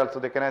 this year also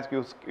they can ask,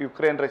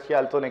 Ukraine, Russia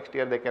also next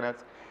year they can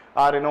ask.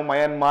 Or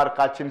Myanmar,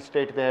 Kachin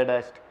state they had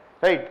asked.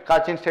 Right,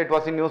 Kachin state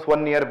was in news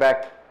 1 year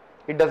back.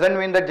 It doesn't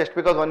mean that just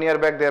because 1 year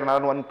back they are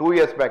not 2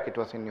 years back it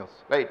was in news,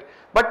 right?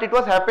 But it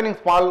was happening,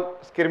 small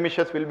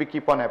skirmishes will be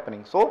keep on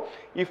happening. So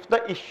if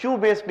the issue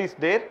based is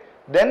there,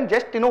 then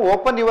just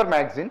open your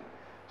magazine,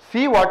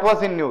 see what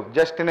was in news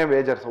just in a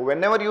wager. So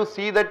whenever you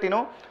see that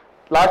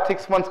last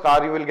 6 months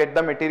car, you will get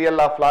the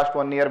material of last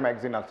 1 year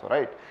magazine also,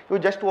 right? You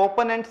just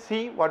open and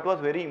see what was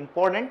very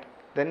important,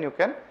 then you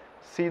can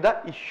see the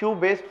issue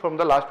based from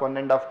the last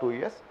 1.5 to 2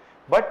 years.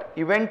 But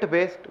event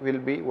based will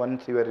be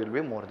 1 year will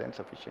be more than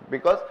sufficient,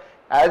 because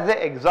as an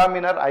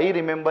examiner I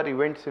remember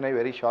events in a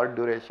very short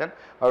duration.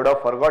 I would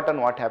have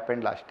forgotten what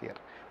happened last year.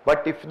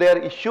 But if they are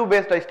issue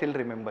based, I still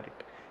remember it.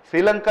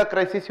 Sri Lanka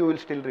crisis, you will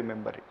still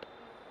remember it,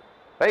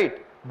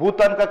 right?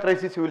 Bhutan ka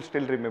crisis, you will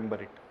still remember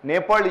it.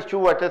 Nepal issue,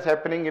 what is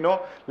happening,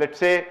 let's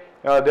say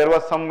there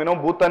was some,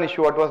 Bhutan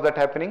issue, what was that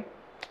happening?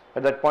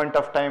 At that point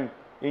of time,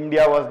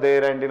 India was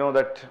there and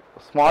that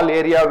small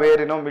area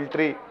where,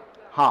 military,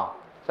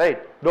 right,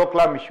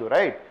 Doklam issue,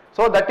 right?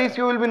 So that is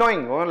you will be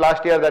knowing,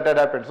 last year that had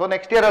happened. So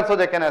next year also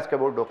they can ask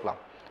about Doklam.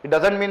 It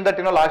doesn't mean that,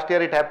 last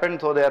year it happened,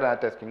 so they are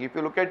not asking. If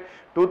you look at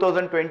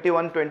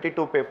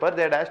 2021-22 paper,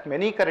 they had asked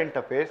many current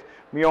affairs,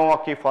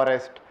 Miyawaki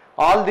forest.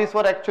 All these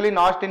were actually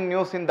not in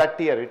news in that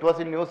year. It was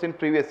in news in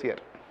previous year,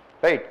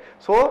 right?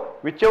 So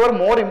whichever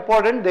more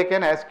important, they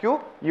can ask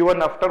you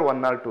even after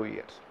 1 or 2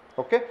 years.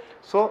 Okay?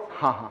 So,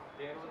 There was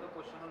a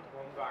question on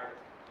home guard.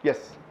 yes.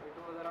 It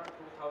was around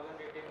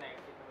 2018-19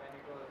 when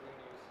it was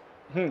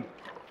in news.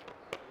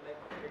 Like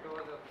it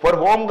was a For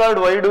home guard,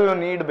 why do you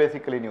need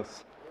basically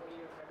news?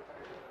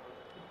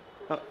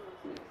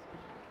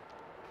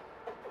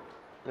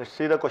 Let's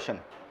see the question,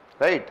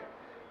 right?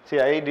 See,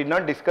 I did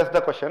not discuss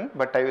the question,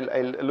 but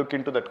I'll look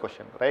into that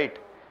question, right?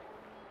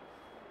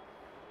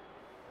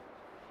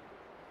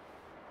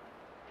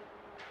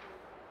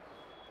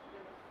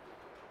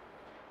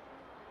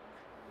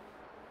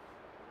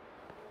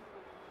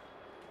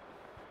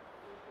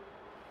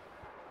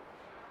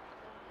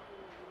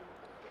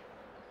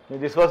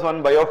 This was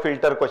one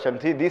biofilter question.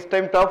 See, this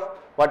type of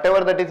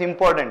whatever that is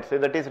important, say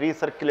that is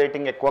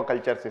recirculating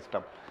aquaculture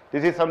system.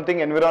 This is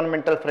something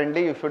environmental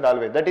friendly, you should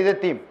always, that is a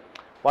theme.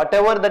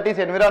 Whatever that is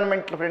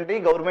environmental friendly,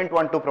 government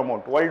want to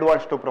promote, world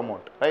wants to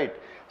promote, right?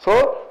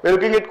 So, we are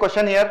looking at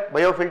question here,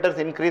 biofilters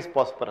increase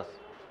phosphorus.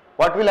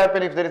 What will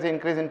happen if there is an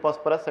increase in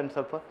phosphorus and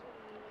sulfur?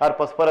 Or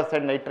phosphorus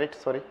and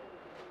nitrates, sorry.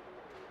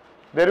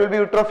 There will be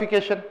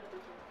eutrophication.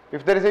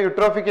 If there is a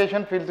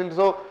eutrophication,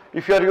 so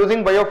if you are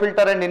using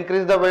biofilter and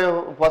increase the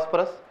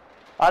phosphorus,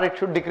 or it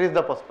should decrease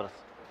the phosphorus.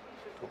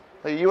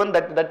 So even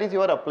that is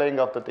your applying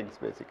of the things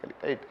basically,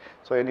 right?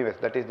 So anyways,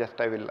 that is just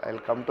I'll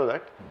come to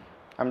that.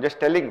 I'm just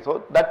telling,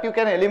 so that you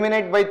can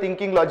eliminate by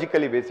thinking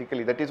logically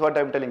basically. That is what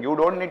I'm telling. You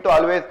don't need to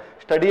always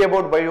study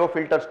about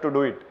biofilters to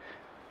do it,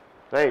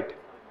 right?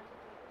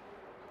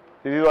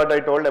 This is what I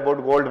told about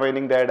gold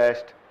mining they had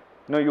asked.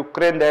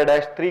 Ukraine they had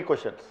asked 3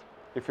 questions,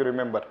 if you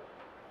remember.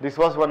 This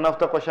was one of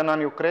the question on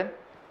Ukraine.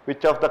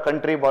 Which of the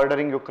country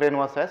bordering Ukraine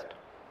was asked?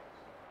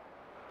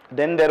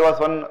 Then there was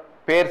one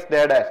pairs they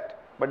had asked,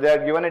 but they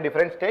had given a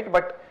different state,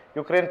 but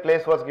Ukraine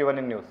place was given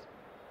in news,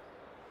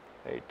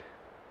 right?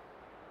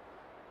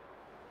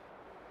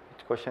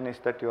 Which question is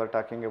that you are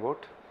talking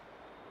about?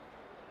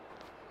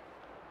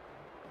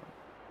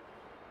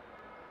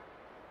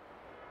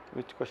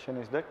 Which question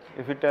is that?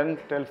 If you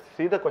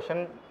see the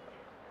question,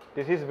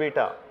 this is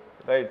beta,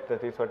 right?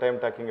 That is what I am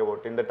talking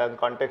about in the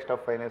context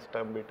of finance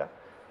term beta.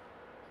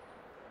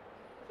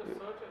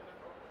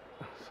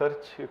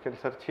 Search, you can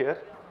search here.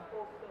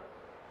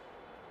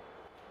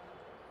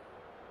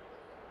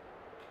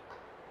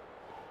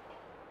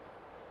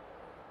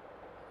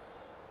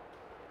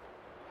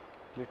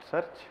 Let's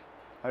search.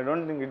 I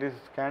don't think it is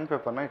scanned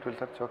paper, no? It will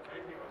search, okay.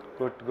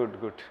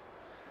 Good.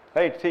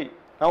 Right, see,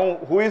 now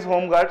who is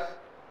home guards?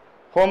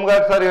 Home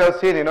guards are, you have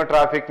seen,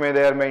 traffic may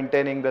they are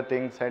maintaining the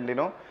things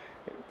and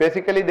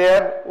basically they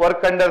are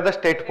work under the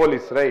state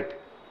police, right?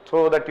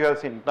 So that you have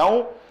seen.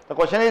 Now the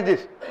question is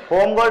this,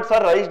 home guards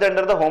are raised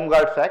under the Home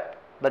Guards Act,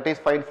 that is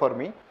fine for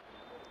me.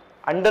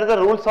 Under the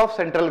rules of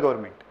central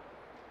government,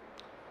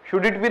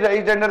 should it be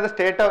raised under the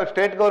state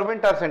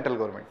government or central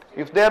government?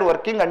 If they are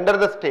working under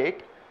the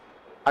state,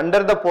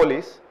 under the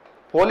police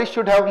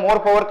should have more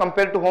power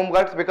compared to home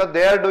guards because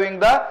they are doing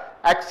the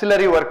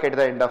auxiliary work at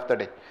the end of the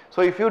day.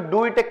 So if you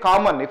do it a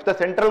common, if the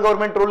central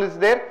government rule is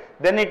there,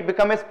 then it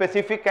becomes a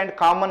specific and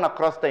common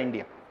across the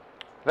India,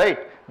 right?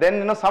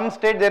 Then some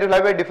state there will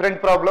have a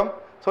different problem,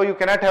 so you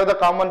cannot have the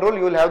common rule,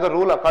 you will have the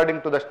rule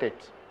according to the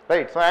states,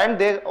 right? So and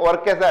they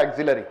work as an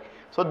auxiliary,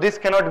 so this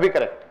cannot be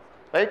correct,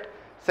 right?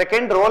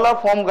 Second role of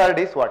home guard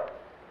is what?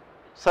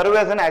 Serve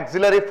as an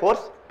auxiliary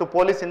force to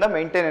police in the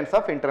maintenance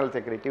of internal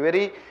security.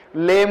 Very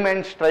lame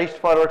and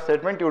straightforward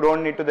statement, you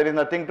don't need to, there is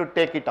nothing to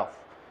take it off,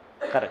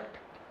 correct.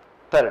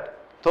 Third,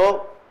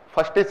 so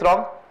first is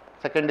wrong,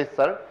 second is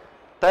third.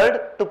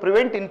 Third, to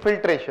prevent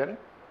infiltration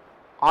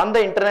on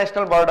the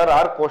international border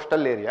or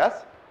coastal areas.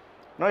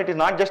 No, it is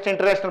not just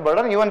international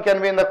border, even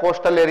can be in the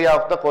coastal area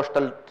of the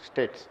coastal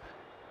states.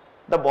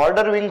 The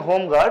border wing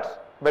home guards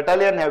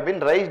battalion have been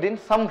raised in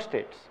some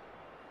states,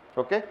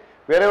 okay.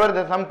 Wherever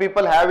there are some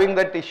people having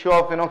that issue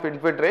of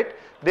infiltrate,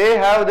 they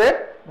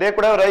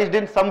could have raised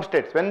in some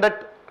states. When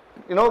that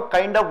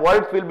kind of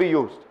words will be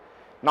used,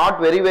 not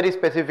very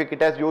specific,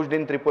 it has used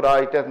in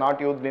Tripura, it has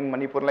not used in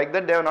Manipur, like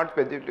that they have not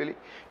specifically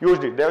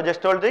used it. They have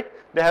just told it,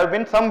 there have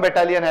been some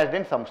battalion has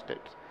in some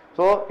states.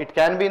 So it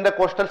can be in the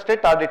coastal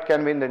state or it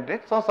can be in the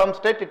state. So some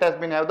state it has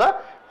been have the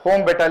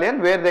home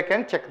battalion where they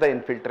can check the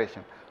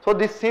infiltration. So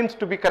this seems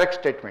to be correct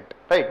statement,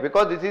 right?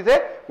 Because this is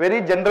a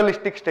very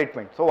generalistic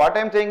statement. So what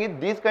I am saying is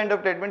these kind of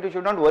statement you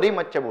should not worry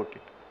much about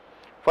it.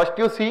 First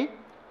you see,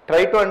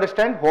 try to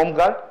understand home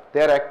guard,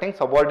 they are acting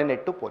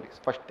subordinate to police,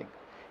 first thing.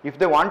 If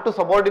they want to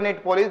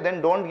subordinate police,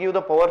 then don't give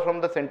the power from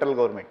the central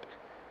government,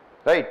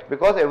 right?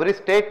 Because every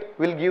state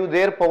will give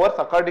their powers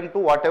according to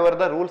whatever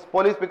the rules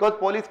police, because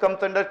police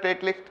comes under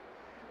state list.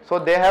 So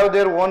they have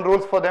their own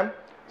rules for them.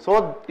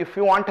 So if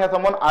you want to have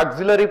someone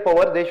auxiliary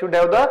power, they should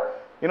have the,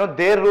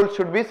 their rules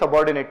should be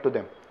subordinate to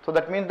them. So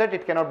that means that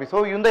it cannot be.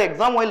 So in the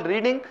exam while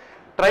reading,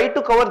 try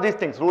to cover these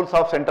things, rules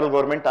of central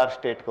government or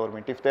state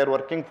government. If they are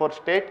working for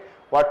state,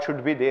 what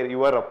should be their,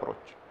 your approach,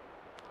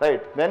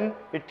 right? Then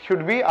it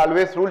should be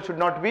always, rule should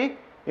not be,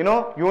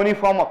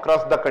 uniform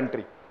across the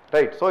country,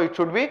 right? So it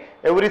should be,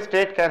 every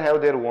state can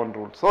have their own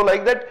rules. So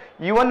like that,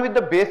 even with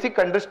the basic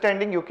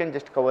understanding, you can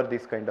just cover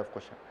this kind of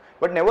question.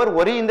 But never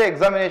worry in the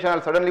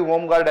examination, suddenly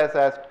home guard has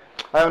asked,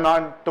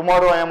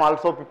 tomorrow I am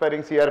also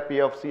preparing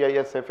CRPF,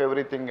 CISF,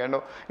 everything,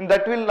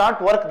 that will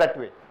not work that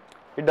way.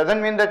 It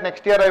doesn't mean that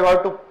next year I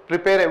have to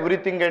prepare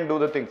everything and do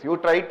the things. You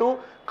try to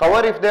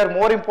cover, if they are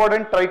more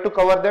important, try to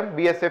cover them.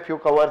 BSF you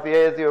cover,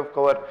 CIS you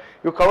cover.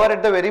 You cover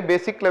at the very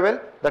basic level,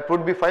 that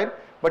would be fine.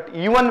 But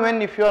even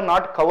when if you are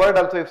not covered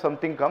also, if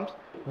something comes,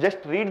 just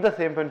read the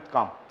same and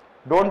calm.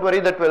 Don't worry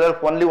that whether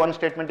only one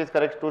statement is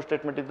correct, two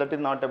statement is, that is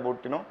not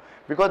about,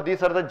 because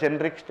these are the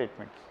generic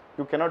statements.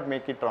 You cannot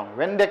make it wrong.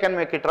 When they can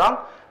make it wrong,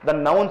 the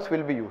nouns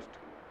will be used.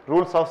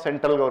 Rules of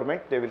central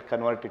government, they will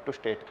convert it to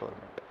state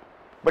government.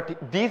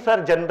 But these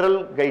are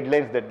general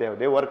guidelines that they have.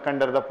 They work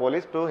under the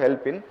police to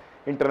help in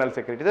internal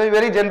security. It's a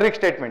very generic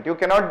statement. You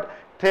cannot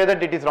say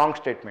that it is wrong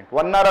statement.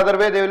 One or other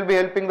way they will be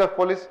helping the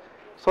police.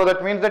 So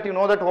that means that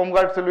that home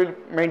guards will be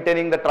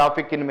maintaining the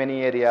traffic in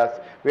many areas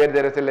where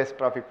there is a less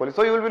traffic police.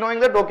 So you will be knowing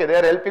that okay, they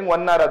are helping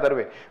one or other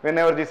way.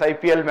 Whenever these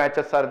IPL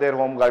matches are there,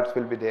 home guards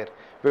will be there.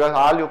 Because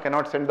all you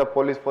cannot send the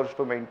police force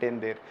to maintain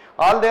there.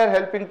 All they are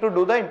helping to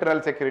do the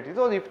internal security.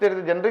 So if there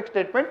is a generic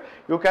statement,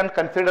 you can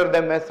consider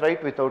them as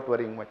right without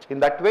worrying much. In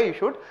that way, you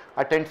should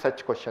attend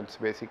such questions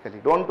basically.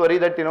 Don't worry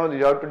that you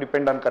have to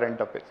depend on current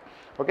affairs.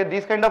 Okay,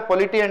 these kind of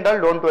polity and all,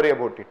 don't worry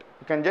about it.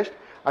 You can just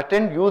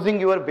attend using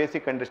your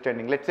basic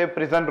understanding. Let's say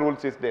prison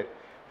rules is there.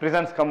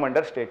 Prisons come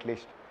under state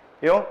list.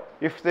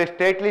 If the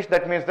state list,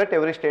 that means that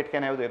every state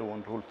can have their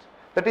own rules.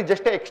 That is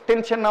just an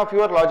extension of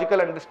your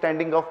logical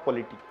understanding of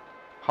polity.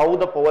 How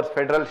the powers,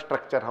 federal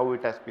structure, how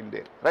it has been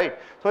there, right?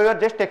 So you are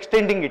just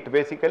extending it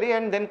basically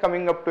and then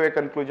coming up to a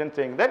conclusion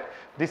saying that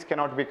this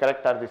cannot be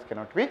correct or this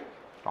cannot be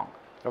wrong.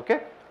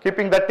 Okay,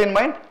 keeping that in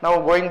mind, now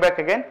going back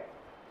again.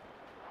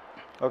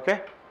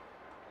 Okay,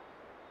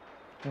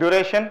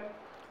 duration,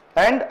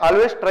 and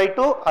always try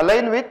to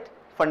align with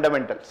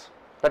fundamentals.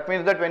 That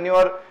means that when you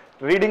are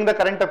reading the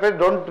current affairs,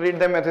 don't read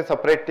them as a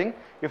separate thing.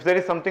 If there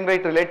is something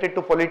right related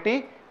to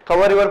polity,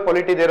 cover your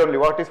polity there only.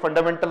 What is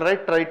fundamental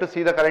right? Try to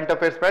see the current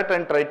affairs part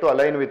and try to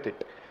align with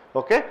it.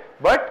 Okay,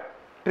 but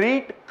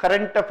treat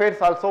current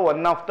affairs also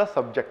one of the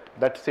subject.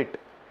 That's it.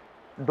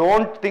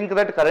 Don't think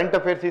that current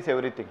affairs is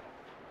everything.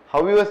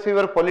 How you see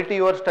your polity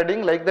you are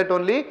studying, like that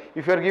only.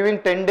 If you are giving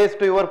 10 days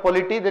to your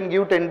polity, then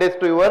give 10 days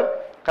to your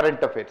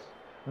current affairs.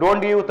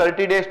 Don't give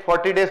 30 days,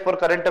 40 days for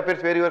current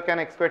affairs where you can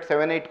expect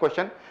 7-8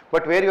 questions,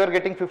 but where you are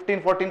getting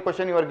 15-14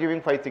 questions, you are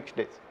giving 5-6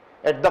 days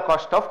at the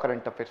cost of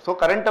current affairs. So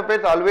current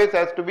affairs always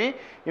has to be,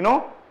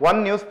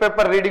 one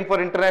newspaper reading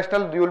for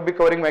international, you will be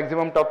covering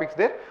maximum topics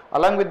there.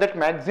 Along with that,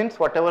 magazines,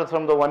 whatever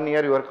from the 1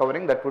 year you are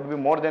covering, that would be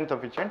more than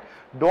sufficient.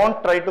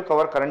 Don't try to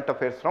cover current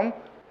affairs from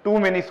too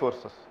many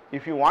sources.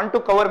 If you want to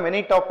cover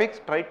many topics,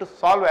 try to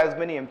solve as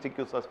many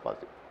MCQs as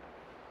possible.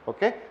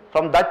 Okay,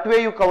 from that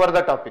way you cover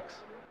the topics.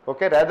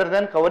 Okay, rather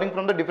than covering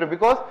from the different,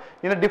 because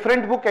in a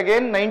different book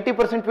again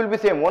 90% will be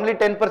same, only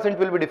 10%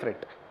 will be different.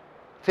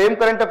 Same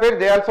current affairs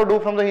they also do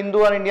from the Hindu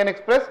or Indian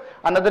Express.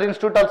 Another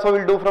institute also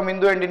will do from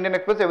Hindu and Indian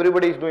Express.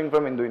 Everybody is doing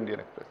from Hindu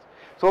Indian Express.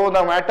 So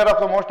the matter of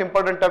the most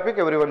important topic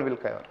everyone will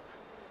cover.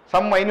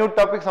 Some minute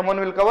topic someone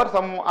will cover,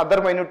 some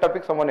other minute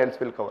topic someone else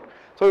will cover.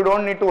 So you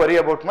don't need to worry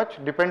about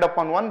much. Depend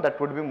upon one, that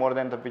would be more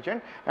than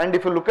sufficient. And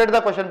if you look at the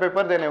question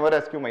paper, they never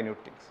ask you minute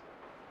things.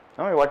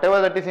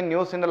 Whatever that is in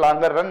news in the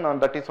longer run,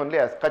 that is only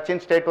asked. Cochin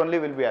State only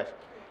will be asked.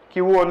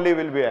 Q only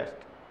will be asked.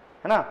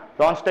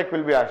 Donetsk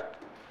will be asked.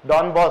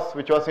 Donbass,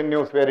 which was in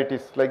news, where it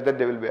is, like that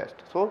they will be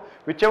asked. So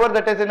whichever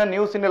that is in the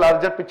news in a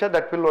larger picture,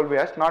 that will all be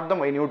asked, not the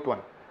minute one.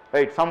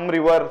 Right? Some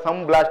river,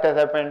 some blast has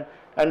happened,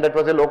 and that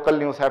was a local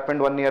news happened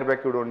 1 year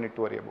back, you don't need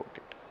to worry about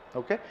it.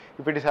 Okay?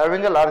 If it is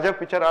having a larger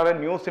picture or a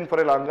news in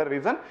for a longer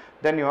reason,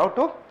 then you have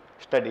to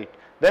study it.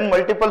 Then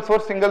multiple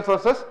source, single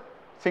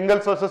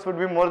sources would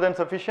be more than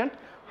sufficient.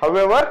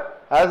 However,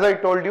 as I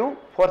told you,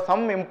 for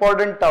some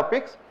important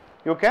topics,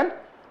 you can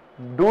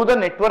do the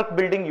network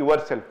building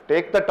yourself.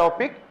 Take the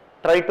topic,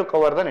 try to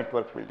cover the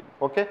network building.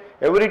 Okay?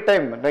 Every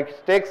time,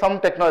 like take some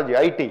technology,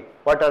 IT,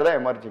 what are the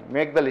emerging?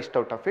 Make the list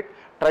out of it.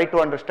 Try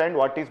to understand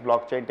what is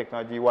blockchain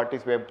technology, what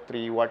is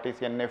Web3, what is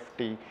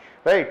NFT,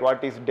 right?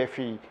 What is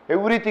DeFi,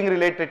 everything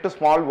related to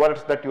small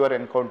words that you are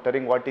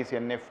encountering, what is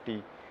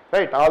NFT,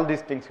 right? All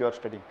these things you are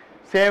studying.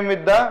 Same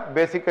with the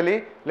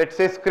basically, let's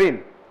say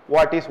screen.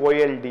 What is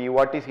OLD,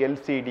 what is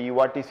LCD,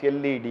 what is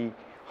LED,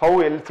 how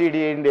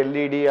LCD and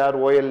LED or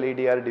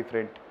OLED are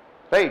different,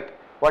 right?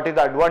 What is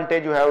the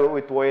advantage you have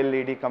with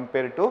OLED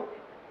compared to,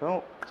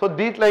 so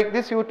these like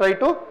this you try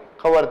to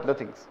cover the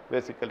things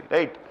basically,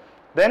 right?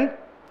 Then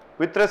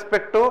with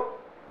respect to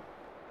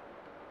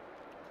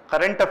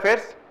current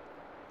affairs,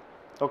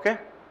 okay,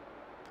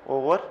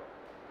 over.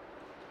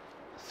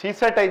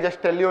 CSAT I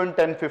just tell you in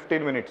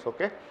 10-15 minutes,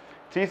 okay.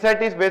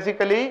 CSAT is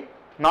basically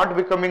not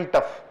becoming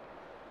tough,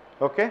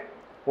 okay.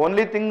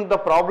 Only thing, the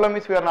problem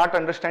is we are not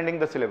understanding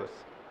the syllabus,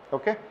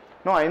 okay.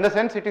 No, in the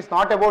sense it is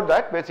not about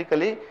that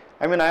basically.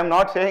 I mean, I am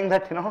not saying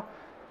that,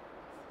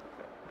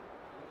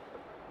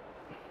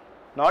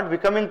 not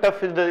becoming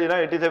tough is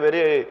the, it is a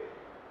very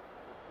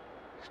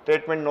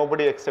statement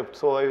nobody accepts,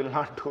 so I will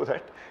not do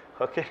that,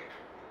 okay.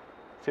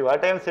 See,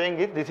 what I am saying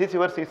is, this is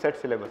your CSAT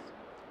syllabus,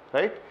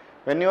 right.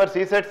 When your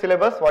CSAT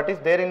syllabus, what is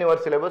there in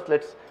your syllabus,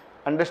 let's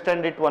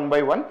understand it one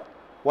by one.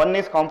 One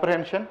is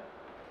comprehension,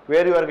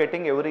 where you are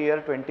getting every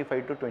year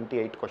 25 to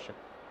 28 questions,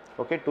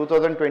 okay.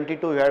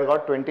 2022 you had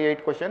got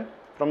 28 questions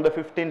from the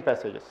 15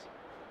 passages,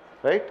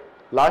 right.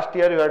 Last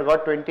year you had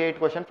got 28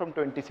 questions from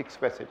 26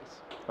 passages,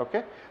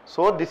 okay.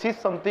 So this is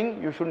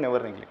something you should never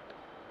neglect.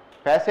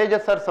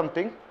 Passages are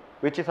something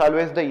which is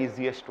always the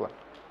easiest one,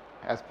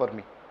 as per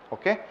me,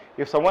 okay.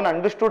 If someone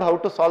understood how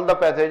to solve the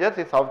passages,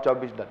 his half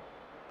job is done.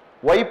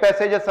 Why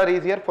passages are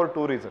easier? For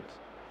two reasons.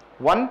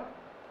 One,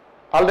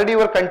 already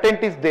your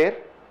content is there,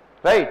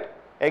 right.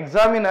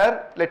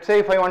 Examiner, let's say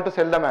if I want to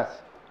sell the maths,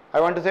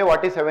 I want to say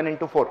what is 7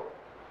 into 4,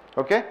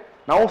 okay.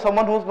 Now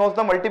someone who knows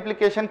the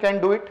multiplication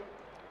can do it.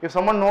 If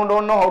someone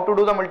don't know how to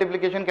do the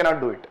multiplication,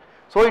 cannot do it.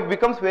 So it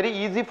becomes very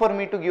easy for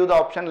me to give the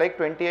option like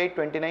 28,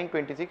 29,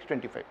 26,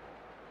 25.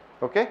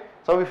 Okay.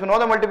 So if you know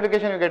the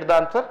multiplication, you get the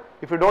answer.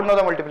 If you don't know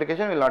the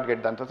multiplication, you will not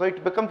get the answer. So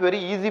it becomes very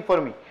easy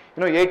for me.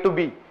 A to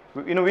B.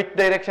 Which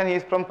direction he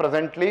is from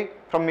presently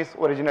from his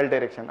original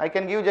direction. I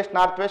can give just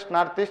northwest,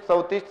 northeast,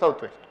 southeast,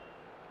 southwest.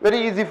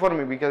 Very easy for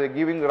me because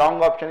giving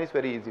wrong option is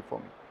very easy for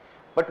me.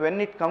 But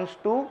when it comes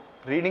to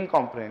reading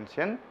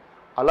comprehension,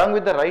 along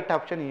with the right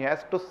option, he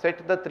has to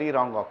set the 3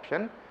 wrong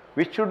option,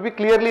 which should be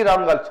clearly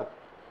wrong also.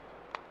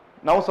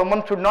 Now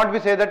someone should not be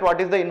say that what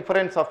is the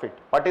inference of it,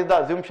 what is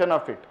the assumption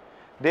of it.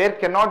 There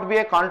cannot be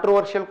a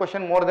controversial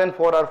question more than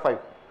 4 or 5.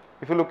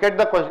 If you look at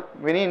the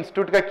many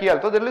institute ka key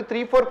also, there will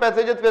be 3-4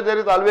 passages where there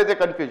is always a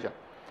confusion.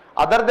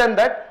 Other than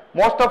that,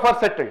 most of are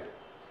settled.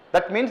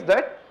 That means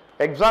that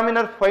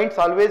examiner finds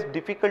always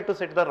difficult to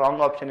set the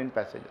wrong option in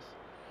passages.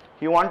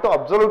 He want to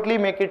absolutely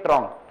make it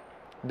wrong.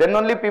 Then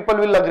only people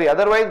will agree.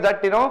 Otherwise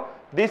that,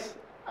 this,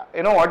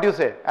 what you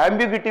say,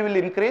 ambiguity will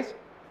increase.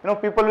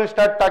 People will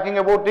start talking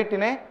about it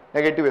in a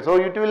negative way. So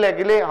it will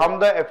actually harm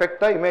the affect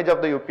the image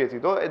of the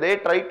UPSC. So they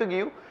try to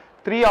give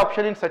 3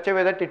 options in such a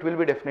way that it will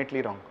be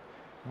definitely wrong.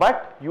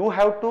 But you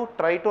have to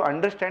try to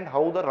understand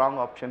how the wrong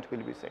options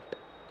will be set.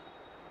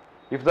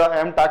 If I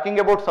am talking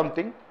about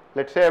something,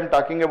 let's say I am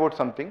talking about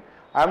something,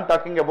 I am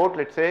talking about,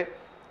 let's say,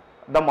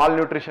 the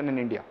malnutrition in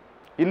India.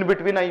 In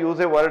between I use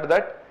a word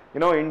that,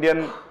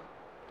 Indian,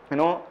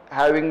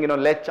 having,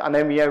 lech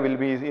anemia will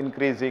be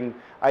increasing,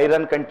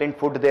 iron content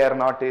food they are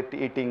not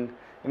eating,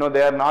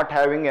 they are not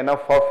having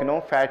enough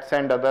of, fats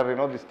and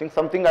other, this thing,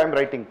 something I am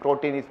writing,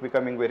 protein is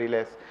becoming very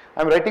less.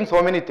 I am writing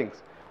so many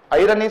things.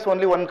 Iron is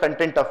only one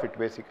content of it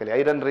basically,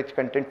 iron rich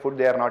content food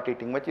they are not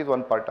eating much is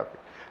one part of it.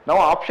 Now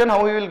option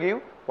how he will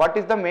give, what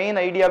is the main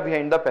idea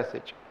behind the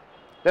passage.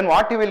 Then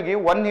what he will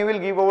give, one he will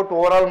give about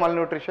overall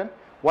malnutrition,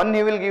 one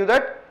he will give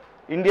that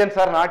Indians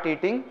are not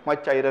eating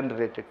much iron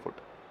related food.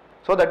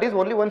 So that is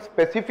only one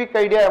specific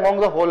idea among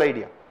the whole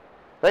idea,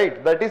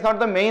 right. That is not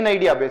the main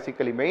idea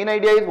basically. Main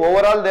idea is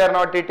overall they are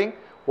not eating,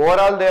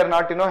 Overall, they are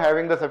not,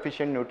 having the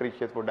sufficient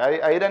nutritious food.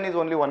 Iron is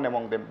only one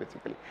among them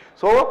basically.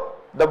 So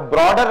the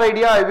broader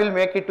idea, I will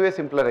make it to a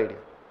simpler idea.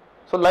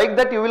 So like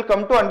that, you will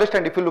come to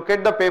understand. If you look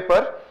at the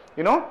paper,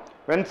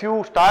 once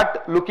you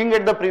start looking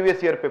at the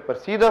previous year paper,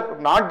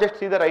 not just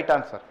see the right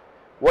answer.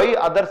 Why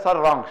others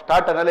are wrong?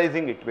 Start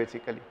analyzing it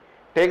basically.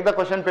 Take the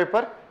question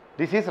paper.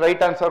 This is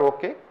right answer,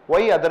 okay.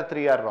 Why other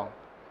three are wrong?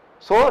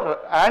 So,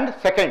 and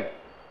second,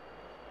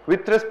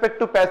 with respect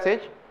to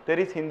passage, there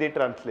is Hindi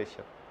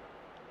translation.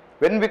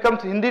 When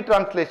becomes Hindi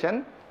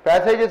translation,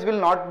 passages will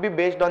not be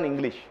based on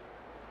English.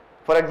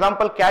 For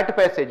example, CAT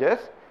passages,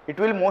 it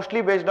will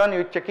mostly based on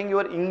you checking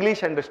your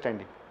English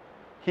understanding.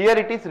 Here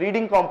it is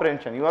reading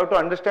comprehension. You have to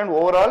understand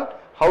overall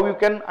how you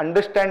can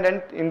understand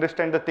and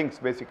understand the things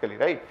basically,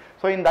 right?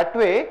 So in that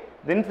way,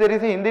 then there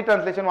is a Hindi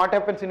translation. What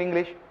happens in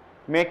English?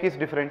 Make is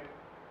different,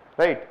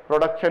 right?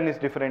 Production is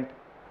different,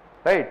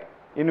 right?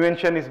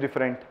 Invention is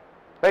different,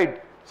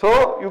 right?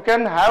 So you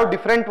can have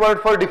different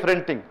word for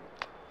different thing.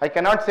 I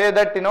cannot say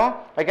that,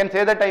 I can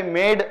say that I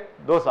made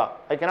dosa.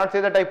 I cannot say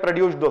that I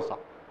produced dosa,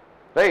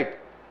 right?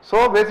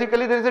 So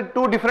basically there is a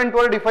two different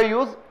word. If I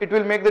use, it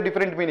will make the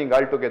different meaning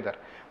altogether.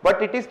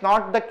 But it is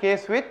not the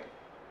case with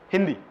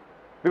Hindi,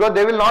 because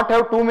they will not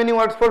have too many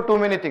words for too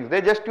many things.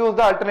 They just use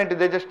the alternative.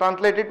 They just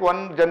translate it,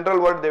 one general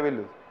word they will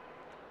use.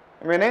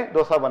 मैंने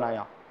dosa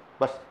banaya,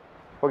 bas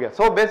हो गया.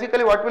 So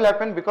basically what will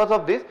happen because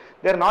of this,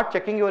 they are not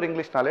checking your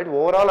English knowledge.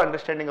 Overall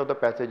understanding of the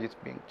passage is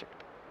being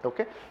checked.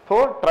 Okay.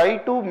 So try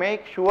to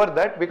make sure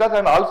that, because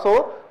and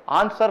also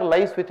answer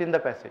lies within the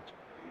passage.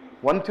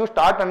 Once you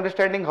start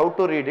understanding how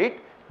to read it,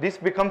 this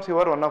becomes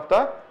your one of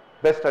the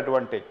best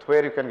advantage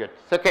where you can get.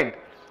 Second,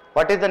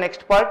 what is the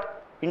next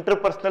part?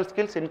 Interpersonal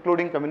skills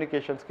including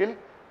communication skill.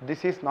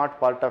 This is not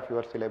part of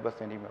your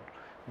syllabus anymore.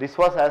 This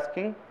was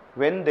asking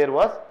when there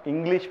was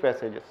English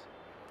passages.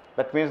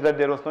 That means that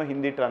there was no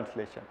Hindi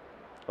translation.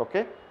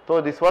 Okay.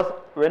 So this was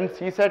when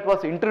CSAT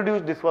was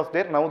introduced, this was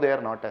there. Now they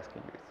are not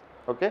asking this.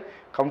 Okay.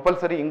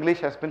 Compulsory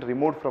English has been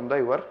removed from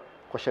your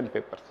question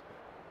papers.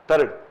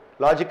 Third,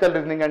 logical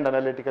reasoning and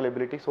analytical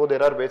ability. So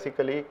there are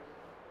basically,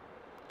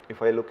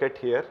 if I look at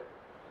here,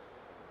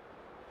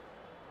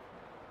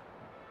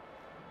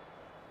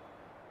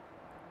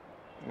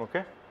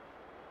 okay.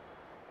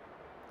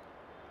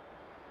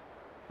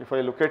 If I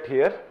look at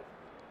here,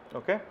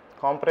 okay,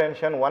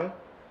 comprehension 1,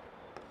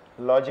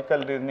 logical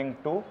reasoning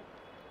 2,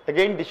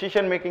 again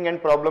decision making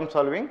and problem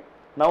solving.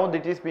 Now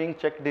that is being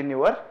checked in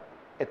your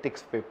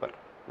ethics paper.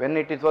 When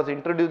it was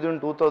introduced in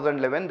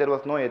 2011, there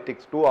was no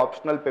ethics, 2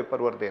 optional paper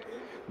were there.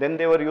 Then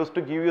they were used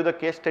to give you the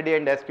case study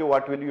and ask you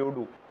what will you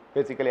do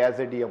basically as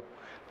a DM.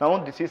 Now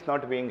this is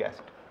not being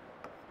asked.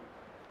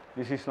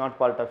 This is not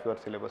part of your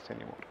syllabus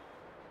anymore.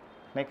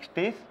 Next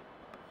is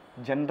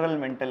general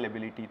mental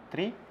ability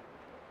 3,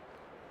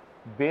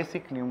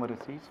 basic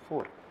numeracy is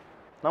 4.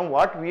 Now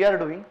what we are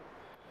doing,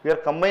 we are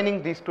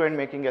combining these two and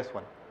making as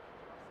one.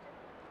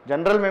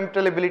 General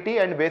mental ability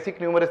and basic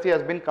numeracy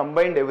has been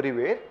combined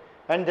everywhere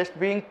and just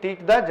being teach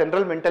the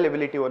general mental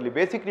ability only.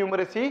 Basic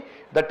numeracy,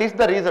 that is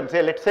the reason.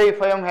 Say, let's say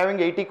if I am having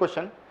 80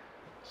 question,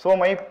 so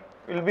my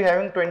will be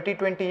having 20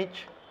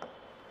 each.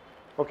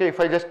 Okay, if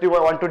I just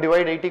want to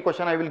divide 80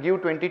 question, I will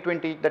give 20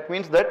 each. That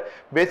means that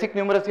basic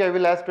numeracy I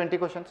will ask 20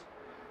 questions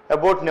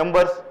about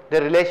numbers,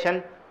 their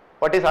relation,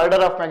 what is order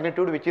of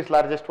magnitude, which is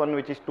largest one,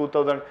 which is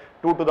 2000,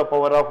 2 to the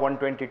power of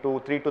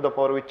 122, 3 to the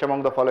power, which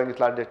among the following is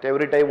largest.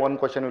 Every time one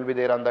question will be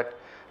there on that.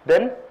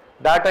 Then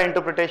data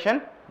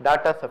interpretation,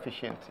 data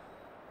sufficiency.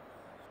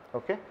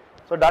 Okay.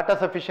 So data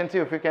sufficiency,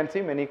 if you can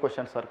see, many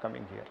questions are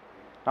coming here.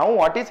 Now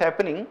what is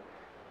happening,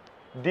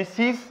 this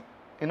is,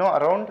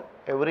 around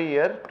every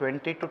year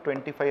 20 to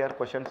 25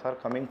 questions are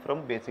coming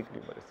from basic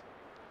numeracy.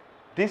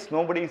 This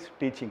nobody is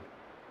teaching.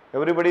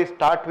 Everybody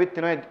start with,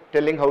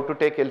 telling how to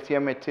take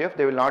LCM, HCF.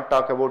 They will not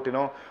talk about,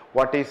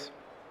 what is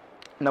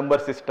number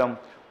system,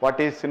 what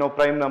is,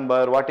 prime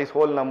number, what is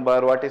whole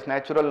number, what is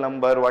natural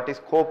number, what is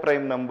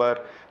co-prime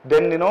number.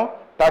 Then,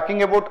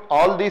 talking about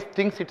all these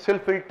things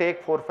itself will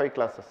take 4 or 5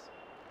 classes,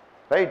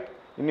 right?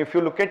 And if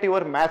you look at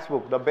your maths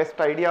book, the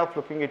best idea of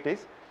looking at it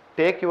is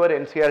take your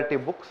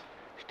NCERT books,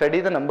 study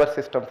the number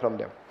system from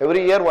them.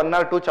 Every year 1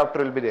 or 2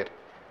 chapter will be there.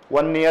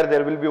 1 year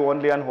there will be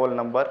only on whole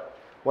number,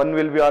 1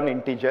 will be on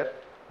integer,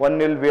 1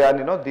 will be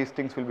on, these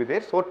things will be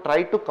there. So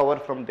try to cover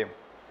from them.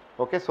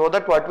 Okay, so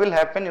that what will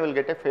happen, you will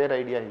get a fair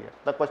idea here.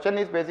 The question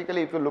is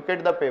basically, if you look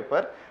at the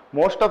paper,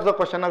 most of the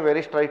questions are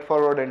very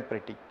straightforward and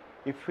pretty.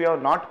 If you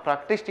have not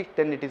practiced it,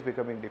 then it is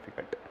becoming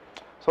difficult.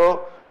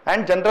 So,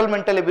 and general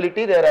mental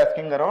ability, they are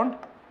asking around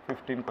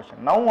 15 questions.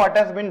 Now what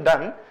has been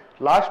done,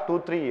 last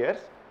 2-3 years,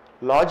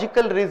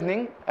 logical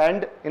reasoning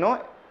and,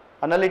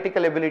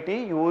 analytical ability,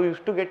 you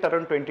used to get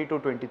around 20 to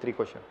 23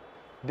 questions.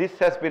 This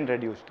has been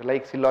reduced,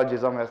 like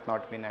syllogism has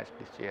not been asked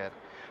this year.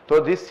 So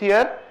this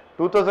year,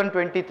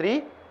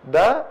 2023,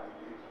 the,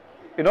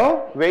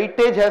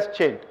 weightage has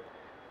changed.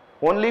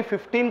 Only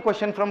 15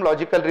 questions from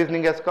logical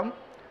reasoning has come,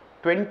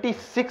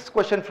 26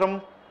 questions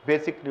from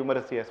basic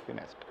numeracy has been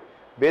asked.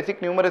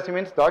 Basic numeracy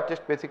means not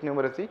just basic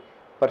numeracy,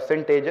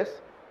 percentages,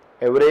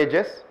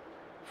 averages,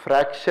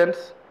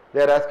 fractions,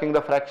 they are asking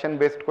the fraction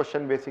based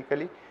question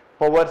basically,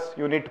 powers,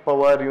 unit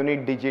power,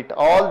 unit digit,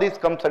 all these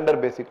comes under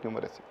basic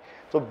numeracy.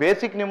 So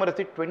basic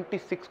numeracy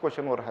 26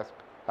 question were asked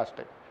last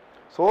time.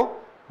 So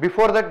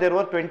before that there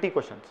were 20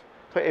 questions.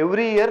 So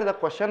every year the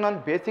question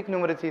on basic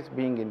numeracy is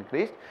being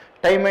increased.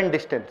 Time and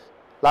distance,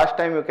 last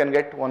time you can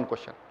get one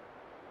question,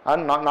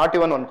 and not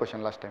even one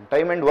question last time.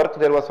 Time and work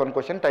there was one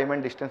question, time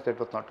and distance that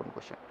was not one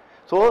question.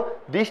 So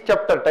this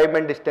chapter, time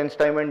and distance,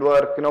 time and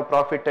work,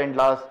 profit and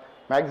loss,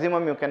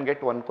 maximum you can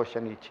get one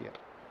question each year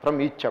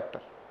from each chapter.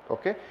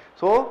 Okay.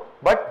 So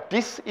but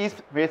this is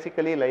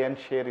basically lion's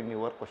share in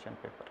your question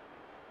paper.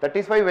 That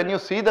is why when you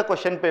see the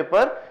question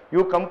paper,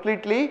 you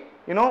completely,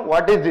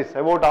 what is this?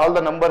 About all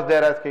the numbers they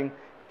are asking,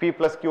 P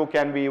plus Q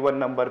can be even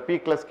number, P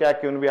plus K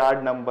can be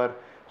odd number.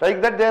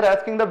 Like that they are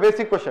asking the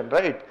basic question,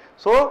 right?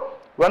 So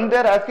when they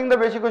are asking the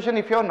basic question,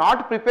 if you have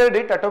not prepared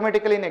it,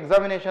 automatically in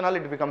examination hall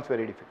it becomes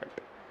very difficult.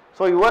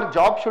 So your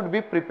job should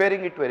be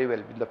preparing it very well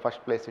in the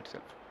first place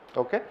itself.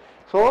 Okay.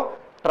 So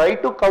try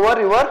to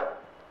cover your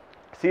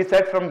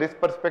CSAT from this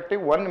perspective.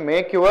 One,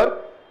 make your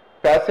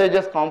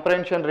passages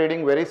comprehension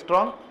reading very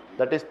strong.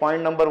 That is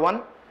point number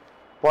 1.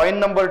 Point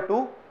number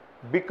 2,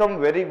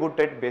 become very good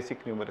at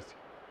basic numeracy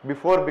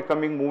before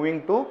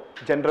moving to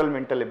general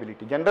mental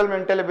ability. General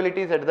mental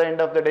ability is at the end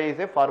of the day is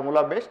a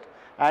formula based,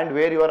 and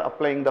where you are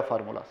applying the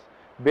formulas.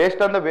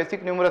 Based on the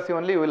basic numeracy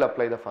only you will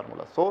apply the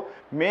formula. So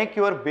make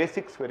your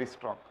basics very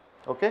strong.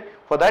 Okay.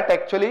 For that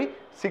actually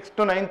 6th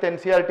to 9th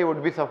NCERT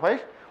would be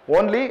sufficed.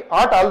 Only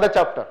not all the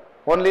chapter,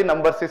 only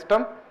number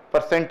system,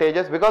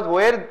 percentages, because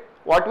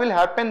what will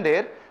happen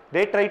there,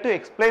 they try to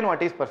explain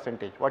what is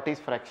percentage, what is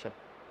fraction,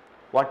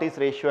 what is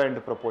ratio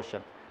and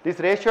proportion. This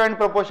ratio and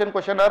proportion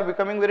question are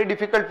becoming very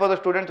difficult for the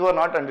students who are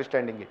not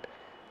understanding it,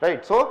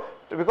 right? So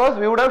because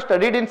we would have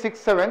studied in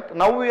 6th, 7th,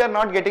 now we are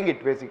not getting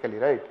it basically,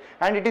 right?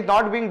 And it is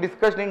not being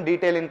discussed in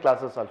detail in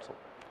classes also.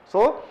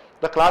 So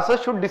the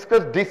classes should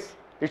discuss this.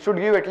 It should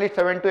give at least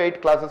 7 to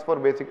 8 classes for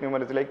basic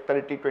numeracy, like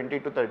 20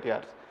 to 30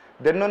 hours.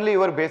 Then only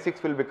your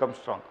basics will become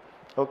strong.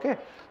 Okay.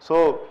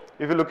 So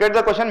if you look at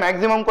the question,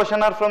 maximum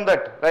question are from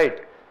that,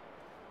 right?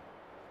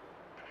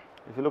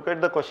 If you look at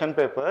the question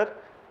paper,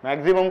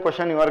 maximum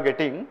question you are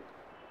getting,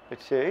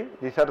 let's say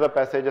these are the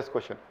passages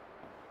question.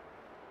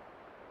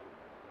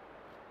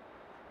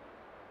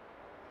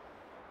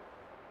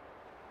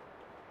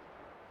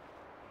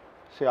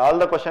 See all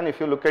the question if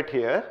you look at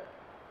here,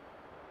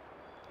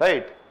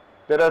 right?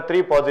 There are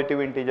 3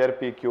 positive integer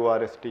P, Q,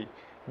 R, S, T.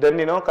 Then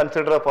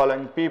consider the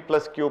following: P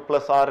plus Q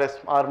plus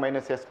R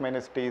minus S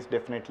minus T is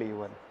definitely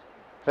even,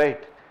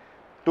 right?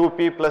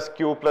 2P plus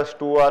Q plus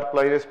 2R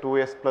plus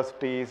 2S plus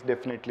T is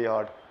definitely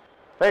odd,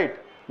 right?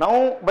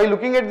 Now by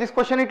looking at this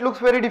question it looks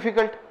very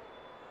difficult,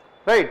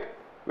 right?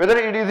 Whether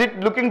is it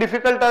looking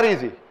difficult or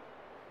easy?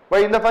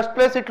 But in the first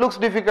place it looks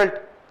difficult,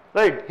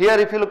 right? Here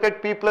if you look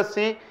at P plus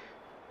C,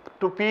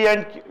 to P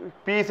and Q,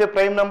 P is a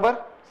prime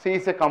number, C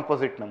is a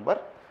composite number.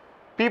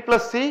 P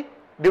plus C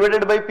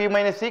divided by P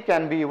minus C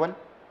can be even.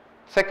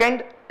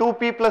 Second,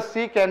 2P plus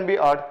C can be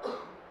odd.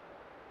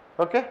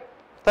 Okay.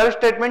 Third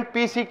statement,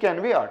 PC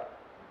can be odd.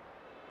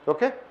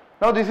 Okay.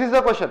 Now this is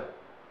the question,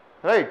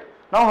 right?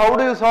 Now how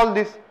do you solve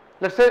this?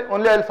 Let's say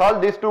only I will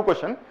solve these 2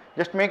 questions,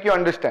 just make you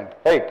understand,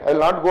 right? I will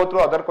not go through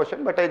other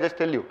question, but I just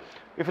tell you.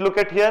 If you look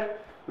at here,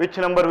 which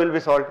number will be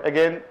solved?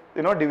 Again,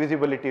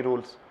 divisibility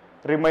rules,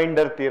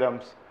 remainder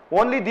theorems.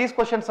 Only these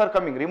questions are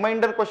coming.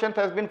 Remainder questions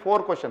has been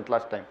 4 questions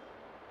last time.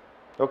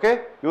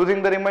 Okay,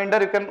 using the remainder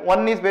you can,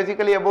 one is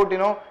basically about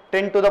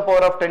 10 to the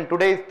power of 10.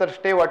 Today is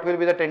Thursday, what will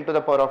be the 10 to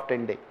the power of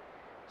 10 day?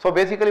 So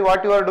basically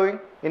what you are doing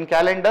in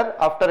calendar,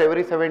 after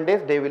every 7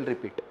 days they will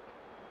repeat.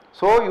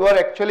 So you are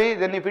actually,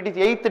 then if it is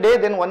 8th day,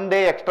 then 1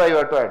 day extra you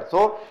have to add.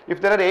 So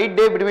if there are 8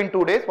 days between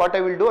 2 days, what I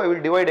will do, I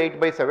will divide 8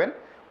 by 7,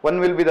 1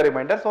 will be the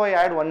remainder, so I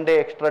add 1 day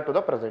extra to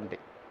the present day.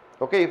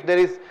 Okay, if there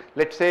is,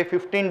 let's say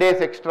 15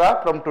 days extra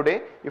from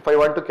today, if I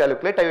want to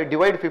calculate, I will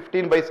divide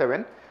 15 by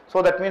 7.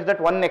 So that means that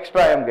 1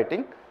 extra I am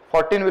getting,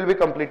 14 will be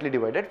completely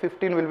divided,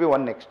 15 will be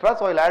 1 extra.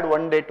 So I will add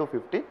 1 day to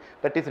 15,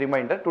 that is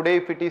remainder. Today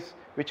if it is,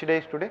 which day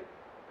is today?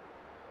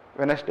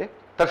 Wednesday,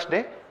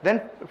 Thursday,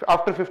 then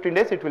after 15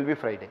 days it will be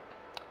Friday,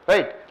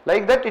 right?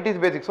 Like that it is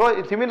basic.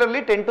 So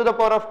similarly 10 to the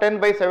power of 10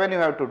 by 7 you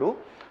have to do,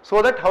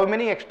 so that how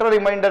many extra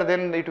remainder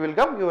then it will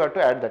come, you have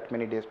to add that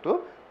many days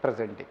to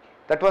present day.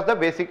 That was the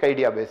basic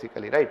idea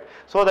basically, right?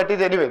 So that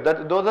is anyway,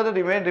 those are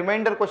the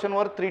remainder question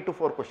were 3 to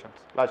 4 questions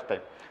last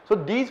time. So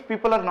these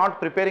people are not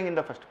preparing in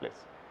the first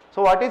place.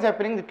 So what is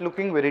happening, it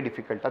looking very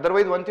difficult.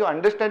 Otherwise once you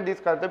understand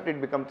this concept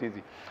it becomes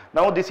easy.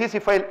 Now this is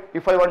if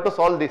I want to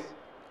solve this,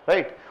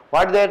 right?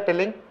 What they are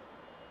telling,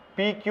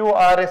 P, Q,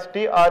 R, S,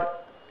 T are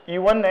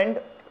even and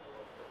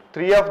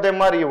 3 of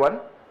them are even,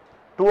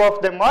 2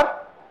 of them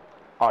are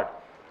odd.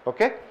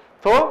 Okay.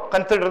 So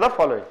consider the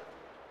following.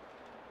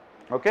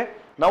 Okay.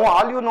 Now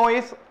all you know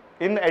is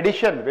in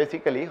addition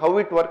basically how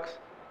it works.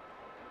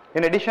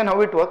 In addition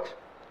how it works,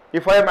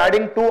 if I am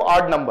adding 2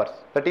 odd numbers,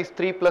 that is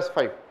 3 plus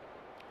 5,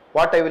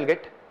 what I will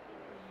get?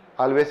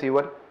 Always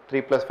even,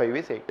 3 plus 5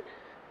 is 8.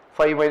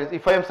 5 minus,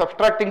 if I am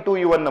subtracting 2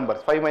 even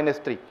numbers, 5 minus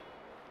 3,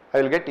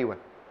 I will get even.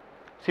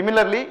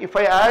 Similarly, if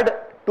I add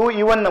two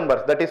even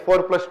numbers, that is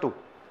 4 plus 2,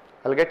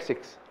 I will get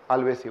 6,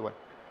 always even.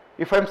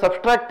 If I am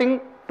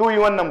subtracting two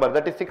even numbers,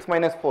 that is 6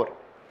 minus 4,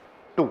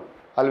 2,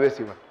 always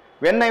even.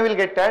 When I will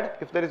get add?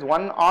 If there is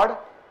one odd,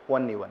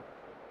 one even,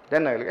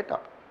 then I will get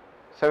odd.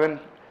 7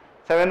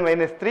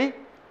 minus 3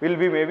 will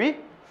be maybe,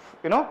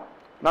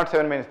 not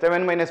 7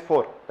 minus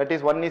 4, that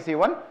is 1 is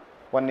even,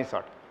 1 is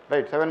odd,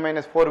 right? 7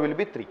 minus 4 will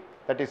be 3,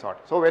 that is odd.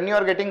 So when you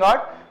are getting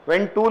odd,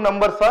 when two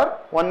numbers are,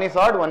 one is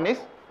odd, one is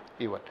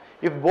even.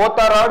 If both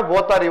are odd,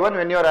 both are even,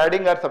 when you are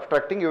adding or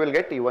subtracting, you will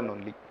get even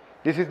only.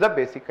 This is the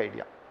basic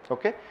idea,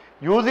 okay?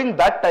 Using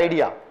that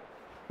idea,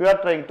 we are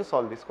trying to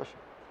solve this question,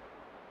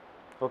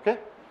 okay?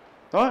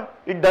 No,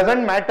 it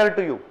doesn't matter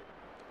to you.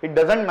 It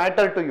doesn't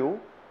matter to you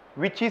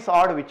which is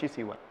odd, which is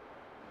even.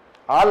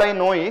 All I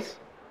know is,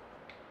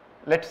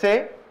 let's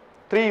say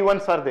 3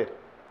 evens are there,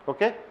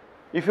 okay?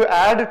 If you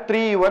add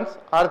 3 evens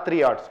or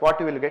 3 odds, what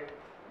you will get?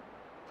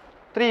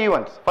 3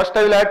 evens. First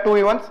I will add 2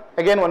 evens,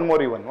 again one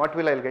more even. What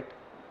will I get?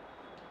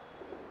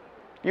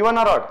 Even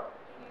or odd?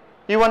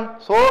 Even.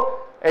 So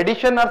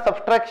addition or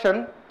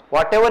subtraction,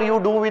 whatever you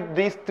do with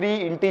these 3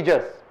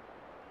 integers,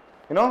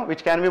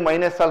 which can be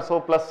minus also,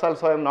 plus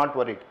also, I am not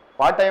worried.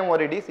 What I am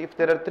worried is, if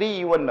there are 3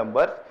 even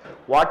numbers,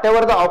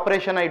 whatever the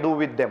operation I do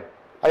with them,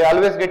 I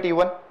always get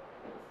even,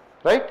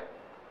 right?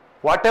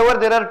 Whatever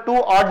there are 2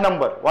 odd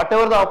number,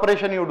 whatever the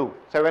operation you do,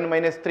 7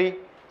 minus 3,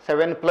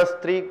 7 plus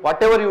 3,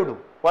 whatever you do,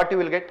 what you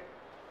will get?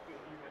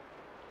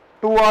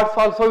 2 odds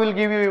also will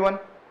give you even.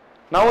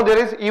 Now there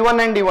is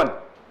even and even,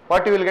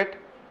 what you will get?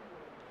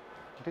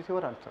 That is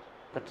your answer,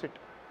 that's it,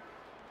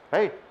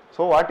 right?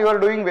 So what you are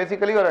doing,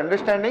 basically you are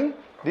understanding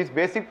this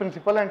basic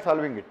principle and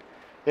solving it.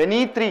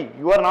 Any 3,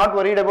 you are not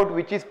worried about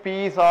which is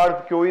P is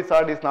odd, Q is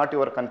odd, is not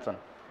your concern.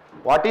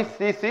 What is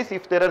this is,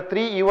 if there are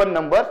 3 even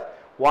numbers,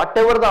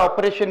 whatever the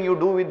operation you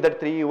do with the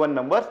 3 even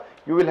numbers,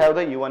 you will have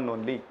the even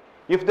only.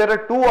 If there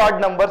are 2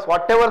 odd numbers,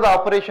 whatever the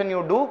operation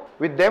you do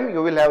with them,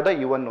 you will have the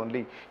even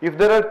only. If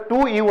there are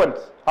 2 evens,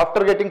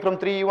 after getting from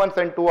 3 evens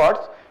and 2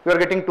 odds, you are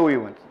getting 2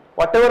 evens.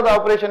 Whatever the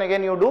operation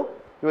again you do,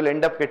 you will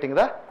end up getting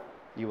the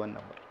even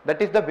number.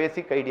 That is the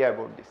basic idea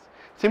about this.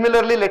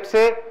 Similarly, let's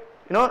say,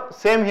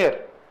 same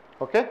here,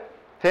 okay,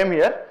 same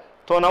here.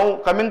 So now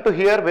coming to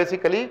here,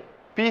 basically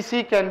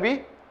PC can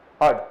be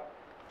odd.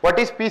 What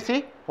is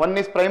PC? One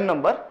is prime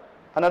number,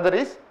 another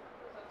is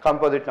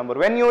composite number.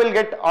 When you will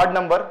get odd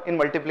number in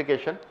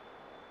multiplication,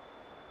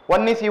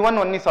 one is even,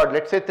 one is odd.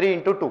 Let's say 3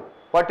 into 2,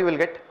 what you will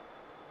get?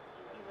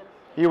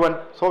 Even.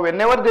 So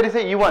whenever there is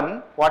a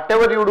even,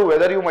 whatever you do,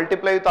 whether you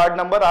multiply with odd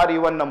number or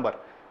even number,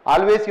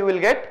 always you will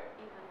get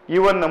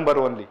even number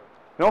only.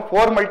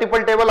 4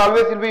 multiple table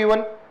always will be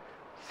even,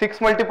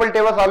 6 multiple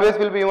tables always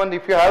will be even.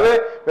 If you have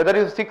whether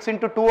it is 6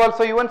 into 2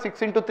 also even,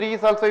 6 into 3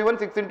 is also even,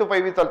 6 into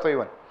 5 is also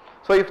even.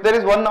 So if there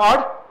is one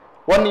odd,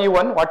 one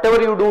even, whatever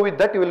you do with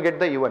that, you will get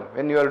the even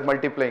when you are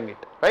multiplying it,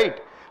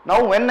 right?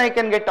 Now when I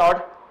can get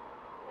odd?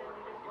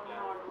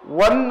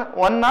 One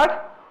odd?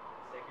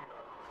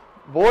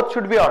 Both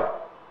should be odd,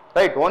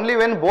 right? Only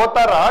when both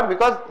are odd,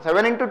 because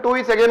 7 into 2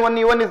 is again one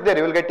even is there,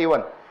 you will get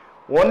even.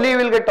 Only you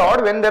will get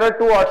odd when there are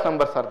 2 odd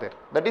numbers are there.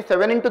 That is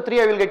 7 into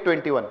 3 I will get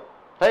 21,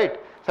 right?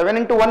 7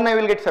 into 1 I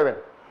will get 7.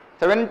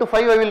 7 into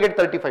 5 I will get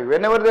 35.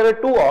 Whenever there are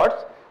 2 odds,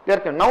 they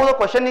are. Now the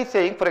question is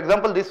saying, for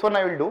example, this one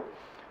I will do,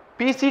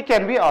 PC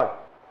can be odd.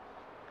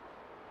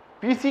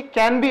 PC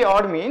can be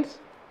odd means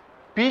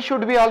P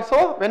should be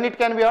also, when it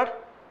can be odd,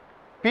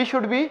 P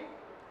should be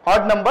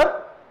odd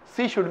number,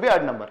 C should be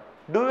odd number.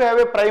 Do you have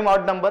a prime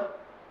odd number?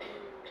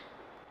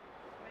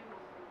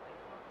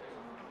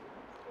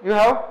 You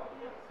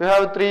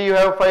have 3, you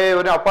have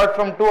 5, apart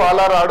from 2 all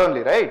are odd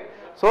only, right?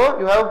 So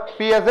you have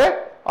P as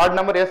a odd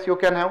number, yes you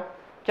can have.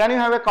 Can you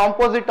have a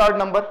composite odd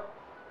number?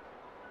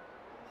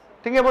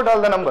 Think about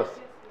all the numbers.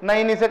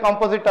 9 is a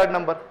composite odd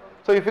number.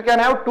 So if you can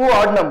have 2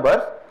 odd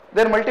numbers,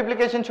 their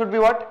multiplication should be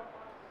what?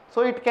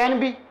 So it can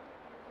be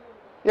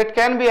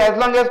as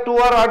long as 2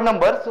 are odd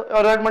numbers,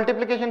 or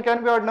multiplication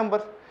can be odd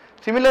numbers.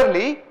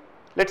 Similarly,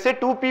 let's say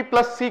 2P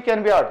plus C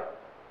can be odd.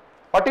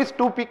 What is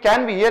 2P?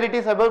 Can be, here it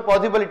is about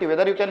possibility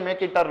whether you can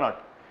make it or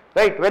not,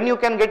 right? When you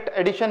can get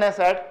addition as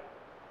add,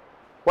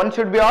 one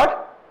should be odd,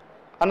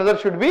 another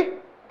should be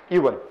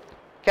even.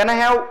 Can I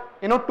have,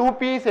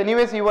 2P is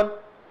anyways even,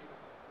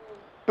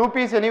 2P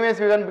is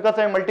anyways even because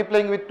I am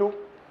multiplying with 2.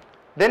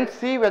 Then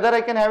see whether I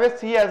can have a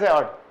C as a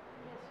odd,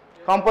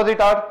 composite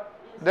odd,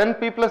 then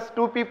P plus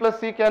 2P plus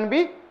C can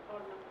be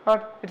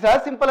odd. It's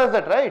as simple as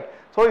that, right?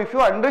 So if you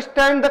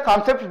understand the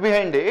concepts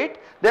behind it,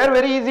 they are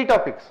very easy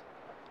topics.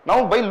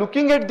 Now by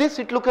looking at this,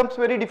 it becomes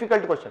very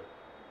difficult question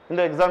in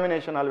the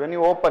examination hall when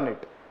you open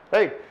it,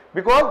 right?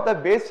 Because the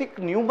basic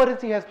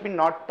numeracy has been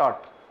not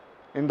taught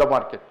in the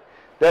market.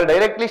 They are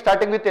directly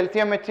starting with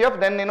LCM HCF,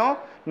 then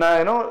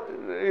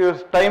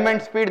time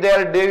and speed they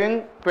are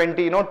doing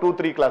 20,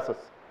 2-3 classes,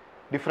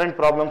 different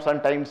problems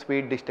on time,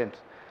 speed, distance.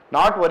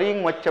 Not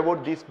worrying much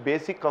about this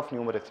basic of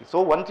numeracy.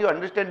 So once you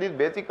understand this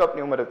basic of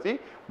numeracy,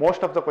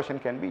 most of the question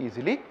can be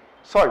easily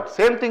solved.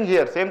 Same thing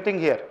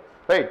here,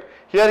 right?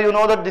 Here you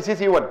know that this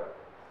is even,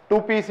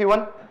 2P is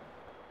C1,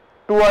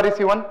 2R is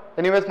C1,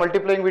 anyways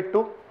multiplying with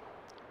 2,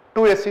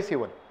 2S is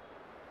C1.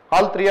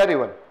 All three are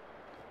even.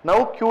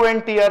 Now Q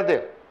and T are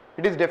there.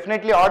 It is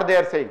definitely odd they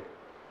are saying.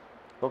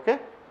 Okay.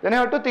 Then you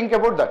have to think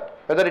about that.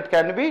 Whether it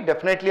can be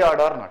definitely odd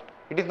or not.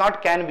 It is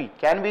not can be.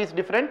 Can be is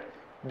different.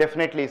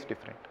 Definitely is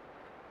different.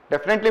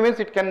 Definitely means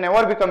it can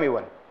never become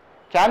even.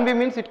 Can be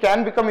means it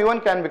can become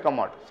even, can become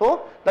odd.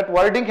 So that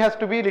wording has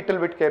to be little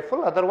bit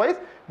careful. Otherwise,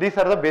 these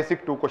are the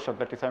basic two questions.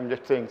 That is I am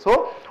just saying.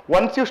 So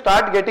once you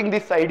start getting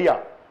this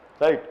idea,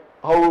 right,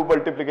 how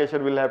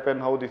multiplication will happen,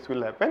 how this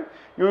will happen,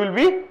 you will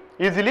be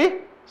easily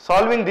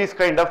solving these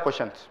kind of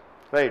questions,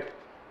 right.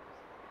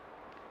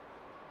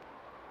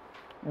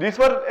 These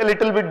were a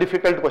little bit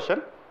difficult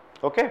question,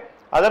 okay.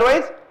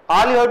 Otherwise,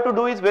 all you have to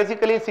do is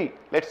basically see,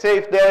 let's say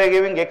if they are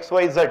giving x,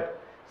 y, z,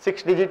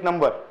 6-digit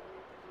number,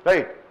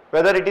 right,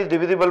 whether it is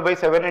divisible by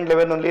 7 and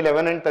 11 only,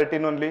 11 and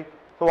 13 only.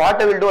 So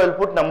what I will do, I will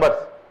put numbers,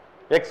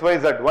 x, y,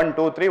 z, 1,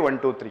 2, 3,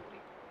 1, 2, 3,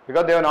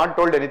 because they have not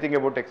told anything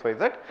about x, y,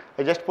 z.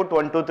 I just put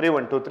 1, 2, 3,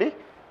 1, 2, 3,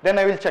 then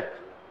I will check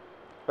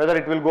whether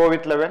it will go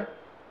with 11,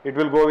 it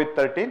will go with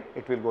 13,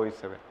 it will go with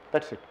 7,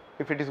 that's it.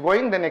 If it is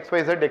going, then x,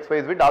 y,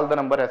 z, all the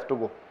number has to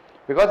go.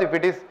 Because if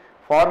it is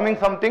forming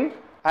something,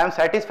 I am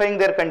satisfying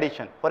their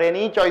condition for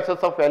any choices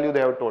of value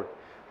they have told.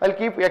 I will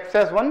keep x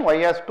as 1,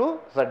 y as 2,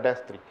 z as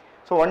 3.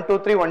 So 1, 2,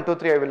 3, 1, 2,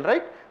 3 I will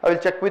write. I will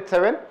check with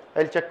 7, I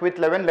will check with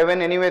 11,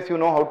 11 anyways you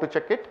know how to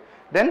check it.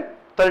 Then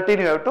 13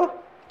 you have to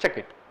check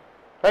it,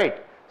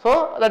 right.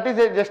 So that is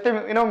just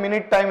a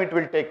minute time it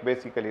will take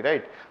basically,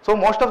 right. So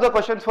most of the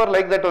questions were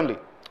like that only,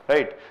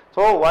 right.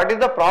 So what is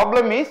the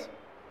problem is,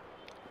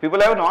 people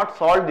have not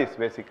solved this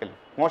basically.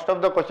 Most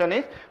of the question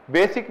is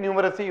basic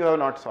numeracy you have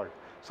not solved.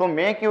 So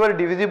make your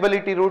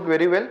divisibility root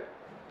very well,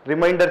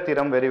 remainder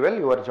theorem very well,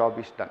 your job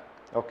is done,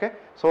 okay.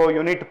 So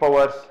unit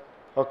powers,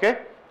 okay,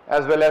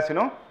 as well as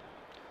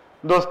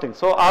those things.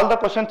 So all the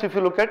questions if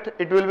you look at,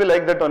 it will be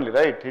like that only,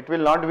 right. It will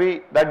not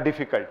be that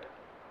difficult,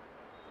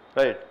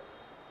 right.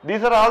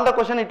 These are all the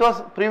question, it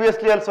was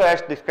previously also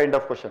asked this kind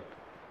of question.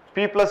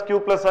 P plus Q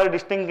plus R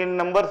distinct in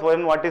numbers,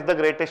 when what is the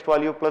greatest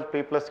value plus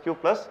P plus Q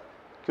plus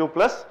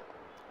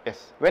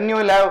S. When you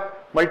will have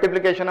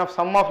multiplication of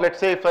sum of, let's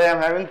say if I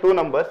am having two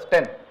numbers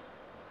 10,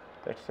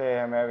 let's say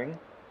I am having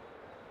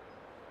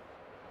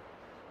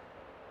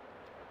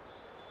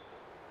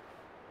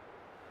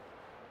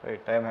right,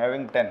 I am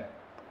having 10.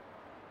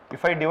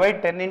 If I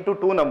divide 10 into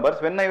two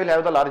numbers, when I will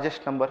have the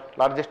largest number,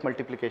 largest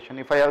multiplication,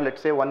 if I have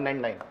let's say 1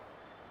 and 9,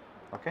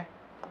 okay,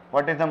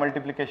 what is the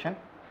multiplication?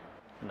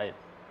 9,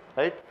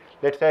 right.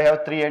 Let's say I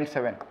have 3 and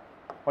 7,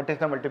 what is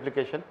the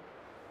multiplication?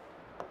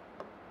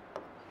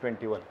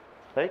 21,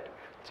 right.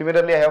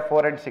 Similarly I have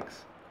 4 and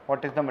 6,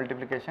 what is the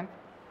multiplication?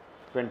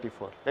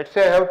 24. Let's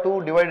say I have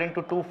 2 divided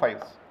into 2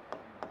 5s,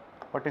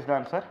 what is the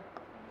answer?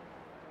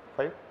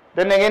 5.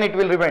 Then again it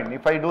will remain,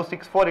 if I do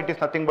 6 4 it is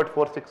nothing but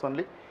 4 6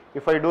 only,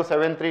 if I do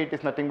 7 3 it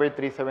is nothing but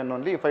 3 7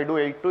 only, if I do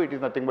 8 2 it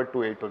is nothing but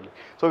 2 8 only.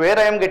 So where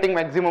I am getting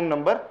maximum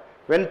number?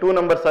 When two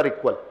numbers are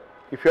equal.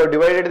 If you have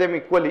divided them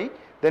equally,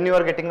 then you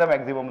are getting the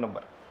maximum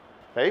number,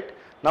 right.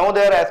 Now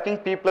they are asking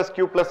P plus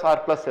Q plus R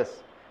plus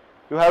S.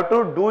 You have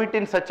to do it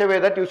in such a way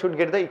that you should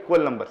get the equal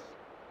numbers,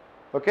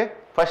 okay.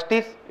 First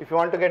is, if you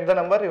want to get the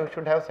number, you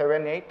should have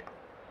 7 8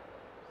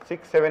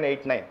 6 7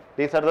 8 9,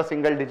 these are the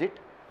single digit.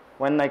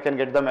 When I can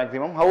get the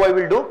maximum, how I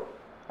will do?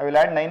 I will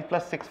add 9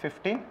 plus 6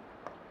 15,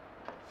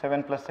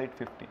 7 plus 8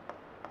 15.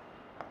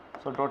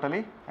 So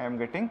totally I am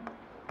getting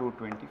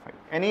 225.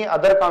 Any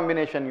other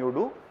combination you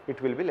do,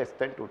 it will be less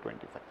than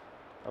 225,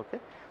 okay.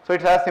 So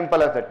it's as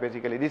simple as that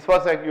basically. This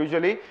was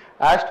usually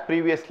asked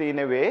previously in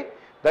a way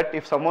that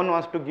if someone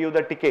wants to give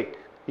the ticket,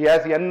 he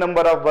has n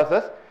number of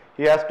buses,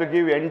 he has to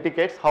give n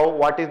tickets,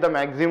 what is the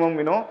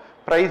maximum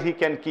price he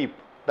can keep.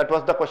 That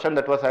was the question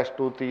that was asked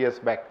 2-3 years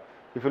back.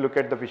 If you look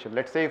at the vision,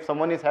 let's say if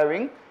someone is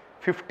having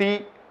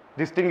 50,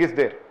 this thing is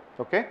there,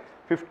 okay,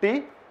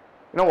 50,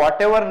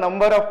 whatever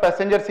number of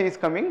passengers he is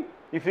coming,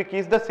 if he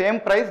keeps the same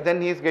price,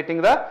 then he is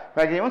getting the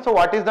maximum. So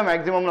what is the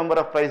maximum number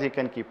of price he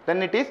can keep?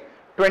 Then it is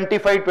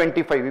 25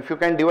 25. If you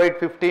can divide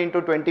 50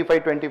 into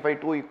 25 25,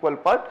 two equal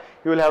part,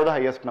 you will have the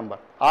highest number.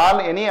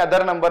 Any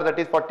other number, that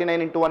is 49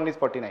 into 1 is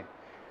 49.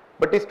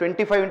 But is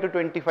 25 into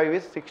 25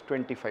 is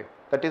 625.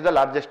 That is the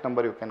largest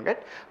number you can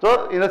get.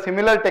 So in a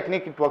similar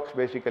technique it works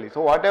basically. So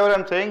whatever I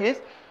am saying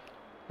is,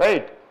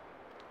 right,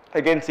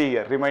 again see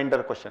here,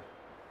 reminder question,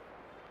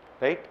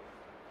 right,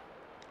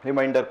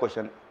 reminder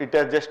question. It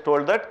has just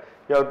told that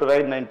you have to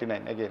write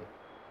 99 again,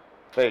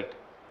 right.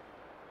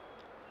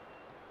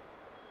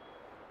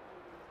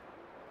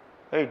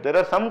 Right, there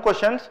are some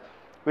questions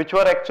which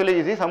were actually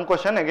easy, some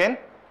question again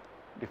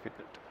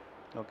difficult,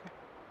 okay.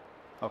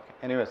 Okay,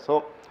 anyway,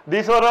 so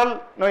these are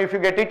all, if you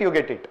get it, you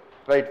get it,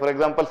 right. For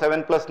example,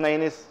 7 plus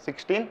 9 is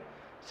 16,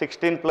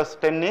 16 plus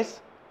 10 is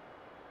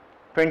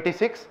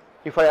 26.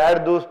 If I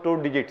add those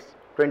two digits,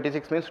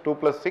 26 means 2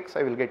 plus 6,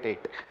 I will get 8.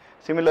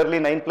 Similarly,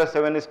 9 plus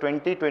 7 is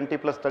 20, 20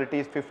 plus 30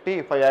 is 50.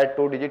 If I add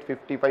two digits,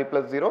 55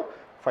 plus 0,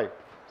 5.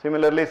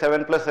 Similarly,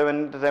 7 plus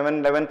 7,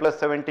 11 plus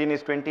 17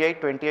 is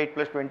 28, 28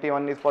 plus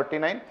 21 is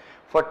 49,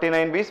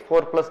 49 is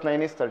 4 plus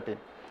 9 is 13.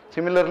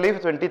 Similarly,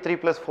 23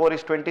 plus 4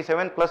 is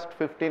 27, plus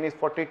 15 is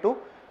 42,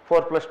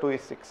 4 plus 2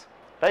 is 6,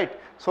 right?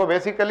 So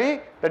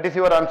basically that is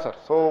your answer.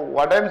 So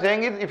what I am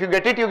saying is, if you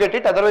get it, you get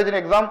it. Otherwise in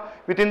exam,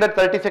 within that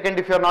 30 seconds,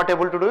 if you are not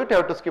able to do it, you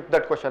have to skip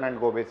that question and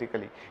go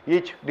basically.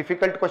 Each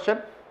difficult question,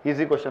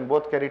 easy question,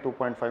 both carry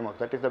 2.5 marks.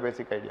 That is the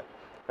basic idea,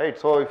 right?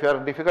 So if you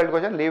are difficult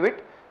question, leave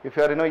it. If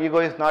your ego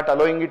is not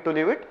allowing it to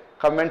leave it,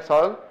 come and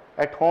solve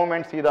at home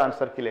and see the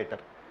answer key later.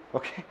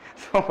 Okay,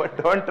 so but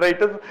don't try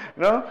to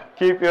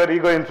keep your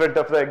ego in front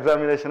of the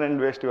examination and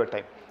waste your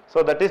time.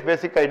 So that is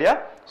basic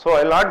idea. So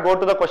I will not go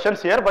to the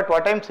questions here, but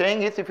what I am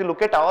saying is, if you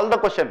look at all the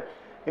question,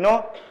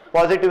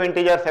 positive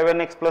integer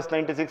 7x plus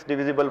 96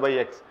 divisible by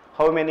x,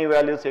 how many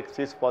values x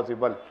is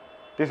possible?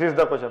 This is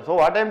the question. So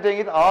what I am saying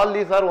is, all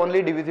these are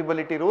only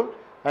divisibility rule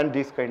and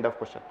this kind of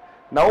question.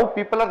 Now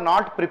people are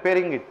not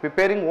preparing it,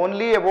 preparing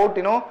only about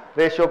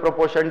ratio,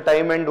 proportion,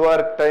 time and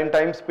work,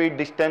 time, speed,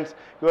 distance.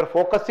 You are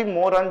focusing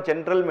more on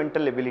general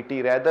mental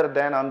ability rather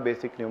than on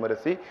basic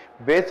numeracy.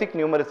 Basic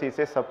numeracy is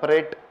a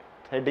separate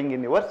heading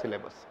in your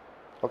syllabus.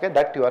 Okay,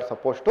 that you are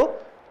supposed to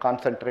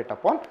concentrate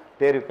upon.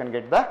 There you can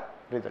get the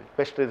result,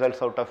 best results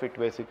out of it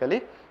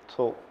basically.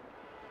 So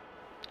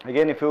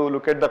again, if you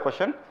look at the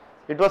question,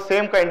 it was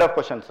same kind of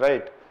questions,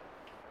 right?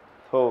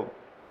 So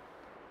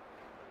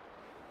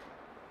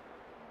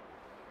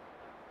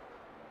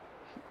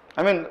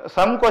I mean,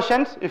 some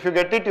questions, if you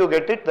get it, you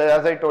get it,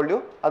 as I told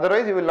you,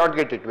 otherwise you will not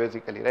get it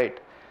basically, right?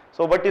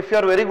 So, but if you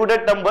are very good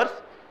at numbers,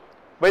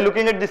 by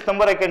looking at this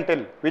number I can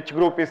tell which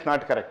group is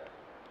not correct,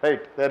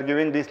 right? They are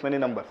giving these many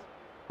numbers.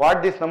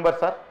 What these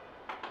numbers are?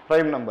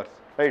 Prime numbers,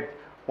 right?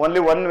 Only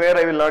one where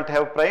I will not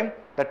have prime,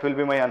 that will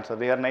be my answer.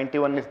 Here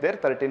 91 is there,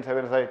 13,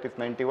 7, 8 is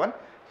 91.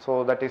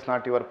 So that is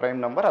not your prime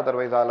number,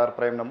 otherwise all are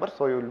prime numbers,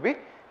 so you will be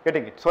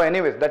getting it. So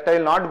anyways, that I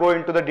will not go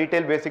into the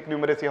detailed basic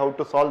numeracy how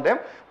to solve them,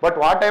 but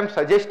what I am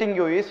suggesting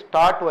you is,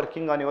 start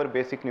working on your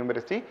basic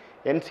numeracy.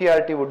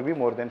 NCERT would be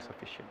more than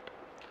sufficient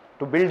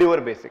to build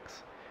your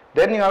basics.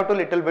 Then you have to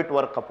little bit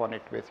work upon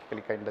it, basically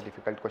kind of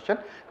difficult question.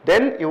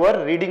 Then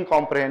your reading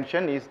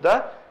comprehension is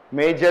the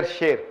major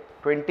share.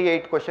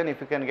 28 question, if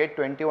you can get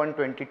 21,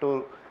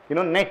 22,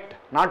 net,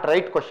 not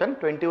right question,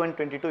 21,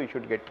 22 you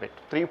should get right.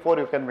 3, 4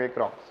 you can make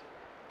wrongs.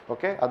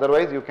 Okay,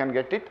 otherwise you can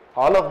get it,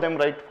 all of them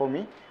right for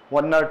me.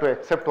 1 or 2,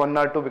 except 1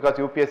 or 2, because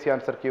UPSC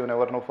answer key you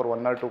never know for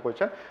 1 or 2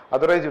 question,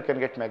 otherwise you can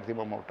get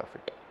maximum out of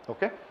it.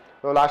 Okay,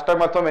 so last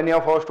time also many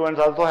of our students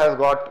also has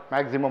got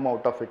maximum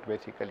out of it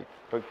basically.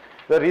 So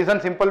the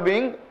reason simple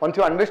being, once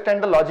you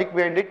understand the logic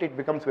behind it, it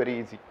becomes very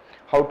easy.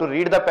 How to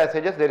read the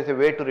passages, there is a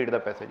way to read the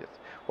passages.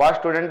 What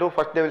students do,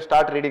 first they will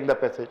start reading the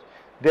passage,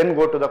 then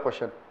go to the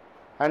question,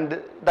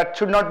 and that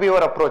should not be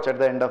your approach at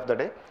the end of the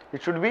day.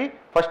 It should be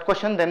first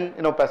question, then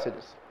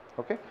passages.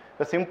 Okay,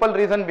 the simple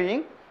reason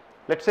being,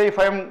 let's say if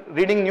I am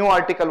reading new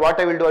article, what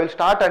I will do, I will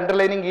start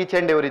underlining each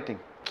and everything.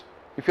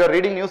 If you are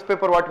reading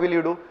newspaper, what will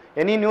you do?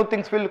 Any new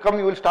things will come,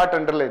 you will start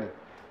underlining.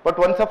 But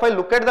once if I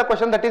look at the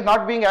question, that is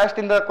not being asked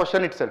in the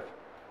question itself,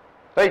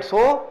 right?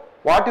 So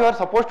what you are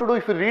supposed to do,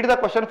 if you read the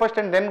question first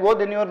and then go,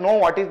 then you know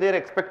what is they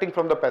expecting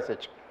from the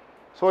passage.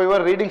 So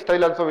your reading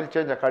style also will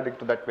change according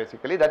to that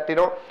basically. That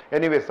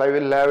anyways, I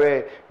will have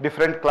a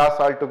different class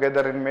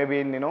altogether, and maybe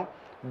in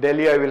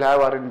Delhi I will have,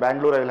 or in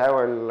Bangalore I will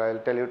have. I'll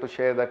tell you to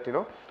share that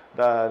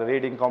the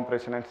reading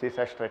comprehension and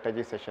CSAT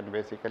strategy session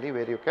basically,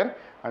 where you can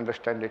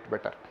understand it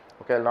better.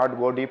 Okay, I'll not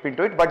go deep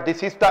into it, but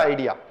this is the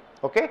idea.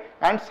 Okay,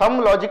 and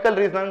some logical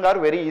reasoning are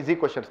very easy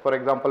questions. For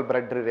example,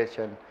 blood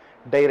relation,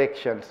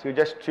 directions. You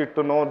just need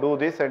to know, do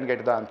this and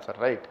get the answer,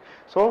 right?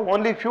 So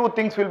only few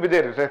things will be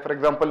there. Say for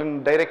example,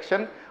 in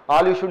direction,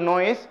 all you should know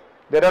is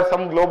there are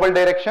some global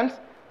directions,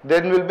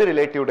 then will be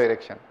relative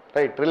direction,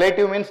 right?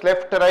 Relative means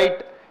left,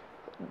 right,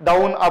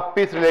 down, up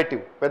is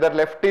relative. Whether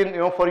left in,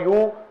 for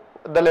you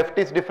the left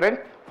is different,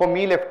 for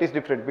me left is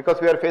different, because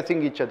we are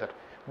facing each other.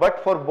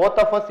 But for both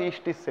of us,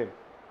 east is same,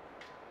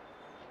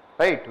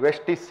 right?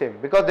 West is same,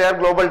 because they are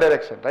global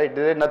direction, right?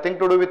 There is nothing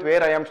to do with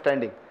where I am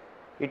standing.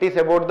 It is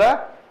about the,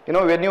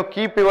 when you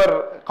keep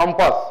your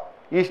compass,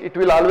 east, it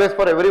will always,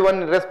 for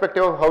everyone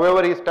irrespective of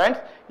however he stands,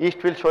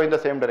 east will show in the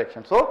same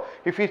direction. So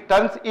if he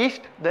turns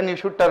east, then you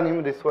should turn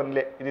him this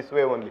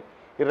way only,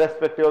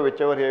 irrespective of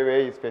whichever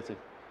way he is facing.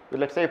 So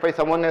let's say if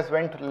someone has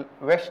went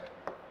west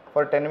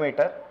for 10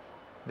 meter,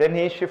 then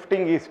he is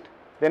shifting east,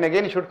 then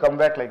again he should come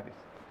back like this.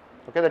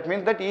 Okay, that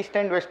means that east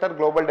and west are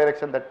global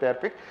direction that they are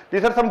picked.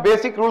 These are some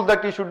basic rules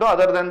that you should know.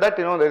 Other than that,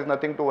 there is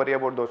nothing to worry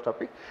about those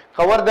topics.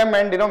 Cover them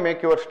and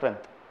make your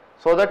strength.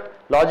 So that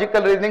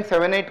logical reasoning,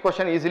 7-8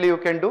 question easily you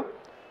can do,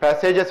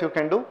 passages you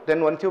can do.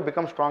 Then once you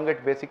become strong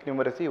at basic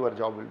numeracy, your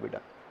job will be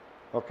done.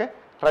 Okay,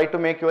 try to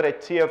make your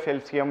HCF,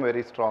 LCM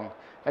very strong.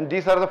 And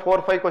these are the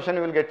 4-5 questions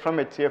you will get from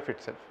HCF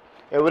itself.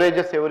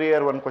 Averages every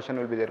year 1 question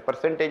will be there.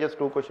 Percentages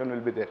 2 question will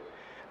be there.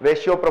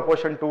 Ratio,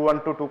 proportion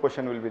 1 to 2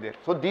 question will be there.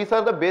 So these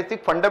are the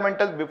basic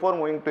fundamentals before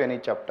moving to any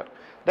chapter.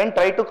 Then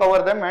try to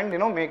cover them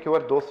and make your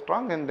those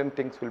strong, and then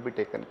things will be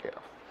taken care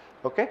of.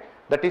 Okay,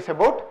 that is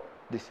about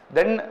this.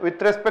 Then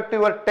with respect to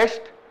your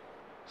test,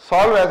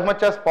 solve as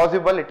much as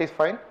possible, it is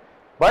fine,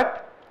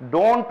 but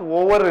don't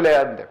over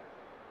rely on them.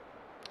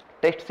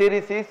 Test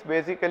series is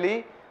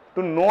basically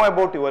to know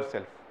about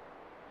yourself.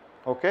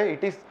 Okay,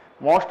 it is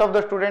most of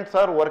the students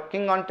are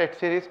working on test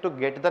series to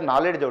get the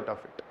knowledge out of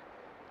it.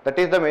 That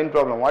is the main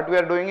problem. What we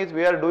are doing is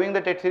we are doing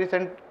the test series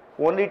and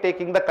only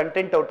taking the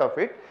content out of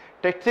it.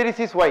 Test series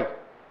is why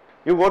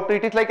you go to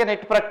it is like a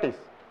net practice.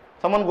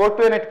 Someone go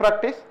to a net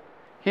practice,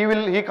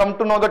 he come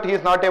to know that he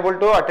is not able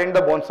to attend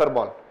the bouncer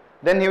ball.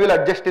 Then he will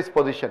adjust his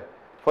position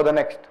for the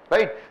next,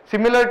 right?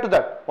 Similar to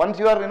that, once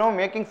you are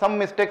making some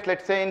mistakes,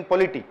 let's say in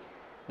polity,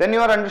 then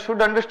you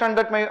should understand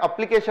that my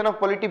application of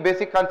polity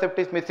basic concept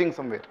is missing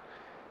somewhere.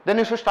 Then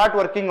you should start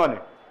working on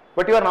it.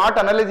 But you are not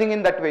analyzing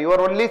in that way. You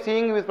are only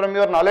seeing from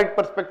your knowledge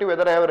perspective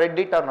whether I have read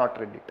it or not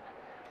read it.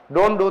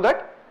 Don't do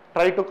that.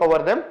 Try to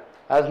cover them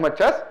as much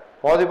as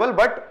possible,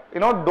 but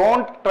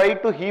don't try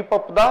to heap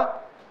up the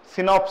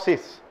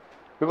synopsis,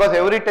 because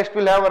every test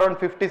will have around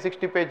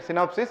 50-60 page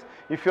synopsis.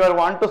 If you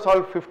want to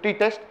solve 50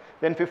 tests,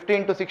 then 50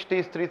 into 60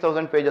 is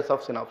 3000 pages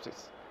of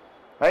synopsis,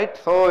 right?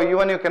 So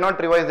even you cannot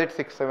revise it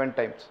 6-7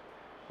 times.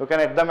 You can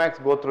at the max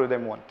go through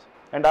them once.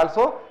 And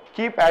also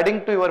keep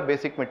adding to your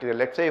basic material.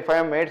 Let's say if I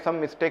have made some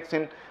mistakes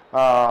in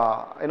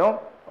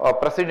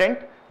precedent,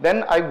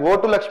 then I go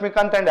to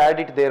Lakshmikant and add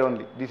it there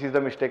only. This is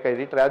the mistake I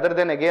did, rather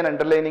than again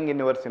underlining in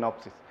your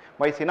synopsis.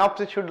 My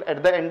synopsis should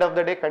at the end of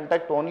the day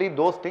contact only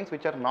those things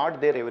which are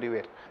not there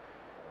everywhere.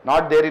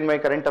 Not there in my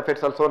current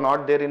affairs also,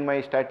 not there in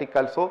my static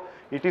also.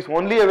 It is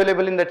only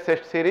available in that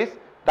test series.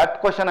 That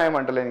question I am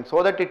underlining,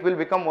 so that it will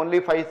become only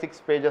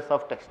 5-6 pages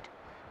of text.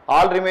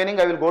 All remaining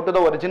I will go to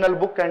the original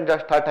book and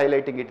just start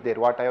highlighting it there,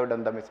 what I have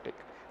done the mistake,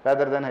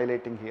 rather than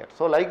highlighting here.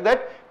 So like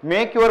that,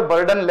 make your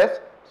burden less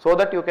so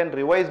that you can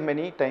revise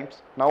many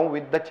times. Now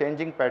with the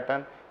changing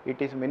pattern,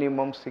 it is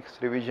minimum 6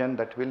 revision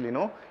that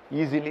will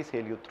easily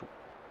sail you through.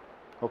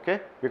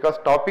 Okay, because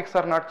topics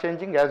are not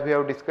changing, as we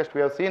have discussed.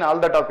 We have seen all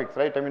the topics,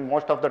 right? I mean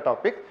most of the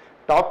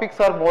topics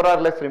are more or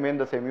less remain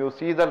the same. You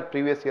see the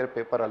previous year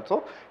paper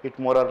also, it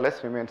more or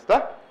less remains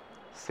the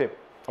same.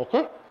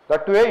 Okay,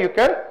 that way you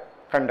can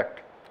conduct.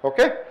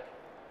 Okay,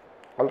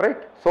 all right.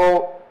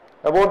 So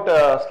about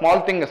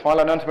small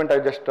announcement, I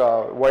just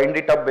wind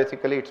it up.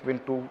 Basically it's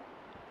been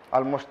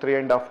almost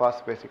 3.5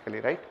 hours basically,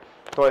 right?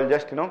 So I'll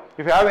just if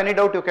you have any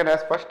doubt you can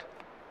ask first,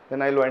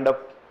 then I'll wind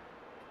up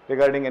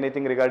regarding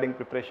anything regarding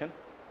preparation.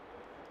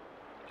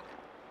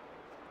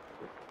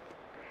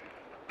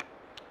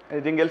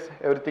 Anything else?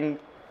 Everything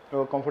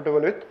comfortable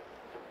with?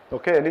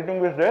 Okay,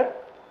 anything is there,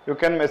 you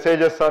can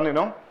message us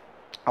on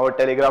our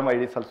Telegram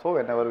IDs also.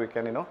 Whenever we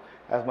can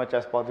as much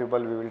as possible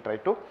we will try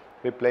to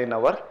reply in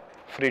our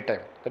free time.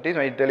 That is,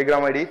 my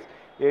Telegram ID is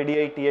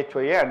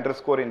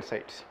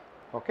ADITHYA_insights.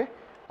 Okay,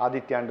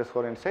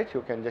 Adithya_insights.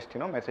 You can just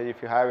message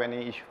if you have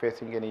any issue,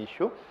 facing any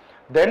issue.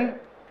 Then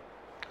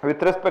with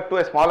respect to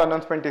a small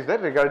announcement is there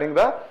regarding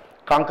the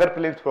Conquer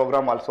Prelims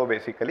program also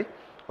basically.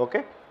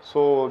 Okay,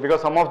 so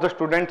because some of the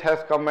students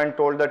has come and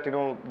told that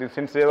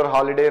since they were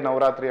holiday,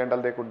 Navratri and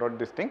all, they could not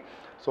this thing,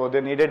 so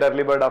they needed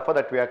early bird offer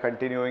that we are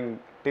continuing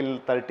till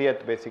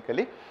 30th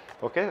basically.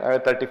 Okay,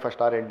 31st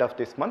or end of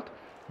this month.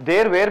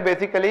 There where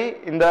basically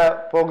in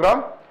the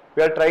program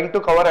we are trying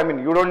to cover, I mean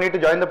you don't need to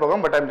join the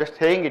program, but I am just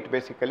saying it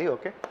basically.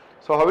 Okay,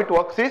 so how it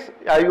works is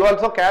you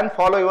also can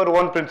follow your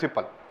own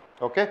principle.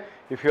 Okay,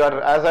 if you are,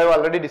 as I have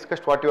already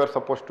discussed what you are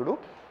supposed to do,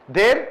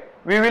 there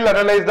we will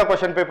analyze the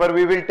question paper,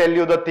 we will tell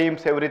you the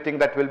themes, everything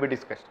that will be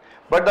discussed.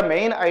 But the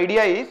main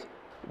idea is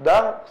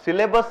the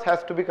syllabus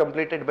has to be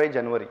completed by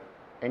January,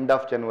 end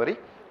of January.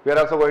 We are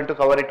also going to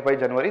cover it by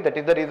January. That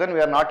is the reason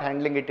we are not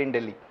handling it in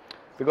Delhi.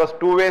 Because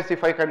 2 ways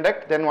if I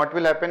conduct, then what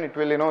will happen, it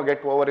will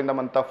get over in the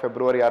month of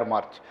February or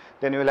March.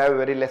 Then you will have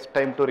very less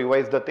time to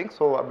revise the thing.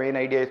 So main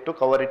idea is to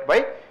cover it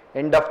by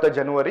end of the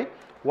January.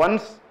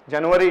 Once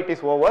January it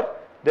is over,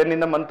 then in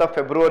the month of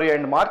February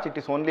and March it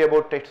is only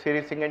about text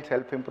seriesing and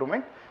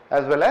self-improvement,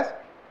 as well as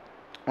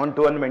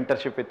one-to-one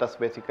mentorship with us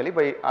basically,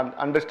 by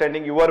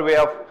understanding your way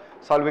of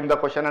solving the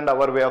question and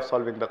our way of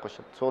solving the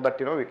question, so that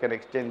we can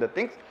exchange the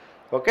things.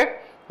 Okay,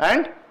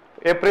 and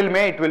April,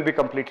 May it will be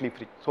completely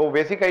free. So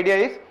basic idea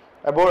is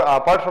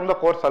apart from the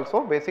course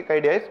also, basic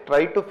idea is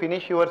try to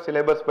finish your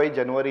syllabus by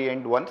January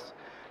end once,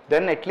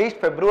 then at least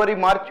February,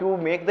 March you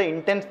make the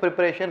intense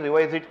preparation,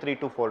 revise it 3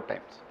 to 4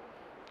 times.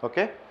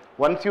 Okay,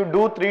 once you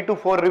do 3 to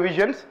 4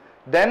 revisions,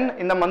 then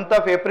in the month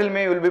of April,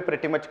 May you will be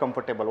pretty much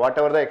comfortable.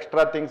 Whatever the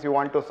extra things you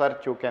want to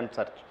search, you can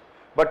search.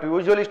 But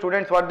usually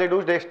students, what they do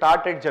is they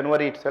start at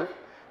January itself,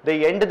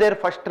 they end their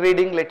first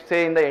reading, let's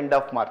say in the end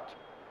of March.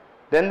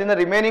 Then in the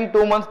remaining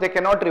 2 months they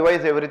cannot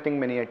revise everything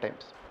many a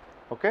times.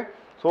 Okay,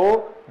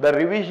 so the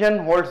revision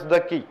holds the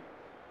key.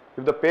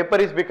 If the paper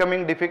is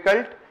becoming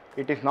difficult,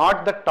 it is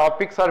not the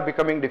topics are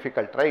becoming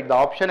difficult, right? The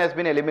option has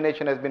been,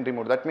 elimination has been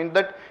removed. That means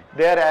that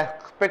they are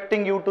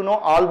expecting you to know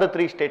all the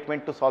 3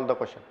 statements to solve the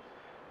question.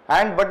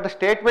 But the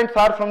statements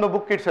are from the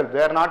book itself.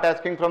 They are not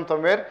asking from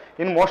somewhere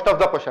in most of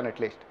the question at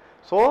least.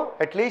 So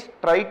at least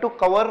try to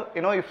cover,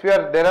 if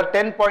there are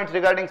 10 points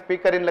regarding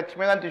speaker in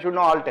Lakshmikant, you should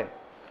know all 10.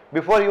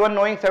 Before even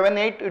knowing 7,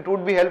 8, it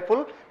would be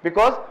helpful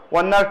because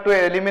 1 or 2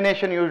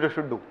 elimination you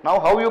should do. Now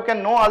how you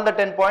can know all the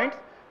 10 points?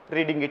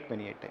 Reading it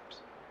many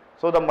times.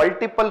 So the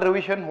multiple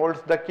revision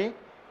holds the key.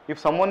 If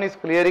someone is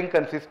clearing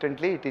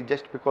consistently, it is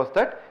just because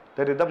that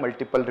there is the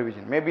multiple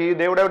revision. Maybe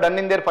they would have done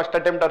in their first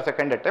attempt or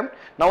second attempt.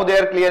 Now they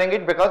are clearing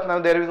it because now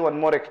there is one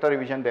more extra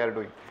revision they are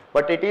doing.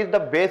 But it is the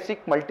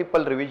basic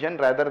multiple revision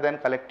rather than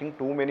collecting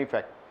too many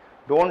facts.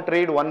 Don't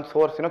read one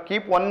source,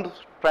 keep one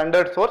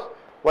standard source,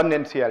 one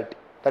NCERT.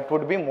 That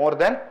would be more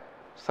than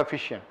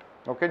sufficient.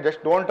 Okay,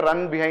 just don't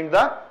run behind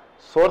the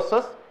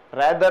sources,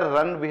 rather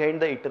run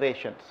behind the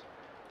iterations.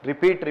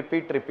 Repeat,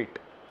 repeat, repeat.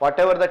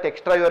 Whatever that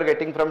extra you are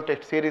getting from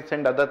test series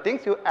and other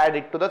things, you add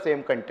it to the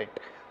same content.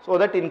 So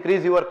that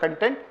increase your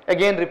content,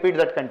 again repeat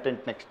that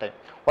content next time.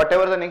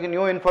 Whatever the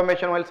new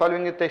information while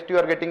solving the test you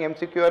are getting,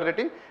 MCQ you are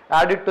getting,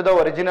 add it to the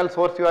original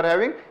source you are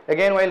having,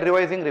 again while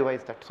revising,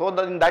 revise that. So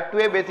that in that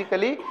way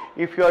basically,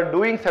 if you are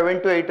doing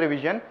 7 to 8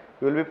 revision,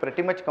 you will be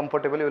pretty much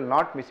comfortable, you will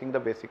not missing the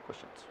basic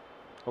questions.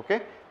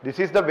 Okay, this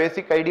is the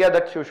basic idea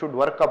that you should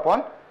work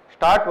upon.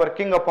 Start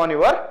working upon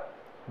your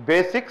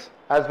basics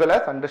as well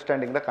as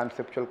understanding the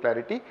conceptual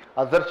clarity.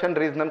 Assertion,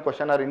 reason and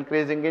question are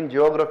increasing in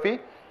geography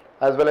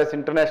as well as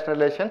international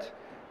relations,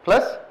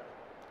 plus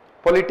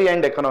polity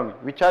and economy,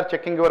 which are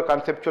checking your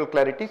conceptual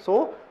clarity.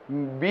 So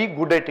be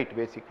good at it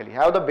basically.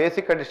 Have the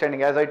basic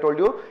understanding. As I told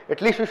you,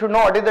 at least you should know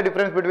what is the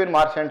difference between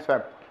marsh and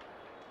swamp.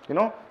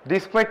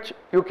 This much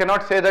you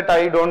cannot say that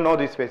I don't know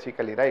this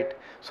basically, right?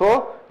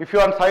 So if you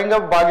are saying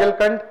of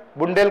Bagelkhand,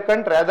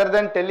 Bundelkhand, rather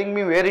than telling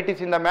me where it is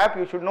in the map,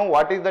 you should know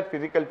what is that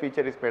physical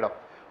feature is made of.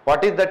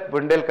 What is that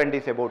Bundelkhand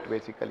is about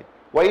basically.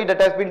 Why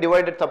that has been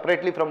divided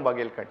separately from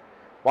Bagelkhand.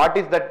 What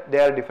is that they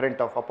are different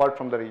of apart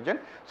from the region,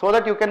 so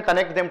that you can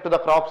connect them to the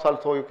crops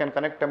also, you can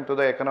connect them to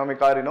the economic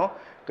or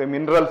the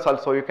minerals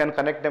also, you can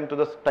connect them to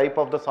the type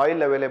of the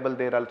soil available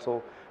there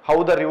also,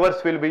 how the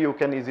rivers will be, you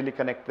can easily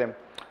connect them.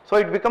 So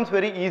it becomes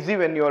very easy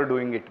when you are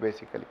doing it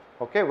basically.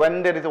 Okay,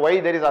 when there is why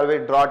there is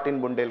always drought in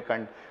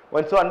Bundelkhand.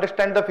 Once you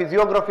understand the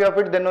physiography of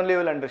it, then only you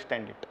will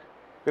understand it,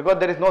 because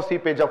there is no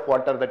seepage of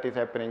water that is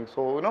happening.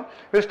 So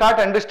you start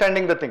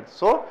understanding the things.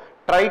 So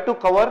try to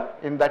cover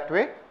in that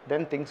way,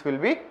 then things will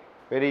be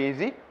very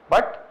easy,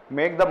 but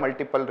make the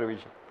multiple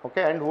revision.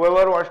 Okay, and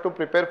whoever wants to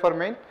prepare for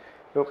main,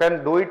 you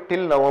can do it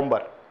till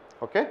November.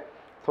 Okay,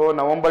 so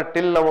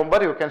till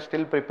November you can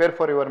still prepare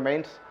for your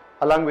mains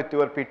along with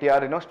your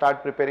PTR,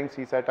 start preparing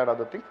CSAT or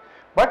other things.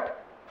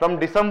 But from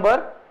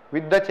December,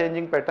 with the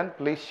changing pattern,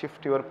 please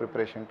shift your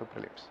preparation to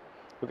prelims.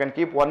 You can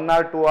keep 1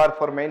 or 2 hours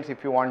for mains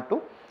if you want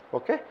to.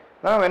 Okay,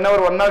 now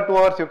whenever 1 or 2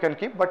 hours you can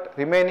keep, but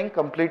remaining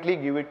completely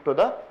give it to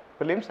the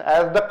prelims,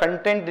 as the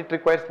content it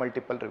requires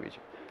multiple revision.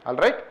 All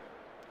right.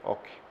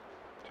 Okay,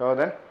 so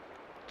then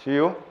see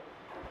you.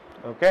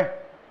 Okay.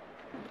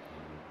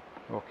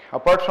 Okay.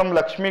 Apart from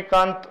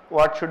Lakshmikant,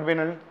 what should be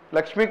known?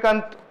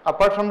 Lakshmikant,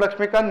 apart from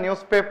Lakshmikant,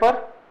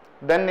 newspaper,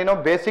 then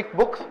basic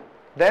books,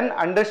 then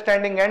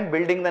understanding and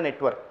building the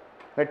network.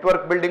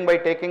 Network building by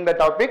taking the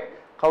topic,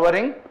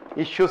 covering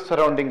issues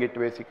surrounding it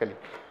basically.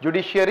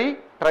 Judiciary,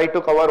 try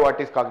to cover what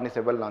is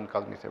cognizable,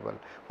 non-cognizable,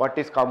 what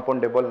is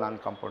compoundable,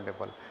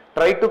 non-compoundable.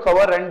 Try to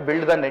cover and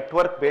build the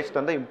network based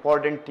on the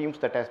important themes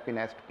that has been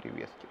asked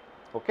previously.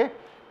 Okay,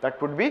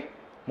 that would be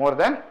more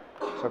than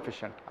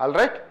sufficient. All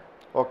right.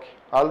 Okay,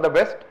 all the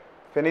best.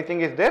 If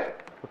anything is there,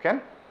 you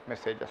can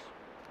message us.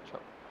 Sure.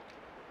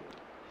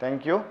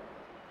 Thank you.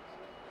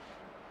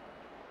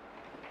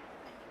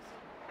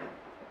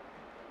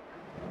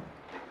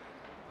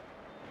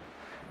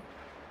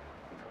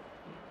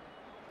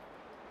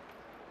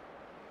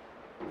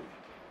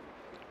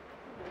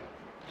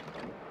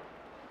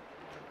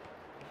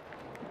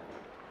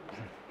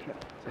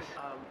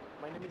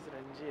 My name is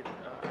Ranjit.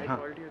 I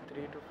called you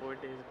 3 to 4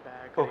 days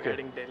back Okay.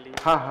 regarding Delhi.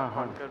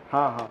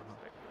 Mike.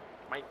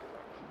 Mike.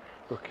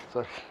 Okay,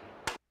 sorry.